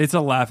you. It's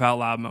a laugh out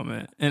loud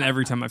moment. And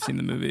every time I've seen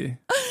the movie,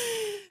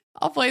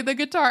 I'll play the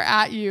guitar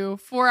at you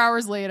 4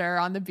 hours later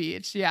on the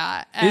beach.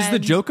 Yeah. Is the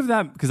joke of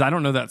that, because I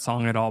don't know that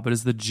song at all, but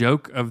is the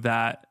joke of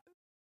that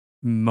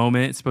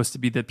moment supposed to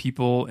be the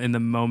people in the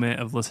moment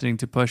of listening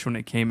to Push when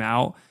it came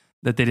out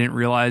that they didn't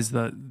realize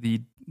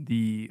the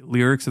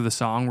lyrics of the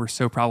song were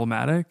so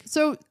problematic?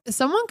 So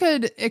someone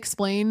could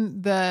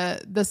explain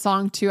the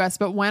song to us,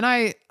 but when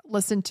I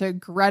listened to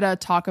Greta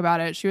talk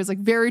about it, she was like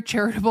very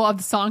charitable of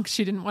the song.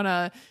 She didn't want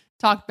to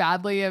talk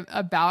badly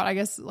about, I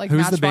guess, like Who's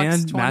Matchbox the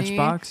band? 20.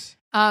 Matchbox?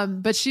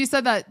 But she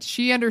said that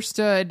she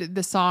understood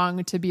the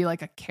song to be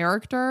like a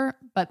character,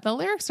 but the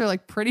lyrics are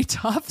like pretty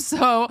tough.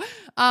 So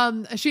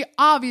she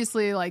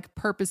obviously like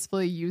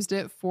purposefully used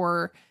it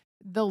for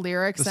the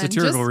lyrics. The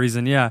satirical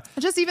reason, yeah.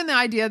 Just even the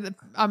idea that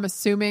I'm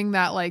assuming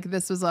that like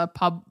this was a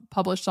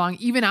published song,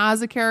 even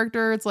as a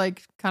character, it's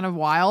like kind of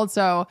wild.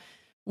 So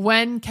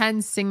when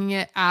Ken's singing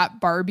it at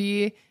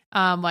Barbie,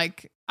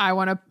 like I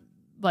want to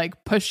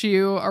like push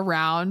you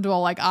around,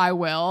 well, like I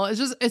will.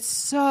 It's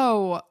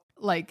so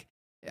like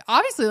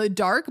obviously like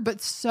dark,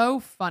 but so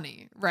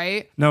funny,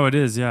 right? No, it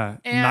is, yeah.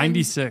 And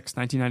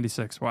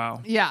 1996.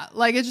 Wow. Yeah,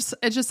 like it's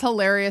just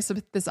hilarious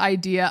with this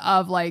idea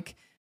of like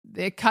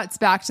it cuts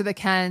back to the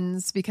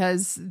Kens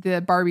because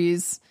the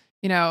Barbies,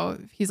 you know,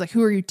 he's like,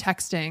 who are you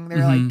texting? They're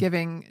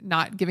like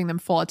not giving them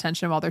full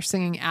attention while they're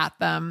singing at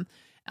them.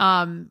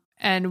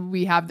 And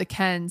we have the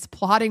Kens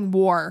plotting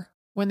war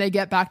when they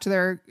get back to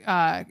their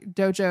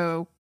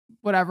dojo,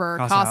 whatever,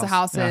 Casa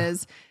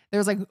houses. Yeah.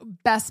 There's like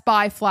Best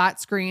Buy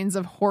flat screens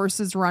of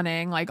horses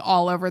running like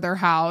all over their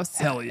house.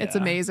 Hell yeah. It's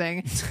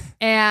amazing.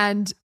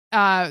 And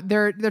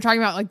they're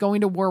talking about like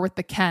going to war with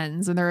the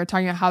Kens, and they're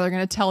talking about how they're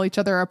going to tell each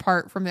other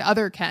apart from the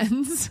other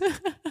Kens.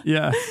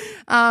 Yeah.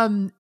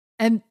 And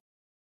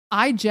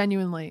I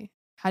genuinely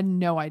had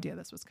no idea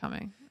this was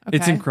coming. Okay?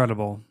 It's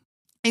incredible.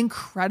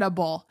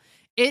 Incredible.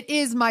 It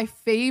is my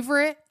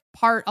favorite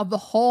part of the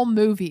whole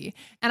movie.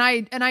 And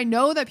I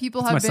know that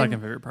people have been my second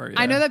favorite part.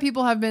 Yeah. I know that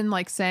people have been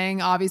like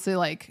saying, obviously,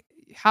 like,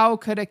 how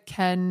could a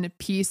Ken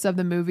piece of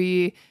the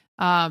movie,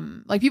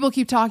 like people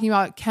keep talking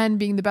about Ken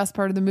being the best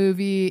part of the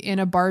movie in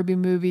a Barbie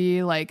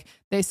movie, like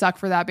they suck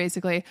for that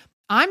basically.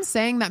 I'm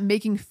saying that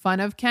making fun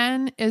of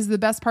Ken is the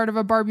best part of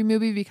a Barbie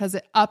movie because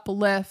it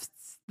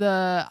uplifts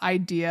the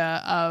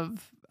idea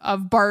of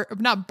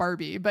not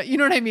Barbie, but you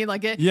know what I mean?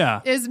 Like it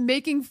is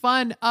making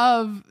fun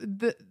of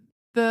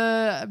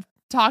the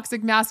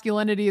toxic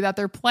masculinity that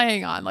they're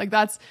playing on. Like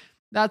that's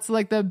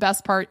like the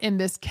best part in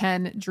this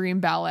Ken dream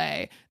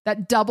ballet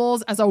that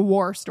doubles as a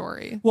war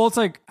story. Well, it's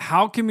like,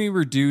 how can we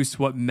reduce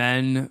what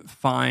men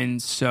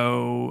find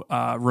so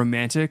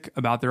romantic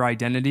about their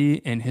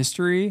identity and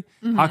history?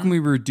 Mm-hmm. How can we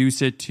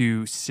reduce it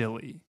to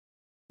silly?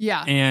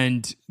 Yeah.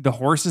 And the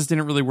horses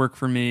didn't really work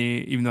for me,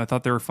 even though I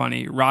thought they were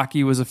funny.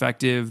 Rocky was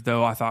effective,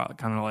 though I thought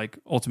kind of like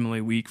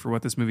ultimately weak for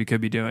what this movie could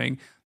be doing.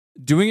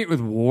 Doing it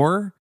with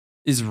war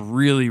is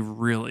really,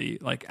 really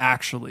like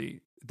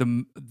actually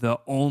the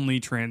only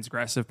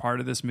transgressive part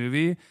of this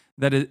movie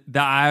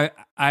that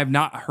I've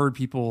not heard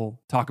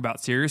people talk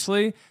about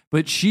seriously,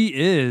 but she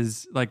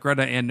is, like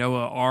Greta and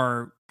Noah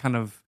are kind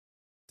of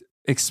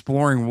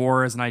exploring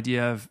war as an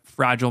idea of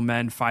fragile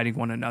men fighting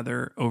one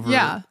another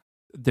over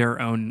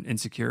their own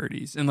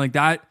insecurities. And like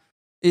that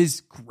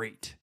is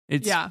great.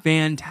 It's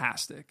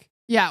fantastic.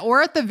 Yeah,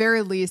 or at the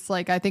very least,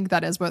 like I think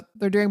that is what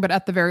they're doing, but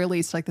at the very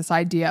least, like this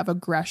idea of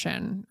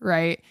aggression,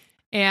 right?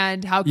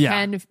 And how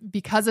Ken,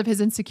 because of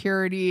his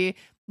insecurity,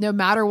 no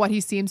matter what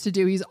he seems to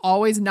do, he's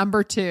always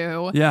number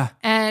 2. Yeah.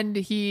 And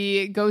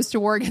he goes to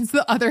war against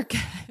the other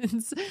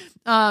Kens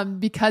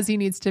because he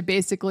needs to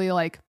basically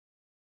like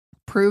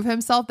prove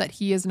himself that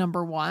he is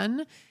number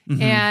 1.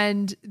 Mm-hmm.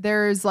 And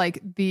there's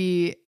like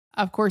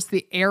of course,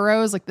 the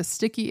arrows, like the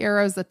sticky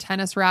arrows, the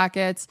tennis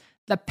rackets,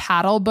 the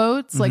paddle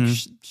boats, like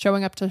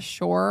showing up to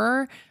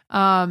shore.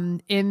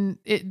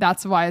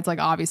 That's why it's like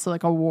obviously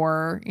like a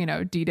war,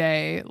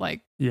 D-Day,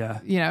 like,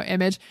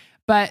 image.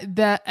 But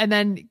and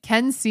then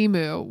Ken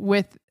Simu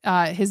with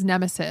his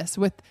nemesis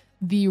with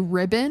the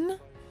ribbon.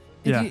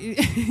 Yeah.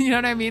 You know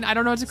what I mean? I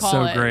don't know what to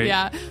call it. Great.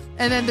 Yeah.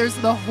 And then there's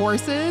the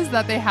horses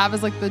that they have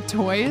as like the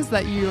toys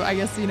that you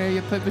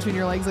put between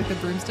your legs, like the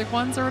broomstick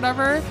ones or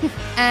whatever.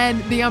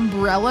 And the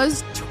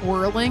umbrellas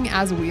twirling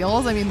as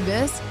wheels. I mean,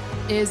 this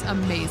is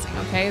amazing.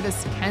 Okay.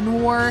 This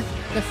Ken war,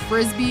 the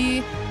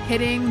Frisbee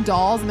hitting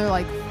dolls and they're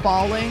like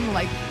falling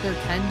like they're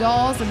Ken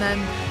dolls. And then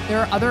there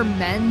are other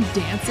men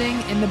dancing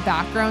in the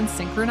background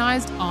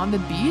synchronized on the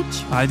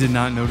beach. I did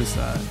not notice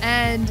that.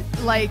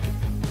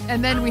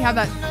 And then we have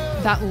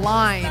that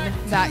line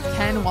that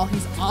Ken, while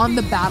he's on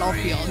the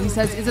battlefield, he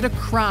says, "Is it a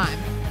crime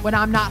when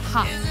I'm not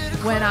hot,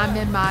 when I'm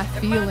in my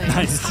feelings?"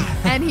 Nice.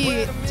 And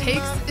he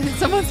takes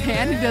someone's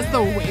hand, he does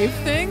the wave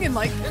thing and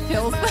like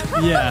kills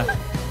them. Yeah.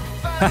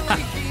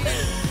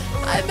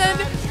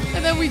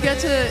 and then we get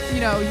to,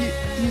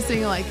 he's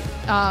saying like,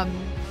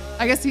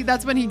 I guess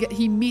that's when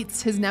he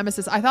meets his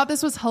nemesis. I thought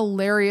this was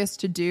hilarious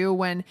to do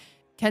when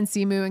Ken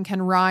Simu and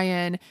Ken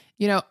Ryan,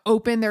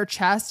 open their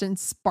chest and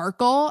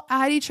sparkle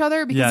at each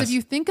other. Because if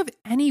you think of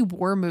any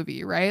war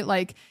movie, right?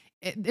 Like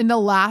in the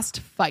last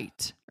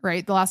fight,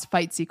 right? The last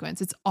fight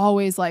sequence, it's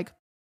always like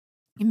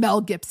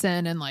Mel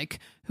Gibson and like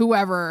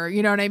whoever,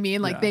 you know what I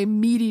mean? Like they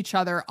meet each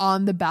other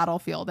on the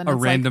battlefield and a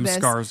it's random like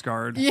this,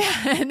 Skarsgård.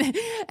 Yeah.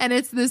 And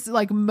it's this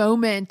like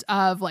moment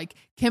of like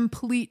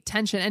complete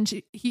tension.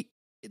 And he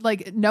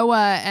like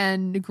Noah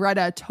and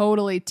Greta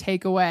totally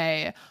take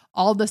away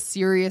all the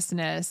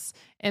seriousness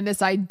and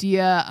this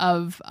idea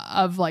of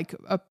like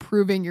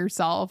approving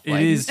yourself.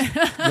 It is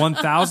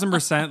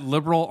 1000%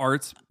 liberal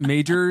arts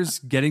majors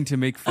getting to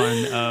make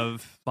fun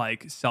of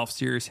like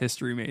self-serious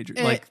history majors.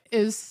 Like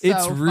is so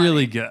it's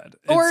really funny. good.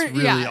 Or it's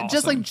really awesome.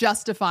 Just like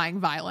justifying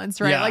violence,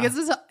 right? Yeah. Like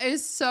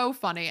it's so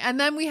funny. And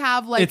then we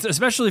have like it's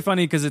especially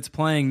funny because it's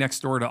playing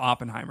next door to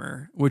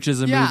Oppenheimer, which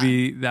is a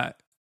movie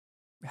that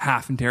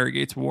half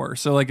interrogates war.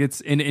 So like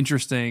it's an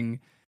interesting.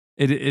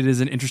 It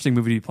is an interesting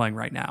movie to be playing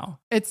right now.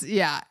 It's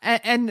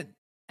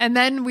and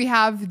then we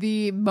have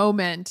the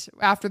moment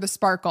after the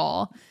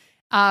sparkle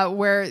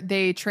where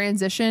they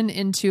transition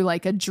into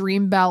like a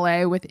dream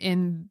ballet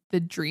within the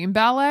dream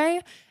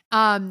ballet.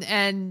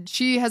 And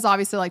she has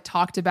obviously like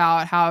talked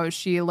about how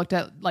she looked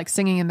at like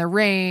Singing in the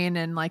Rain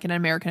and like An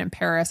American in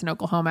Paris and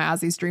Oklahoma as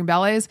these dream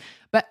ballets.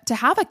 But to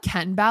have a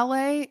Ken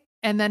ballet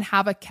and then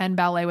have a Ken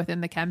ballet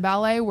within the Ken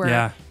ballet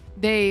where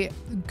they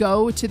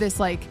go to this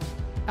like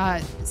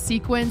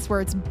sequence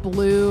where it's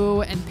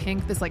blue and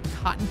pink, this like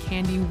cotton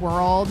candy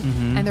world,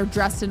 and they're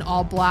dressed in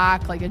all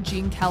black, like a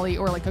Gene Kelly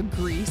or like a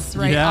Grease,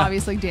 right?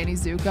 Obviously Danny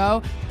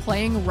Zuko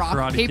playing rock,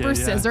 Karate paper, Kid,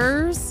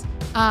 scissors.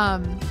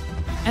 And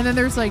then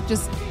there's like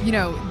just,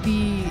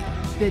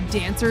 the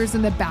dancers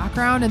in the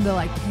background and the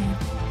like,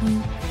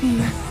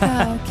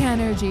 Ken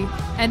energy.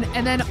 And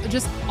then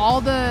just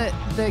all the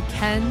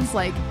Kens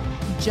like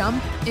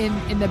jump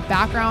in the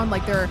background,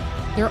 like they're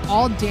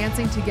all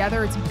dancing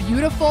together. It's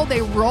beautiful.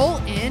 They roll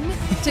in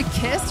to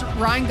kiss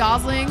Ryan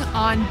Gosling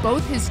on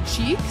both his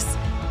cheeks.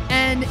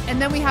 And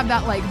then we have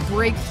that like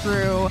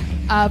breakthrough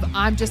of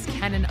I'm just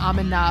Ken and I'm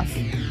enough.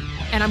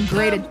 And I'm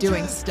great at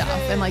doing stuff.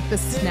 And like the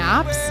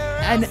snaps.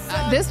 And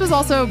this was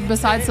also,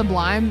 besides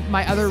Sublime,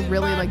 my other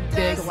really like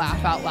big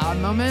laugh out loud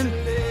moment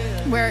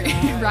where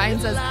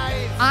Ryan says,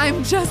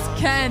 "I'm just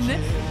Ken."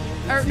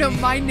 Or no,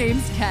 my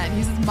name's Ken.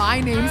 He says,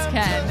 "My name's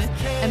Ken."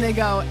 And they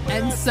go,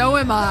 "And so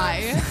am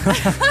I."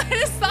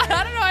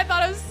 I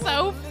thought it was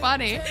so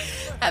funny.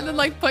 And then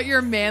like, "Put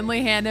your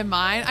manly hand in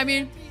mine." I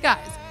mean,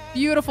 guys,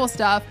 beautiful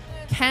stuff.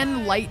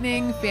 Ken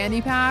lightning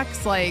fanny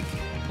packs, like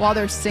while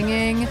they're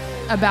singing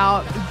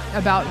about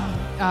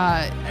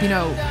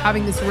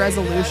having this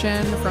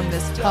resolution from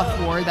this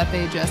tough war that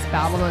they just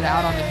battled it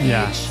out on the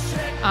beach.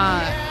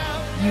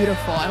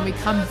 Beautiful. And we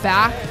come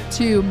back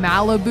to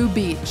Malibu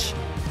Beach.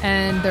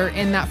 And they're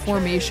in that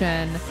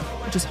formation,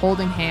 just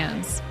holding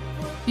hands.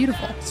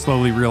 Beautiful.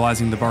 Slowly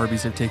realizing the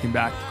Barbies have taken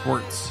back the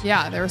courts.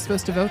 Yeah, they were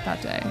supposed to vote that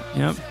day.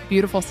 Yep.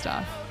 Beautiful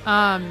stuff.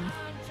 And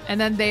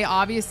then they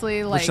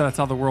obviously like... Wish that's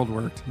how the world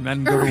worked.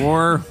 Men go to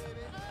war,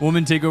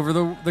 woman take over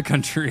the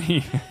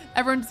country.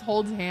 Everyone just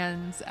holds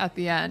hands at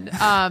the end.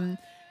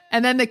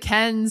 And then the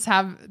Kens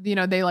have,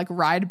 they like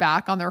ride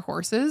back on their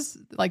horses,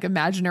 like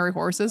imaginary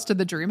horses to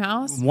the dream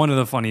house. One of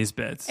the funniest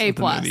bits A+, of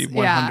the movie.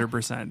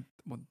 100%.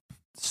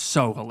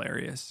 So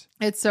hilarious.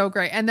 It's so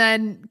great. And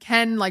then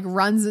Ken like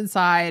runs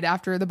inside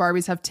after the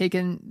Barbies have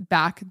taken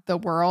back the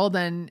world.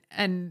 And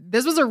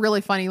this was a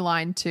really funny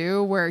line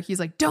too, where he's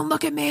like, "Don't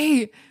look at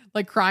me,"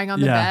 like crying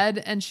on the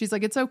bed. And she's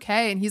like, "It's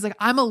okay." And he's like,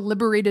 "I'm a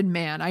liberated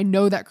man. I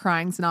know that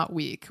crying's not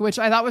weak," which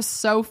I thought was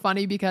so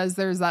funny because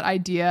there's that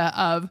idea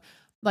of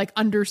like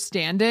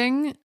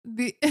understanding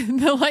the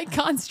like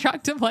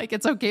construct of like,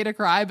 it's okay to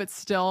cry, but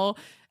still,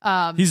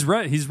 he's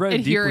read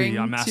deeply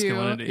on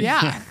masculinity.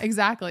 Yeah,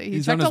 exactly. He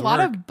checked a lot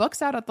of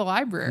books out at the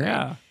library.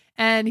 Yeah.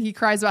 And he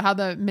cries about how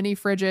the mini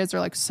fridges are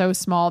like so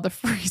small, the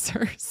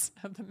freezers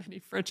of the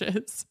mini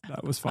fridges.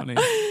 That was funny.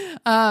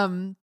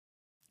 And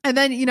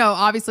then,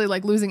 obviously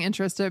like losing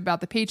interest about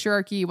the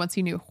patriarchy once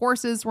he knew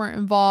horses weren't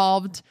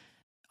involved.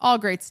 All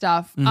great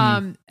stuff.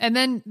 And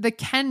then the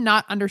Ken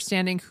not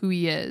understanding who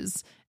he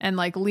is and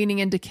like leaning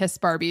in to kiss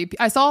Barbie.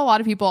 I saw a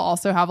lot of people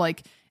also have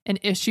like an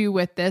issue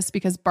with this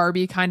because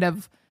Barbie kind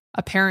of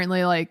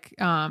apparently like,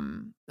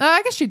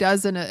 I guess she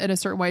does in a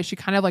certain way. She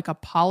kind of like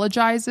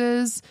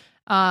apologizes.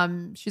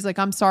 She's like,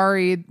 "I'm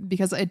sorry,"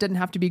 because it didn't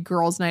have to be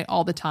girls' night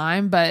all the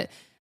time. But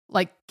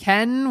like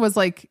Ken was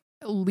like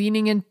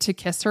leaning in to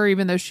kiss her,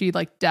 even though she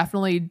like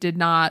definitely did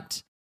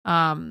not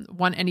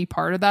want any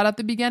part of that at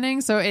the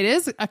beginning. So it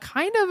is a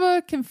kind of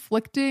a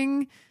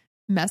conflicting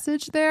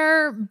message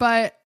there.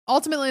 But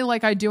ultimately,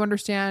 like, I do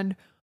understand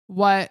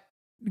what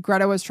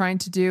Greta was trying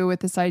to do with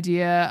this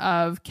idea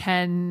of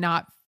Ken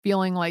not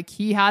feeling like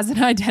he has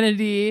an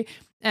identity,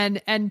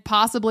 and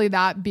possibly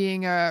that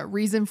being a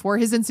reason for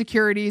his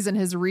insecurities and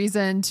his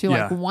reason to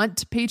like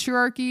want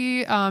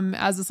patriarchy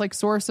as this like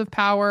source of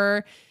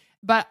power.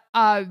 But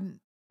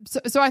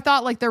so I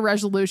thought like their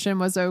resolution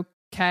was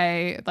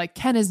okay, like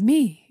Ken is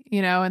me,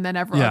 and then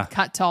everyone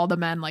cut to all the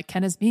men like,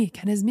 "Ken is me,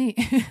 Ken is me."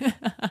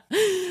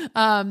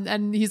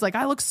 And he's like,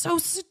 "I look so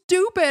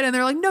stupid," and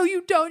they're like, "No,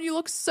 you don't. You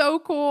look so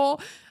cool."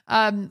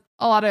 A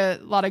lot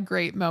of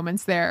great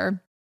moments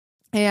there,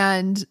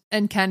 and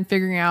Ken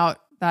figuring out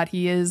that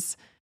he is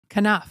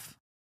Knuff,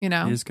 He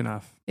is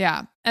Knuff.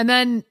 Yeah. And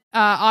then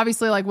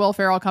obviously like Will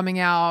Ferrell coming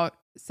out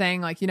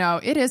saying like,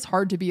 it is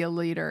hard to be a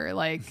leader.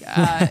 Like,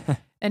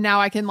 and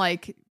now I can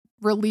like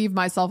relieve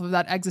myself of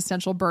that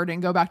existential burden,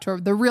 go back to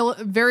the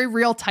very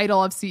real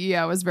title of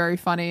CEO is very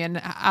funny, and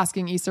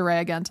asking Issa Rae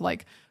again to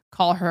like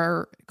call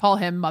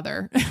him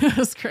mother. It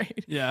was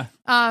great. Yeah.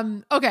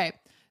 Okay.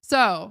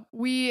 So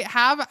we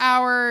have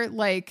our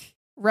like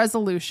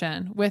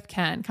resolution with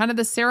Ken, kind of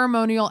the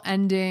ceremonial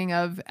ending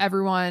of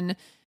everyone,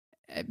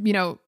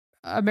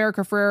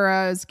 America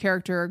Ferrera's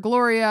character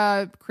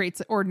Gloria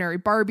creates ordinary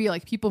Barbie,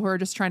 like people who are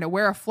just trying to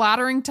wear a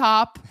flattering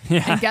top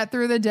and get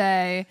through the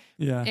day.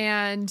 Yeah.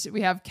 And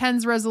we have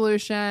Ken's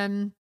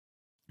resolution.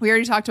 We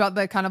already talked about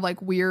the kind of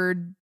like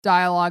weird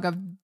dialogue of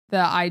the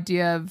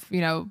idea of,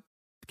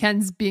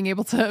 Ken's being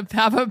able to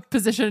have a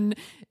position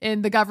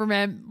in the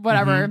government,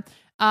 whatever.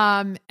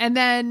 And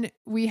then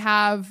we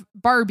have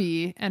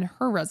Barbie and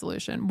her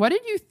resolution. What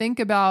did you think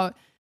about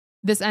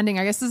this ending?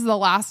 I guess this is the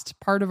last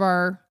part of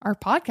our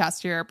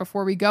podcast here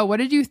before we go. What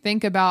did you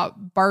think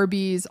about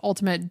Barbie's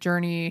ultimate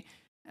journey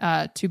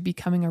to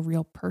becoming a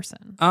real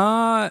person?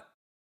 Well,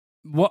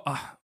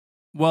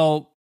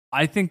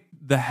 I think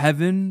the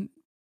heaven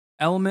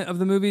element of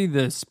the movie,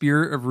 the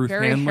spirit of Ruth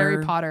Very Handler,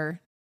 Harry Potter.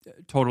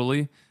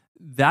 Totally.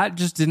 That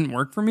just didn't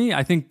work for me.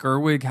 I think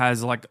Gerwig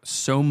has like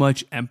so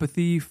much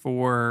empathy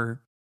for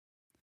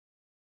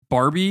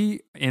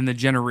Barbie and the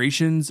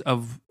generations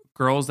of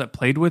girls that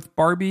played with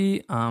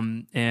Barbie,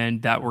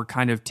 and that were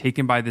kind of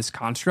taken by this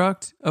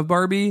construct of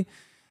Barbie.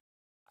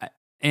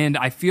 And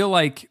I feel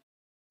like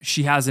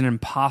she has an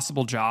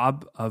impossible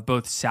job of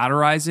both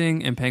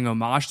satirizing and paying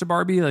homage to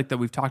Barbie, like that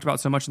we've talked about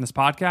so much in this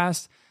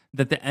podcast,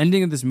 that the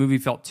ending of this movie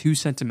felt too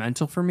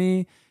sentimental for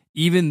me,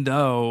 even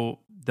though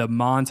the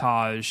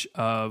montage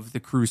of the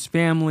Cruz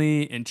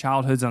family and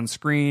childhoods on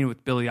screen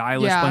with Billie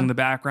Eilish playing in the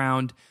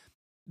background,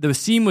 the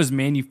scene was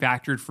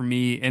manufactured for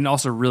me and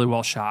also really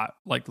well shot.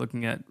 Like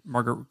looking at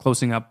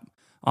closing up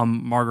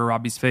on Margot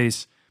Robbie's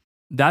face,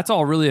 that's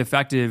all really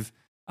effective.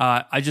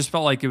 I just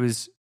felt like it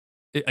was,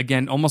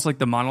 again, almost like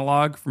the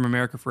monologue from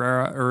America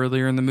Ferrera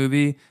earlier in the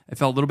movie. It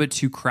felt a little bit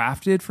too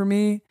crafted for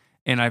me,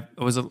 and I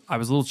was a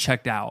little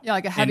checked out. Yeah,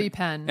 like a heavy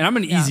pen. And I'm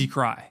an easy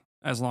cry,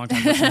 as long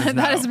time listeners know.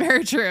 That is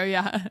very true.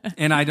 Yeah.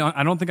 And I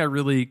don't think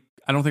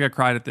I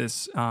cried at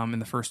this in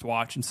the first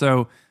watch, and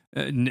so.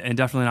 And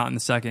definitely not in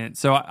the second.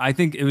 So I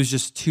think it was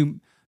just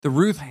the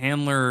Ruth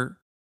Handler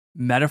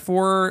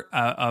metaphor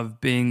of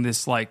being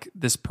this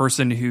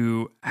person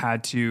who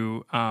had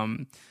to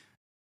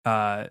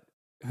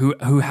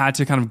who had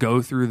to kind of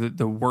go through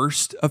the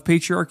worst of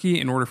patriarchy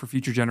in order for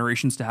future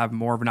generations to have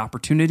more of an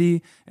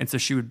opportunity. And so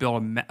she would build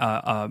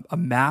a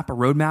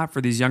roadmap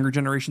for these younger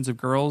generations of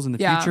girls in the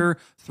future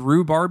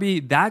through Barbie.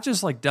 That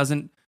just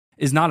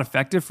is not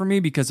effective for me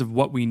because of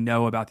what we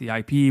know about the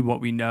IP, what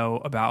we know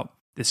about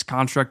this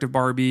construct of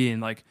Barbie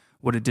and like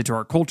what it did to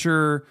our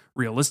culture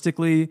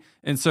realistically.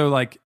 And so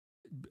like,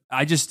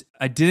 I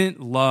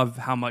didn't love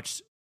how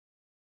much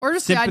or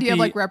just sympathy, the idea of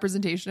like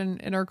representation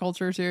in our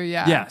culture too.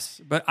 Yeah.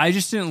 Yes. But I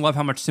just didn't love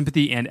how much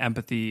sympathy and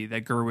empathy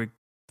that Gerwig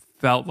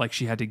felt like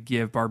she had to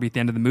give Barbie at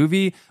the end of the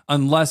movie,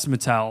 unless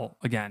Mattel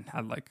again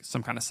had like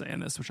some kind of say in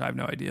this, which I have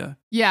no idea.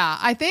 Yeah.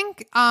 I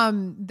think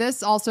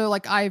this also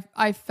like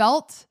I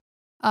felt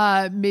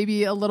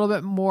maybe a little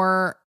bit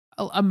more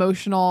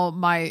emotional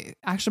my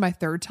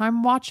third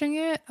time watching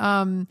it.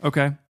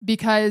 Okay.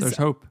 Because there's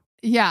hope.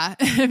 Yeah,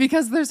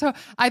 because there's hope.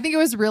 I think it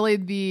was really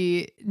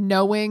the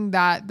knowing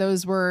that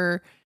those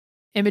were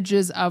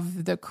images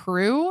of the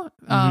crew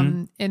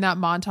in that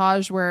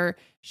montage where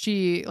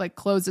she like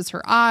closes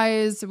her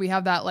eyes. We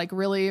have that like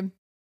really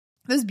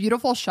those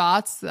beautiful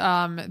shots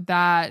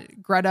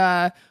that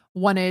Greta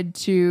wanted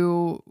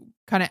to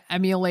kind of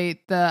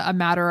emulate A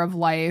Matter of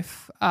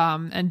Life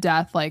and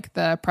Death, like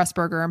the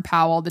Pressburger and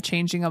Powell, the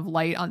changing of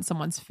light on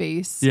someone's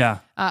face. Yeah.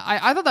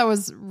 I thought that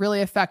was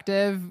really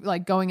effective,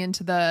 like going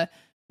into the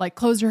like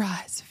close your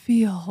eyes,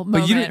 feel moment,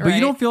 but right?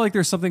 you don't feel like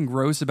there's something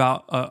gross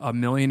about a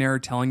millionaire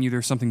telling you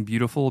there's something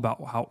beautiful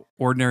about how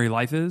ordinary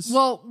life is?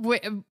 Well,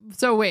 wait.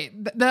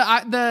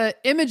 The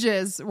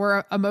images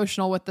were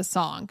emotional with the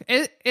song.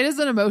 It is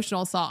an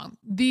emotional song.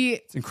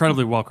 It's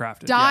incredibly well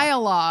crafted.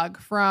 Dialogue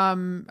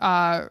from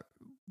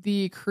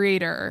the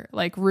creator,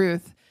 like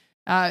Ruth,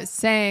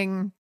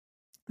 saying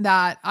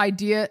that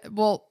idea.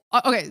 Well,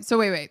 okay. So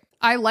wait.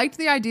 I liked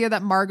the idea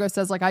that Margot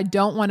says, like, I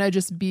don't want to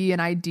just be an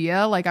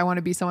idea. Like, I want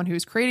to be someone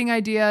who's creating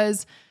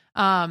ideas.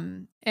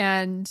 And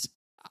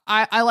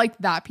I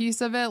liked that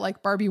piece of it,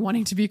 like Barbie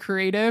wanting to be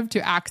creative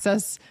to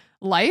access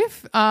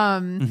life.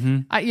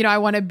 I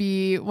want to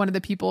be one of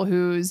the people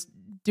who's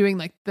doing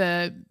like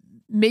the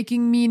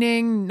making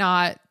meaning,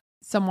 not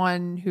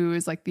someone who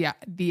is like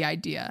the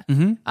idea.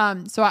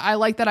 So I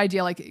like that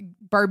idea, like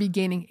Barbie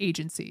gaining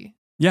agency.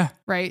 Yeah.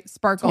 Right.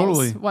 Sparkles.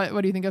 Totally.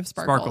 What do you think of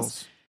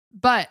Sparkles?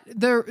 But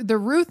the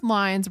Ruth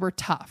lines were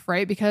tough,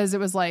 right? Because it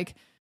was like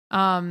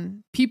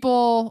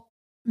people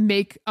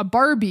make a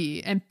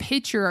Barbie and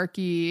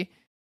patriarchy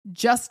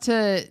just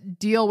to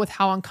deal with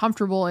how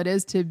uncomfortable it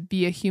is to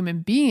be a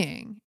human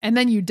being. And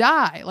then you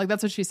die. Like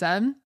that's what she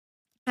said.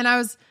 And I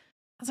was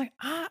like,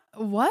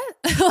 what?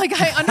 Like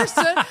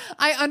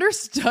I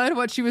understood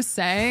what she was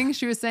saying.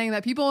 She was saying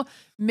that people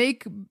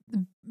make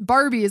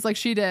Barbies like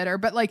she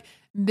did, but like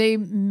they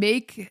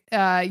make,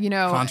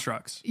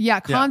 constructs. Yeah.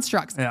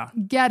 Constructs. Yeah.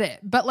 Get it.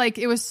 But like,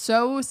 it was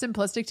so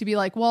simplistic to be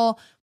like, well,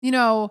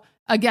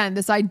 again,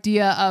 this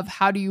idea of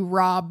how do you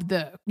rob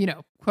the,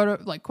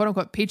 quote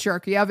unquote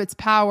patriarchy of its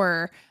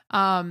power,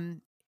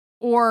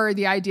 or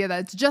the idea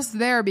that it's just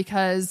there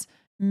because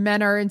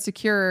men are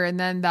insecure. And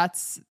then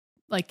that's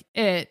like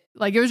it.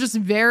 Like, it was just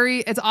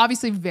it's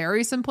obviously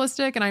very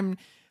simplistic. And I'm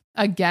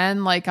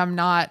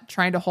not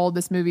trying to hold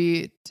this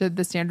movie to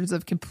the standards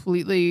of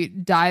completely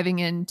diving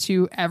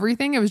into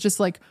everything. It was just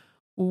like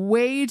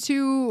way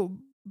too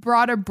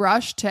broad a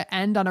brush to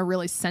end on a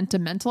really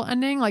sentimental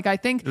ending. Like, I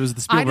think it was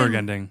the Spielberg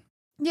ending.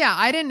 Yeah.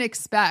 I didn't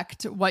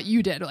expect what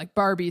you did, like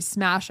Barbie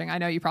smashing. I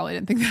know you probably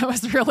didn't think that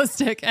was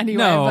realistic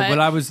anyway. No,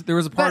 but there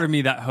was a part of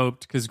me that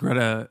hoped, because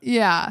Greta,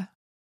 yeah,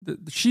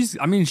 she's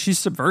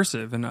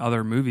subversive in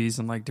other movies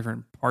and like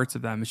different parts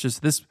of them. It's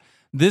just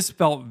this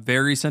felt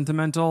very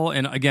sentimental.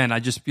 And again, I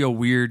just feel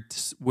weird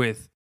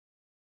with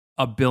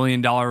 $1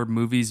 billion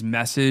movie's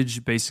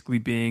message basically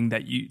being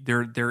that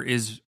there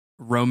is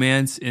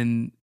romance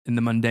in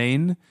the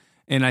mundane.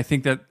 And I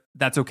think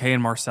that's okay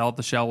in Marcel at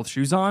the Shell with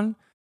Shoes On,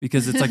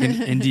 because it's like an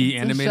indie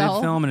animated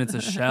film and it's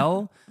a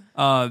shell.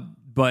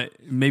 But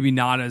maybe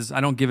not as,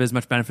 I don't give as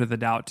much benefit of the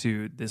doubt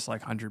to this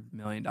like $100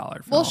 million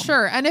film. Well,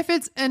 sure. And if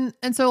it's, and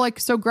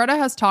so Greta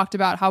has talked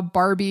about how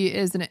Barbie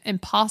is an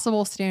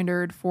impossible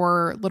standard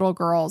for little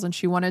girls. And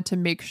she wanted to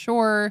make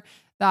sure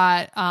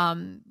that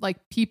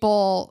like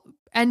people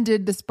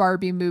ended this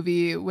Barbie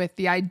movie with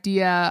the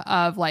idea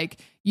of like,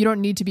 you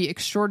don't need to be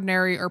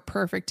extraordinary or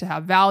perfect to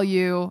have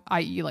value,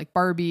 i.e. like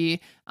Barbie,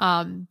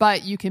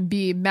 but you can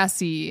be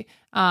messy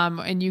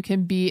and you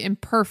can be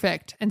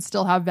imperfect and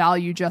still have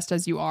value just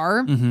as you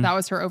are. That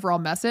was her overall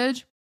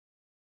message.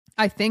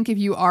 I think if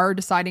you are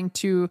deciding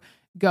to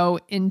go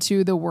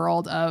into the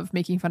world of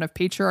making fun of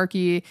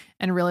patriarchy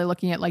and really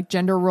looking at like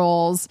gender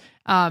roles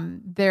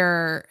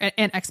there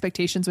and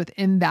expectations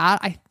within that,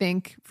 I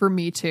think for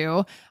me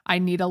too, I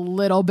need a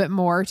little bit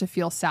more to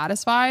feel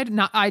satisfied.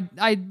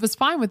 I was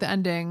fine with the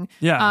ending,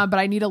 but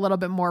I need a little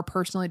bit more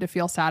personally to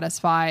feel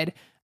satisfied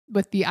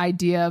with the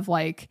idea of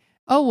like,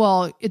 oh,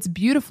 well, it's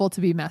beautiful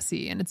to be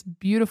messy and it's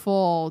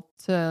beautiful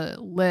to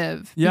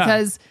live,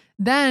 because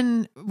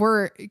then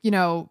we're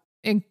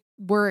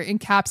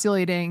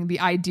encapsulating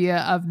the idea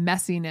of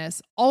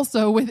messiness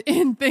also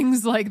within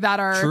things like that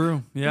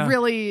are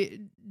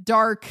really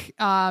dark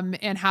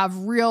and have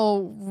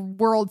real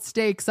world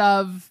stakes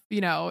of,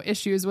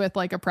 issues with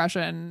like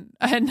oppression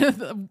and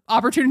the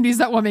opportunities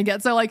that women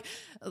get. So like,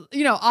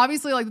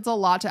 obviously like it's a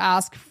lot to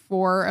ask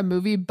for a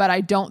movie, but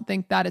I don't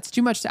think that it's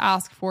too much to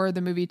ask for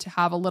the movie to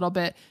have a little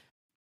bit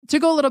to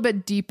go a little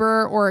bit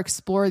deeper or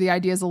explore the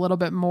ideas a little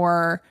bit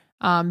more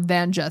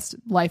than just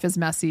life is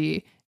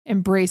messy.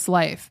 Embrace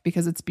life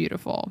because it's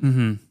beautiful.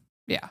 Mm-hmm.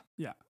 Yeah.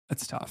 Yeah.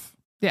 It's tough.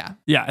 Yeah.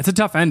 Yeah. It's a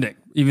tough ending,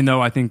 even though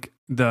I think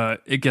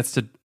it gets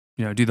to,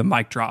 do the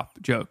mic drop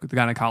joke, the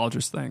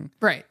gynecologist thing.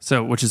 Right.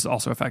 So, which is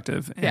also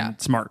effective and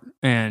smart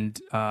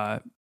and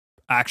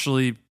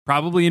actually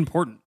probably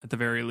important at the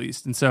very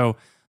least. And so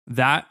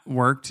that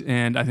worked.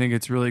 And I think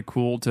it's really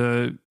cool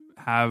to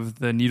have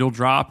the needle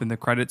drop and the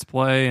credits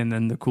play and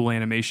then the cool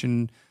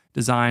animation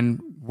design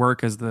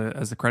work as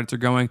the credits are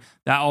going.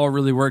 That all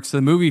really works. So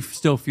the movie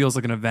still feels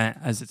like an event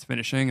as it's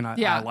finishing. And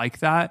I like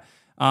that.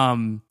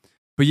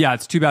 But yeah,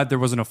 it's too bad there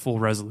wasn't a full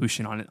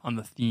resolution on it, on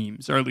the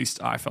themes, or at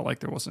least I felt like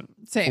there wasn't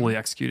fully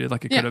executed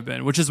like it could have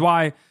been, which is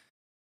why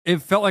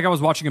it felt like I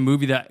was watching a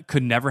movie that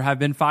could never have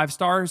been 5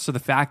 stars. So the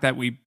fact that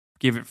we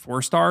gave it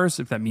 4 stars,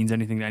 if that means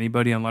anything to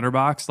anybody on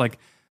Letterboxd, like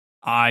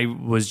I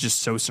was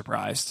just so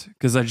surprised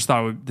because I just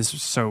thought this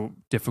was so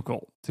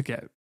difficult to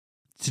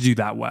do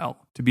that well,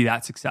 to be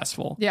that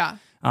successful. Yeah.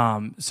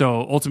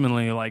 So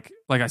ultimately, like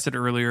I said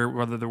earlier,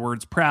 whether the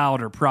words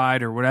proud or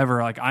pride or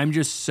whatever, like I'm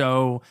just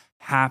so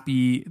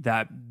happy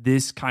that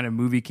this kind of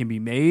movie can be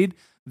made,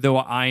 though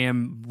I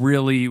am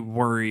really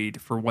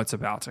worried for what's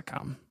about to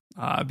come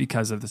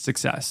because of the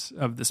success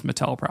of this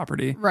Mattel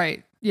property.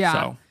 Right. Yeah.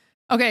 So,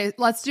 okay,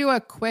 let's do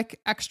a quick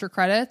extra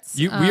credits.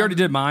 we already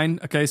did mine.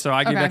 Okay, so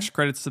I gave extra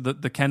credits to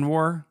the Ken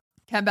War.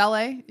 Ken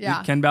Ballet.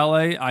 Yeah. Ken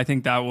Ballet. I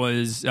think that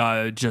was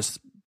just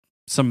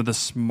some of the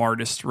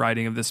smartest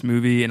writing of this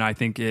movie, and I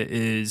think it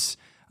is,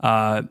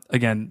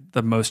 again,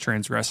 the most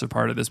transgressive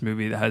part of this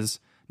movie that has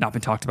not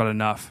been talked about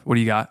enough. What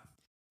do you got?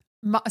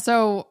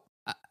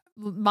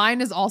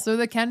 Mine is also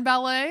the Ken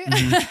Ballet.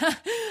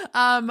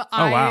 Mm-hmm.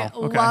 I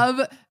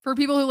love, for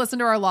people who listen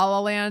to our La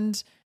La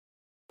Land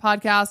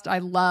podcast, I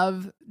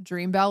love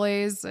Dream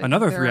Ballets.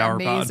 Another They're 3-hour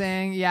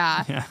amazing. pod.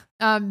 Yeah.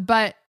 Yeah.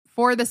 But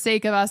for the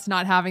sake of us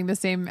not having the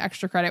same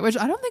extra credit, which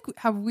I don't think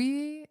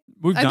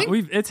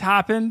It's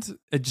happened.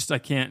 It just, I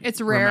can't. It's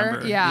rare.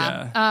 Remember.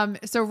 Yeah.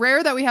 So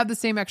rare that we have the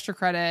same extra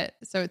credit.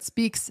 So it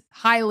speaks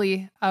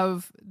highly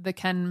of the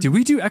Ken. Did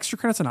we do extra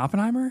credits on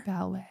Oppenheimer?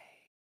 Ballet.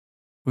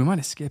 We might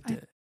have skipped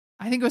it.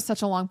 I think it was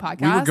such a long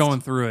podcast. We were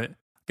going through it.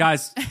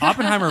 Guys,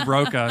 Oppenheimer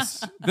broke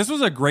us. This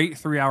was a great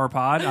 3-hour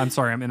pod. I'm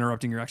sorry, I'm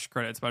interrupting your extra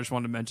credits, but I just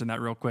wanted to mention that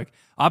real quick.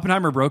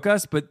 Oppenheimer broke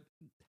us, but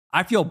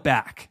I feel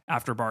back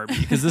after Barbie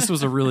because this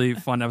was a really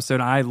fun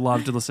episode. I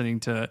loved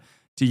listening to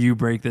you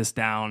break this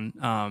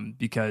down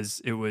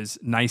because it was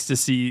nice to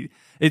see.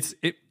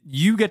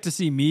 You get to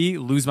see me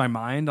lose my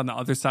mind on the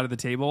other side of the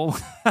table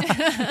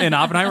in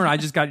Oppenheimer, and I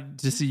just got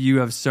to see you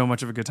have so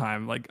much of a good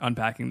time like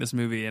unpacking this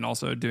movie and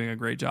also doing a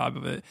great job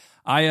of it.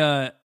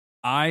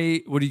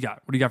 What do you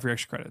got? What do you got for your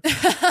extra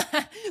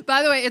credits?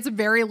 By the way, it's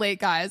very late,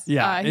 guys.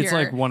 Yeah, it's here.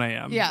 like 1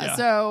 a.m. Yeah.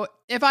 So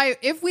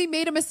if we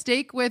made a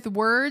mistake with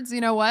words,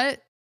 you know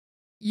what?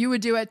 You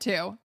would do it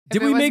too.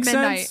 Did we make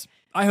sense?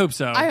 I hope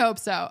so.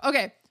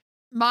 Okay.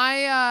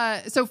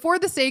 So for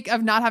the sake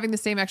of not having the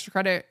same extra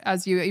credit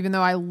as you, even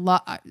though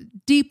I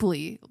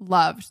deeply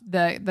loved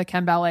the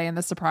Ken Ballet and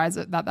the surprise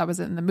that was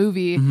in the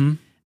movie, mm-hmm.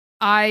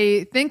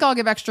 I think I'll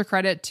give extra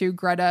credit to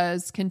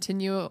Greta's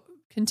continual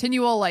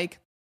like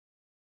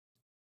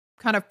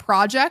kind of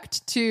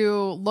project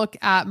to look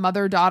at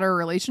mother-daughter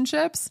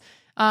relationships.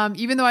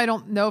 Even though I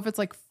don't know if it's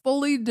like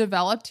fully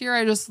developed here,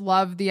 I just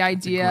love the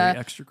idea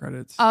extra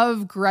credits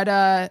of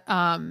Greta,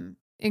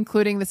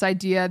 including this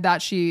idea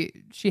that she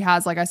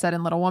has, like I said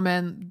in Little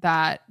Woman,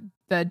 that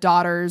the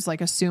daughters like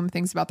assume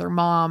things about their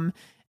mom,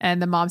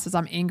 and the mom says,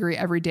 "I'm angry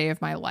every day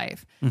of my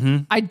life."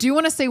 Mm-hmm. I do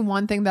want to say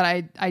one thing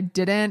that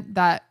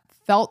that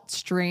felt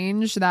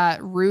strange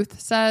that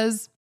Ruth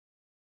says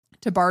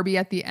to Barbie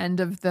at the end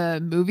of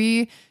the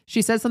movie.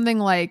 She said something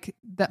like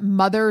that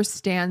mothers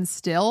stand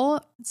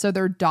still so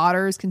their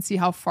daughters can see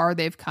how far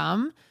they've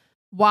come.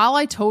 While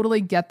I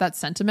totally get that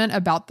sentiment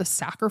about the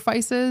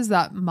sacrifices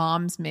that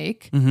moms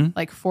make, mm-hmm.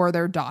 like for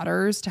their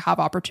daughters to have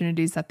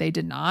opportunities that they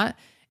did not,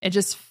 it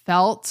just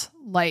felt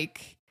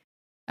like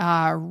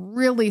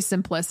really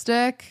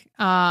simplistic.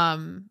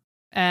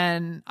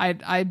 And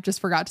I just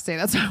forgot to say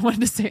that, so I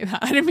wanted to say that.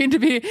 I didn't mean to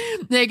be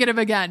negative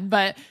again,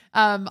 but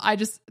I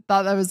just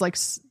thought that was like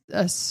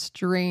a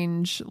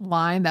strange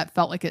line that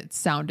felt like it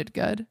sounded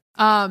good.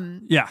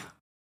 Yeah.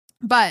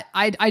 But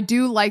I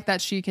do like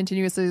that she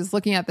continuously is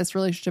looking at this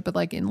relationship with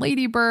like in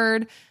Lady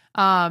Bird,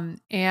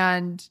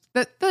 and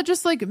the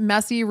just like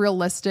messy,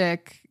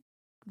 realistic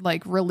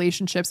like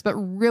relationships, but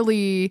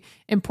really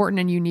important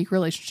and unique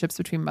relationships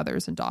between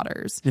mothers and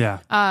daughters. Yeah.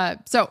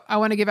 So I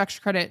want to give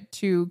extra credit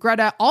to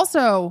Greta.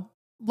 Also,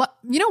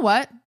 you know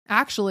what?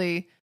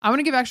 Actually, I want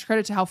to give extra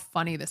credit to how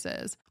funny this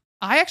is.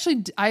 I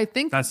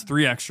think that's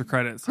 3 extra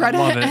credits. Greta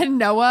I love it. and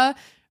Noah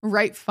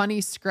write funny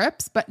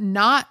scripts, but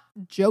not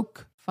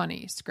joke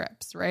funny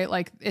scripts, right?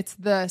 Like it's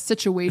the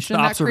situation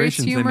that creates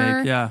humor.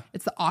 Make, yeah.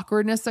 It's the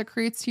awkwardness that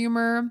creates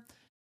humor.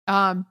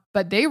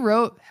 But they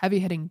wrote heavy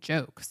hitting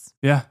jokes.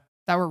 Yeah.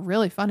 That were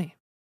really funny.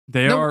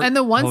 They are, and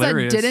the ones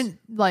hilarious. that didn't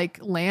like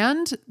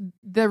land,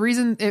 the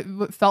reason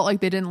it felt like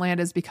they didn't land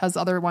is because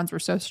other ones were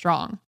so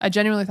strong. I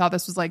genuinely thought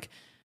this was like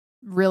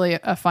really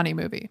a funny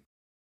movie.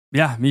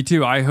 Yeah, me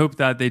too. I hope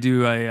that they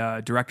do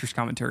a director's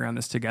commentary on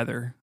this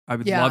together. I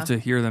would love to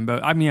hear them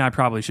both. I mean, I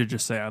probably should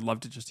just say I'd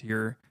love to just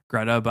hear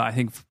Greta, but I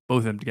think both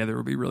of them together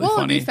would be really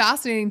funny. It'd be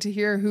fascinating to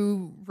hear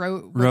who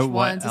wrote which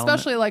ones,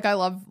 especially like I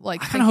love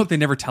like. I kind of hope they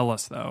never tell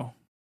us though.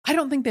 I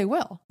don't think they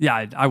will.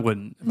 Yeah, I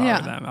wouldn't if I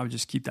were them. I would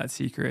just keep that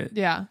secret.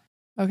 Yeah.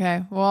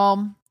 Okay.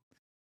 Well,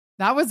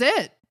 that was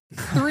it.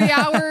 3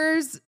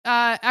 hours,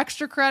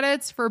 extra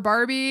credits for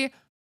Barbie.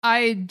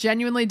 I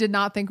genuinely did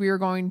not think we were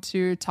going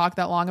to talk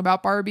that long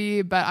about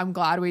Barbie, but I'm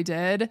glad we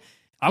did.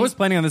 I was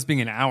planning on this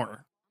being an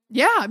hour.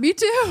 Yeah, me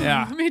too.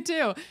 Yeah. Me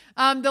too.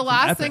 The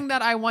last thing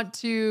that I want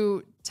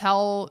to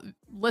tell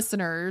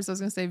listeners, I was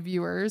going to say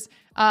viewers,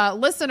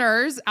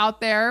 listeners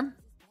out there,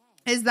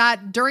 is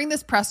that during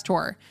this press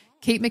tour,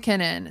 Kate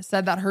McKinnon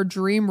said that her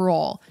dream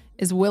role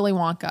is Willy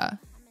Wonka.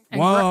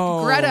 And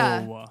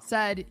Greta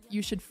said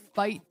you should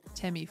fight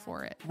Timmy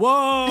for it.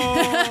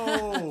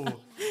 Whoa!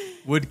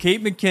 Would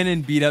Kate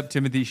McKinnon beat up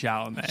Timothée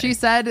Chalamet? She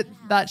said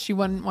that she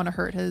wouldn't want to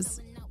hurt his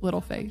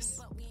little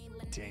face.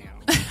 Damn.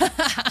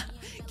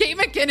 Kate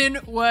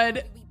McKinnon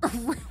would.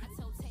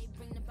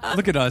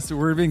 Look at us.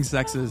 We're being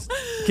sexist.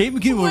 Kate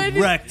McKinnon would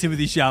wreck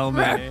Timothée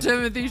Chalamet.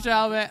 Timothée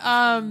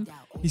Chalamet.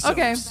 He's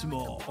so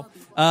small.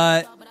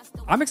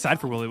 I'm excited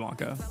for Willy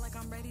Wonka.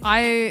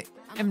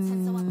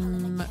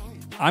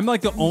 I'm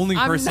like the only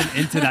person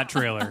into that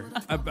trailer,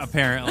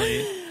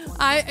 apparently.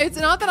 It's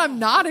not that I'm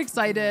not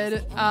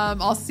excited.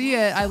 I'll see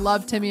it. I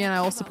love Timmy and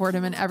I will support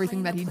him in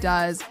everything that he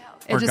does.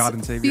 It just God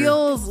and Savior.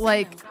 Feels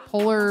like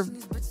Polar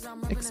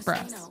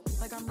Express.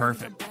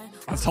 Perfect.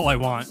 That's all I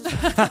want. It's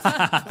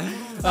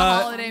a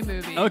holiday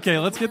movie. Okay,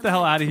 let's get the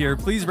hell out of here.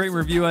 Please rate and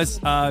review us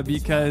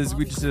because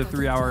we just did a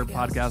 3-hour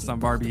podcast on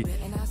Barbie.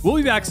 We'll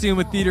be back soon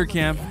with Theater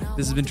Camp.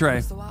 This has been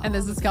Trey. And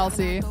this is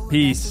Kelsey.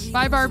 Peace.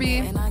 Bye,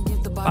 Barbie.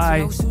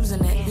 Bye.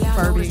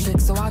 Barbie.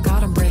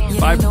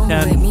 5 to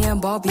 10.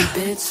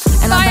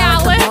 Bye,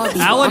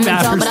 Alan. Alan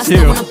matters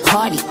too.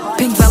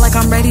 Pink felt like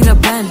I'm ready to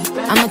bend.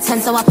 I'm a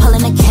 10, so I pull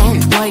in a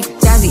Ken. Like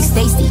Jazzy,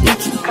 Stacy,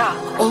 Nikki.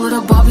 All of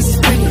the Barbies is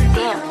pretty.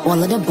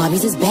 All of the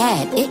Barbies is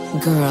bad. It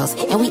girls,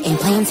 and we ain't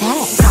playing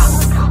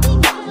tag.